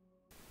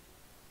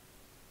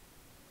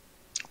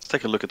 Let's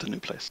take a look at the new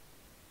place.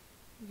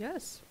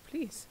 Yes,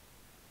 please.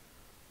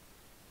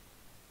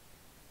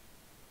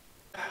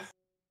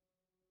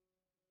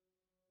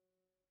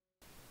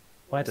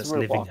 Why As does we're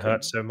living walking.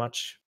 hurt so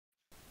much?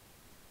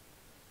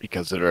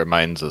 Because it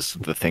reminds us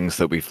of the things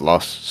that we've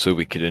lost so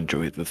we could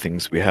enjoy the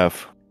things we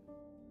have.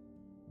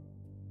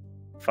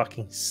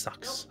 Fucking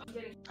sucks.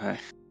 Aye.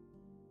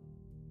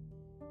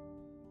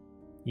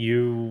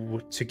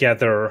 You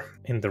together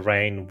in the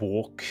rain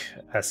walk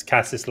as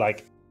Cass is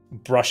like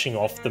brushing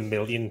off the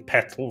million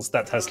petals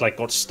that has like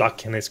got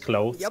stuck in his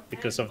clothes Yep.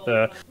 because of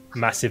the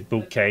massive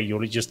bouquet.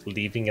 You're just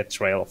leaving a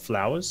trail of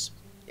flowers.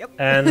 Yep.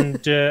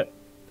 And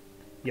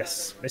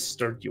yes,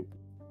 Mr. You.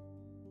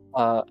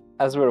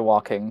 As we're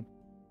walking,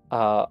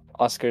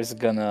 Oscar's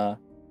gonna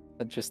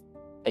just,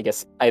 I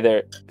guess,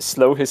 either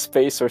slow his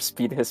pace or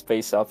speed his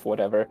pace up,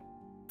 whatever,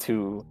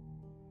 to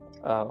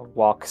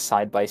walk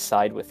side by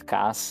side with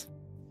Cass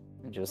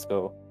and just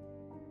go,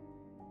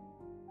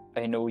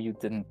 I know you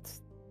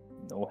didn't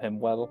know him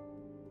well,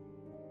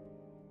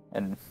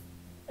 and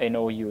I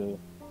know you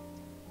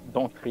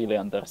don't really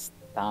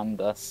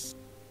understand us,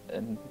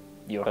 and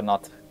you're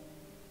not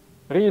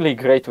really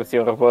great with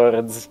your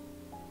words.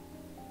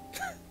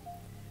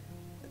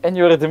 And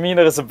your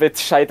demeanor is a bit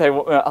shite,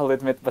 I'll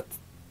admit, but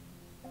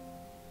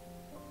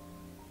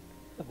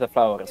the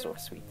flowers were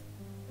sweet.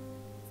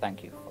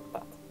 Thank you for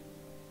that.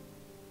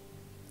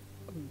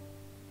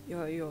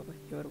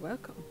 You're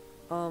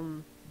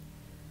welcome.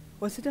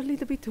 Was it a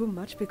little bit too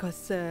much?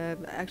 Because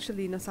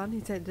actually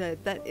Nasani said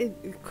that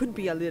it could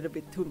be a little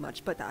bit too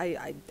much, but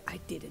I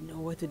didn't know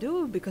what to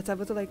do because I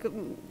was like,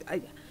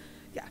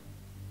 yeah.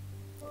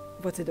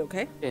 Was it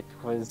okay? It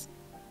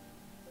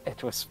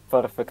was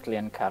perfectly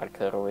in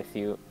character with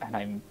you, and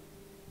I'm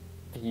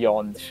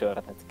beyond sure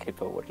that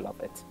Kippo would love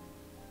it.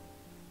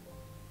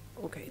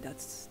 Okay,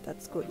 that's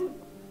good.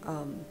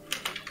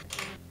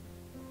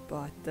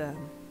 But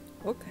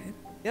okay,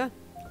 yeah.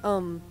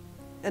 And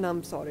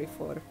I'm sorry,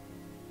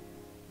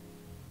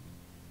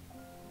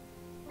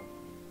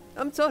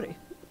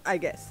 I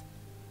guess.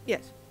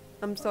 Yes,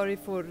 I'm sorry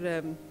for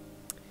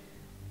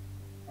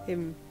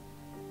him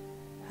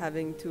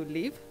having to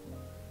leave.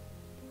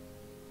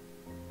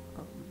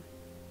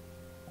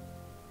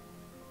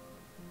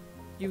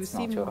 You It's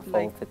not seem your like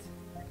fault.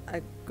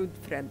 a good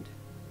friend.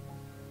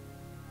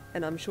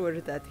 And I'm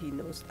sure that he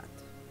knows that.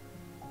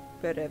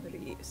 Wherever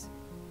he is.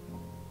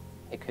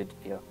 It could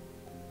be a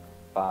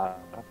far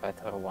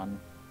better one.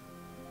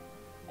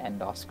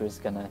 And Oscar's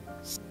gonna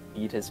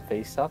speed his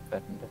pace up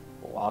and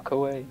walk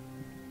away.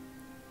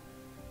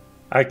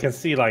 I can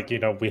see, like,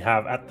 we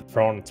have at the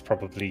front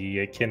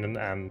probably Kinnan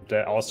and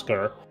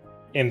Oscar.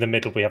 In the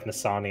middle, we have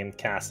Nasani and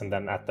Cass, and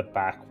then at the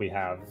back, we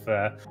have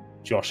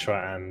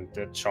Joshua and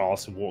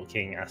Charles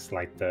walking as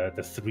like the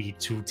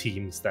 3-2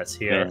 teams that's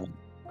here. Yeah.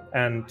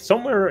 And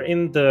somewhere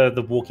in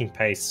the walking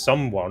pace,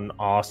 someone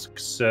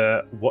asks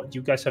what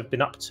you guys have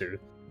been up to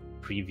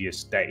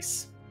previous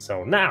days.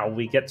 So now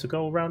we get to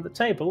go around the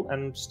table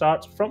and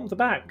start from the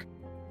back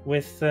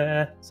with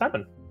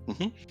Simon.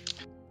 Mm-hmm.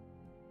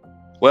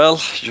 Well,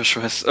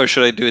 Joshua or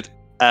should I do it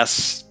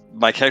as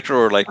my character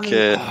or like?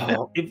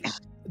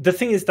 The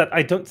thing is that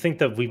I don't think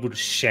that we would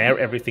share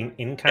everything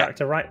in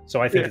character, right?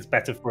 So I think it's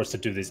better for us to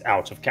do this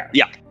out of character.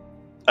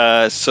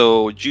 Yeah.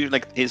 So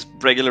like his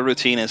regular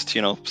routine is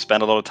to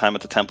spend a lot of time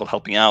at the temple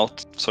helping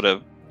out, sort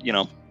of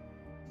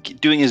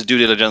doing his due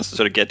diligence to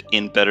sort of get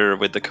in better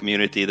with the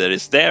community that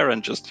is there,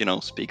 and just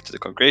speak to the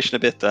congregation a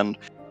bit and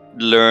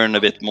learn a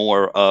bit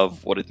more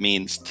of what it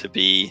means to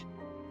be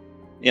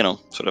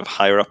sort of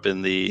higher up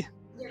in the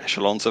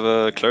echelons of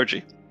a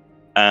clergy.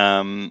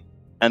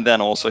 And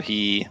then also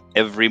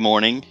every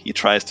morning he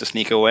tries to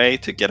sneak away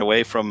to get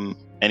away from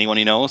anyone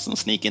he knows and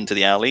sneak into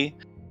the alley,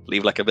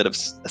 leave like a bit of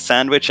a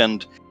sandwich,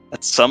 and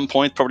at some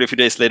point, probably a few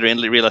days later,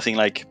 realizing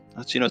like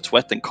it's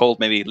wet and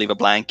cold, maybe leave a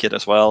blanket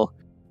as well.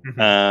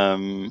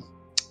 Mm-hmm.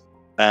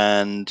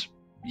 And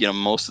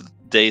most of the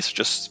days are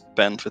just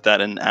spent with that,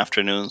 and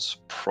afternoons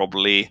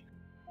probably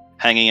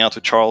hanging out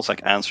with Charles,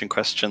 like answering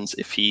questions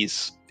if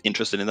he's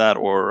interested in that,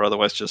 or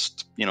otherwise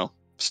just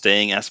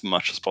staying as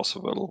much as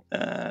possible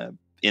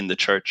in the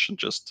church and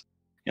just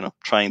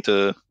trying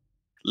to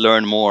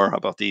learn more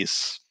about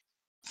these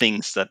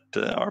things that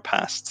are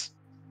past.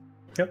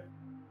 Yep.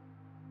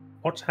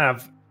 What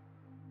have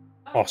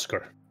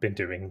Oscar been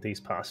doing these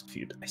past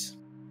few days?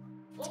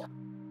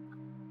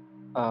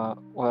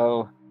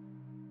 Well,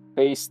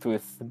 faced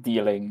with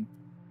dealing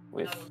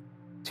with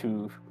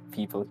 2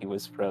 people he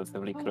was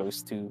relatively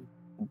close to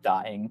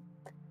dying,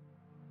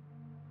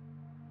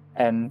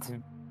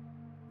 and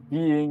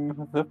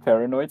being the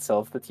paranoid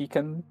self that he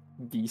can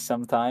be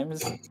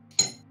sometimes,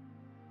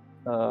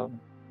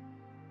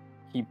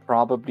 he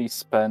probably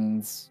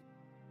spends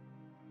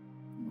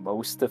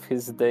most of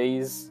his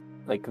days,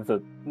 like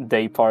the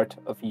day part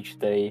of each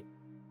day,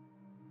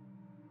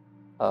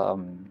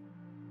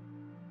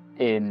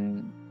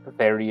 in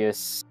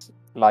various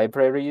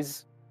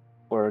libraries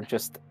or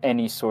just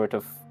any sort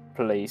of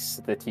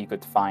place that he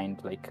could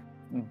find, like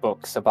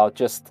books about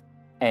just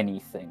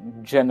anything,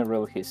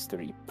 general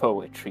history,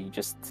 poetry,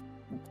 just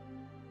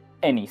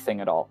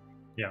anything at all.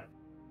 Yeah.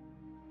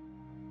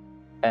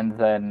 And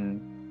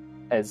then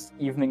as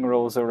evening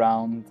rolls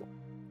around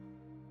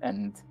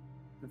and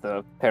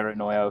the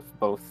paranoia of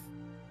both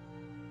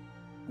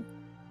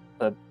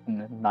the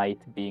night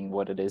being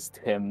what it is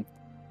to him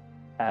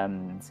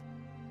and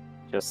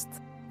just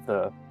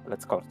the,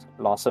 let's call it,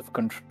 loss of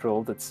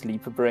control that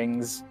sleep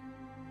brings,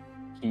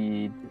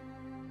 he'd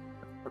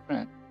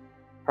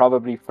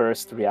probably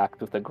first react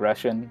with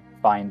aggression,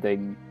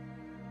 finding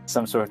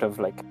some sort of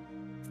like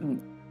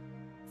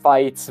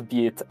fights,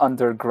 be it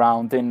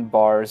underground, in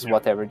bars,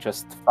 whatever,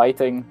 just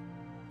fighting.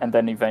 And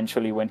then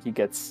eventually when he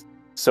gets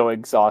so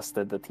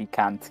exhausted that he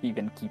can't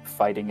even keep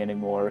fighting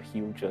anymore,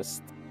 he'll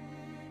just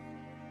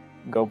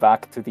go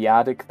back to the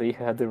attic they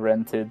had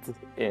rented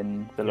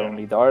in the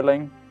Lonely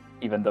Darling,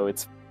 even though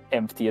it's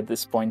empty at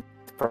this point,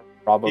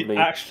 probably. It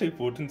actually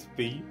wouldn't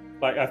be.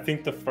 Like, I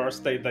think the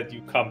first day that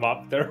you come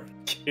up there,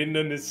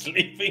 Kinnan is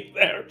sleeping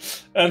there,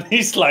 and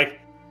he's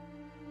like,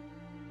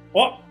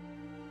 "What?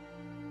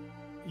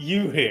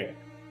 You here?"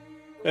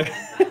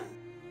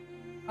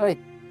 I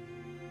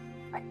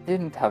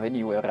didn't have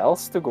anywhere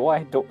else to go.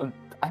 I'm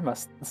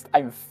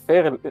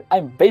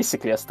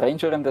basically a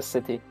stranger in the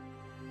city.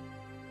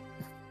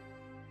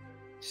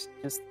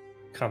 Just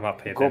come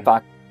up here. Go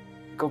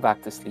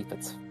back to sleep.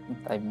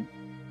 I'm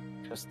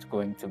just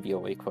going to be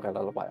awake for a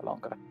little while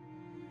longer.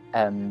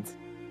 And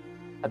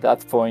at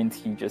that point,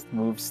 he just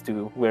moves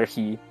to where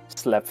he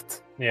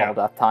slept all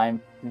that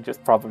time.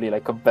 Just probably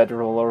like a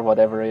bedroll or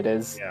whatever it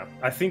is. Yeah,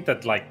 I think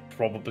that like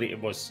probably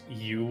it was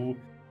you.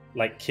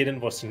 Like Kinnan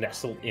was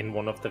nestled in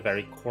one of the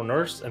very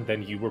corners, and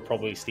then you were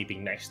probably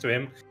sleeping next to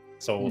him.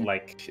 So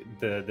like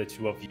the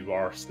two of you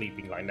are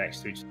sleeping like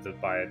next to each other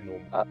by a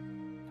normal.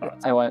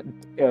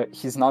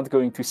 He's not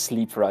going to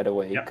sleep right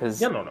away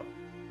because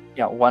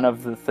one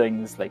of the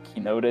things like he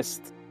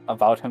noticed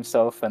about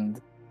himself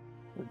and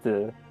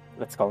the,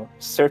 let's call it,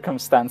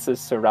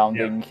 circumstances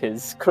surrounding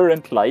his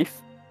current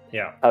life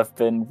have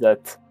been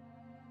that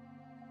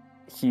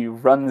he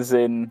runs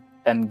in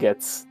and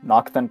gets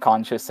knocked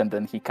unconscious, and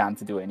then he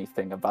can't do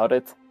anything about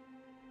it.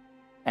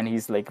 And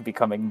he's like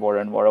becoming more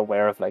and more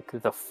aware of like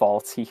the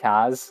faults he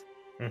has.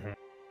 Mm-hmm.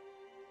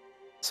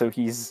 So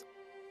he's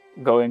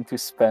going to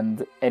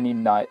spend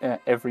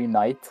every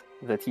night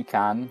that he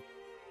can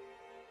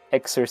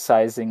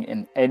exercising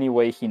in any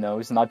way he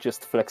knows, not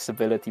just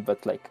flexibility,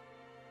 but like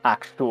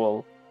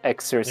actual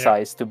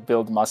exercise to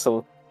build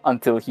muscle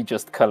until he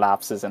just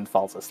collapses and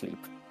falls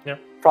asleep. Yeah.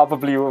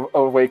 Probably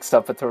wakes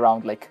up at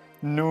around like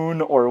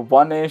noon or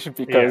 1-ish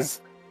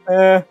because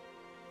and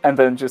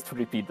then just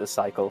repeat the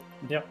cycle.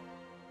 Yeah.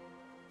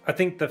 I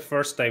think the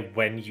first day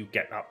when you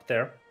get up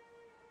there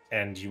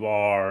and you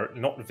are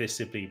not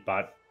visibly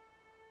but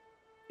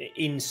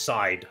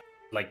inside,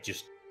 like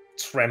just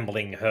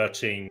trembling,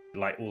 hurting,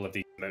 like all of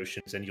these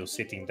emotions, and you're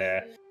sitting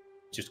there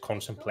just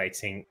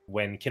contemplating.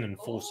 When Kinnan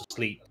falls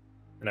asleep,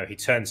 he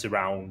turns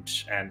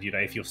around, and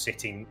if you're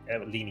sitting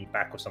leaning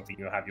back or something,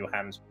 you have your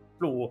hands on the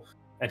floor,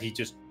 and he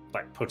just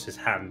like puts his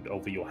hand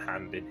over your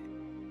hand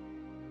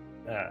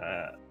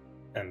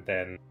and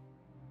then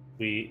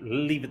we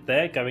leave it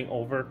there, going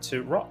over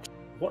to Rock.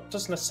 What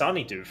does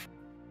Nasani do for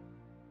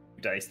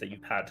the days that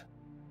you've had?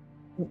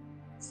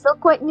 Still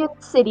quite new to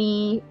the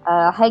city,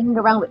 hanging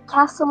around with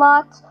Cass a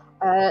lot.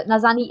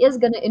 Nazani is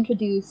going to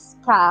introduce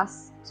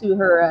Cass to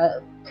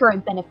her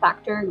current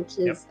benefactor, which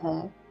is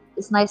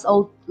this nice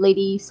old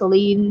lady,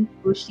 Soline,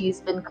 who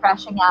she's been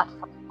crashing at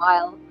for a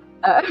while.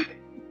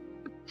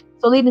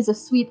 Soline is a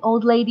sweet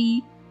old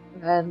lady.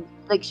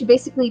 Like, she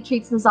basically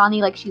treats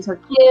Nazani like she's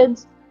her kid.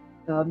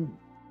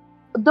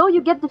 Though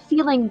you get the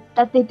feeling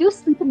that they do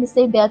sleep in the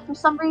same bed for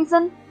some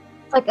reason.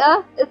 It's like,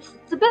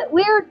 it's a bit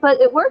weird,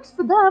 but it works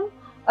for them.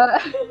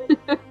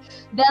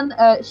 Then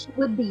she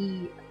would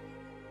be...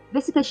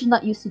 Basically, she's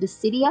not used to the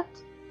city yet.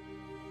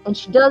 And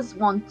she does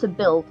want to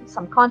build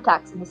some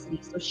contacts in the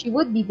city. So she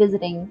would be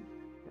visiting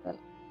a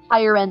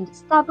higher-end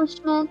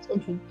establishment,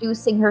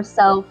 introducing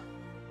herself.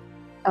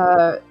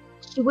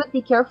 She would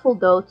be careful,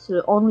 though,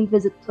 to only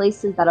visit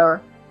places that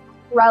are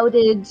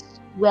crowded,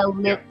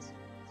 well-lit.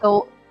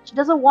 So she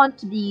doesn't want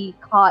to be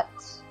caught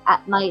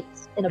at night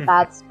in a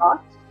bad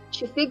spot.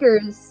 She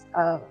figures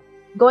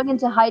going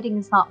into hiding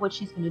is not what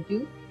she's going to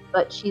do,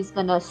 but she's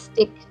going to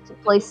stick to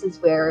places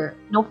where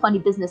no funny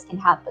business can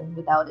happen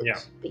without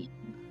it being...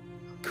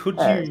 Could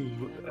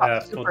you,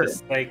 for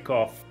the sake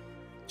of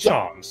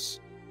chance,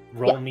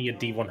 roll me a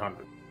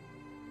D100?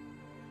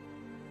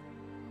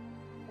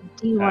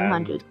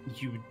 D100.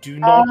 You do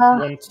not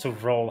want to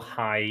roll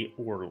high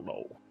or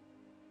low.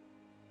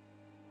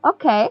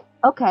 Okay.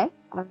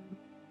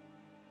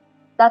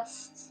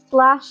 That's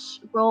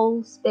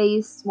 /roll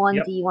space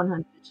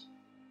 1D100.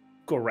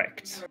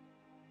 Correct.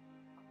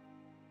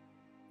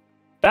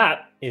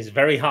 That is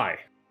very high.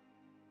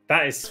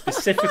 That is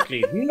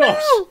specifically not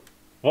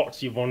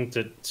what you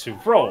wanted to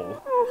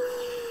roll.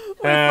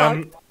 We're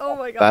fucked. Oh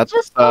my god. That's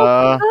Just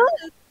so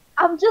good.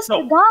 I'm just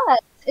so- a god.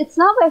 It's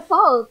not my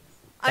fault.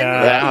 I'm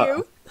Yeah. with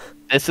you.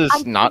 this is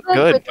I'm not good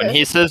good. with When this.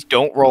 he says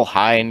don't roll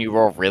high and you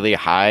roll really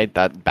high,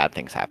 that bad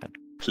things happen.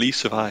 Please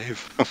survive.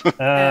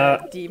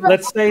 Demon.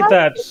 Let's say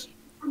that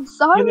I'm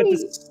sorry. you know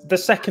the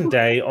second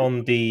day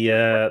on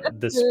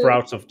the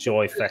Sprout of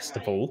Joy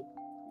festival,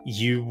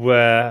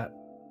 you're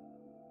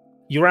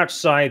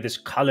outside. There's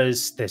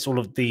colors. There's all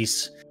of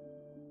these,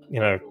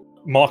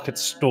 market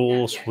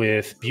stalls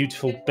with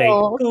beautiful baked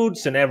Oh.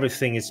 goods, and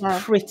everything is Yeah.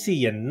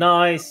 pretty and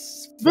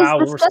nice. This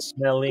Flowers festival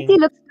smelling.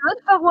 looks good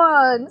for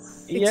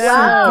once. It's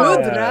Yes. so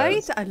good,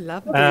 right? I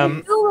love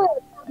it. Do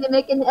it. They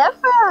make an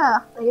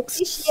effort. I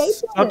appreciate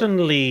it.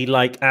 Suddenly,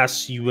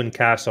 as you and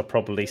Cass are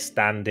probably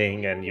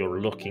standing and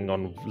you're looking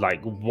on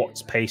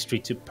what's pastry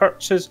to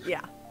purchase,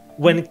 Yeah.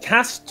 when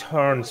Cass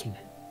turns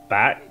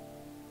back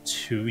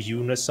to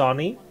you,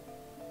 Nasani,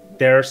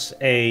 there's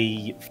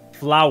a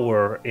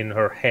flower in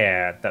her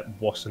hair that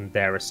wasn't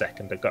there a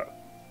second ago.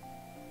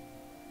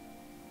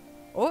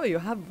 Oh, you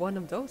have one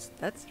of those.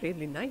 That's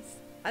really nice.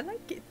 I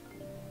like it.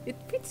 It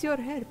fits your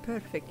hair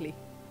perfectly.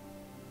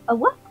 A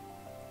what?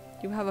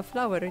 You have a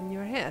flower in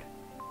your hair.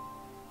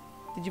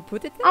 Did you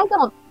put it there? I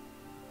don't.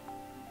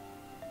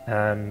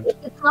 And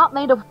It's not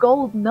made of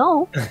gold,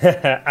 no.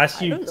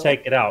 as I you don't know.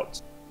 take it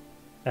out,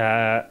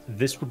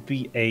 this would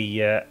be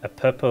a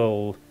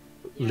purple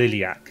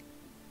lilac,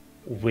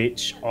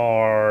 which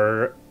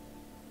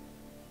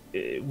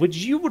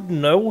you would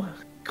know,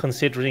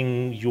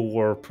 considering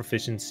your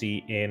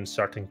proficiency in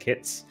certain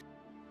kits,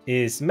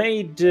 is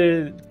made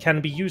can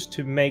be used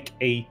to make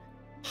a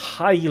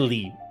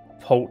highly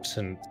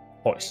potent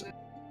poison.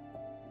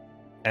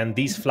 And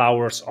these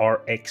flowers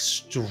are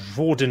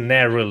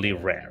extraordinarily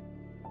rare.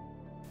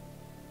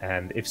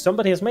 And if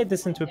somebody has made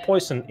this into a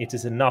poison, it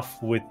is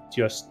enough with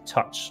just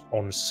touch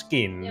on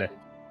skin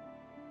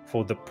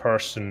for the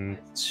person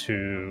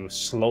to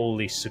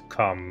slowly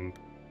succumb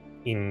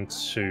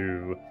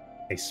into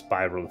a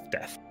spiral of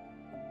death.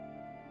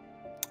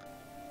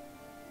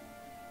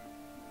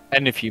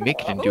 And if you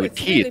make it into a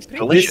it's tea, really it's pretty.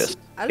 delicious.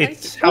 I like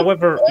It's, it.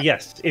 however,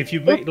 yes, if you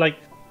make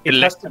it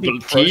has to be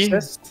Delectable tea?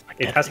 processed.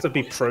 It has to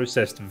be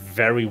processed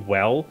very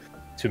well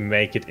to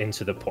make it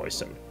into the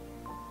poison.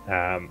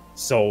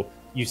 So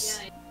you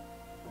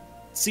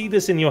see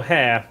this in your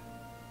hair,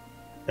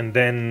 and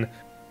then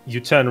you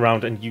turn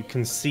around and you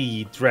can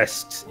see,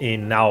 dressed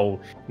in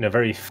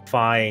very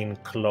fine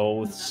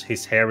clothes.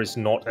 His hair is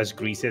not as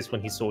greasy as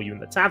when he saw you in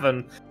the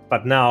tavern,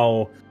 but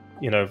now,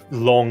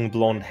 long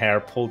blonde hair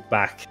pulled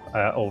back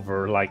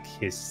over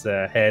his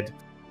head.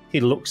 He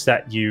looks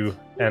at you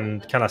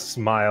and kind of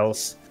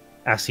smiles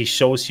as he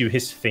shows you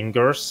his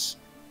fingers,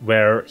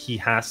 where he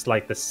has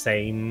the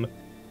same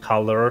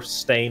color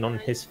stain on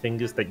his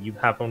fingers that you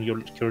have on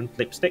your current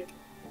lipstick.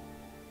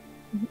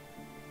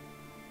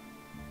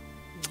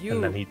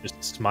 And then he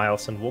just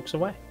smiles and walks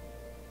away,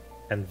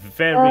 and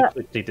very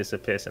quickly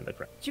disappears in the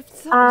crowd. You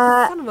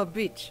son of a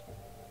bitch.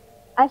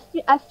 I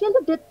feel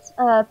a bit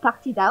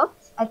partied out.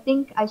 I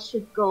think I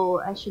should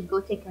go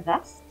take a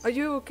rest. Are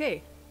you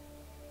okay?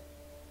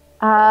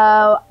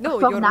 No, No,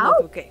 for you're now.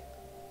 not okay.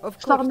 Of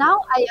course. For now,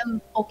 I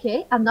am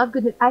okay. I'm not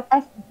gonna.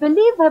 I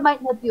believe I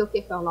might not be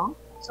okay for long.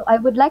 So I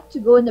would like to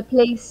go in a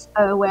place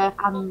where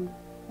I'm,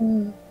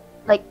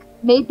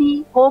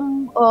 maybe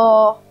home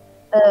or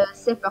a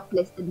safer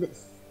place than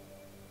this.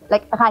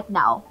 Right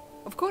now.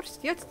 Of course.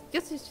 Yes.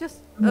 It's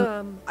just.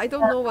 Mm. I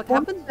don't know what I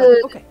want happened, to-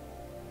 but okay.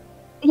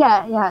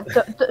 Yeah.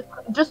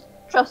 Just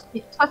trust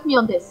me. Trust me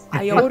on this. I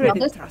Trust me on already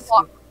this. trust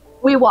Walk. you.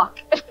 We walk.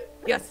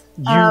 Yes.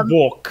 You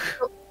walk.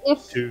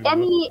 If To-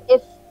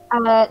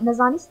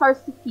 Nazani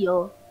starts to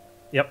feel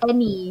Yep.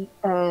 any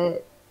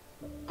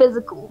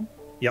physical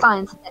Yep.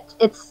 signs that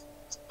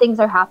things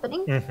are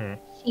happening, Mm-hmm.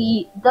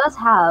 she does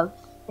have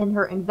in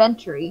her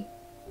inventory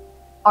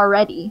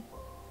already,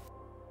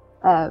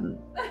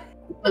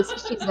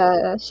 because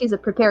she's a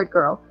prepared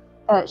girl.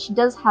 She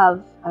does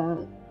have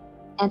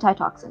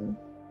antitoxin.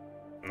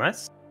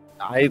 Nice.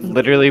 I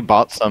literally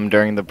bought some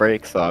during the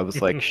break, so I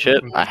was like,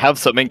 shit, I have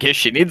some in case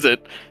she needs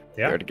it.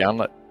 Yeah. Go to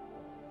Gauntlet.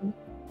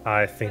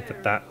 I think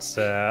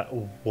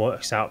that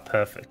works out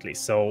perfectly.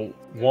 So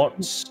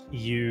what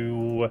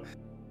you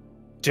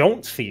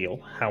don't feel,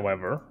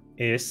 however,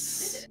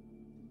 is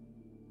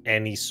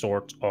any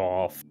sort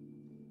of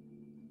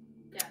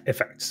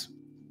effects.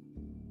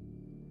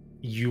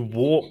 You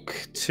walk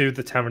to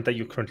the tavern that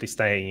you're currently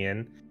staying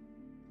in,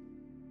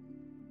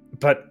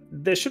 but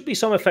there should be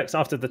some effects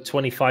after the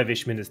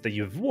 25-ish minutes that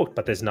you've walked,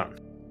 but there's none.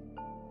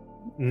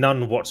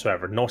 None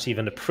whatsoever. Not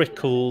even a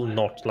prickle,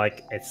 not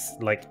it's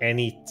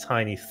any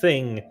tiny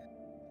thing.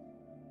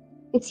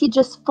 Is he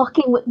just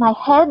fucking with my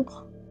head?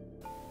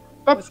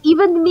 That's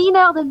even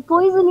meaner than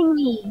poisoning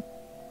me.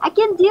 I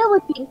can deal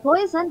with being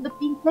poisoned, but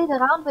being played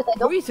around with, I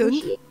don't Poisoned?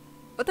 appreciate.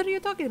 What are you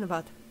talking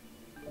about?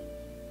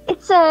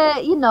 It's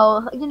you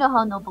know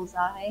how nobles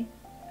are,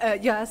 eh?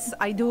 Yes,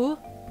 I do.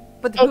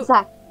 But who,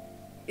 Exactly.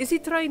 is he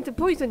trying to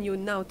poison you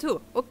now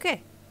too?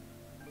 Okay.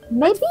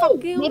 Maybe,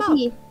 fuck him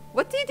maybe,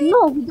 What did he?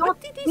 No, we don't.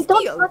 What did he We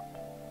don't steal?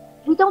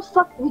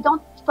 fuck. We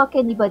don't fuck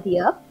anybody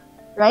up,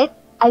 right?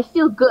 I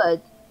feel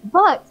good,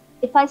 but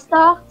if I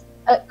start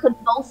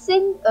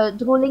convulsing,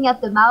 drooling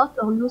at the mouth,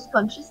 or lose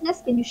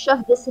consciousness, can you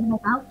shove this in my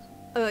mouth?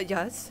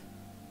 Yes.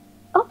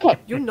 Okay.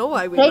 You know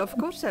I will. Okay. Of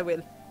course I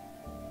will.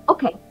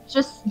 Okay.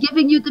 Just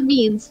giving you the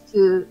means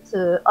to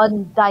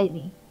undie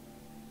me.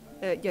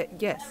 Yeah.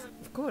 Yes.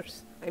 Of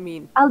course. I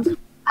mean.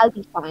 I'll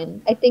be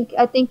fine. I think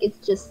it's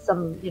just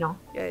some, Yeah,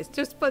 it's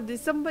just but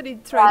somebody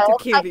trying to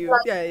kill you.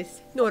 psycholo- Yeah,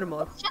 it's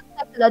normal. it's just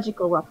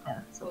psychological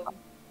warfare. So,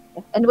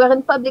 yeah. And we're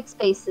in public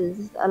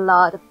spaces a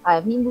lot of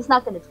time. He's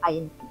not going to try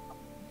anything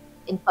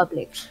in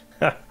public.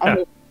 I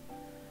hope.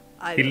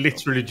 I He don't know.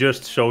 literally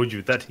just showed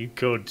you that he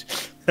could.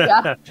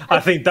 Yeah. I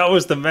think that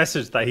was the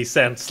message that he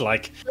sent.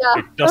 Like, Yeah.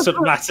 it doesn't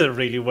matter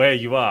really where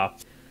you are.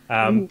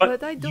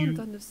 But I don't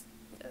you- understand.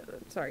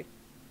 Sorry.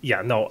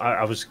 Yeah, no,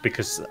 I was,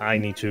 because I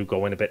need to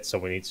go in a bit, so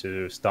we need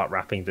to start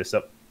wrapping this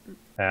up.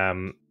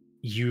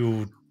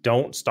 You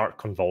don't start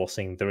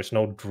convulsing. There is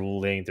no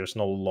drooling. There's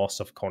no loss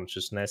of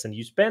consciousness, and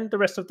you spend the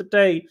rest of the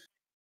day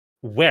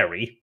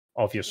wary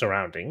of your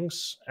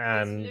surroundings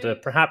and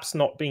perhaps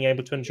not being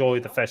able to enjoy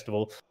the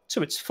festival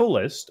to its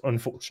fullest.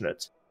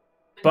 Unfortunate,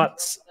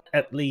 but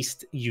at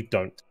least you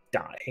don't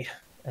die.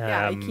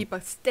 Yeah, I keep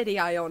a steady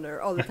eye on her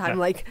all the time,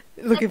 like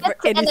looking for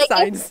And any I get to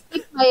signs.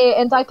 keep my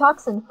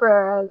antitoxin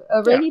for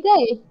a rainy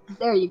day.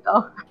 There you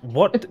go.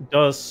 What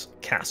does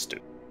Cass do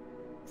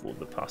for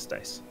the past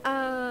days?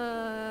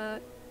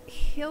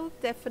 He'll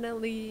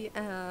definitely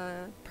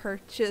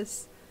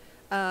purchase,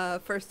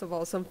 first of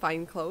all, some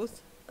fine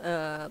clothes.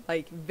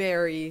 Like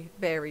very,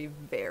 very,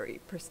 very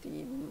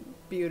pristine,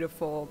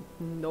 beautiful,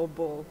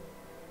 noble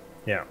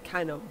Yeah,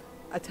 kind of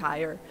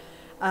attire.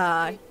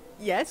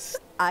 Yes,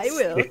 I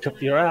will. stick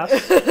up your ass.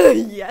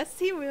 Yes,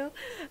 he will.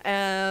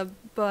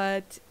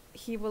 But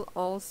he will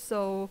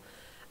also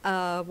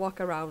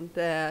walk around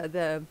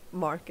the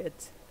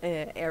market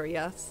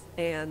areas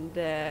and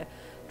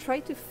try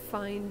to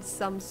find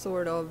some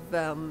sort of,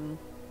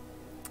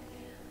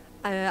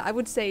 I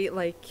would say,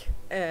 like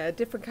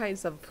different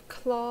kinds of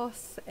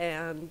cloth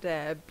and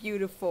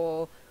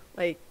beautiful,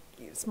 like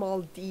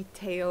small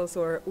details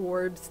or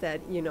orbs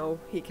that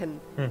he can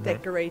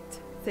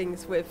decorate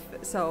things with.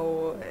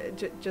 So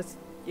just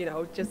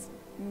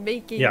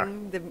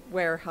making the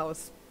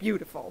warehouse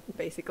beautiful,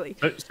 basically.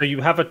 So you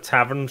have a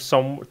tavern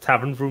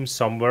room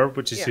somewhere,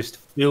 which is Yeah. just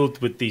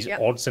filled with these Yep.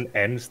 odds and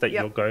ends that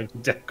Yep. you're going to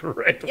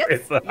decorate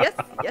Yes, with.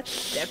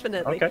 yes,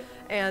 definitely. Okay.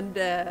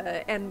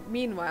 And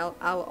meanwhile,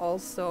 I'll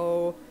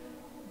also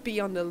be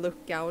on the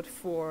lookout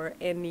for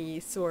any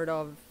sort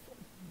of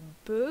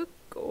book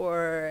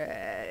or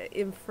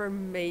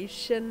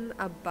information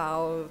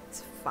about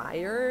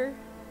fire,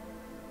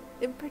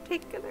 in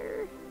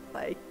particular,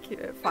 like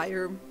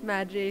fire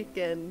magic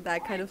and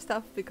that kind of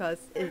stuff, because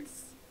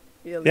it's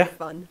really Yeah.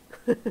 fun.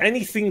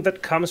 Anything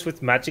that comes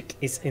with magic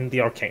is in the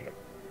Arcanum,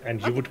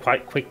 and you would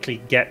quite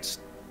quickly get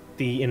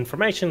the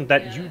information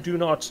that you do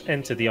not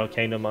enter the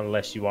Arcanum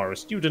unless you are a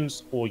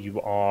student or you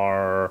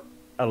are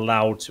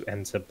allowed to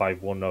enter by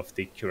one of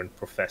the current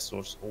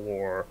professors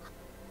or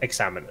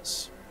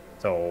examiners.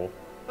 So,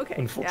 Okay.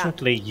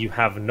 unfortunately, you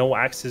have no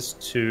access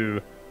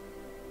to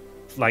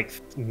like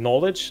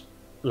knowledge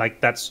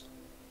like that's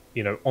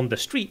on the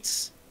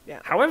streets. Yeah.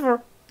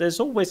 However, there's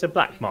always a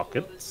black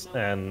market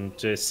and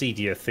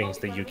seedier things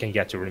that you can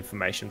get your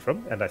information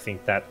from, and I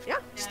think that Yeah.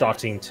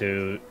 starting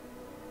to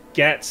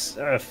get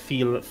a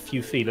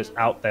few feelers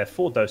out there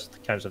for those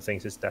kinds of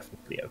things is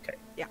definitely okay.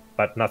 Yeah.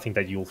 But nothing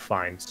that you'll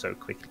find so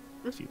quickly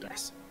in a few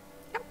days.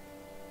 Yep.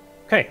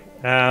 Okay.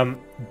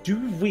 Do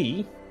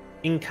we,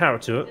 in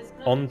character,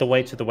 on the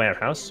way to the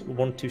warehouse,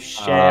 want to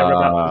share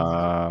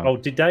about? Oh,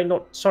 did I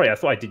not? Sorry, I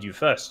thought I did you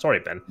first. Sorry,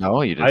 Ben.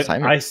 No, you did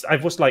Simon. I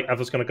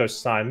was going to go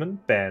Simon,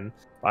 Ben.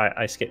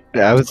 I skipped.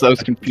 Yeah, I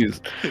was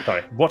confused.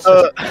 Sorry. What's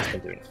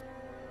been doing?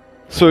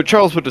 So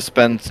Charles would have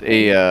spent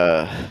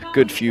a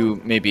good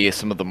few, maybe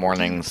some of the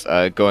mornings,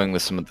 going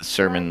with some of the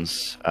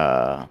sermons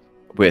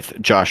with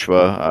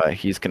Joshua.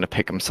 He's going to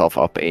pick himself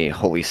up a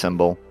holy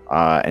symbol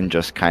and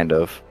just kind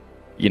of,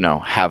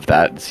 have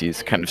that as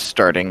he's kind of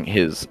starting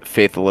his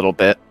faith a little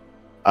bit.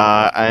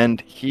 And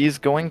he's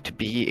going to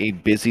be a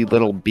busy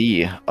little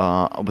bee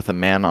with a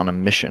man on a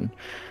mission.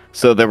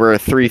 So there were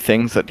 3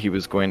 things that he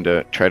was going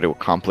to try to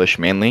accomplish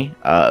mainly.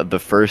 The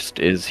first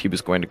is he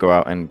was going to go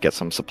out and get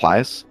some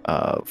supplies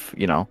of,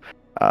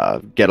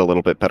 get a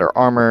little bit better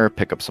armor,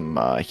 pick up some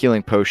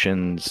healing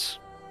potions,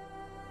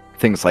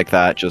 things like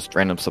that, just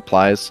random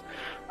supplies.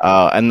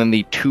 And then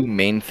the 2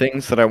 main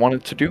things that I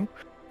wanted to do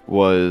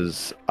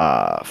was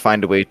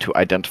find a way to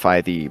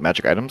identify the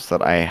magic items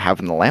that I have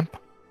in the lamp.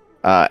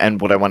 And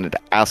what I wanted to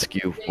ask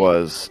you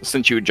was,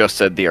 since you just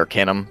said the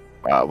Arcanum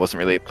wasn't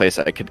really a place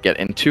I could get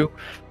into,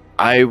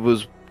 I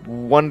was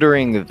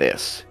wondering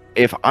this.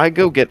 If I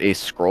go get a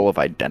scroll of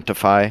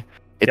Identify,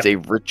 it's a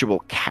ritual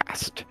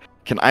cast.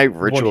 Can I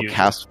ritual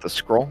cast the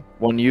scroll?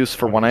 One use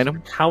for one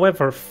item?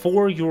 However,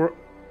 for your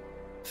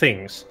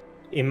things,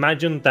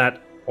 imagine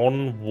that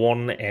on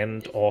one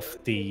end of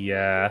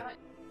the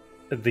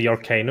the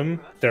Arcanum,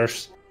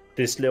 there's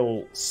this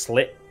little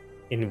slit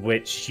in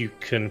which you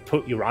can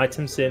put your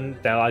items in.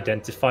 They'll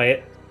identify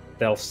it.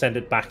 They'll send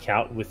it back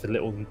out with a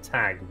little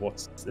tag,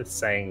 what's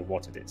saying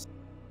what it is.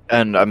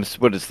 And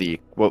what would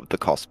the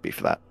cost be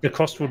for that? The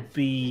cost would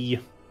be.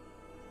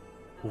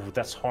 Ooh,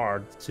 that's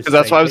hard to say. Because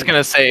that's what I was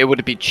gonna say. Would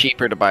it be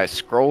cheaper to buy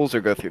scrolls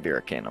or go through the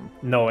Arcanum?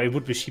 No, it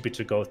would be cheaper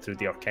to go through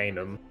the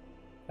Arcanum.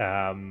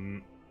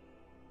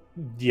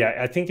 Yeah,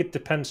 I think it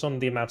depends on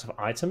the amount of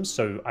items.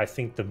 So I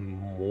think the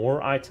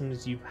more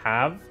items you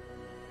have,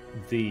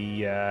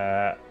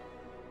 this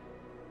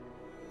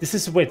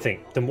is a weird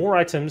thing. The more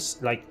items,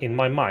 like in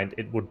my mind,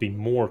 it would be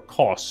more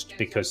cost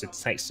because it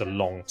takes a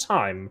long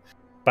time.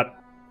 But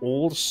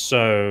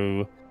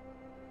also,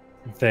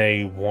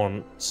 they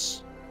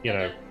want,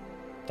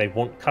 they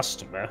want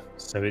customer.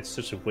 So it's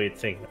such a weird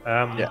thing.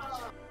 Yeah.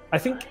 I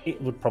think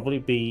it would probably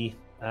be.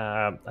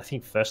 I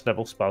think first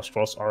level spell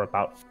scrolls are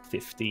about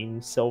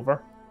 15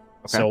 silver.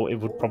 Okay. So it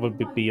would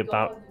probably be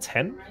about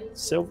 10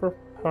 silver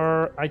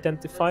per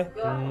identify.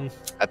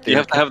 You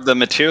have to have the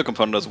material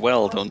component as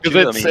well, don't you?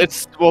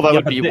 That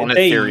would be one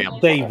Ethereum.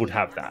 They would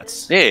have that.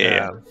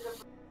 Yeah.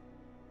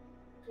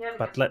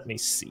 But let me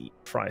see.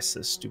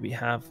 Prices. Do we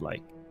have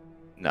like...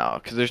 No,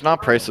 because there's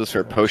not prices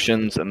for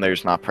potions and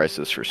there's not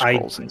prices for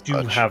scrolls and such.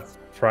 I do have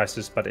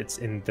prices, but it's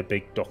in the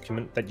big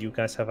document that you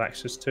guys have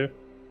access to.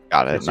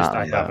 Got it. It's just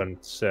I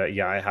haven't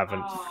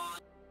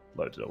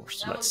loaded over,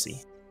 so let's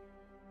see.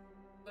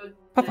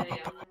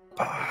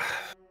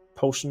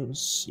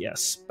 Potions,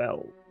 yes,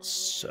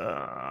 spells.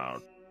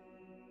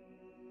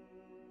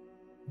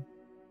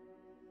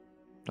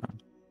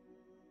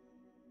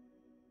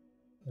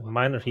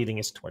 Minor healing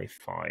is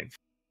 25.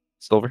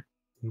 Silver?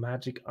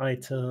 Magic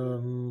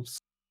items.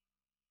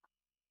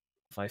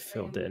 If I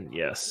filled in,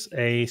 yes.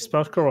 A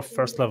spell scroll of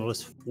first level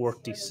is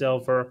 40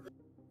 silver.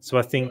 So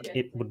I think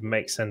it would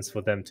make sense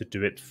for them to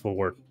do it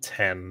for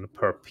 10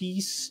 per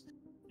piece.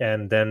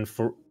 And then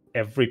for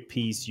every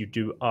piece you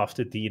do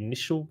after the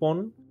initial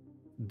one,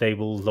 they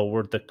will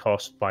lower the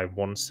cost by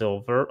 1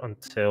 silver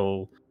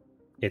until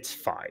it's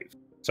 5.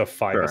 So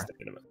 5 is the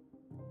minimum.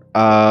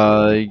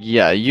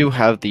 Yeah, you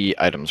have the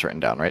items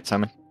written down, right,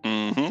 Simon?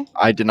 Mm-hmm.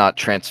 I did not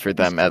transfer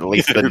them, at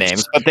least the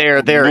names, but they're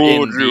in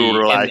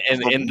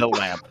the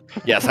lamp.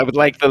 Yes, I would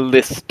like the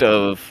list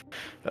of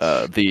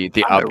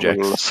the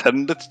objects. I will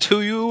send it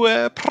to you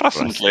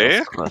presently.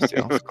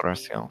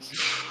 Gracias.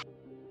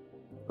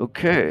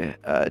 Okay,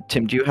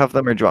 Tim, do you have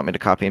them, or do you want me to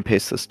copy and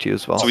paste this to you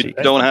as well? So we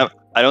don't have.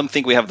 I don't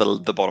think we have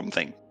the bottom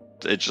thing.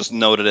 It just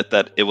noted it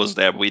that it was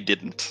there. We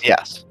didn't.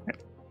 Yes.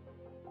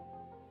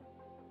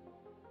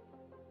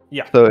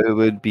 Yeah. So it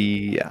would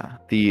be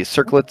the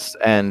circlets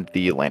and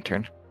the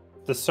lantern.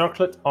 The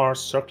circlet are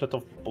Circlet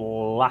of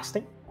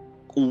Blasting,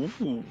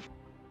 Ooh.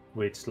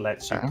 which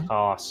lets you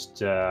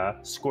cast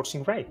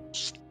Scorching Ray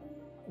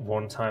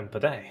 1 time per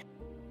day.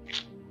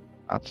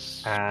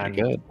 That's And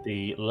pretty good.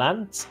 the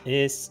lance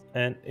is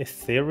an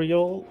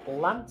ethereal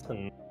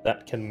lantern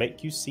that can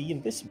make you see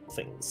invisible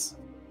things.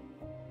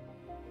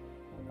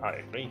 I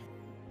agree.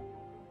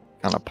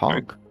 Kind of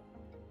pog.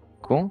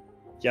 Cool.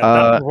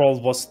 Yeah, that roll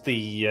was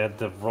the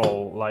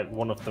roll, like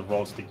one of the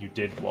rolls that you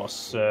did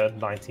was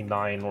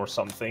 99 or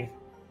something.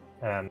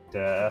 And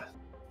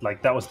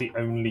like that was the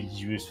only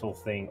useful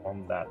thing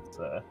on that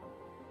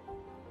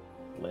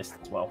list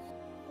as well.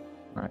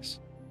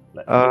 Nice.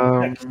 Let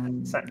me check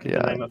exactly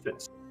the name of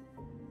it.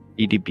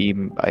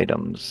 EDB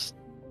items.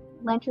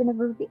 Lantern of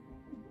Ruby.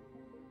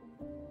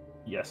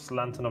 Yes,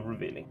 Lantern of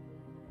Revealing.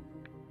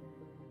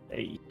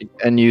 Hey.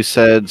 And you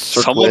said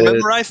Someone circlet,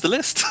 memorized the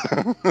list.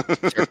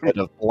 circlet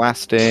of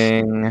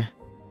blasting.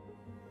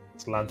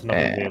 It's Lantern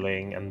of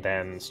Revealing and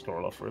then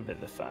Scroll of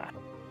Revivify.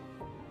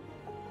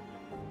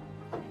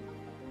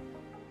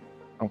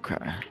 Okay.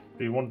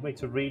 Do you want me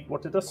to read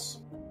what it does?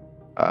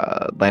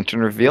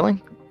 Lantern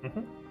revealing?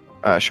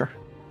 Mm-hmm. Sure.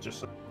 Just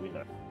so we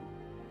know.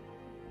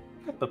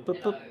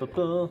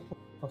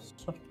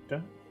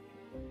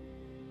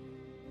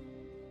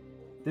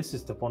 This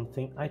is the one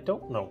thing I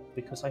don't know,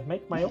 because I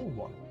make my own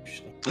one,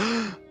 usually.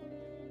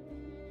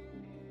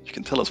 You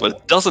can tell us what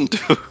it doesn't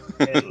do.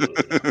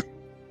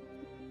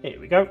 Here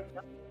we go.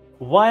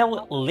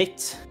 While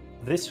lit,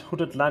 this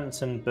hooded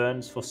lantern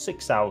burns for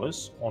 6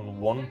 hours on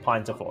 1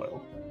 pint of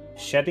oil,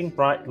 shedding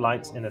bright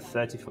light in a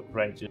 30-foot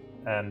range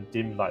and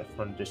dim light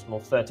for an additional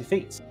 30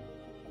 feet.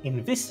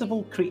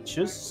 Invisible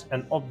creatures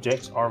and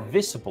objects are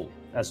visible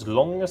as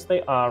long as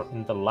they are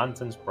in the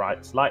lantern's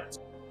bright light.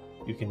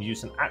 You can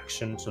use an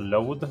action to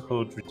lower the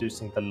hood,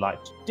 reducing the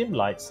light to dim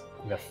lights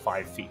in a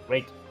 5 feet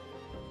radius.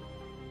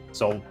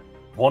 So,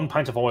 1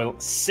 pint of oil,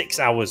 6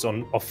 hours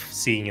of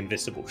seeing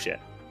invisible shit.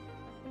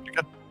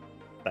 Good.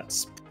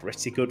 That's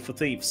pretty good for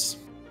thieves.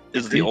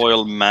 Is the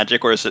oil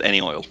magic or is it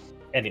any oil?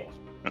 Any oil.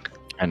 Okay.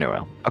 I know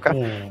oil. Okay.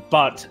 Ooh,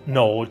 but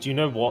no, do you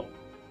know what?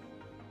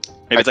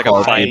 Maybe it's like call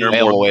a it finer,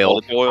 pale more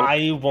oil. oil.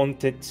 I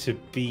want it to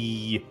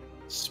be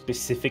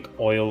specific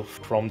oil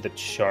from the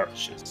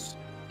churches.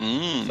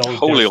 So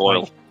Holy there's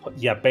oil.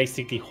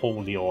 basically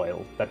holy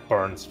oil that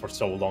burns for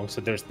so long.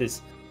 So there's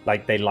this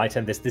like they light,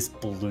 and there's this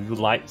blue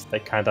light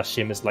that kind of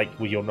shimmers, like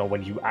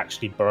when you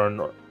actually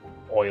burn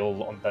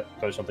oil on that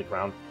goes on the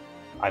ground.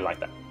 I like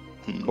that.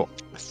 Cool.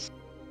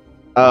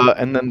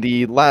 And then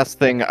the last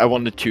thing, I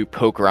wanted to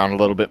poke around a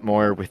little bit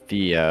more with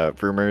the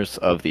rumors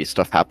of the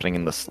stuff happening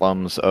in the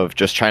slums, of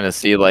just trying to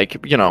see, like,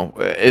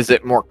 is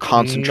it more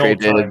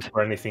concentrated? No time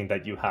for anything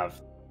that you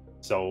have.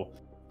 So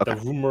the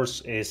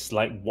rumors is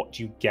like what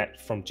you get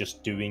from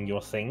just doing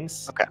your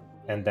things. Okay.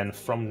 And then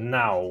from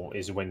now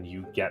is when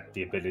you get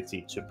the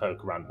ability to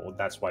poke around more.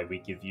 That's why I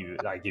give you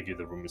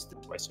the rumors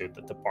this way, so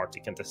that the party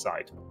can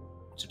decide.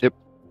 Yep.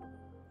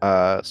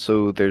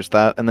 So there's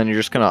that, and then you're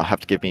just gonna have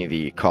to give me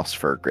the cost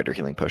for a greater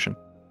healing potion.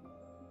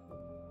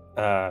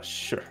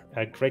 Sure.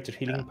 A greater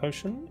healing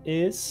potion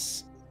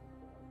is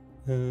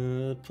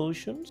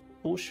potions.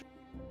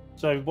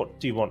 So what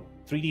do you want?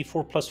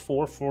 3d4 plus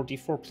 4,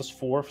 4d4 plus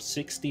 4,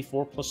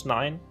 6d4 plus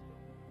 9.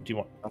 What do you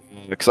want?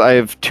 Because I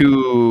have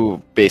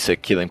 2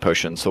 basic healing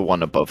potions, so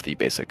one above the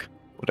basic,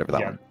 whatever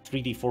that one.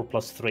 3d4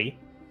 plus 3.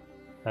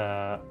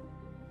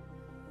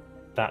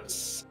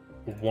 That's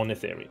 1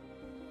 Ethereum.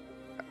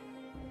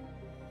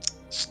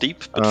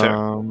 Steep, but fair.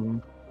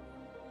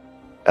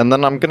 And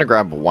then I'm gonna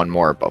grab one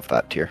more above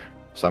that tier.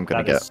 So I'm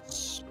gonna get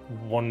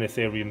 1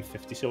 Ethereum,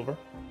 50 silver.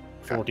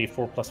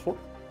 4d4 plus 4.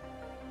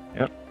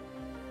 Yep.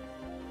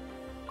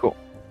 Cool.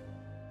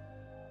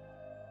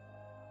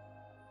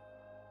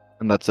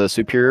 And that's a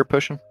superior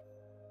potion?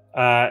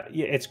 Yeah,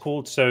 it's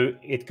called, so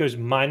it goes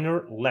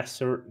minor,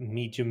 lesser,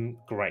 medium,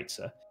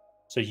 greater.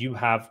 So you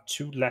have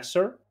 2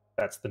 lesser,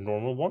 that's the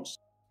normal ones.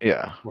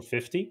 Yeah. For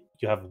 50.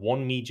 You have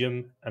 1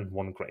 medium and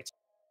 1 greater.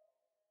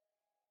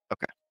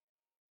 Okay.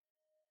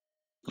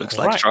 Looks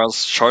like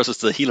Charles is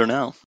the healer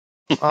now.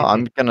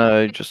 I'm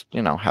gonna just,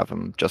 have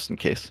him just in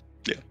case.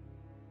 Yeah.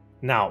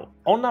 Now,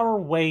 on our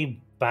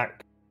way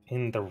back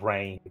in the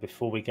rain,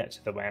 before we get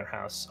to the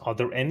warehouse, are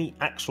there any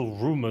actual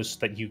rumors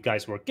that you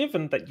guys were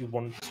given that you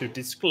want to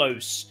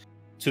disclose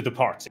to the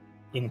party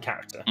in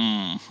character?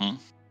 Mm-hmm.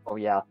 Oh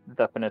yeah,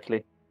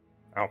 definitely.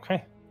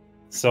 Okay.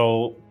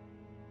 So,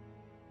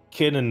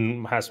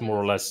 Kiernan has more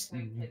or less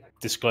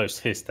disclosed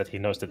his, that he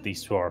knows that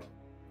these 2 are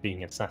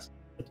being assassinated.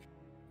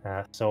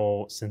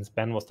 So, since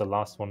Ben was the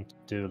last one to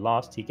do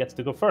last, he gets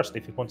to go first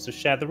if he wants to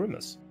share the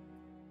rumors.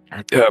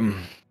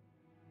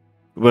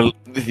 Well,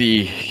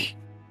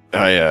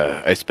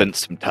 I spent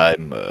some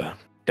time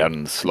down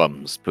in the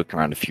slums, looking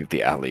around a few of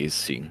the alleys,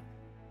 seeing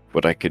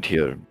what I could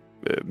hear.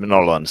 In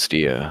all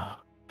honesty,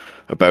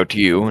 about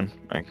you, and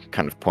I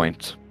kind of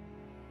point.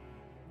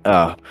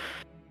 But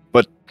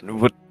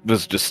what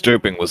was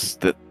disturbing was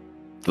that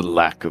the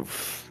lack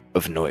of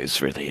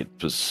noise. Really,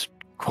 it was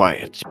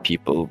quiet.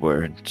 People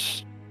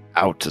weren't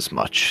out as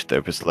much.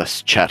 There was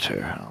less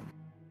chatter.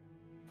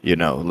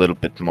 A little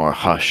bit more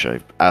hush.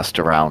 I asked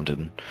around,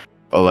 and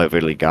all I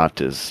really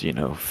got is,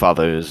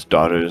 fathers,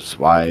 daughters,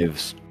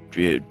 wives,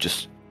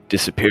 just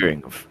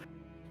disappearing, of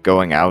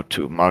going out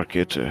to a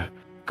market or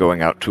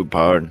going out to a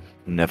bar and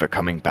never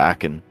coming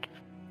back. And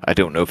I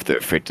don't know if they're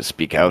afraid to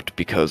speak out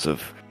because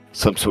of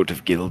some sort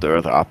of guild or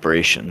other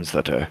operations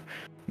that are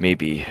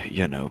maybe,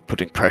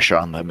 putting pressure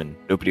on them, and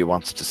nobody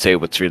wants to say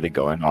what's really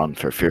going on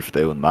for fear for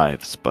their own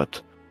lives.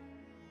 But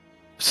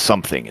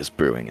something is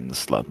brewing in the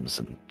slums,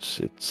 and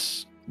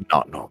it's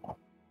not normal.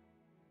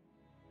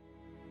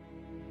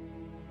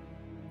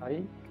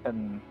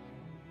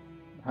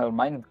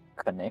 Mine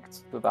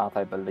connects to that,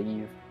 I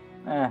believe.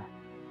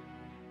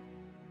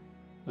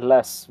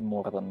 Less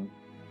more than...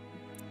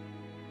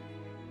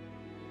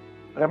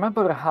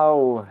 Remember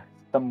how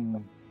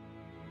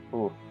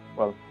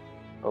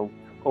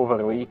over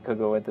a week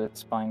ago at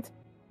this point,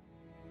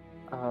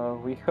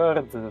 we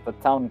heard the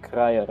town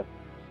crier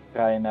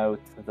crying out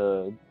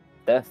the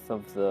death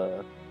of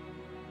the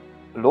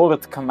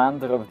Lord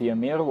Commander of the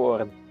Emir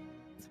Ward.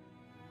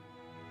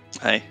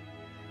 Hey.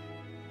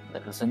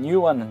 There's a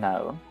new one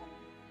now.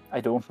 I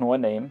don't know a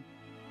name.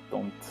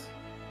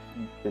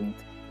 Didn't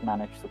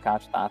manage to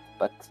catch that,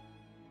 but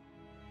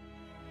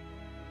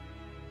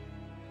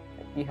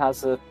he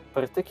has a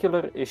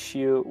particular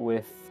issue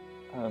with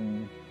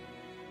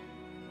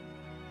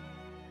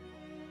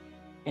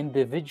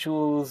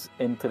individuals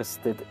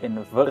interested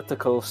in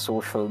vertical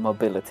social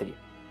mobility.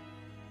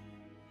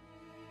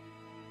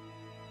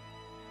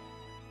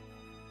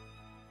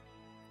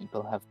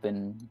 People have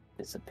been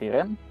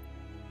disappearing,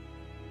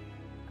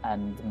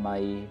 and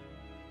my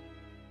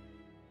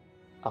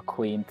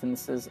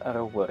acquaintances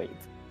are worried.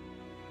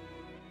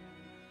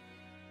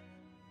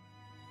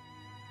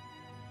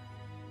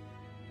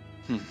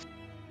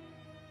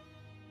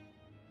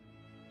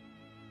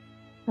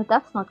 But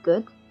that's not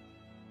good.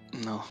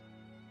 No.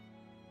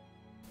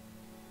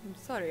 I'm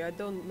sorry, I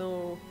don't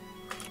know.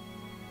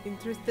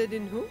 Interested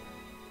in who?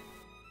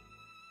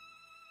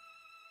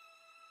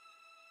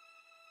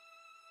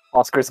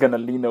 Oscar's gonna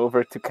lean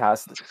over to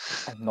cast.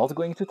 I'm not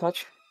going to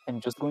touch. I'm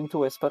just going to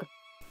whisper.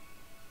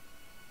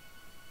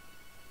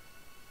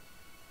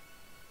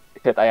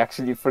 Shit, I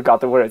actually forgot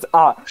the words.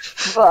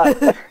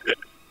 But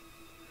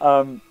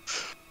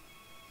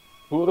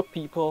poor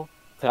people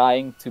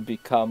trying to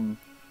become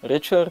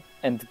richer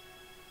and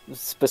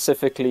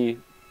specifically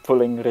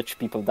pulling rich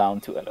people down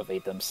to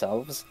elevate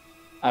themselves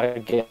are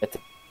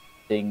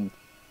getting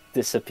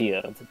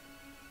disappeared.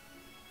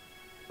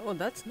 Oh,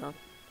 that's not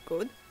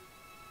good.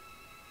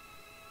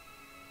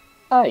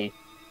 Aye.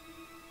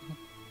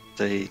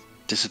 They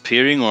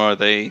disappearing, or are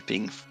they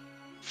being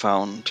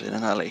found in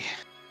an alley?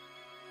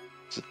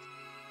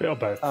 Or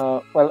both.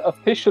 Well,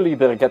 officially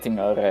they're getting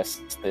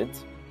arrested,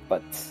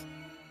 but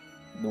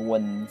no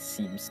one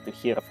seems to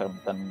hear from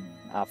them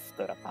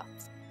after that.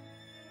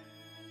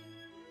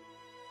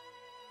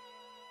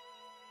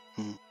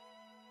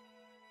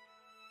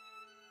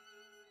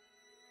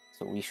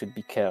 So we should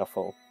be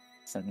careful,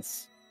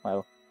 since,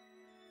 well,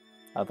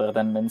 other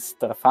than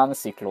Mr.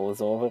 Fancy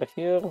Clothes over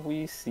here,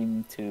 we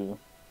seem to...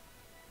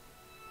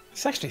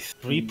 It's actually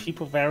 3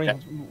 people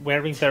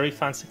wearing very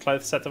fancy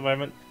clothes at the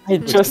moment. I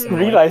just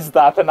realized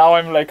that, and now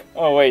I'm like,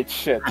 oh wait,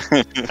 shit.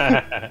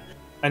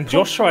 And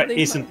Joshua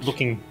Completely isn't match.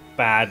 looking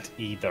bad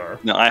either.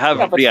 No, I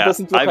have. but it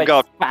doesn't look I've like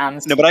got.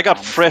 fancy, No, but I got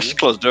fancy. fresh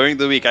clothes during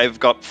the week. I've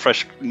got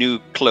fresh new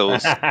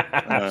clothes.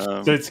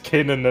 So it's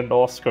Kinnan and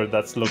Oscar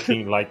that's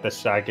looking like the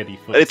shaggedy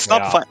foot. It's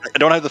not fine. I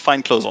don't have the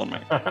fine clothes on me,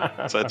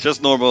 so it's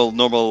just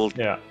normal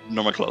Yeah.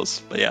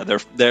 clothes. But yeah,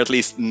 they're at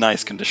least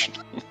nice condition.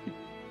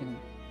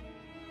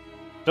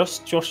 Does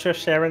Joshua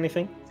share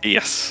anything?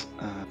 Yes.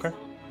 Okay.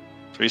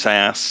 The reason I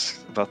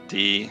asked about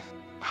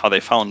how they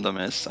found them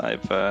is I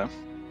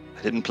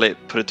didn't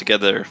put it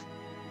together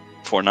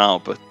for now,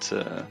 but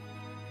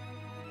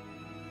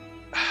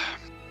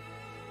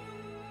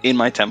in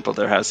my temple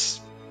there has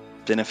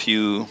been a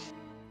few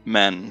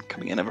men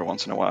coming in every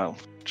once in a while,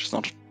 which is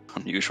not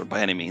unusual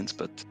by any means,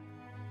 but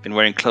been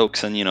wearing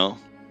cloaks and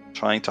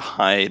trying to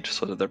hide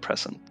sort of their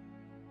presence,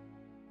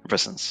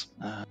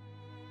 and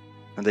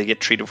they get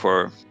treated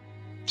for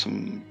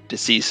some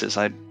diseases.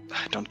 I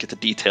don't get the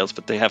details,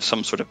 but they have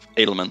some sort of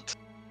ailment,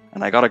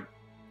 and I gotta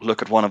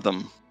look at one of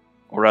them,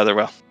 or rather,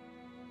 well,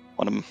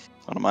 one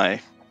of my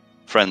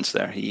friends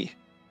there. He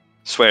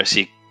swears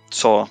he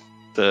saw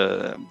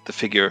the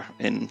figure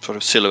in sort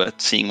of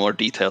silhouette, seeing more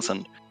details,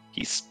 and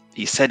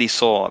he said he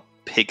saw a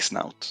pig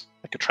snout,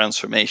 like a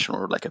transformation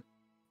or like a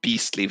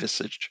beastly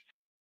visage.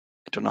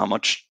 I don't know how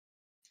much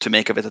to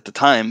make of it at the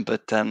time,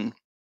 but then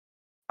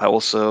I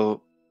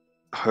also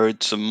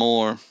heard some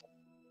more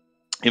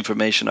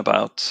information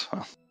about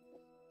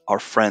our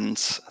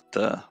friends at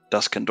the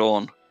Dusk and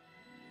Dawn.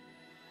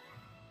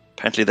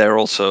 Apparently they're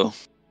also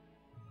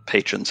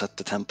patrons at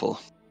the temple.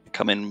 They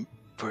come in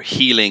for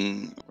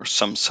healing or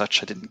some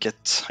such. I didn't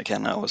get,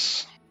 again, I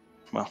was,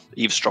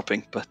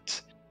 eavesdropping,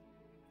 but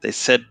they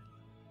said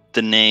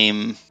the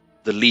name,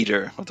 the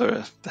leader, or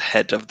the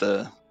head of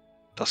the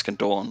Dusk and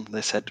Dawn,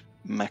 they said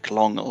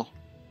MacLongle.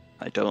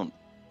 I don't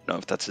know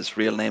if that's his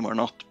real name or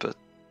not, but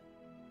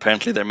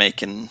apparently they're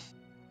making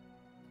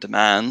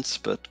demands,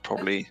 but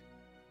probably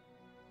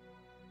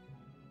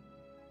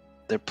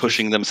they're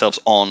pushing themselves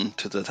on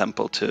to the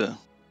temple to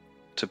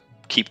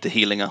keep the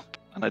healing up.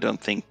 And I don't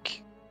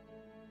think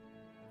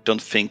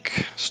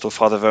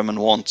Storfather Vermin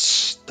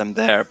wants them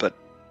there, but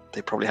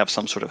they probably have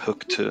some sort of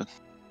hook to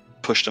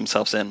push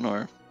themselves in,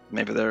 or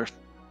maybe they're...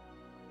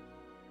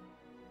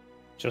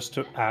 Just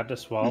to add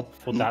as well,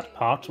 for that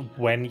part,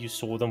 when you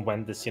saw them,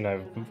 when this,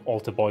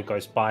 altar boy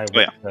goes by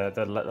with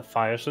the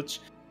fire switch,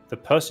 the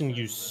person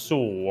you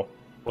saw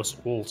was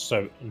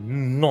also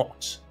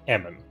not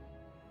Emin.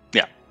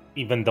 Yeah.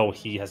 Even though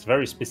he has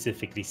very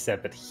specifically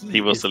said that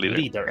he was is the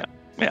leader.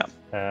 Yeah.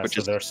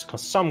 So there's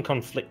some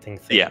conflicting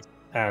things. Yeah.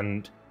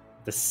 And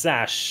the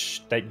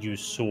sash that you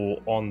saw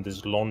on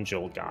this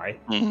Longil guy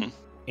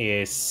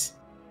is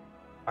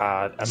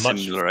a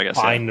Similar, much I guess,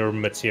 finer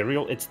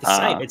material. It's the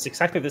same. It's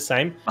exactly the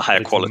same. A higher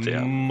but it's quality,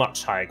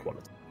 much higher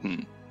quality.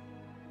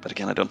 But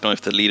again, I don't know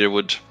if the leader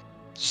would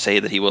say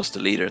that he was the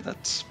leader.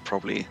 That's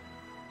probably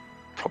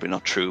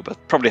not true, but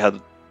probably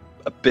had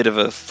a bit of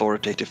an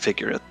authoritative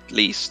figure at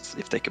least,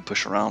 if they could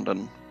push around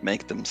and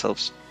make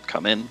themselves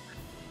come in.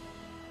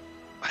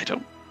 I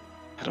don't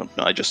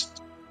know.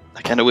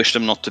 I kind of wish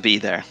them not to be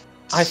there.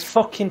 I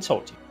fucking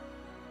told you.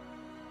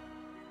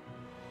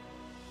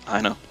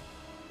 I know.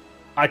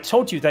 I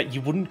told you that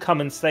you wouldn't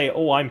come and say,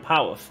 "Oh, I'm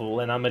powerful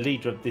and I'm a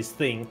leader of this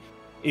thing,"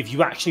 if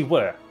you actually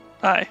were.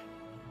 Aye.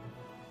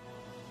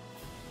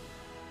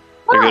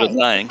 They're good at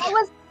lying.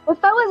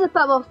 If I was a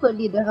powerful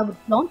leader, I would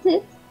flaunt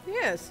it.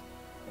 Yes.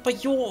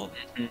 But you're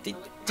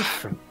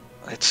different.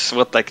 It's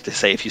what like they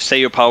say. If you say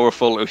you're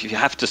powerful, or if you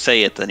have to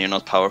say it, then you're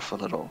not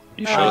powerful at all.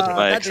 You show it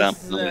by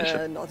example.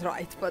 That is not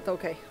right, but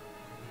okay.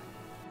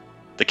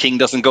 The king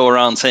doesn't go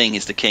around saying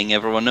he's the king.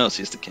 Everyone knows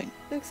he's the king.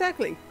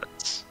 Exactly.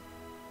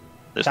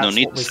 There's no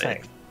need to say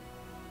it.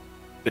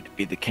 Good to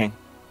be the king.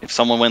 If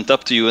someone went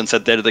up to you and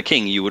said they're the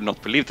king, you would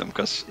not believe them,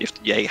 because if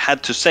they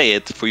had to say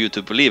it for you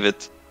to believe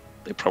it,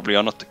 they probably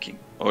are not the king,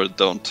 or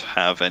don't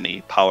have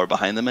any power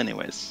behind them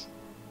anyways.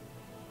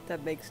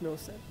 That makes no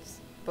sense,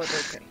 but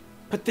okay.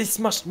 But this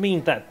must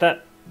mean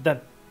that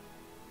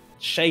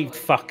shaved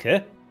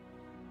fucker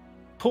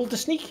pulled a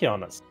sneaky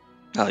on us.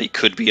 He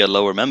could be a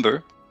lower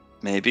member,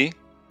 maybe.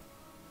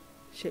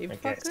 Shaved I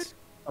guess. fucker?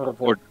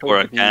 or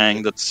a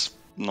gang that's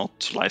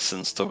not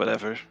licensed or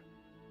whatever.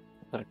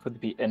 There could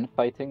be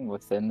infighting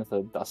within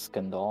the Dusk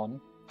and Dawn.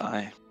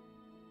 Aye.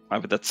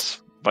 Maybe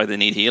that's why they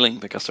need healing,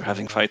 because they're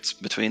having fights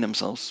between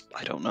themselves.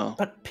 I don't know.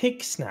 But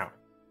pigs now.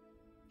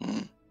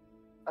 Mm.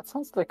 That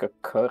sounds like a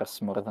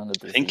curse more than a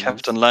disease. I think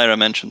Captain Lyra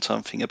mentioned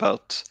something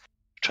about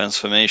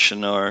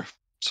transformation or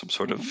some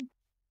sort of...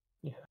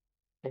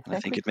 I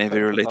think it may be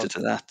related to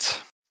that.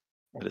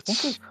 I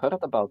think we've heard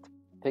about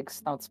pig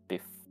snouts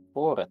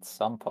before at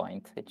some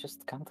point. I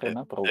just can't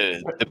remember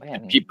The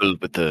when. people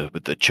with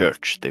the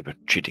church, they were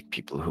treating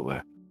people who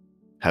were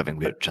having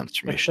weird But when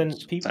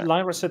transformations.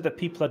 Lyra said that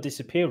people are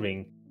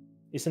disappearing,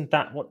 isn't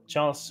that what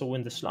Charles saw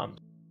in the slum?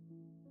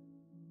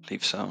 I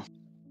believe so.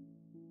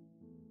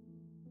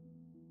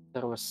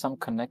 There was some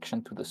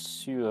connection to the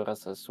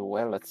sewers as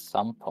well at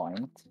some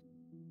point.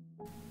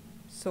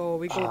 So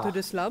we go to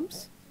the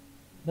slums?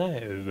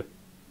 No.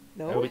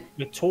 No?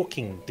 We're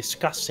talking,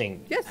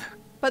 discussing. Yes,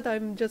 but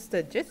I'm just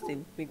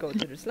suggesting we go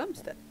to the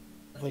slums then.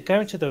 We're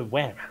going to the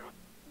warehouse.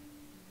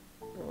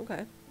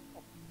 Okay.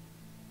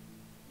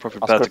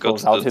 Probably Oscar bad to go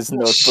pulls to out the his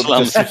notebook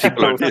slums just if to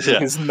people are... go through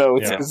his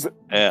notes.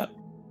 Yeah.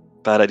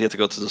 Bad idea to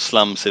go to the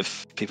slums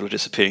if people are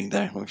disappearing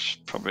there. We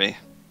should probably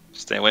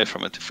stay away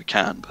from it if we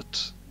can,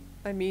 but...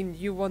 I mean,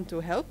 you want to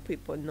help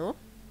people, no?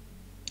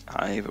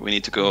 We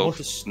need to go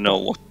know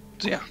what...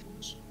 Yeah.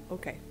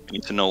 Okay. We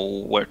need to know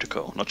where to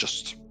go, not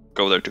just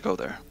go there to go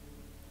there.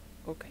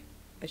 Okay.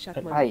 I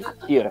shut my mouth.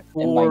 Here,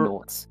 in my For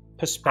notes.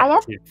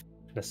 perspective,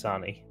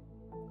 Nasani.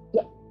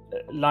 Yeah.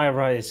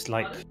 Lyra is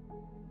like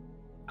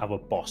our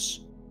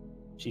boss.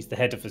 She's the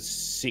head of a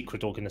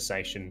secret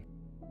organization.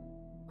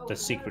 The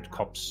secret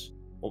cops.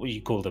 What would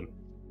you call them?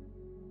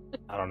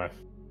 I don't know.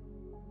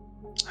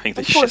 I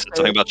think she said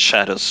something about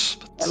shadows.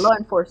 But... Yeah, law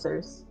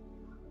enforcers.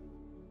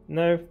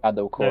 No,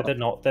 Shadow Corps. no, they're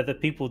not. They're the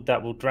people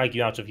that will drag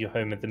you out of your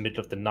home in the middle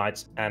of the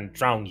night and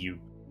drown you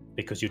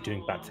because you're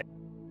doing bad things.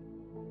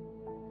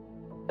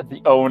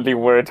 The only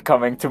word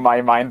coming to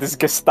my mind is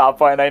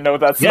Gestapo, and I know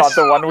that's Yes.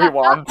 not the one we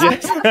want.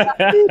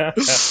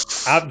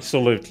 Yes.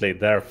 Absolutely,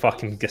 they're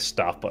fucking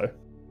Gestapo.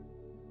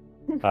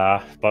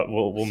 But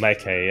we'll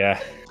make a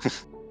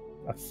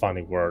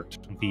funny word.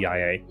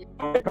 VIA.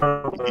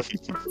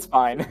 It's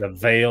fine. The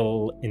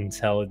Vale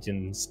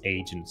Intelligence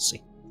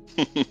Agency.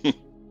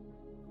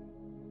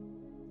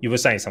 You were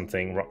saying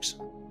something, Rox.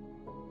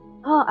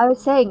 Oh, I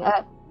was saying,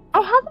 I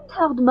haven't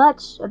heard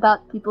much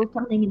about people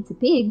turning into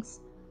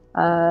pigs,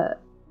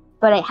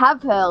 but I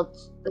have heard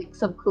like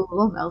some cool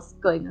rumors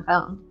going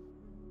around.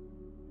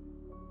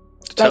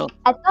 Like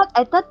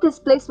I thought this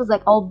place was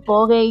like all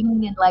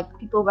boring and like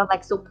people were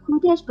like so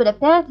prudish, but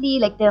apparently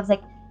like there's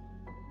like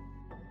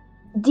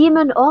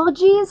demon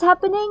orgies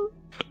happening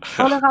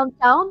all around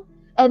town,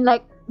 and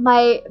like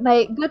my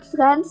good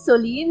friend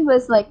Soline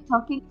was like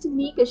talking to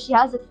me because she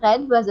has a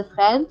friend who has a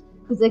friend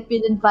who's like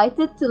been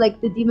invited to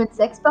like the demon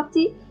sex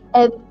party,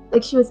 and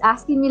like she was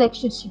asking me like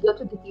should she go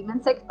to the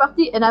demon sex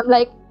party, and I'm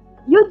like,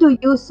 you do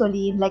you,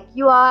 Soline, like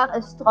you are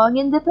a strong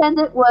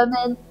independent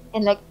woman,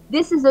 and like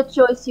this is a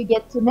choice you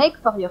get to make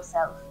for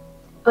yourself,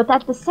 but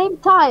at the same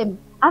time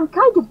I'm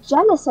kind of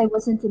jealous I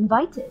wasn't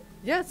invited.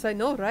 Yes, I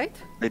know, right?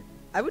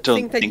 I would don't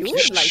think that you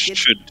would like it.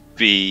 should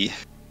be...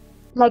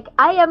 Like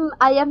I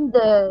am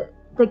the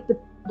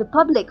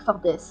public for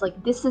this.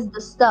 Like this is the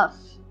stuff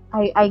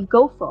I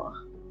go for,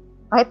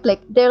 right?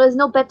 Like there is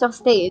no better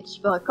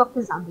stage for a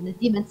courtesan than a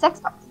demon sex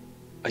party.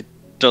 I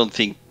don't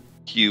think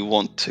you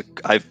want to...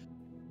 I've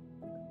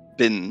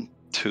been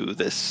to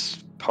this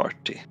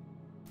party.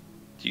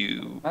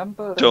 You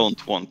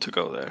don't want to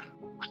go there.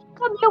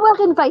 Come, you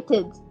were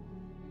invited.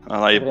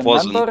 Well, I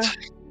wasn't.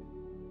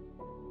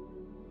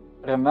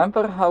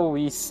 Remember how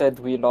we said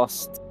we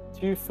lost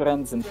 2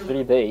 friends in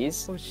 3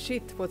 days? Oh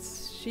shit,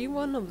 was she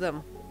one of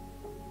them?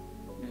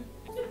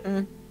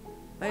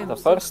 I am The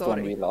so first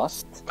sorry. one we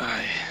lost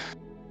Aye.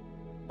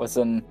 was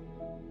an,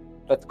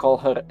 let's call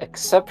her,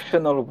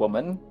 exceptional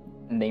woman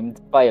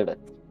named Violet,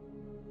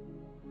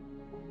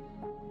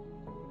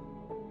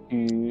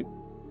 who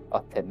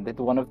attended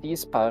one of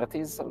these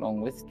parties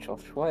along with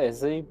Joshua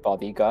as a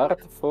bodyguard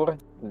for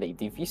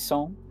Lady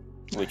Visson,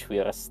 which we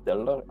are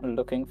still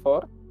looking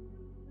for.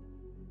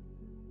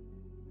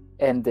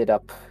 Ended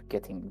up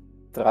getting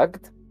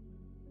drugged,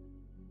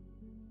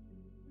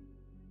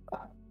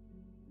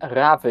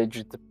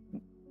 ravaged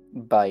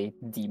by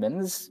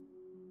demons,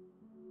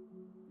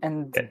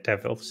 and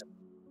Devils.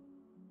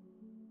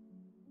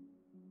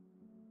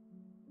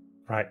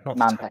 Right, not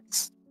the time.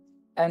 Mantex.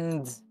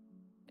 And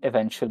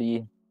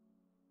eventually,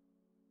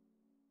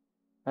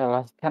 well,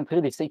 I can't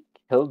really say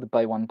killed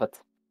by one, but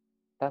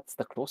that's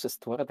the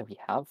closest word we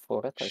have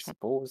for it, I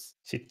suppose.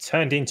 She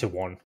turned into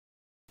one.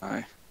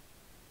 Aye.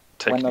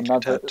 When Technically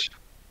another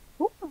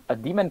dead. a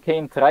demon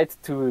came, tried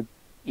to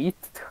eat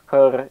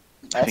her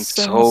I think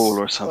essence soul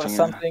or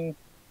something.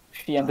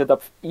 She ended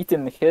up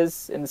eating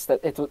his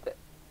instead. It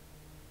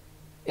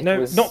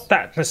No, was... not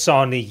that,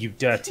 Nasani, you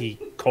dirty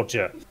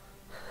codger.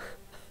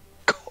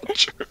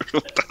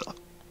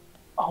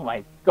 Oh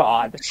my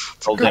god!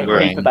 Golden I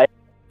brain. hated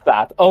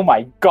that. Oh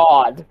my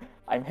god!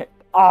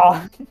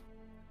 Ah,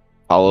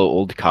 Follow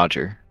old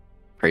Codger.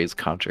 Praise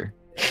Codger.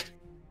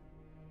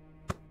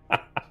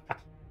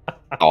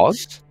 Dog?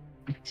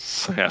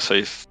 So yeah,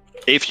 so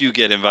if you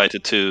get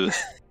invited to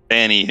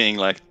anything,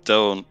 like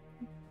don't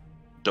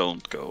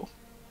go.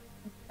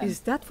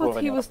 Is that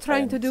what he was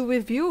trying to do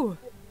with you,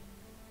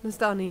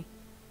 Nastani?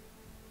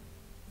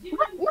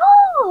 What?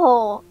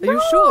 No! Are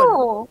you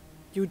sure?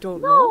 You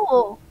don't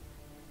know?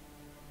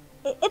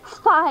 No! It's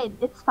fine.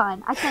 It's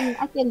fine. I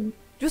can.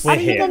 Just We're I've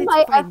here. been in it's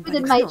my, fine, I've but been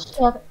in it's my not.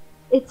 shell.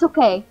 It's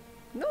okay.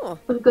 No.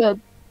 I'm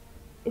good.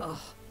 Ugh.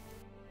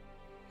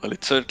 Well,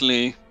 it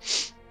certainly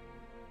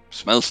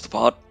smells the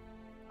pot.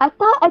 I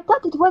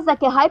thought it was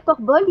like a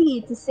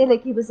hyperbole to say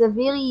like it was a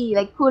very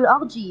like cool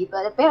orgy,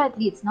 but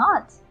apparently it's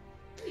not.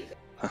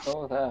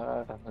 Oh, there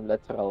are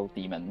literal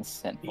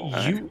demons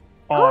involved. You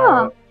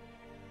are Oh.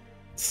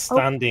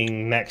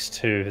 standing next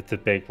to the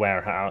big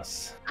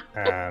warehouse,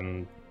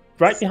 and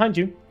right behind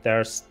you,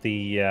 there's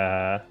the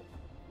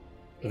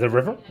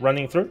river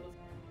running through.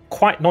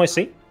 Quite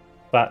noisy,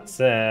 but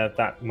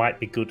that might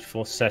be good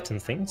for certain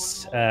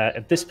things.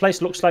 This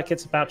place looks like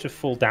it's about to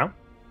fall down.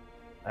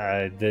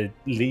 There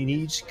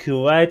needs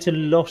quite a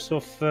lot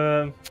of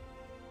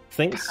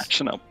things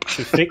Patching up.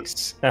 to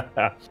fix.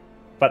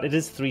 But it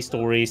is 3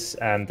 stories,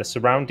 and the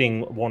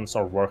surrounding ones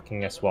are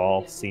working as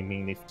well,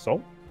 seemingly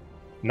so.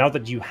 Now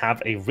that you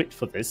have a writ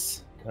for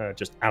this,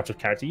 just out of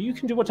character, you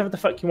can do whatever the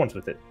fuck you want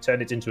with it.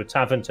 Turn it into a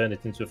tavern, turn it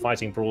into a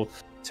fighting brawl,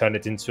 turn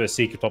it into a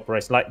secret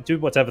operation. Like, do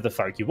whatever the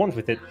fuck you want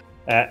with it,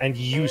 and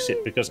use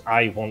it, because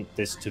I want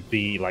this to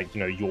be, like, you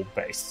know, your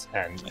base,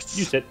 and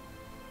use it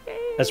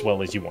as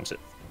well as you want it.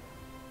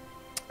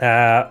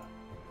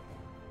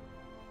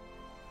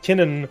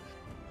 Kinnan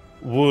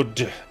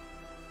would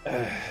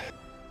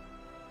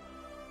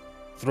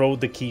throw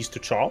the keys to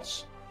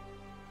Charles.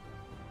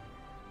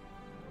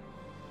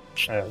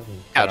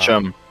 Catch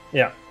him.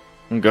 Yeah.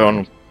 And go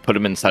and put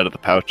him inside of the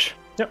pouch.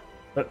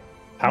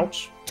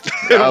 Pouch.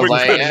 I was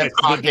like, Next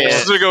to the lock door.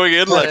 it. We're going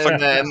in like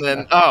And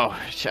then, oh,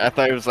 I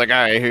thought it was like, all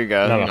right, here you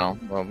go. No, you no. know,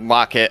 well,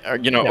 lock it, or,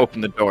 Yeah.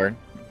 open the door.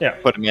 Yeah.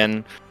 Put him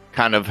in.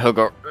 Kind of, he'll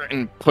go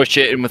and push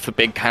it, and with a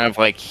big kind of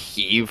like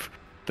heave,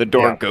 the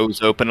door Yeah.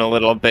 goes open a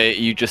little bit.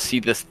 You just see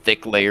this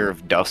thick layer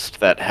of dust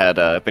that had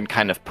been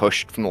kind of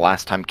pushed from the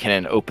last time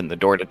Kinnan opened the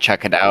door to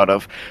check it out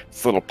of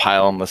this little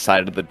pile on the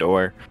side of the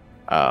door.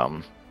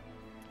 And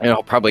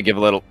he'll probably give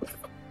a little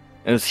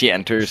as he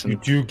enters. You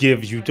And do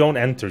give. You don't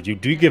enter. You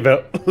do give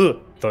a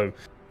though,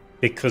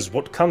 because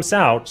what comes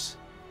out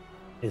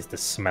is the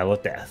smell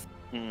of death,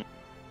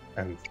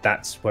 and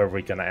that's where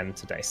we're gonna end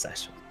today's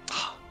session.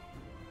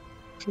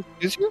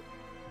 is you?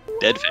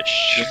 dead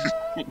fish.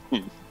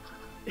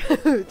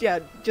 Yeah,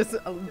 just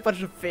a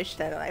bunch of fish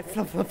that are like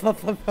flop, flop, flop,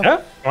 flop, flop.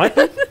 Yeah, right.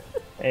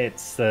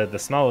 It's the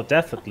smell of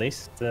death, at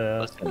least.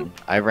 Listen,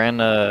 I ran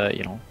a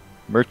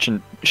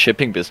merchant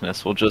shipping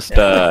business. We'll just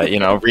remake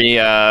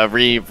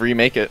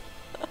it.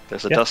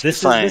 There's a Yeah, dusty this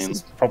sign.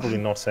 is probably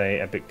not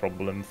a big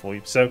problem for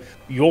you. So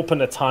you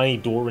open a tiny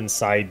door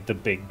inside the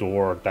big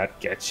door that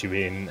gets you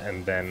in,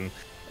 and then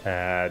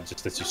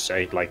just as you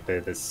say, like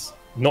there's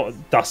not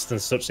dust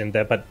and such in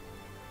there, but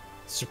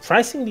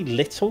surprisingly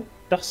little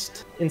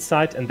dust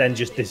inside, and then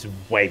just this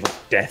wave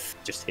of death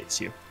just hits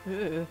you.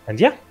 Ugh. And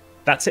yeah,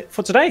 that's it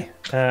for today.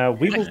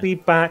 We will be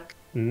back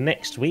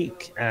next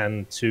week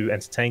and to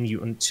entertain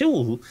you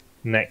until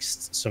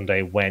next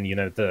Sunday, when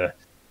the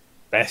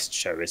best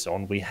show is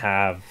on. We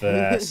have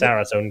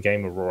Sarah's own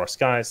game, Aurora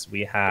Skies.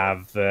 We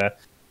have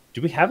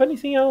do we have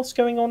anything else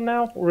going on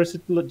now, or is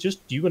it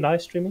just you and I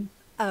streaming?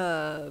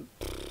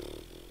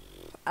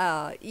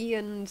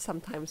 Ian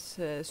sometimes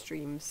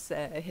streams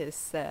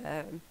his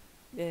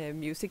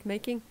music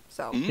making,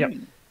 so Yep.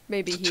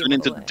 maybe he Tune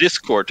into will, the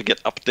Discord to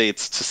get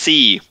updates to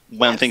see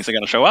when Yes. things are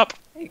going to show up.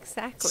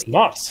 exactly.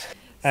 Smart.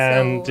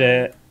 And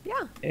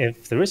Yeah,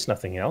 if there is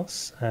nothing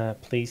else,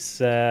 please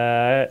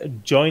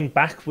join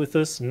back with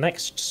us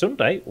next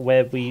Sunday,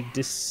 where we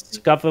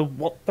discover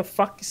what the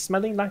fuck is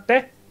smelling like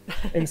death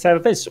inside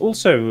of this.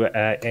 Also,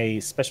 a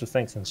special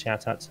thanks and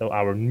shout out to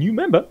our new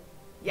member,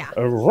 yeah.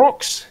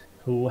 Rox,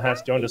 who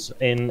has joined us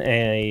in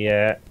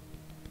a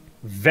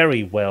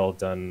very well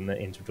done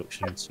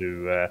introduction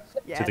to the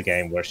Yes.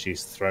 game, where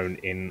she's thrown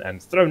in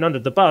and thrown under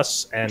the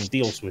bus and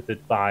deals with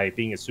it by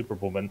being a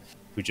superwoman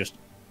who just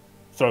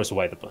throws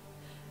away the bus.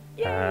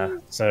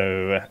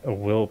 So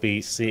we'll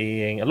be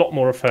seeing a lot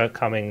more of her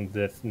coming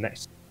the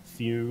next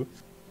few,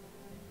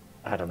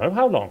 I don't know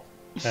how long.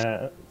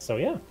 So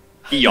yeah.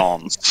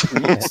 Eons.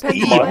 Depends on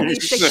how many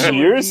sexual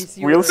Years? abuse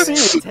We'll you're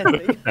see.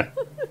 attending.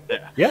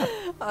 Yeah.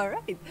 All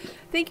right.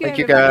 Thank you, Thank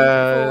you,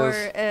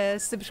 everybody, for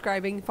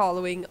subscribing,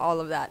 following, all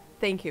of that.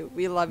 Thank you.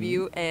 We love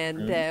you,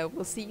 and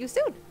we'll see you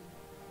soon.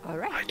 All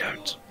right. I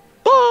don't.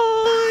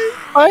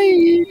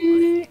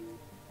 Bye.